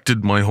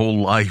infected my whole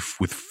life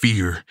with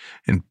fear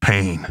and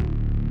pain.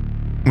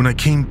 When I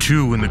came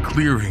to in the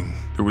clearing,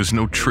 there was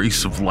no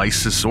trace of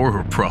Lysis or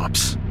her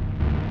props.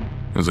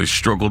 As I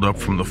struggled up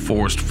from the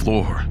forest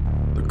floor,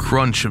 the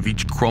crunch of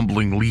each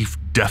crumbling leaf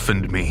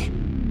deafened me.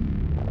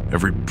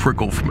 Every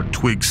prickle from a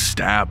twig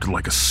stabbed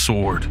like a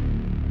sword.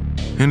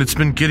 And it's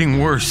been getting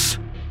worse.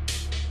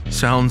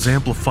 Sounds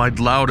amplified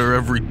louder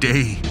every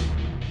day.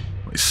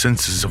 My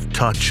senses of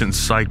touch and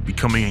sight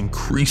becoming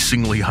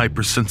increasingly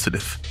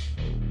hypersensitive.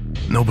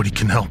 Nobody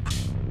can help.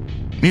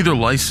 Neither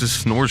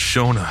Lysis nor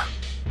Shona,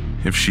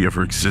 if she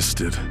ever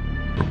existed,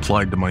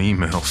 replied to my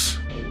emails.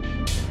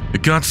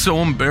 It got so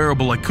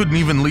unbearable I couldn't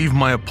even leave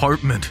my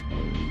apartment.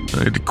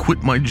 I had to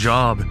quit my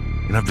job,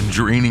 and I've been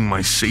draining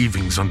my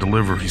savings on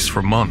deliveries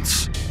for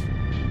months.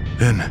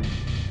 Then,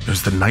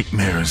 there's the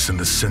nightmares and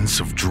the sense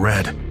of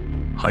dread,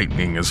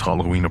 heightening as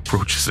Halloween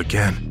approaches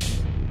again.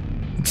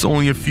 It's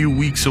only a few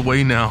weeks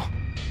away now,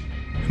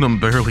 and I'm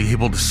barely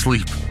able to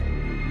sleep.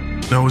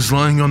 I was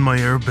lying on my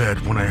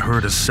airbed when I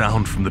heard a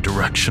sound from the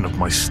direction of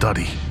my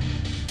study.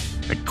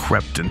 I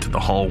crept into the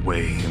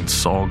hallway and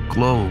saw a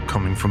glow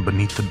coming from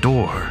beneath the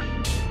door.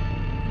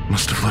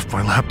 Must have left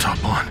my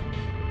laptop on.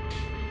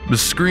 The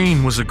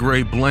screen was a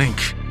gray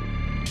blank.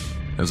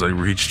 As I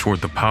reached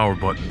toward the power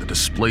button, the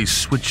display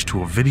switched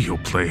to a video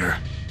player.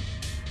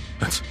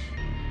 That's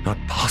not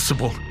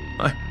possible.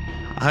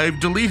 I've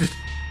deleted.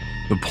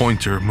 The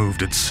pointer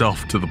moved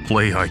itself to the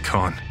play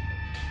icon.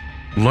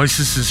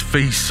 Lysis's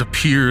face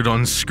appeared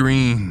on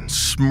screen,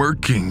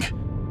 smirking.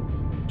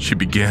 She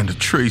began to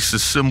trace a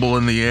symbol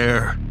in the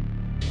air.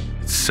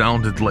 It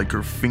sounded like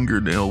her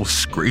fingernail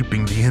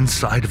scraping the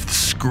inside of the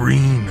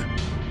screen.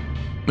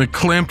 I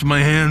clamped my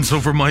hands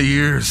over my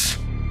ears,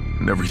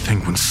 and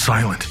everything went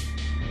silent.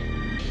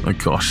 I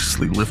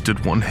cautiously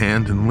lifted one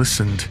hand and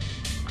listened.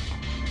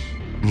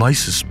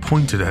 Lysis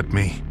pointed at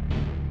me.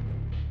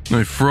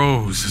 I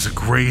froze as a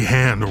gray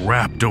hand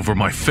wrapped over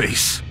my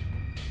face.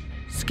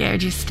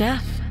 Scared you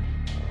stiff?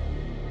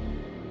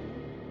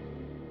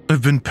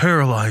 I've been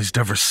paralyzed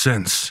ever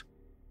since,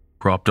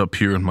 propped up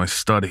here in my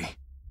study.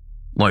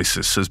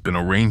 Lysis has been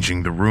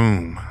arranging the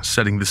room,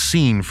 setting the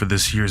scene for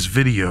this year's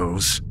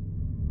videos.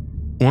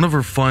 One of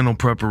her final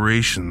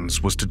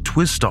preparations was to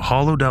twist a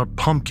hollowed-out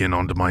pumpkin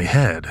onto my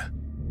head.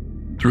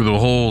 Through the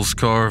holes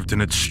carved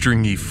in its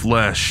stringy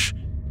flesh,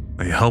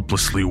 I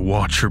helplessly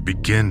watch her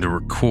begin to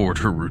record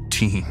her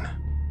routine.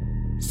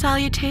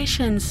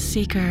 Salutations,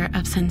 seeker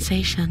of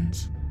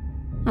sensations.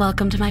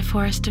 Welcome to my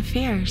forest of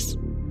fears.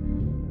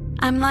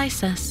 I'm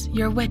Lysis,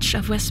 your witch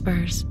of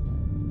whispers,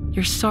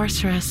 your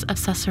sorceress of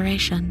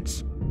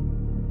susurrations.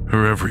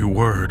 Her every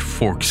word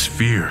forks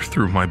fear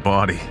through my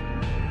body.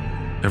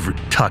 Every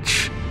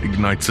touch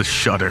ignites a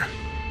shudder.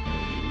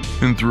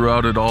 And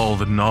throughout it all,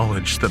 the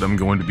knowledge that I'm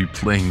going to be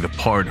playing the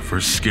part of her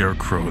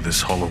scarecrow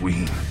this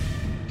Halloween.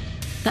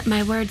 Let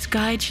my words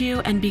guide you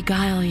and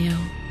beguile you.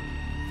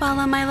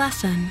 Follow my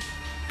lesson.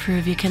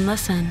 Prove you can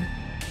listen.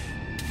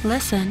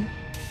 Listen,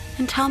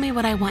 and tell me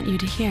what I want you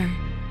to hear.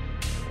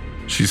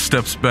 She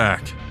steps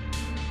back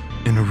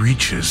and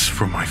reaches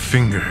for my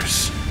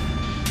fingers.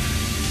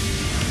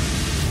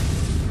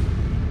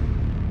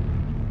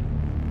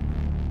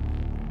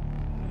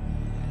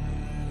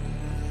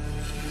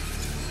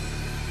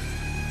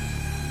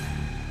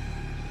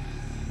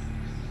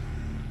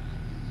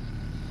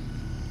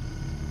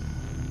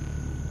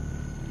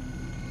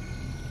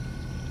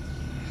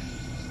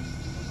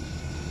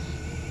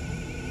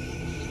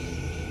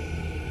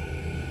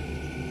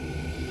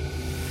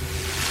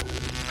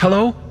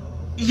 Hello?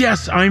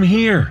 Yes, I'm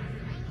here.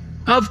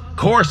 Of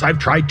course, I've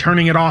tried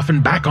turning it off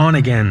and back on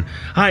again.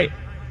 I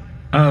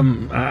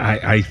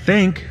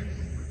think.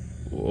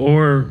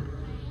 Or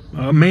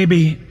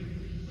maybe.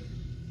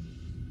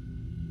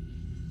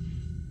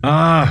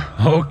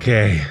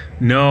 Okay.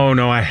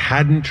 No, I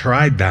hadn't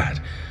tried that.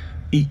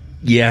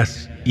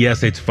 Yes,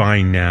 it's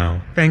fine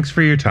now. Thanks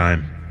for your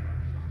time.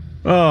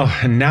 Oh,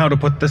 and now to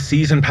put the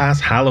Season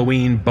Pass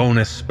Halloween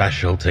bonus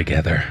special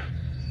together.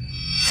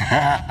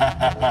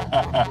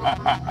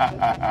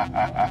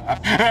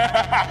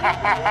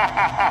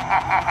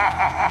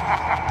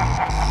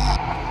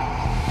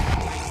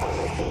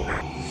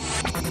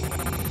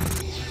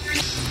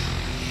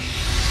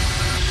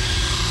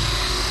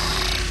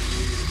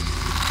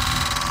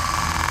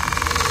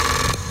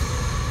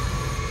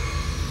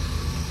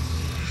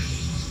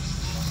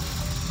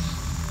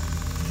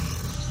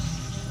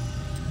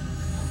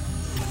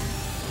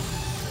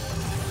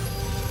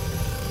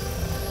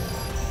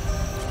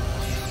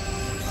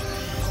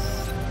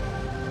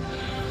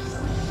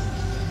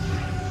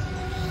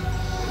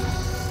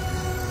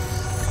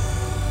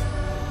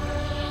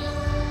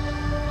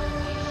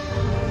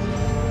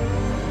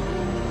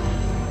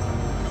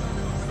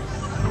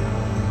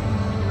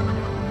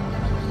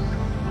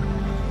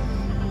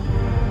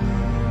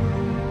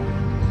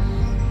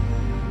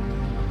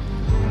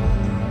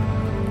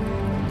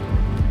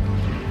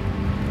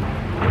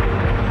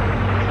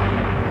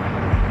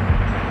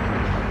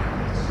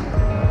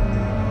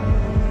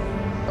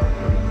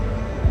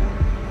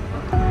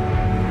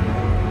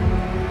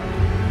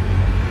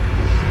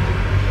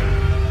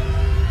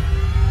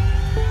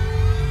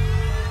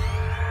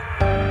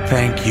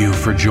 Thank you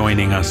for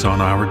joining us on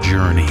our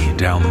journey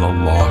down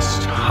the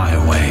Lost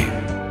Highway.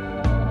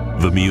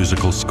 The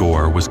musical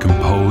score was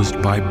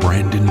composed by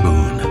Brandon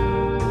Boone.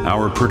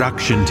 Our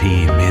production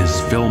team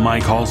is Phil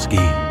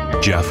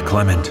Michalski, Jeff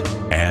Clement,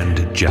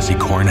 and Jesse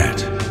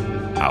Cornett.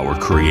 Our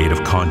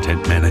creative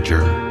content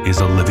manager is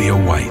Olivia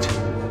White.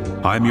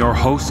 I'm your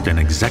host and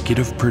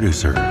executive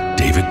producer,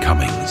 David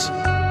Cummings.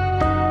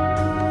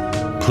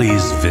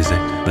 Please visit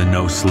the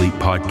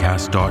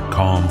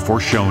NoSleepPodcast.com for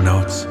show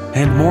notes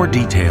and more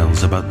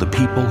details about the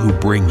people who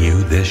bring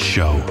you this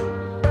show.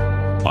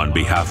 On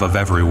behalf of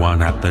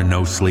everyone at the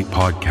No Sleep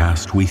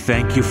Podcast, we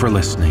thank you for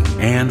listening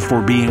and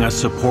for being a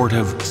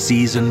supportive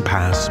Season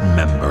Pass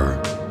member.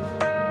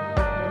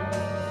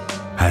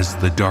 As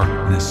the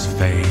darkness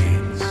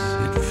fades,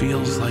 it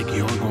feels like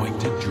you're going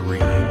to dream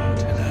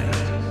tonight.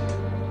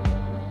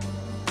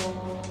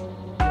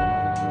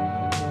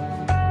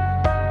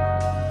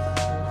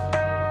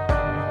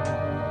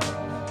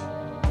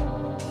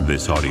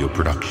 This audio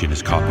production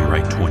is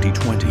copyright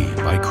 2020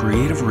 by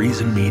Creative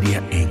Reason Media,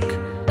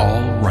 Inc.,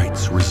 all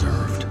rights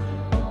reserved.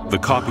 The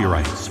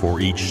copyrights for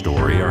each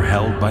story are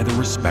held by the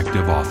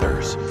respective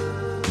authors.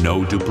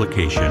 No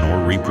duplication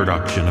or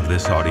reproduction of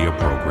this audio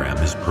program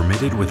is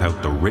permitted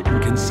without the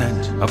written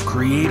consent of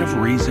Creative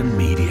Reason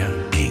Media,